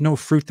reality. There's no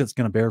fruit that's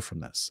going to bear from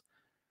this.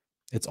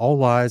 It's all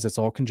lies. It's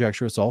all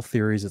conjecture. It's all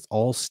theories. It's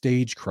all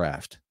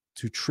stagecraft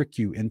to trick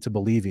you into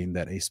believing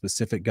that a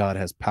specific God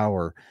has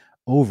power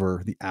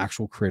over the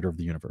actual creator of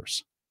the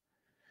universe.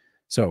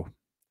 So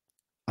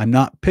I'm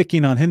not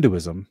picking on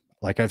Hinduism.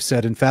 Like I've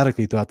said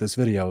emphatically throughout this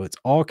video, it's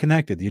all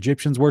connected. The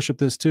Egyptians worship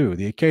this too.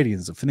 The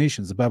Akkadians, the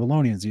Phoenicians, the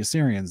Babylonians, the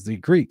Assyrians, the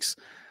Greeks,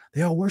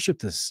 they all worship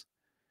this.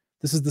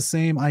 This is the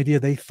same idea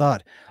they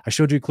thought. I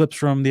showed you clips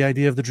from the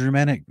idea of the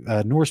Germanic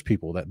Norse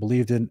people that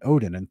believed in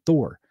Odin and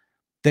Thor.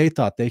 They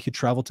thought they could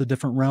travel to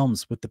different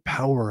realms with the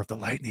power of the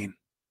lightning,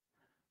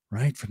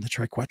 right? From the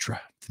triquetra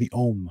to the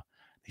Om.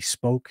 They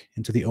spoke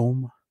into the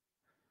Om,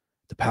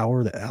 the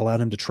power that allowed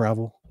him to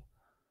travel.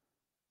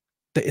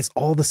 It's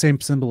all the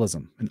same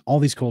symbolism in all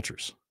these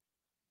cultures.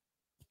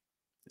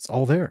 It's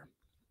all there.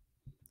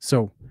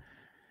 So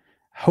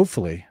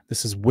hopefully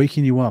this is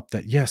waking you up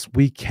that yes,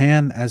 we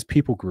can, as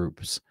people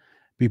groups,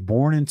 be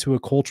born into a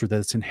culture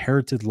that's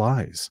inherited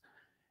lies.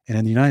 And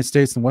in the United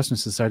States and Western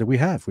society,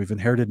 we've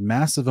inherited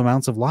massive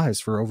amounts of lies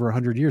for over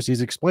 100 years.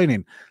 He's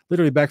explaining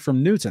literally back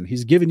from Newton.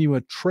 He's giving you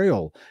a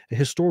trail, a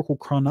historical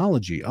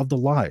chronology of the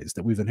lies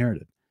that we've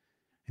inherited.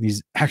 And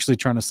he's actually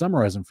trying to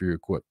summarize them for you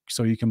quick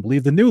so you can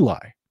believe the new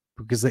lie,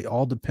 because they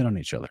all depend on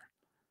each other.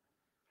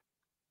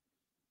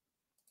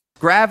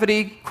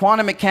 Gravity,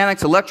 quantum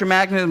mechanics,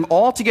 electromagnetism,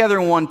 all together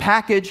in one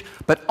package,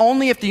 but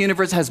only if the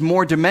universe has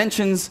more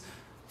dimensions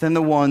than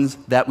the ones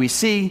that we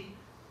see.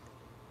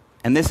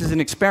 And this is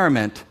an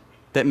experiment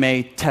that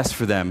may test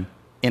for them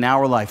in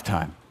our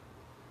lifetime.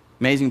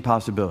 Amazing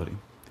possibility.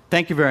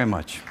 Thank you very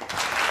much.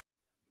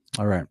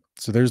 All right.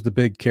 So there's the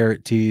big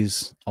carrot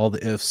tease, all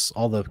the ifs,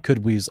 all the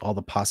could-we's, all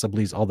the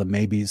possiblies, all the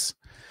maybes.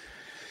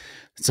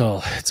 It's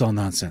all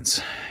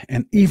nonsense.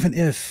 And even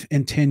if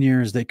in 10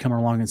 years they come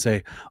along and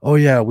say, oh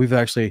yeah, we've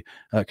actually,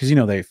 because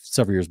they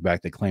several years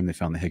back, they claimed they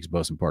found the Higgs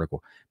boson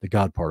particle, the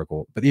God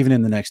particle. But even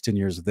in the next 10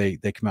 years, they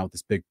come out with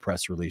this big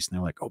press release and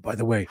they're like, oh, by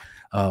the way,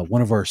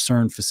 one of our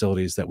CERN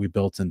facilities that we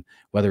built in,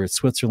 whether it's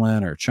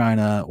Switzerland or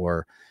China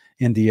or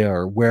India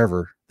or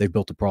wherever, they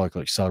built a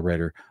particle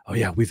accelerator. Oh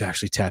yeah, we've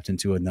actually tapped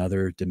into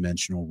another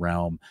dimensional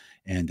realm.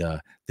 And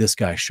this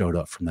guy showed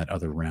up from that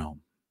other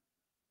realm.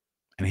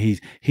 And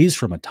he's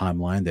from a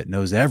timeline that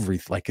knows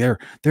everything. Like they're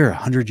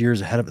 100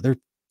 years ahead of it. They're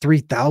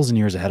 3,000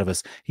 years ahead of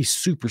us. He's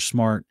super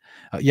smart.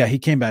 Yeah, he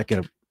came back at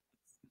a. He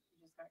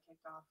just got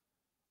kicked off.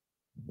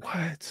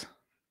 What?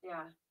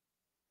 Yeah.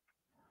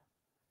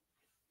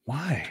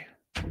 Why?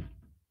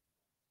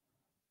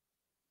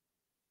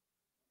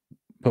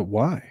 But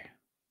why?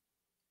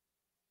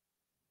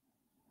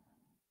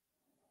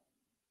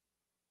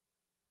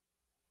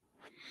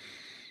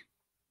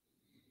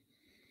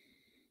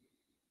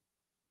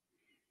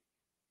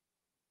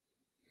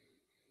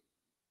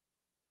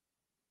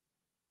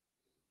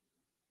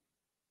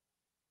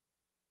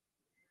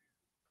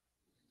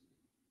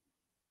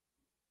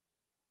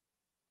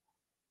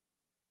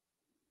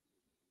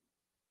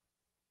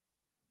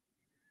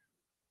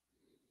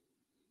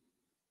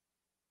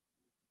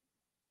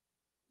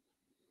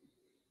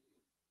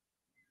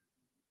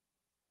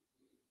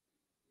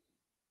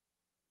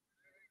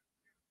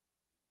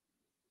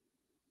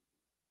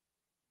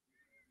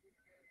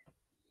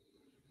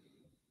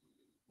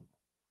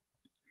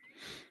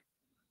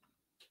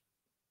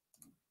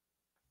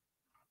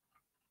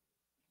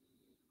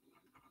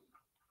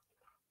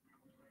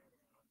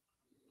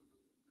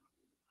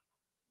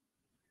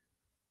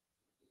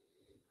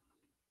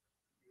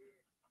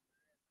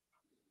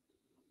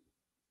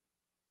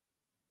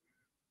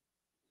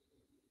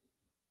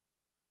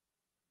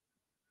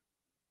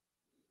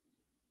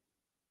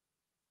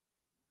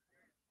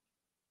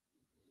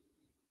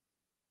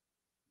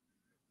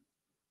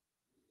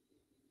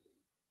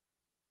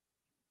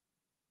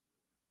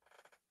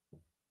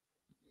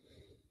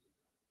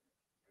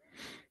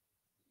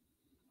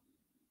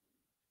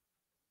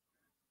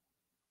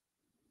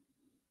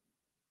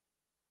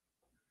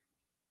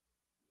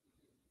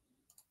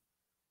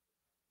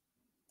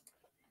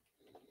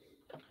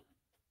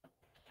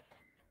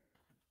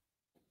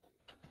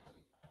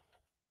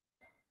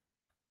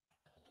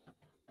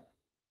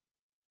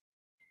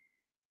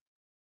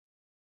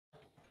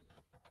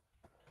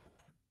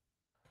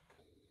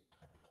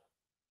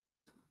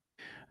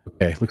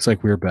 Okay, looks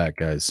like we're back,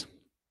 guys.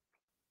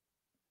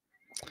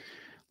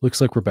 Looks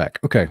like we're back.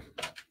 Okay.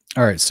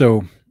 All right.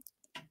 So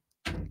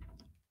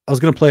was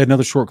going to play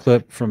another short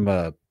clip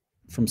from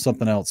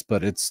something else,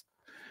 but it's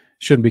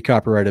shouldn't be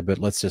copyrighted, but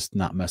let's just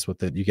not mess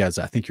with it. You guys,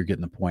 I think you're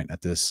getting the point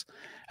at this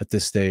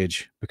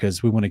stage,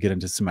 because we want to get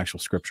into some actual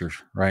scriptures,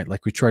 right?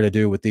 Like we try to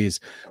do with these.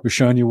 We're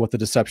showing you what the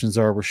deceptions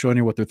are. We're showing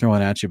you what they're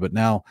throwing at you. But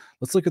now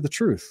let's look at the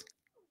truth.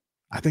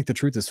 I think the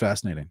truth is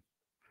fascinating.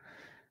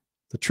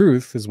 The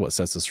truth is what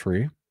sets us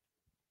free,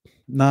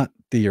 not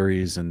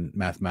theories and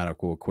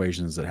mathematical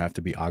equations that have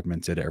to be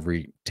augmented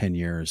every 10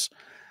 years.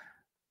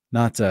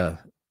 Not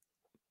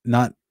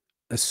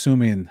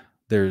assuming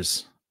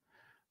there's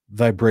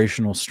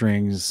vibrational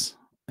strings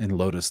and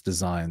lotus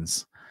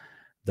designs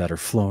that are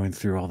flowing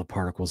through all the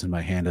particles in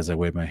my hand as I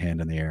wave my hand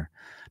in the air.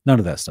 None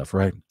of that stuff,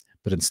 right?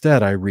 But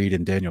instead, I read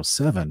in Daniel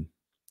 7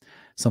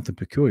 something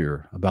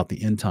peculiar about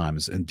the end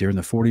times, and during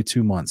the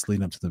 42 months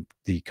leading up to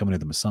the coming of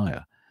the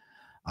Messiah.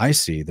 I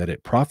see that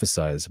it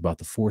prophesies about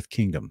the fourth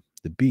kingdom,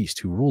 the beast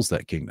who rules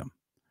that kingdom.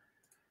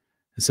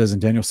 It says in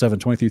Daniel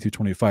 7:23 through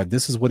 25,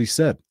 this is what he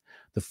said.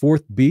 The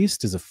fourth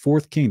beast is a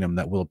fourth kingdom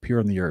that will appear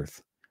on the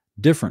earth,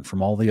 different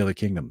from all the other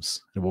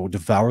kingdoms. It will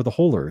devour the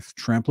whole earth,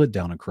 trample it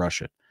down, and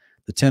crush it.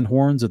 The 10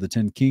 horns of the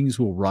 10 kings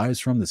will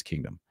rise from this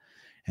kingdom,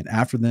 and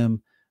after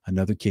them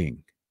another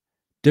king,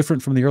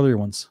 different from the earlier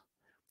ones,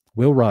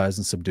 will rise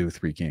and subdue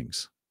 3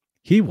 kings.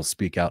 He will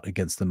speak out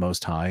against the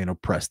Most High and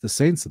oppress the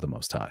saints of the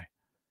Most High,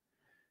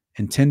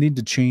 intending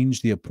to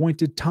change the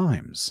appointed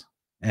times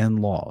and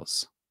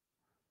laws.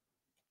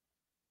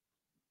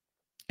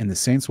 And the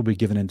saints will be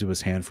given into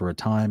his hand for a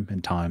time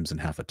and times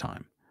and half a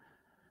time.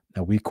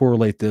 Now we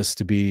correlate this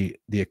to be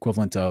the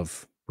equivalent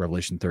of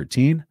Revelation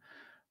 13,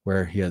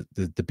 where he has,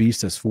 the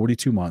beast has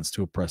 42 months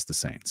to oppress the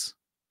saints.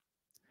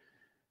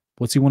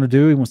 What's he want to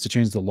do? He wants to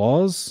change the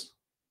laws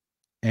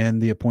and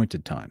the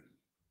appointed time.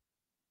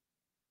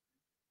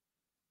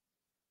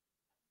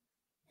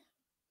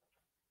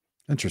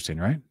 Interesting,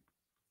 right?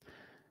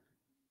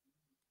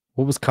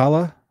 What was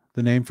Kala?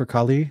 The name for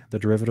Kali, the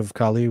derivative of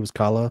Kali was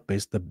Kala,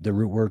 based the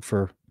root word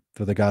for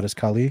the goddess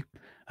Kali,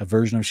 a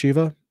version of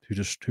Shiva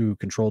who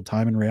controlled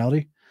time and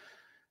reality,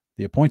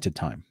 the appointed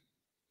time.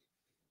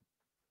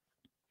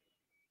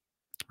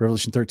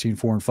 Revelation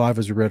 13:4 and 5,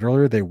 as we read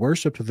earlier, they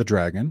worshipped the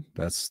dragon,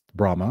 that's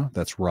Brahma,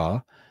 that's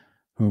Ra,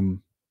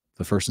 whom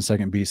the first and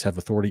second beasts have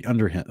authority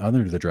under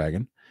the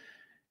dragon,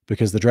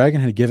 because the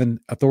dragon had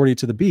given authority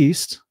to the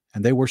beast,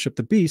 and they worshiped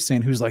the beast,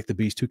 saying, who's like the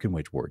beast, who can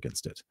wage war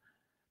against it?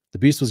 The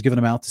beast was given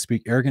a mouth to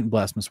speak arrogant and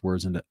blasphemous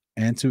words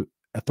and to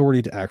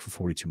authority to act for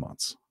 42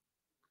 months.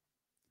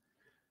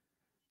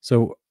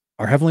 So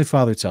our Heavenly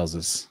Father tells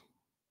us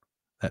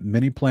that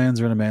many plans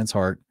are in a man's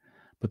heart,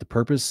 but the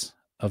purpose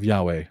of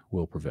Yahweh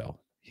will prevail.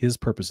 His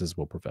purposes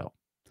will prevail.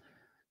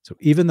 So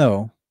even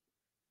though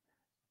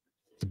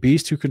the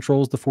beast who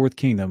controls the fourth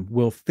kingdom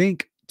will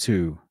think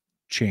to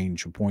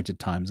change appointed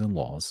times and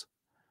laws,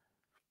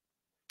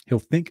 he'll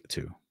think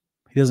to.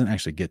 He doesn't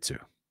actually get to.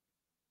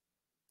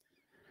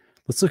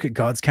 Let's look at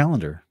God's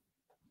calendar.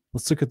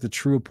 Let's look at the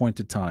true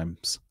appointed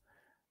times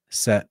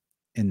set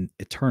in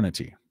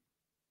eternity.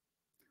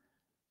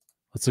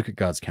 Let's look at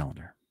God's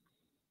calendar.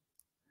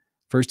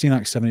 1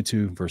 Enoch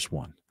 72, verse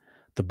 1.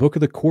 The book of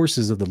the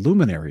courses of the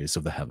luminaries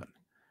of the heaven,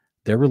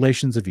 their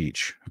relations of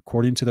each,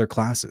 according to their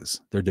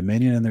classes, their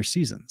dominion and their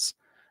seasons,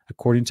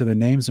 according to their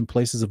names and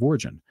places of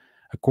origin,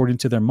 according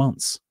to their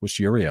months, which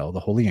Uriel, the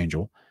holy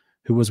angel,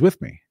 who was with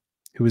me,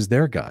 who is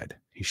their guide,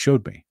 he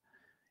showed me.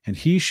 And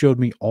he showed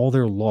me all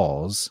their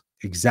laws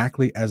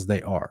exactly as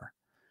they are,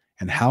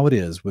 and how it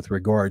is with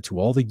regard to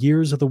all the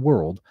years of the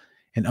world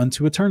and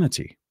unto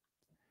eternity,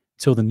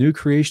 till the new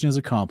creation is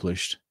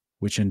accomplished,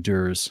 which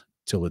endures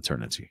till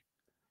eternity.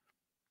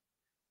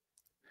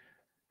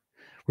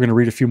 We're going to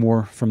read a few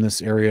more from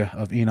this area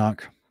of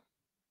Enoch.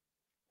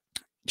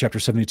 Chapter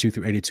 72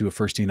 through 82 of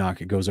 1 Enoch,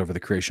 it goes over the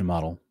creation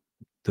model,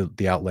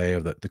 the outlay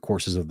of the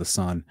courses of the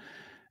sun,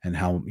 and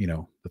how,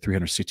 the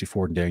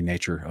 364-day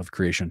nature of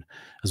creation,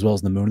 as well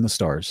as the moon and the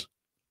stars.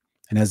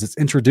 And as it's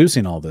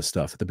introducing all this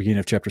stuff at the beginning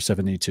of chapter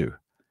 72,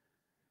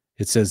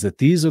 it says that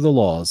these are the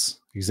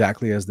laws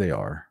exactly as they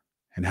are,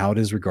 and how it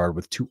is regarded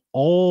with to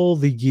all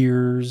the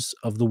years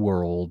of the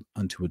world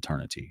unto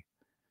eternity.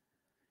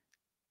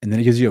 And then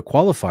it gives you a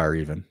qualifier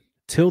even,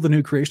 till the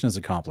new creation is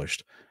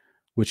accomplished,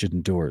 which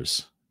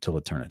endures till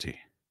eternity.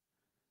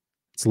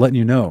 It's letting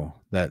you know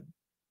that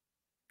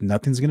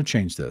nothing's going to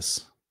change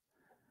this.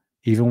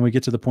 Even when we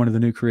get to the point of the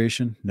new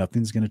creation,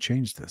 nothing's going to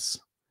change this.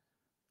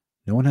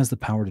 No one has the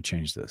power to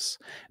change this.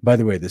 By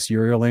the way, this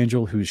Uriel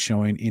angel who's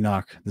showing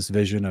Enoch this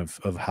vision of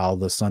how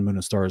the sun, moon,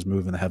 and stars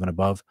move in the heaven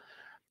above,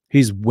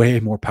 he's way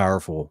more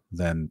powerful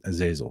than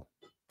Azazel,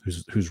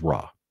 who's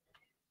Ra,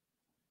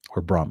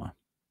 or Brahma,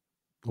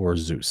 or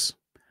Zeus.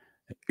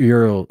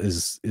 Uriel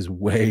is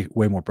way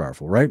more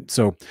powerful, right?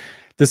 So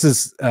this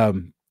is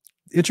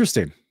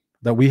interesting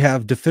that we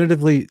have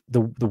definitively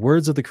the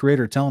words of the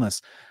Creator telling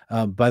us,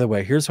 by the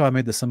way, here's how I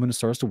made the sun, moon, and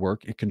stars to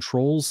work. It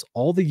controls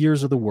all the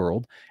years of the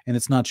world, and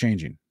it's not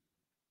changing.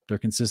 They're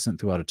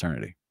consistent throughout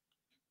eternity.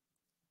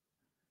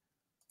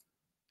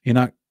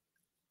 Enoch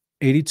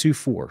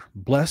 82:4.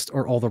 Blessed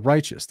are all the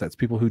righteous. That's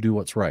people who do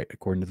what's right,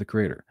 according to the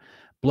Creator.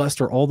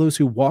 Blessed are all those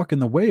who walk in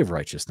the way of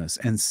righteousness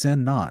and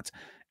sin not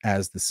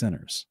as the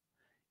sinners,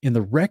 in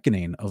the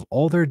reckoning of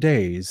all their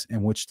days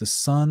in which the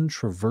sun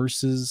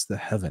traverses the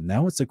heaven.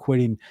 Now it's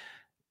equating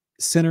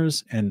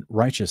sinners and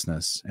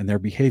righteousness and their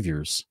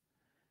behaviors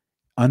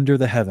under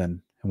the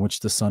heaven in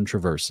which the sun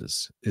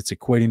traverses. It's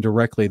equating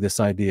directly this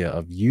idea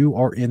of you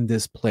are in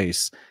this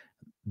place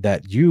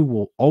that you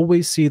will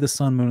always see the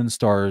sun, moon, and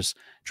stars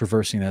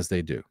traversing as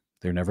they do.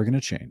 They're never going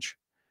to change.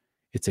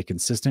 It's a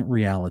consistent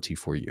reality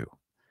for you.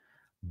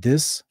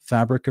 This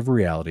fabric of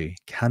reality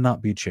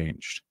cannot be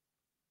changed.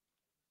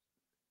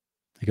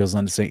 He goes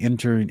on to say,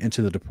 entering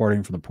into the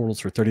departing from the portals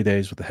for 30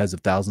 days with the heads of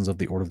thousands of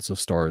the orders of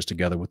stars,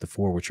 together with the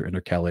four which are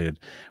intercalated,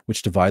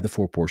 which divide the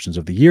four portions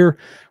of the year,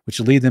 which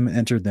lead them and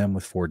entered them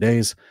with 4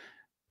 days.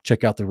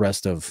 Check out the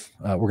rest of,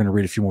 we're going to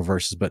read a few more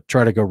verses, but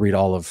try to go read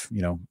all of,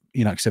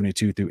 Enoch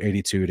 72 through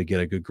 82 to get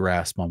a good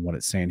grasp on what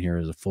it's saying here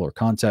as a fuller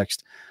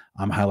context.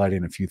 I'm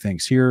highlighting a few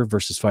things here.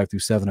 Verses 5 through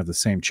 7 of the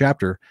same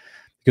chapter.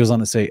 It goes on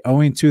to say,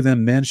 owing to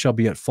them, men shall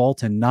be at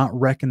fault and not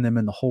reckon them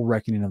in the whole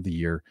reckoning of the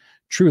year.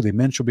 Truly,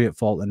 men shall be at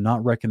fault and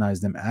not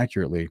recognize them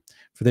accurately,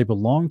 for they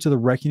belong to the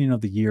reckoning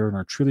of the year and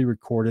are truly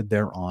recorded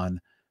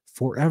thereon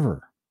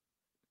forever.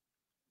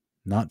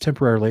 Not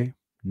temporarily,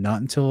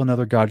 not until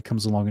another God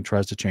comes along and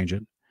tries to change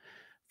it.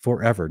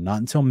 Forever, not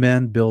until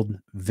men build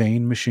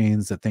vain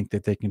machines that think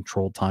that they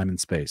control time and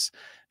space.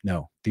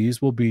 No,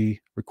 these will be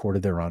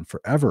recorded thereon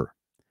forever.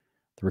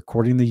 The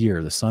recording the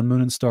year, the sun, moon,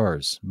 and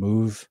stars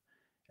move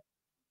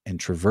and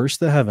traverse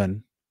the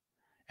heaven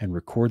and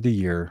record the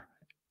year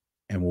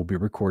and will be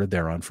recorded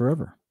thereon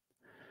forever.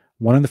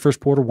 One in the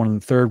first quarter, one in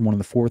the third, one in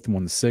the fourth, and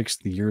one in the sixth.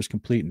 The year is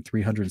complete in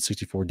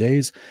 364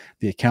 days.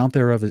 The account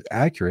thereof is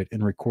accurate,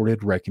 and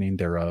recorded reckoning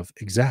thereof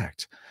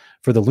exact.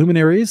 For the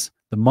luminaries,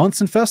 the months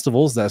and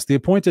festivals, that's the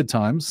appointed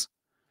times,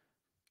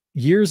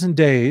 years and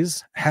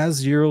days,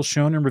 has Uriel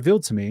shown and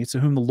revealed to me, to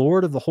whom the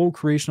Lord of the whole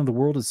creation of the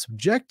world has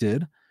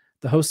subjected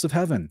the hosts of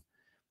heaven.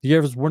 Do you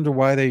ever wonder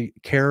why the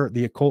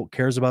occult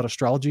cares about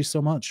astrology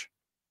so much?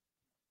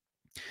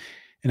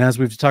 And as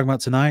we've been talking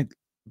about tonight,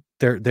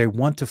 they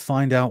want to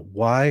find out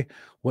why,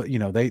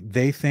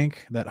 they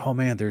think that, oh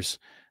man, there's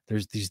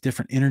these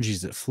different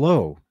energies that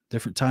flow,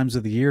 different times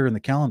of the year in the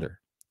calendar.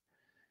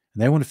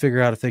 And they want to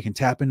figure out if they can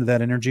tap into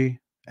that energy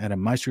at a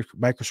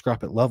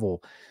microscopic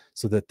level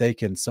so that they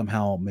can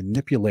somehow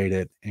manipulate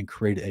it and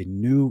create a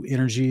new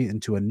energy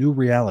into a new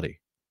reality.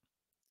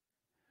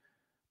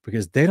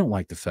 Because they don't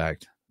like the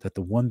fact that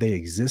the one they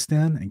exist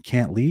in and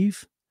can't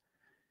leave,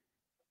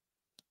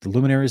 the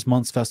luminaries,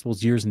 months,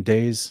 festivals, years, and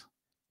days,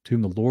 to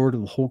whom the Lord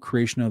of the whole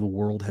creation of the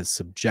world has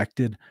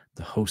subjected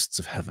the hosts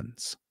of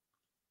heavens,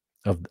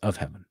 of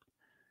heaven.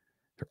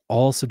 They're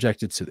all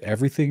subjected to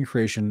everything in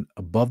creation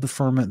above the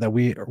firmament that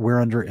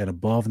we're under and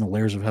above in the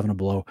layers of heaven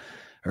below,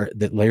 or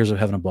the layers of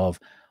heaven above.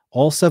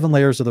 All 7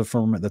 layers of the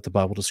firmament that the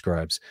Bible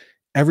describes.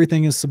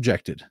 Everything is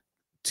subjected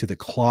to the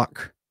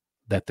clock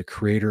that the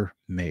Creator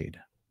made.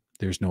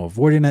 There's no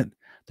avoiding it.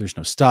 There's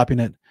no stopping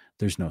it.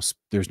 There's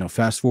no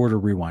fast forward or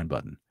rewind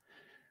button.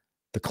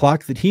 The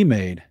clock that He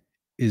made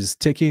is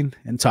ticking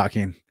and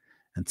talking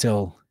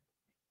until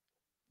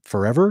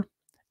forever,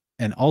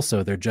 and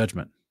also their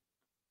judgment.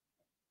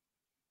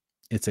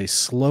 It's a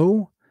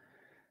slow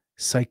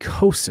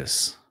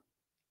psychosis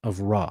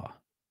of Ra.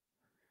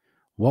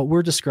 What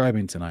we're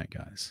describing tonight,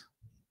 guys,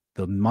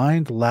 the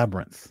mind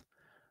labyrinth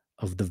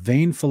of the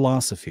vain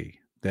philosophy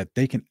that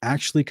they can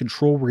actually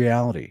control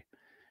reality,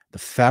 the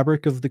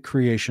fabric of the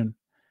creation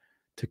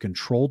to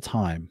control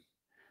time,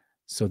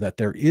 so that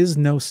there is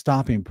no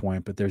stopping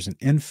point, but there's an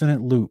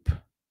infinite loop,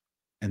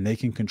 and they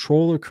can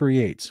control or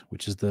create,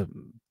 which is the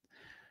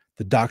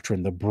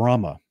doctrine, the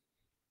Brahma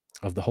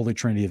of the Holy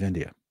Trinity of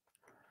India,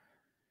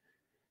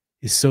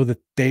 is so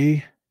that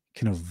they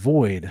can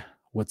avoid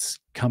what's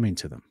coming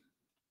to them,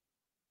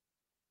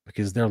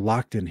 because they're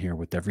locked in here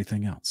with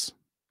everything else.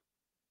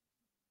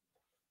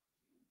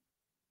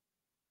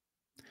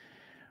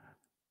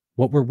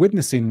 What we're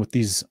witnessing with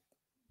these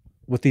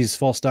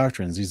false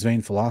doctrines, these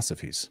vain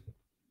philosophies,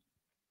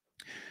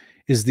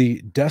 is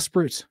the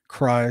desperate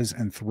cries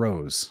and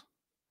throes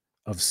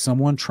of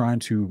someone trying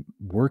to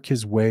work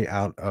his way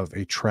out of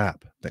a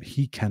trap that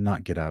he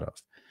cannot get out of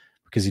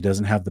because he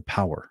doesn't have the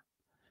power.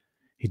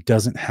 He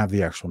doesn't have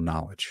the actual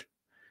knowledge.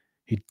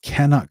 He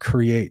cannot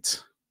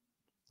create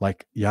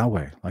like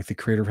Yahweh, like the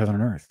creator of heaven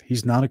and earth.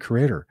 He's not a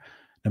creator.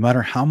 No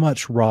matter how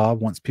much Ra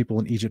wants people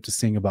in Egypt to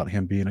sing about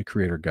him being a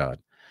creator God.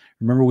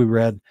 Remember we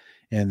read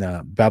in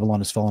Babylon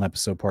Has Fallen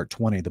episode part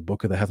 20, the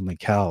book of the heavenly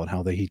cow, and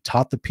how he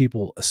taught the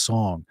people a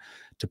song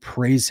to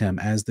praise him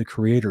as the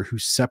creator who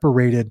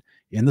separated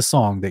in the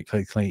song that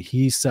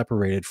he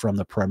separated from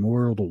the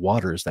primordial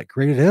waters that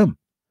created him.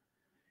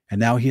 And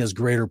now he has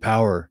greater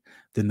power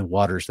than the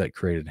waters that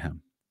created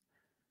him.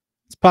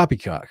 It's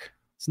poppycock.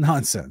 It's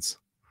nonsense.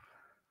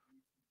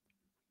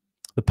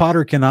 The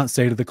potter cannot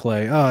say to the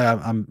clay,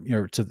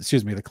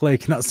 the clay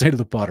cannot say to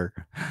the potter,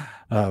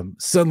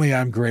 suddenly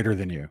I'm greater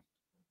than you.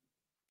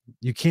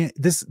 You can't,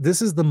 this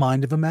is the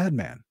mind of a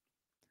madman.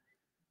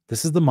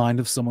 This is the mind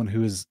of someone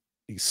who is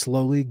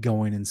slowly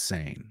going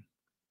insane,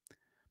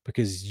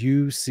 because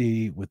you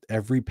see with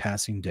every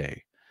passing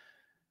day,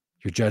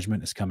 your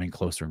judgment is coming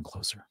closer and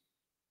closer.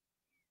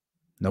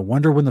 No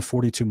wonder when the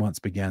 42 months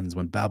begins,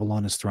 when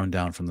Babylon is thrown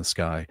down from the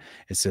sky,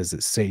 it says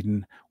that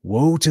Satan,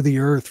 woe to the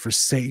earth, for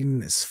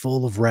Satan is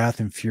full of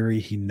wrath and fury.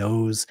 He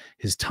knows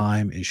his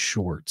time is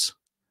short.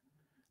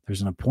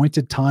 There's an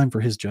appointed time for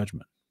his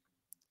judgment.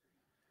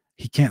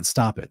 He can't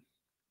stop it.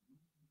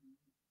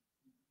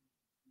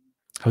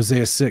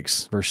 Hosea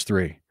 6, verse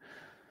 3.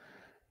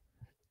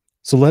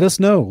 So let us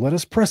know, let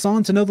us press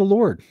on to know the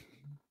Lord.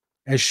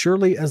 As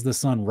surely as the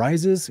sun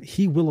rises,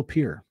 he will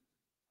appear.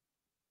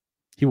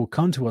 He will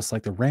come to us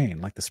like the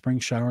rain, like the spring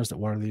showers that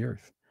water the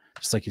earth.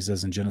 Just like he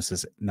says in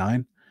Genesis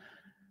 9,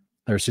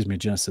 or excuse me,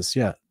 Genesis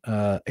 8.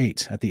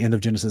 At the end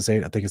of Genesis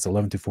 8, I think it's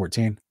 11 to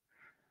 14.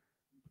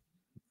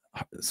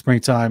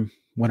 Springtime,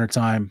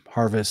 wintertime,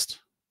 harvest,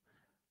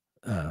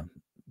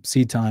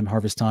 seed time,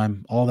 harvest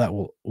time, all that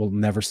will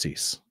never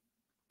cease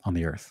on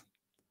the earth.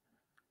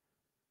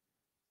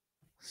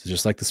 So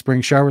just like the spring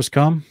showers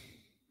come,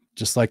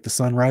 just like the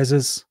sun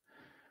rises,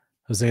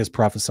 Hosea is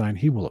prophesying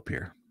he will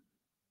appear.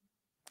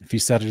 If he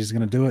said it, he's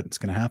going to do it. It's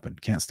going to happen.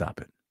 Can't stop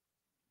it.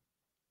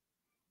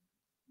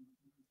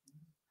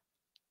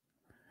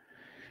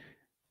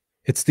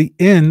 It's the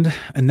end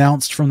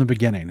announced from the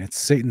beginning. It's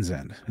Satan's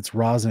end. It's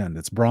Ra's end.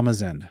 It's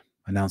Brahma's end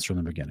announced from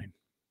the beginning.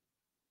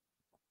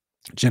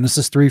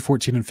 Genesis 3,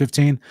 14 and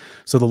 15.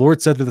 So the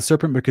Lord said to the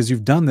serpent, because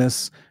you've done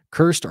this,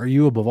 cursed are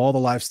you above all the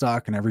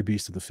livestock and every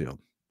beast of the field.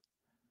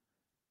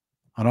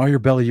 On all your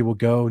belly you will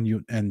go,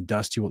 and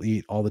dust you will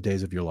eat all the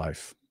days of your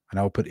life. And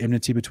I will put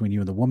enmity between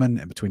you and the woman,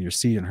 and between your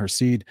seed and her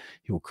seed.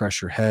 He will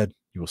crush your head.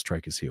 You will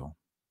strike his heel.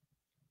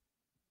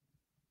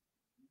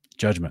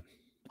 Judgment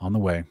on the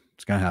way.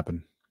 It's going to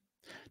happen.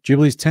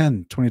 Jubilees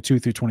 10, 22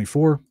 through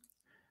 24.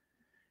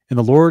 And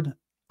the Lord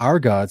our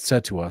God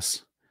said to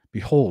us,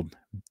 behold,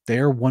 they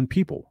are one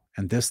people,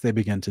 and this they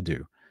begin to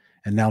do.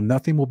 And now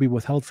nothing will be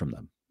withheld from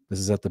them. This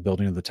is at the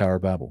building of the Tower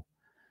of Babel.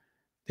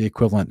 The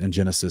equivalent in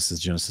Genesis is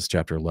Genesis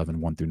chapter 11,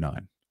 1 through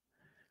 9.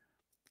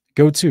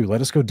 Go to,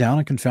 let us go down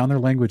and confound their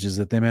languages,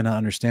 that they may not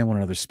understand one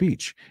another's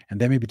speech, and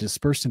they may be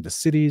dispersed into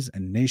cities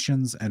and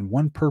nations, and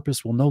one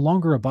purpose will no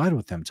longer abide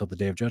with them till the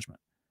day of judgment.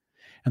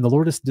 And the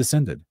Lord has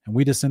descended, and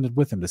we descended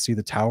with him to see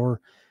the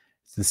tower,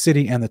 the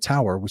city and the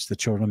tower which the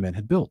children of men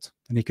had built.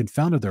 And he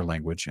confounded their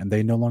language, and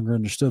they no longer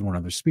understood one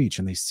another's speech,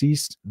 and they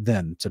ceased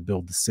then to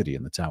build the city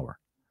and the tower.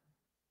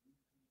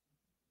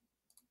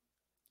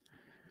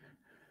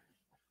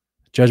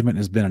 Judgment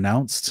has been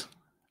announced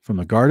from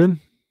the garden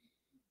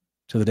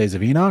to the days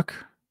of Enoch,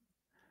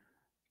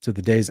 to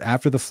the days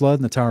after the flood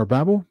in the Tower of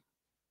Babel.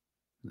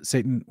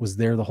 Satan was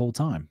there the whole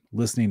time,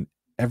 listening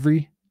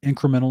every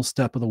incremental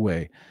step of the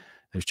way.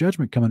 There's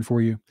judgment coming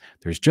for you.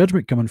 There's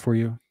judgment coming for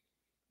you.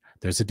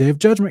 There's a day of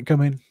judgment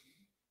coming.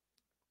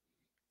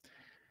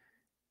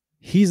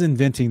 He's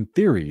inventing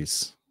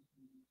theories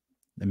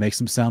that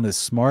makes him sound as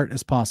smart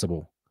as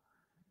possible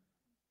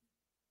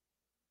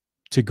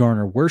to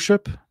garner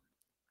worship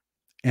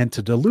and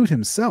to delude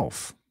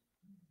himself,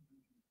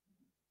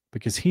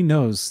 because he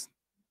knows,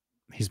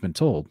 he's been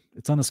told,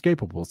 it's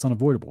unescapable, it's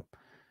unavoidable.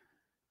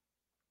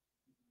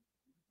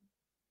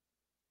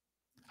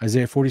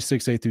 Isaiah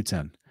 46, 8 through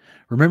 10.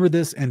 Remember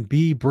this and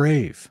be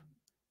brave.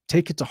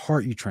 Take it to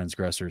heart, you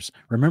transgressors.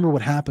 Remember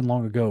what happened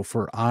long ago,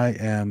 for I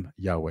am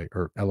Yahweh,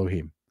 or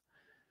Elohim.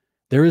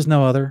 There is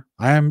no other.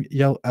 I am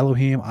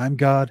Elohim. I'm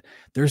God.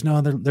 There's no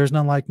other. There's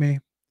none like me.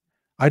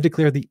 I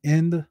declare the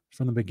end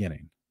from the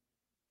beginning,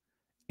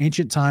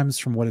 ancient times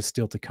from what is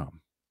still to come.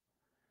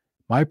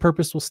 My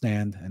purpose will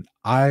stand,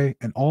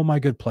 and all my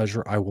good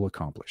pleasure I will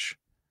accomplish.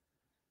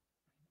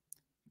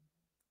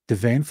 The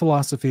vain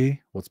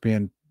philosophy, what's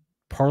being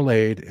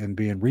parlayed and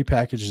being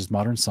repackaged as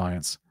modern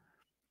science,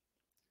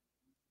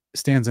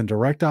 stands in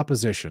direct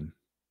opposition,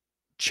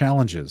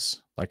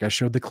 challenges, like I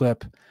showed the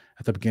clip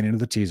at the beginning of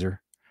the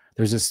teaser.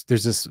 There's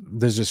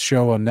this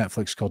show on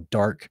Netflix called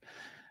Dark,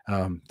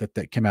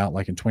 that came out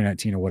like in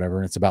 2019 or whatever,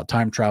 and it's about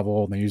time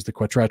travel, and they use the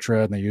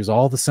quadretra, and they use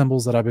all the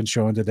symbols that I've been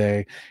showing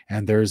today,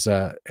 and there's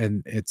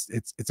and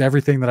it's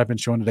everything that I've been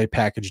showing today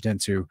packaged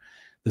into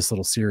this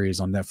little series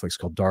on Netflix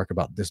called Dark,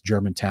 about this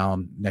German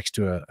town next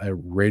to a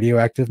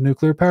radioactive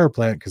nuclear power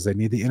plant because they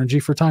need the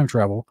energy for time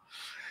travel.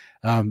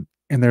 And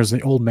there's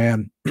the old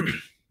man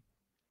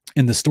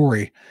in the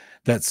story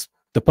that's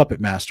the puppet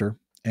master,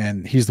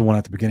 and he's the one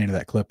at the beginning of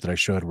that clip that I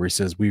showed where he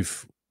says we're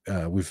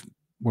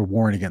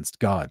warring against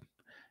God,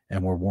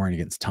 and we're warring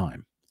against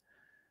time.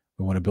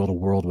 We want to build a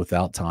world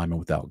without time and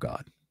without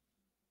God,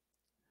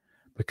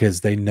 because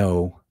they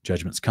know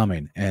judgment's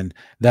coming. And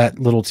that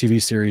little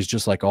TV series,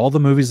 just like all the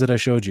movies that I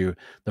showed you,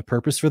 the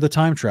purpose for the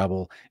time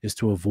travel is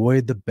to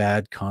avoid the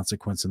bad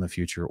consequence in the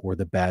future, or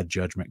the bad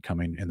judgment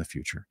coming in the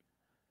future.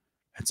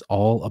 It's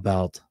all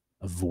about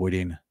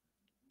avoiding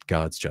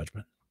God's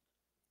judgment.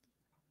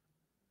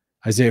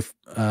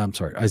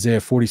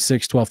 Isaiah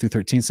 46, 12 through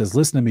 13 says,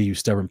 listen to me, you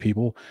stubborn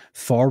people,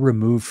 far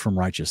removed from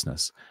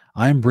righteousness.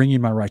 I am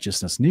bringing my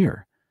righteousness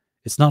near.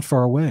 It's not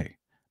far away.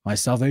 My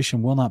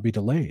salvation will not be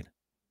delayed.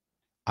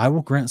 I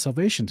will grant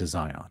salvation to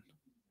Zion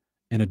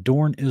and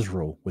adorn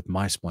Israel with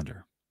my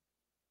splendor.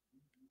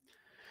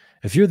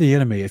 If you're the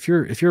enemy, if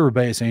you're a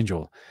rebellious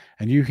angel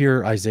and you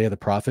hear Isaiah the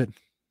prophet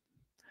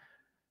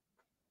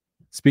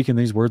speaking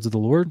these words of the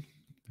Lord,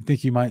 I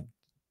think you might,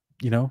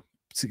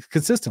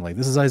 consistently,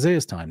 this is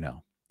Isaiah's time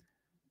now.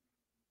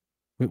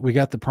 We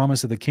got the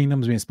promise of the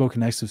kingdoms being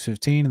spoken in Exodus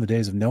 15 in the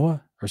days of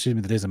Noah, or excuse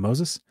me, the days of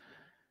Moses.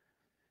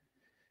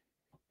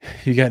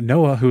 You got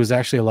Noah, who was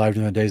actually alive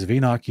in the days of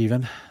Enoch,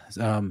 even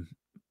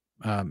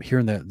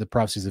hearing the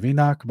prophecies of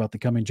Enoch about the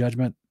coming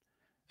judgment.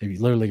 You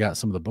literally got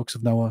some of the books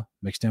of Noah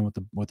mixed in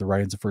with the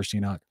writings of First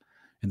Enoch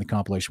in the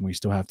compilation we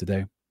still have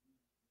today.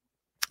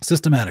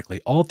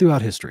 Systematically, all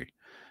throughout history,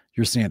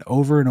 you're seeing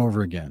over and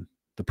over again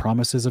the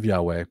promises of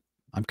Yahweh.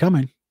 I'm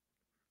coming.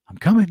 I'm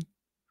coming.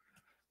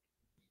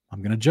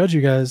 I'm going to judge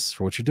you guys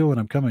for what you're doing.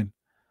 I'm coming.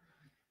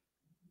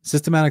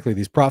 Systematically,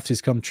 these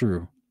prophecies come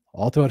true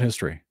all throughout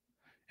history.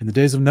 In the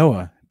days of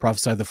Noah,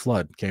 prophesied the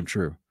flood came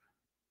true.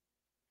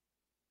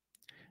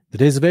 The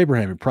days of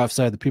Abraham, he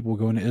prophesied the people would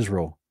go into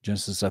Israel.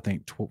 Genesis, I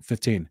think,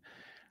 15.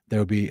 They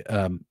would be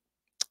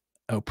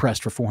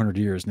oppressed for 400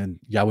 years, and then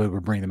Yahweh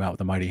would bring them out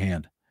with a mighty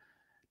hand.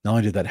 Not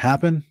only did that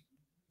happen,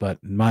 but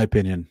in my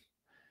opinion,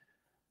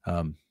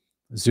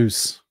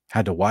 Zeus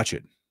had to watch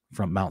it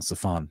from Mount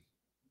Zaphon,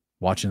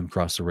 watching them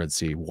cross the Red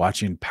Sea,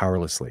 watching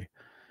powerlessly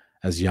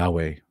as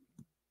Yahweh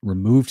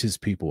removed his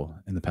people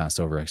in the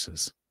Passover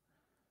Exodus.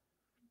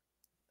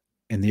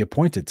 In the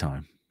appointed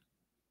time,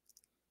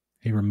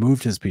 he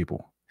removed his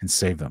people and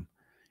saved them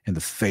in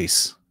the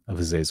face of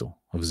𝐦𝐸𝐴𝐳,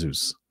 of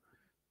Zeus,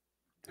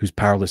 who's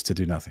powerless to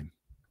do nothing.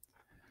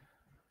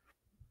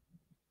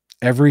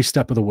 Every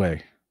step of the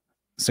way,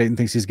 Satan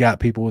thinks he's got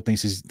people,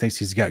 thinks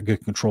he's got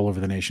good control over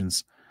the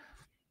nations.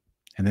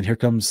 And then here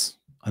comes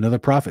another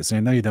prophet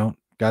saying, no, you don't.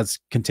 God's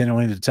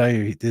continuing to tell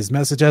you his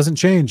message hasn't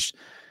changed.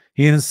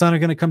 He and his son are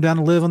going to come down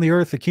and live on the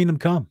earth. The kingdom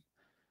come.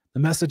 The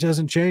message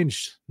hasn't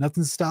changed.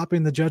 Nothing's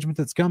stopping the judgment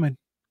that's coming.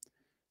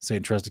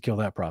 Satan tries to kill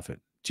that prophet.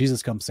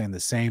 Jesus comes saying the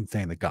same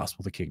thing, the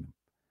gospel of the kingdom.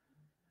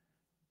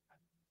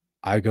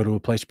 I go to a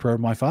place of prayer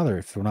with my Father.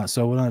 If we're not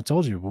so, what I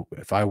told you,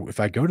 if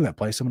I go to that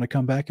place, I'm going to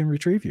come back and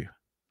retrieve you.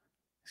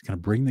 He's going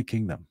to bring the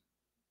kingdom.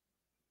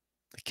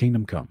 The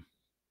kingdom come.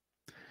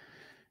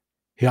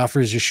 He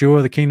offers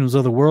Yeshua the kingdoms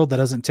of the world. That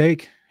doesn't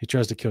take. He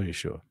tries to kill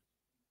Yeshua.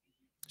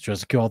 He tries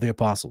to kill all the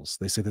apostles.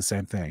 They say the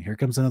same thing. Here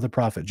comes another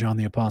prophet, John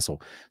the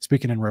Apostle,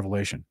 speaking in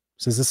Revelation.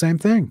 Says the same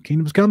thing.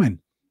 Kingdom's coming.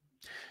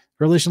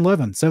 Revelation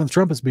 11, seventh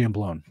trumpet's being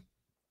blown.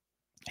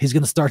 He's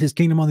going to start his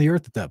kingdom on the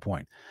earth at that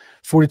point.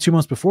 42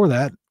 months before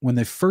that, when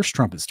the first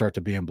trumpets start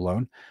to being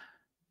blown,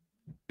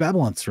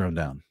 Babylon's thrown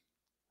down.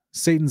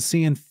 Satan's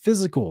seeing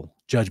physical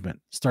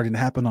judgment starting to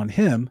happen on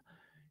him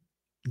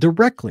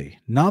directly,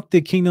 not the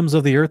kingdoms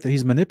of the earth that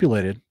he's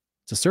manipulated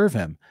to serve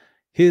him.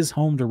 His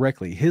home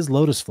directly, his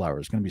lotus flower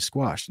is going to be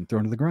squashed and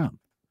thrown to the ground.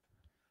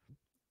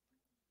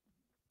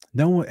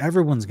 No,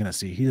 everyone's going to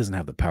see he doesn't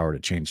have the power to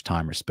change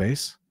time or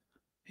space.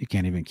 He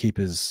can't even keep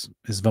his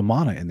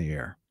Vimana in the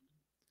air.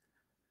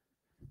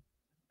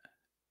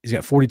 He's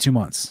got 42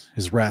 months.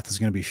 His wrath is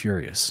going to be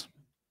furious.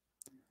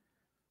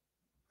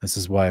 This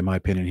is why, in my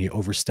opinion, he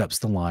oversteps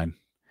the line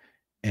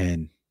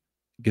and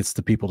gets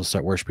the people to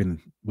start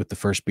worshiping with the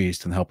first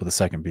beast and the help of the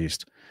second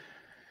beast.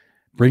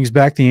 Brings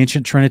back the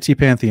ancient Trinity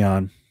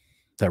pantheon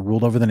that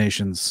ruled over the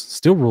nations,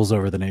 still rules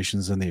over the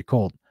nations in the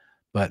occult,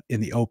 but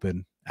in the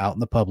open, out in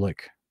the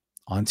public,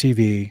 on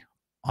TV,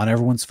 on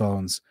everyone's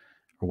phones,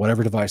 or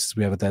whatever devices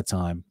we have at that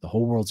time. The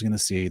whole world's going to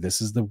see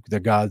this is the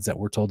gods that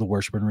we're told to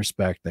worship and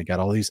respect. They got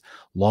all these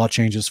law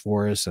changes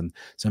for us, and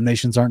some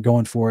nations aren't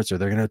going for it, so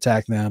they're going to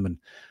attack them, and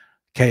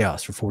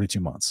chaos for 42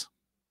 months.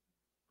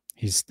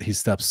 He's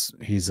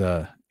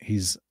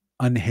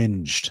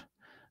unhinged.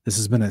 This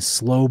has been a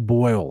slow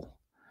boil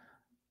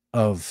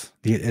of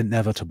the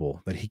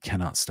inevitable that he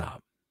cannot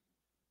stop.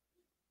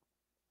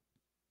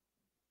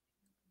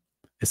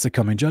 It's the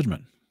coming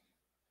judgment.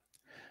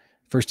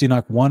 1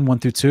 Enoch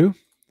 1:1-2.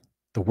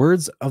 The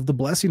words of the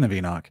blessing of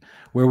Enoch,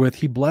 wherewith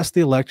he blessed the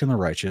elect and the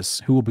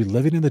righteous, who will be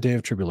living in the day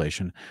of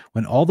tribulation,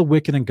 when all the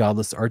wicked and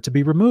godless are to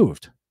be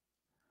removed.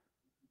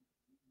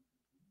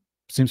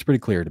 Seems pretty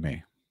clear to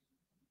me.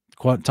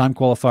 Time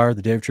qualifier,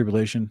 the day of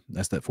tribulation,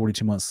 that's that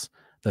 42 months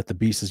that the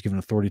beast is given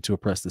authority to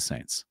oppress the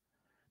saints.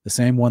 The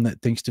same one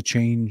that thinks to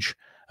change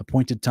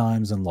appointed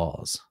times and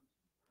laws.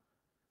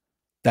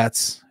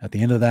 That's, at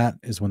the end of that,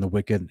 is when the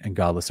wicked and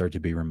godless are to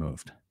be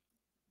removed.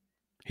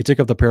 He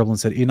took up the parable and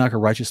said, Enoch, a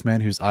righteous man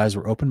whose eyes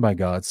were opened by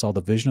God, saw the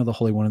vision of the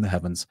Holy One in the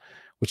heavens,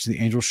 which the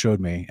angel showed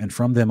me, and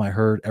from them I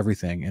heard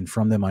everything, and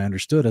from them I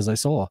understood as I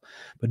saw,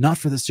 but not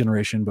for this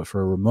generation, but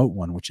for a remote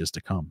one which is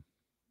to come.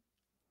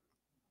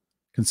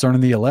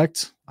 Concerning the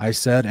elect, I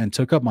said and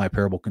took up my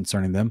parable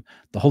concerning them,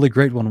 the Holy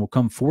Great One will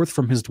come forth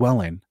from his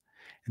dwelling,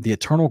 and the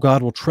eternal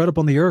God will tread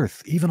upon the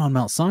earth, even on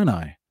Mount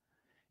Sinai,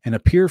 and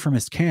appear from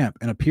his camp,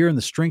 and appear in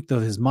the strength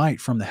of his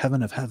might from the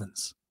heaven of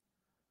heavens.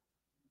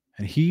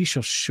 And he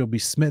shall be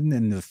smitten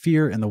in the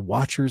fear, and the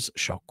watchers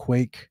shall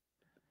quake.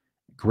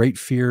 great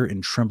fear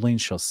and trembling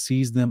shall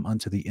seize them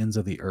unto the ends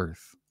of the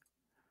earth.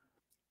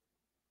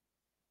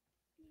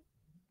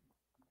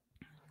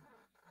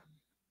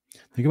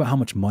 Think about how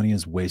much money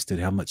is wasted,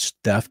 how much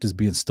theft is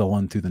being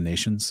stolen through the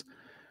nations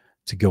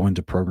to go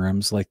into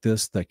programs like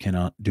this that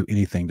cannot do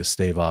anything to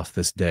stave off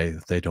this day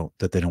that they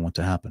don't want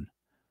to happen.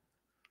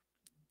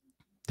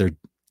 They're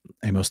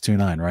Amos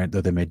 2:9, right?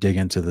 Though they may dig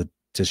into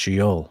to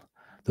Sheol,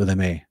 though they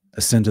may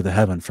ascend to the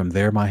heaven, from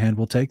there my hand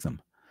will take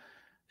them.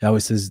 Yahweh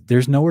says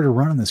there's nowhere to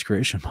run in this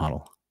creation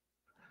model.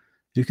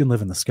 You can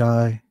live in the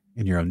sky,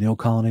 in your O'Neill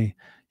colony.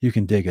 You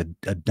can dig a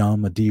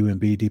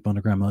DUMB, deep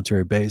underground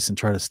military base, and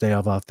try to stay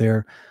off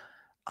there.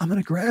 I'm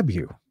going to grab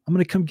you. I'm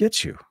going to come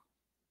get you.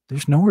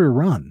 There's nowhere to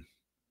run.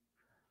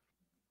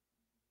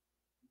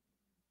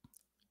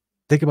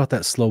 Think about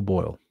that slow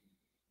boil.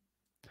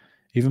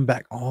 Even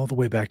back all the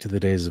way back to the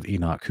days of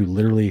Enoch, who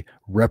literally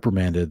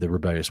reprimanded the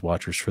rebellious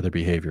watchers for their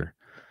behavior.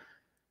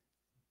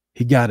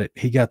 He got it.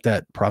 He got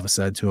that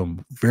prophesied to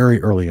him very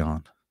early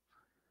on.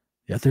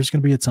 Yeah, there's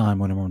going to be a time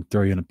when I'm going to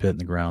throw you in a pit in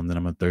the ground, then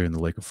I'm going to throw you in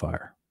the lake of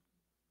fire.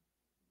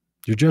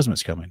 Your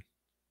judgment's coming.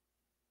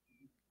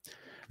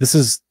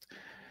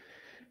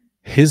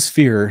 His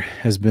fear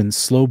has been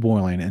slow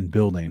boiling and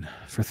building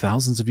for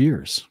thousands of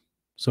years.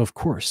 So, of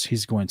course,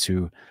 he's going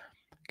to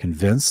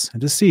convince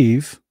and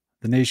deceive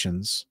the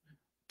nations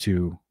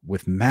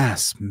with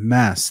mass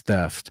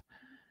theft,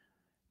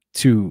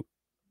 to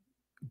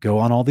go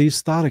on all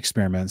these thought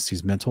experiments,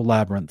 these mental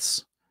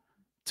labyrinths,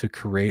 to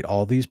create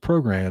all these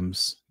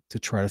programs to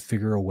try to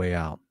figure a way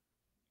out.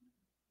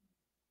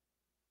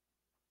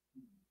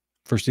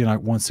 1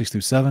 Enoch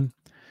 1:6-7,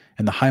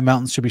 and the high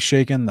mountains shall be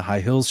shaken, the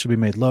high hills shall be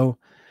made low,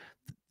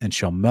 and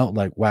shall melt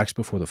like wax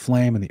before the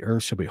flame, and the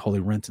earth shall be wholly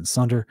rent in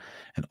sunder,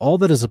 and all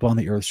that is upon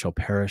the earth shall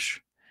perish,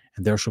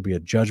 and there shall be a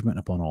judgment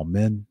upon all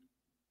men.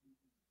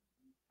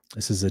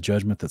 This is a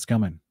judgment that's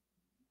coming.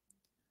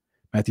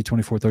 Matthew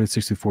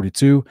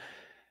 24:36-42.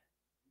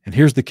 And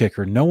here's the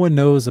kicker. No one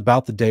knows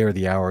about the day or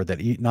the hour,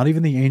 not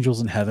even the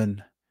angels in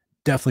heaven,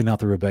 definitely not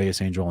the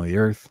rebellious angel on the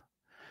earth,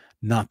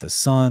 not the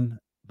Son,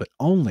 but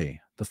only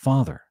the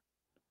Father.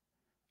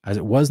 As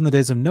it was in the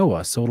days of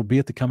Noah, so it'll be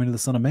at the coming of the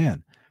Son of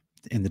Man.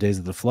 In the days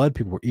of the flood,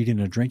 people were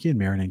eating and drinking,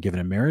 marrying and giving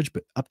in marriage,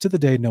 but up to the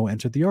day Noah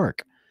entered the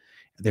ark,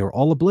 they were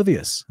all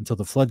oblivious until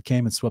the flood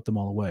came and swept them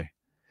all away.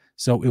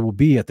 So it will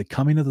be at the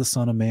coming of the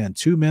Son of Man.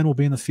 2 men will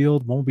be in the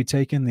field, one will be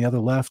taken, the other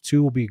left.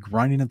 2 will be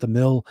grinding at the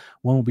mill,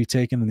 one will be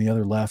taken, and the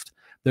other left.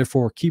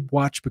 Therefore, keep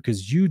watch,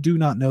 because you do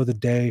not know the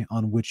day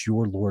on which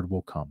your Lord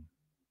will come.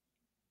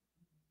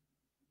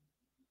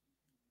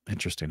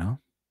 Interesting, huh?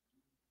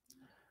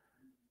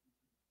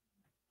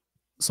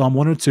 Psalm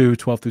 102,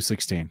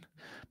 12-16.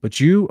 But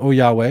you, O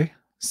Yahweh,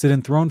 sit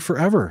enthroned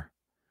forever.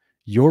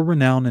 Your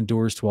renown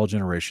endures to all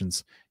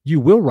generations. You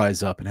will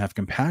rise up and have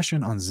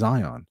compassion on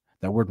Zion.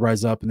 That word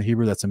rise up in the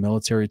Hebrew, that's a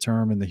military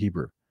term in the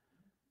Hebrew.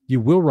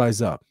 You will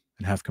rise up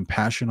and have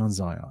compassion on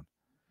Zion.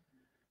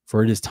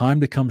 For it is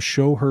time to come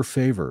show her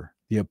favor.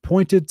 The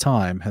appointed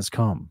time has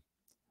come.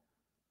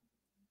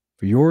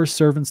 For your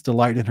servants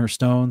delight in her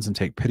stones and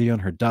take pity on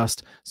her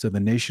dust, so the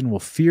nation will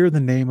fear the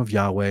name of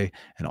Yahweh,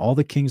 and all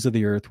the kings of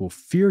the earth will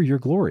fear your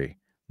glory.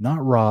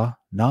 Not Ra,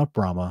 not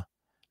Brahma,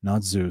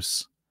 not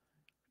Zeus,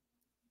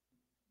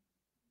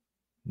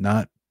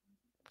 not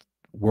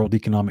World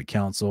Economic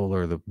Council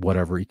or the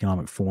whatever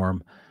economic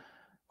forum,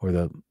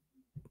 or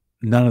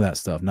none of that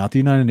stuff. Not the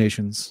United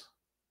Nations.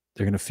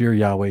 They're going to fear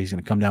Yahweh. He's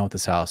going to come down with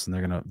his house, and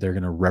they're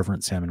going to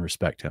reverence him and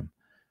respect him.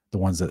 The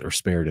ones that are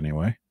spared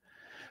anyway.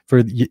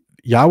 For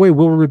Yahweh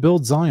will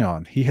rebuild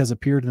Zion. He has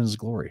appeared in his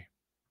glory.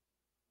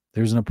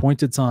 There's an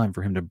appointed time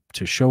for him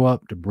to show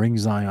up, to bring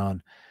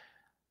Zion,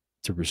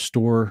 to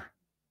restore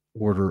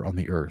order on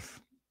the earth.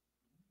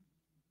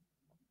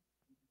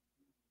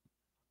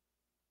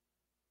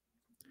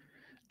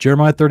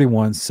 Jeremiah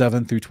 31,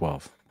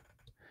 7-12.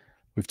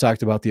 We've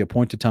talked about the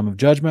appointed time of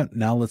judgment.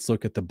 Now let's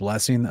look at the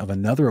blessing of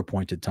another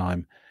appointed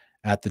time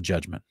at the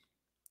judgment.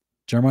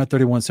 Jeremiah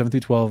 31,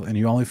 7-12, and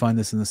you only find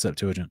this in the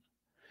Septuagint.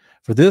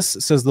 For this,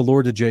 says the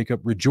Lord to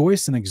Jacob,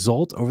 rejoice and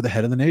exult over the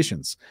head of the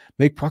nations.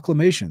 Make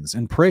proclamations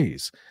and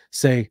praise.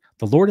 Say,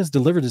 the Lord has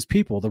delivered his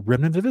people, the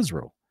remnant of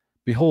Israel.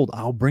 Behold,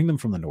 I'll bring them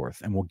from the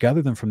north, and will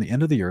gather them from the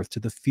end of the earth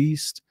to the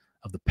feast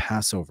of the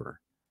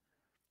Passover.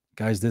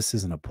 Guys, this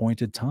is an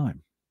appointed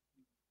time.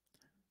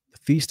 The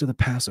feast of the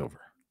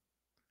Passover.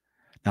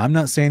 Now, I'm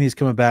not saying he's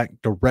coming back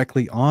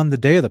directly on the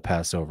day of the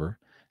Passover.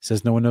 It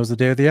says no one knows the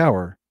day or the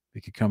hour.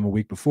 It could come a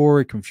week before,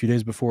 it could come a few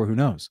days before, who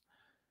knows?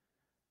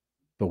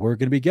 But we're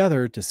going to be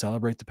gathered to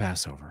celebrate the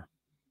Passover.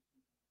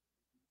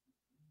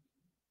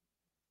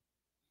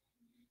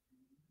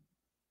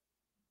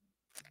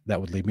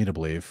 That would lead me to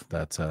believe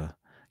that,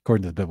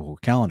 according to the biblical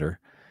calendar,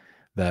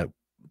 that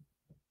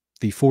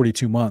the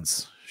 42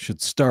 months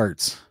should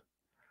start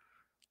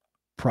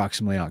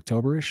approximately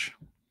October-ish.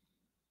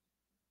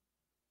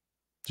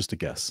 Just a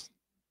guess.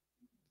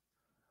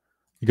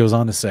 He goes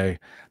on to say,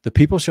 the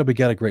people shall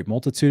beget a great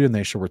multitude, and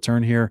they shall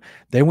return here.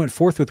 They went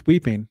forth with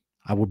weeping.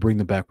 I will bring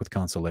them back with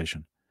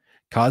consolation,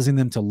 causing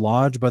them to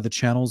lodge by the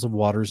channels of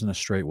waters in a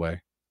straight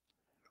way.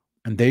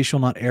 and they shall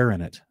not err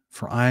in it.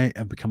 For I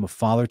have become a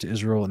father to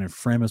Israel, and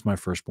Ephraim is my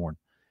firstborn.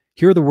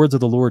 Hear the words of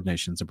the Lord,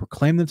 nations, and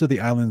proclaim them to the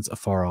islands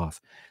afar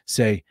off.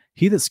 Say,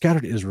 he that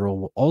scattered Israel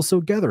will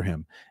also gather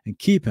him, and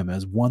keep him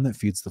as one that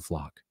feeds the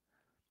flock.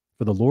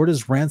 For the Lord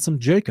has ransomed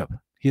Jacob.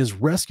 He has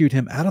rescued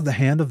him out of the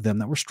hand of them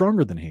that were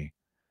stronger than he.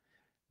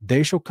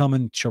 They shall come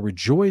and shall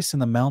rejoice in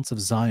the mounts of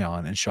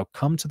Zion, and shall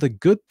come to the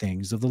good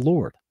things of the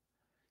Lord,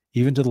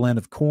 even to the land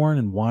of corn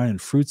and wine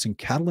and fruits and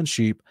cattle and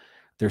sheep.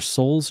 Their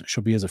souls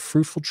shall be as a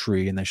fruitful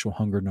tree, and they shall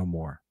hunger no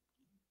more.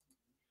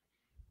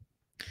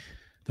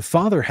 The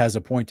Father has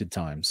appointed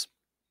times.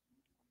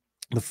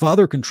 The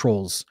Father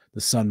controls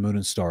the sun, moon,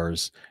 and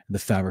stars, and the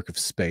fabric of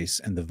space,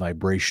 and the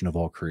vibration of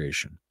all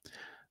creation.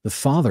 The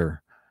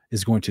Father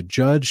is going to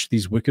judge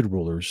these wicked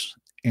rulers,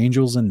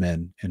 angels and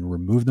men, and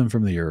remove them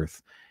from the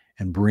earth,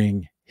 and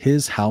bring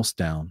his house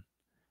down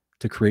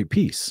to create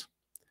peace.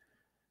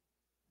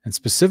 And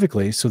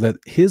specifically, so that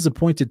his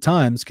appointed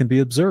times can be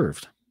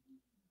observed.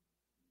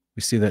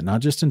 We see that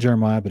not just in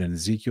Jeremiah, but in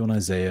Ezekiel and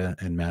Isaiah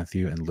and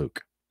Matthew and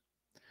Luke.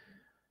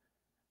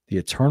 The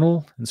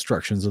eternal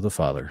instructions of the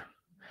Father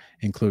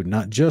include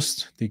not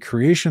just the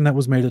creation that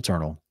was made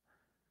eternal,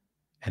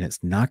 and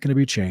it's not going to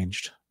be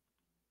changed,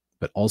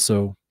 but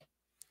also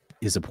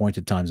his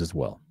appointed times as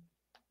well.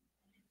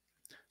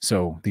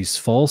 So these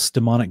false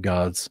demonic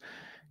gods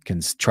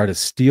can try to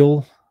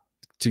steal,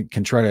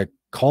 can try to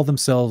call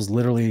themselves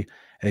literally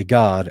a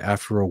god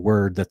after a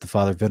word that the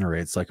Father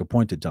venerates, like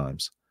appointed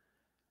times.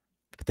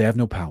 But they have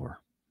no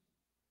power.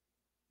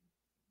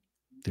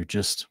 They're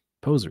just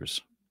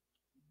posers.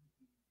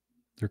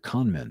 They're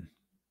con men.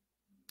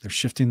 They're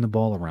shifting the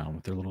ball around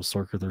with their little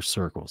circular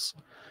circles,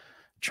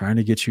 trying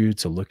to get you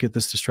to look at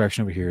this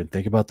distraction over here and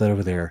think about that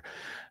over there.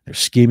 They're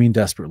scheming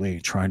desperately,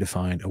 trying to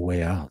find a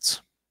way out.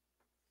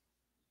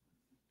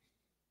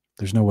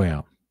 There's no way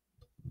out.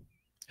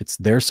 It's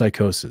their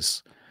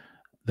psychosis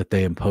that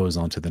they impose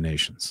onto the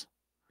nations.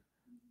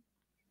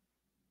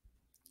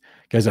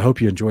 Guys, I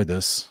hope you enjoyed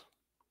this.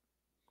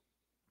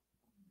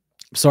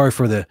 I'm sorry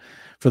for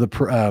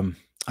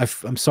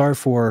I'm sorry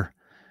for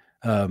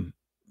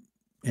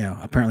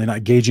apparently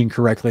not gauging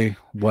correctly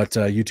what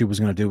YouTube was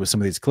going to do with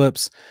some of these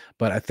clips.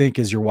 But I think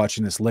as you're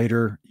watching this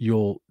later,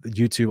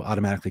 YouTube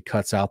automatically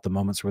cuts out the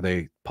moments where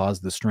they pause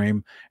the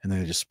stream and then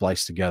they just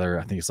splice together.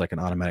 I think it's like an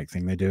automatic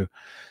thing they do.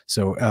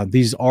 So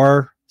these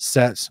are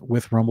set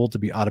with Rumble to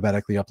be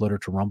automatically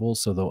uploaded to Rumble.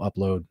 So they'll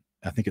upload,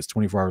 I think it's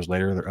 24 hours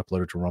later, they're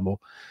uploaded to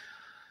Rumble.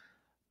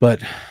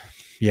 But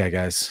yeah,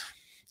 guys,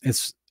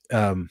 it's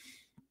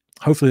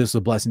hopefully this is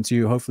a blessing to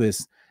you. Hopefully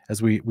this,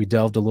 as we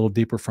delved a little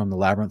deeper from the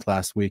labyrinth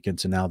last week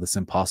into now this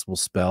impossible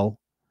spell,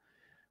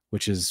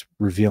 which is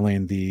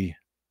revealing the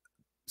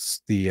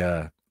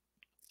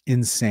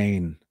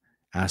insane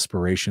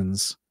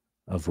aspirations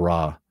of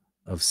Ra,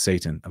 of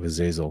Satan, of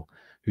Azazel,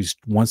 who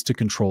wants to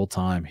control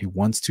time. He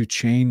wants to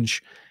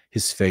change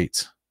his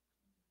fate.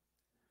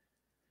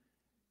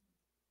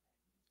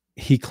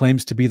 He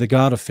claims to be the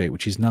god of fate,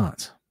 which he's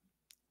not.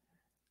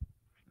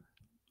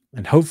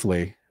 And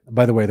hopefully,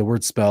 by the way, the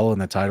word spell in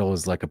the title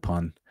is like a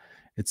pun.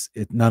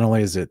 It not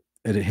only is it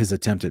his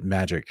attempt at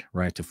magic,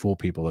 right, to fool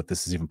people that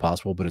this is even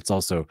possible, but it's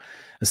also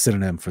a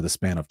synonym for the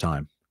span of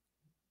time.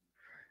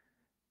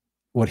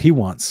 What he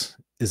wants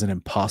is an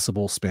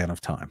impossible span of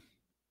time.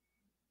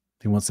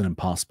 He wants an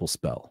impossible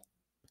spell.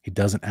 He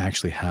doesn't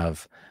actually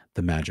have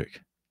the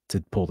magic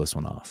to pull this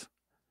one off,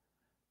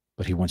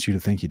 but he wants you to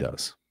think he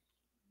does.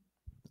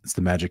 It's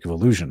the magic of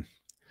illusion,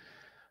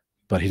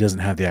 but he doesn't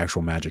have the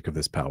actual magic of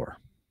this power.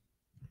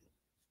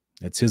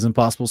 It's his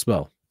impossible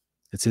spell.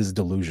 It's his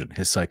delusion,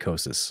 his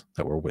psychosis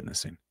that we're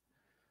witnessing.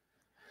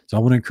 So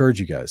I want to encourage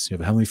you guys. You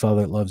have a Heavenly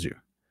Father that loves you.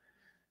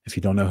 If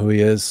you don't know who he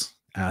is,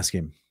 ask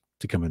him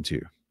to come into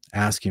you.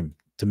 Ask him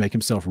to make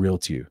himself real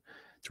to you,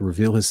 to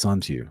reveal his son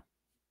to you.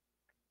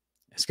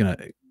 It's gonna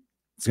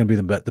be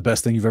the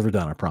best thing you've ever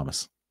done, I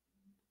promise.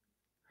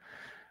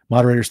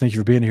 Moderators, thank you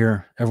for being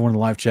here. Everyone in the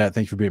live chat,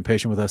 thank you for being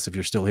patient with us if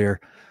you're still here.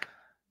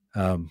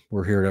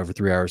 We're here at over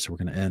 3 hours, so we're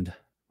going to end.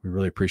 We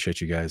really appreciate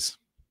you guys.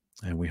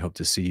 And we hope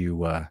to see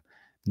you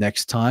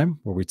next time,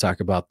 where we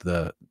talk about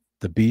the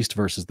beast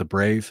versus the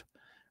brave,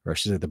 or I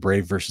should say the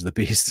brave versus the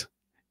beast.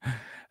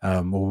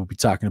 We'll be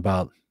talking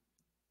about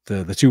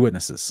the two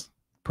witnesses,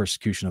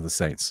 persecution of the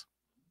saints.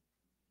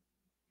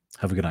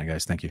 Have a good night,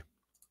 guys. Thank you.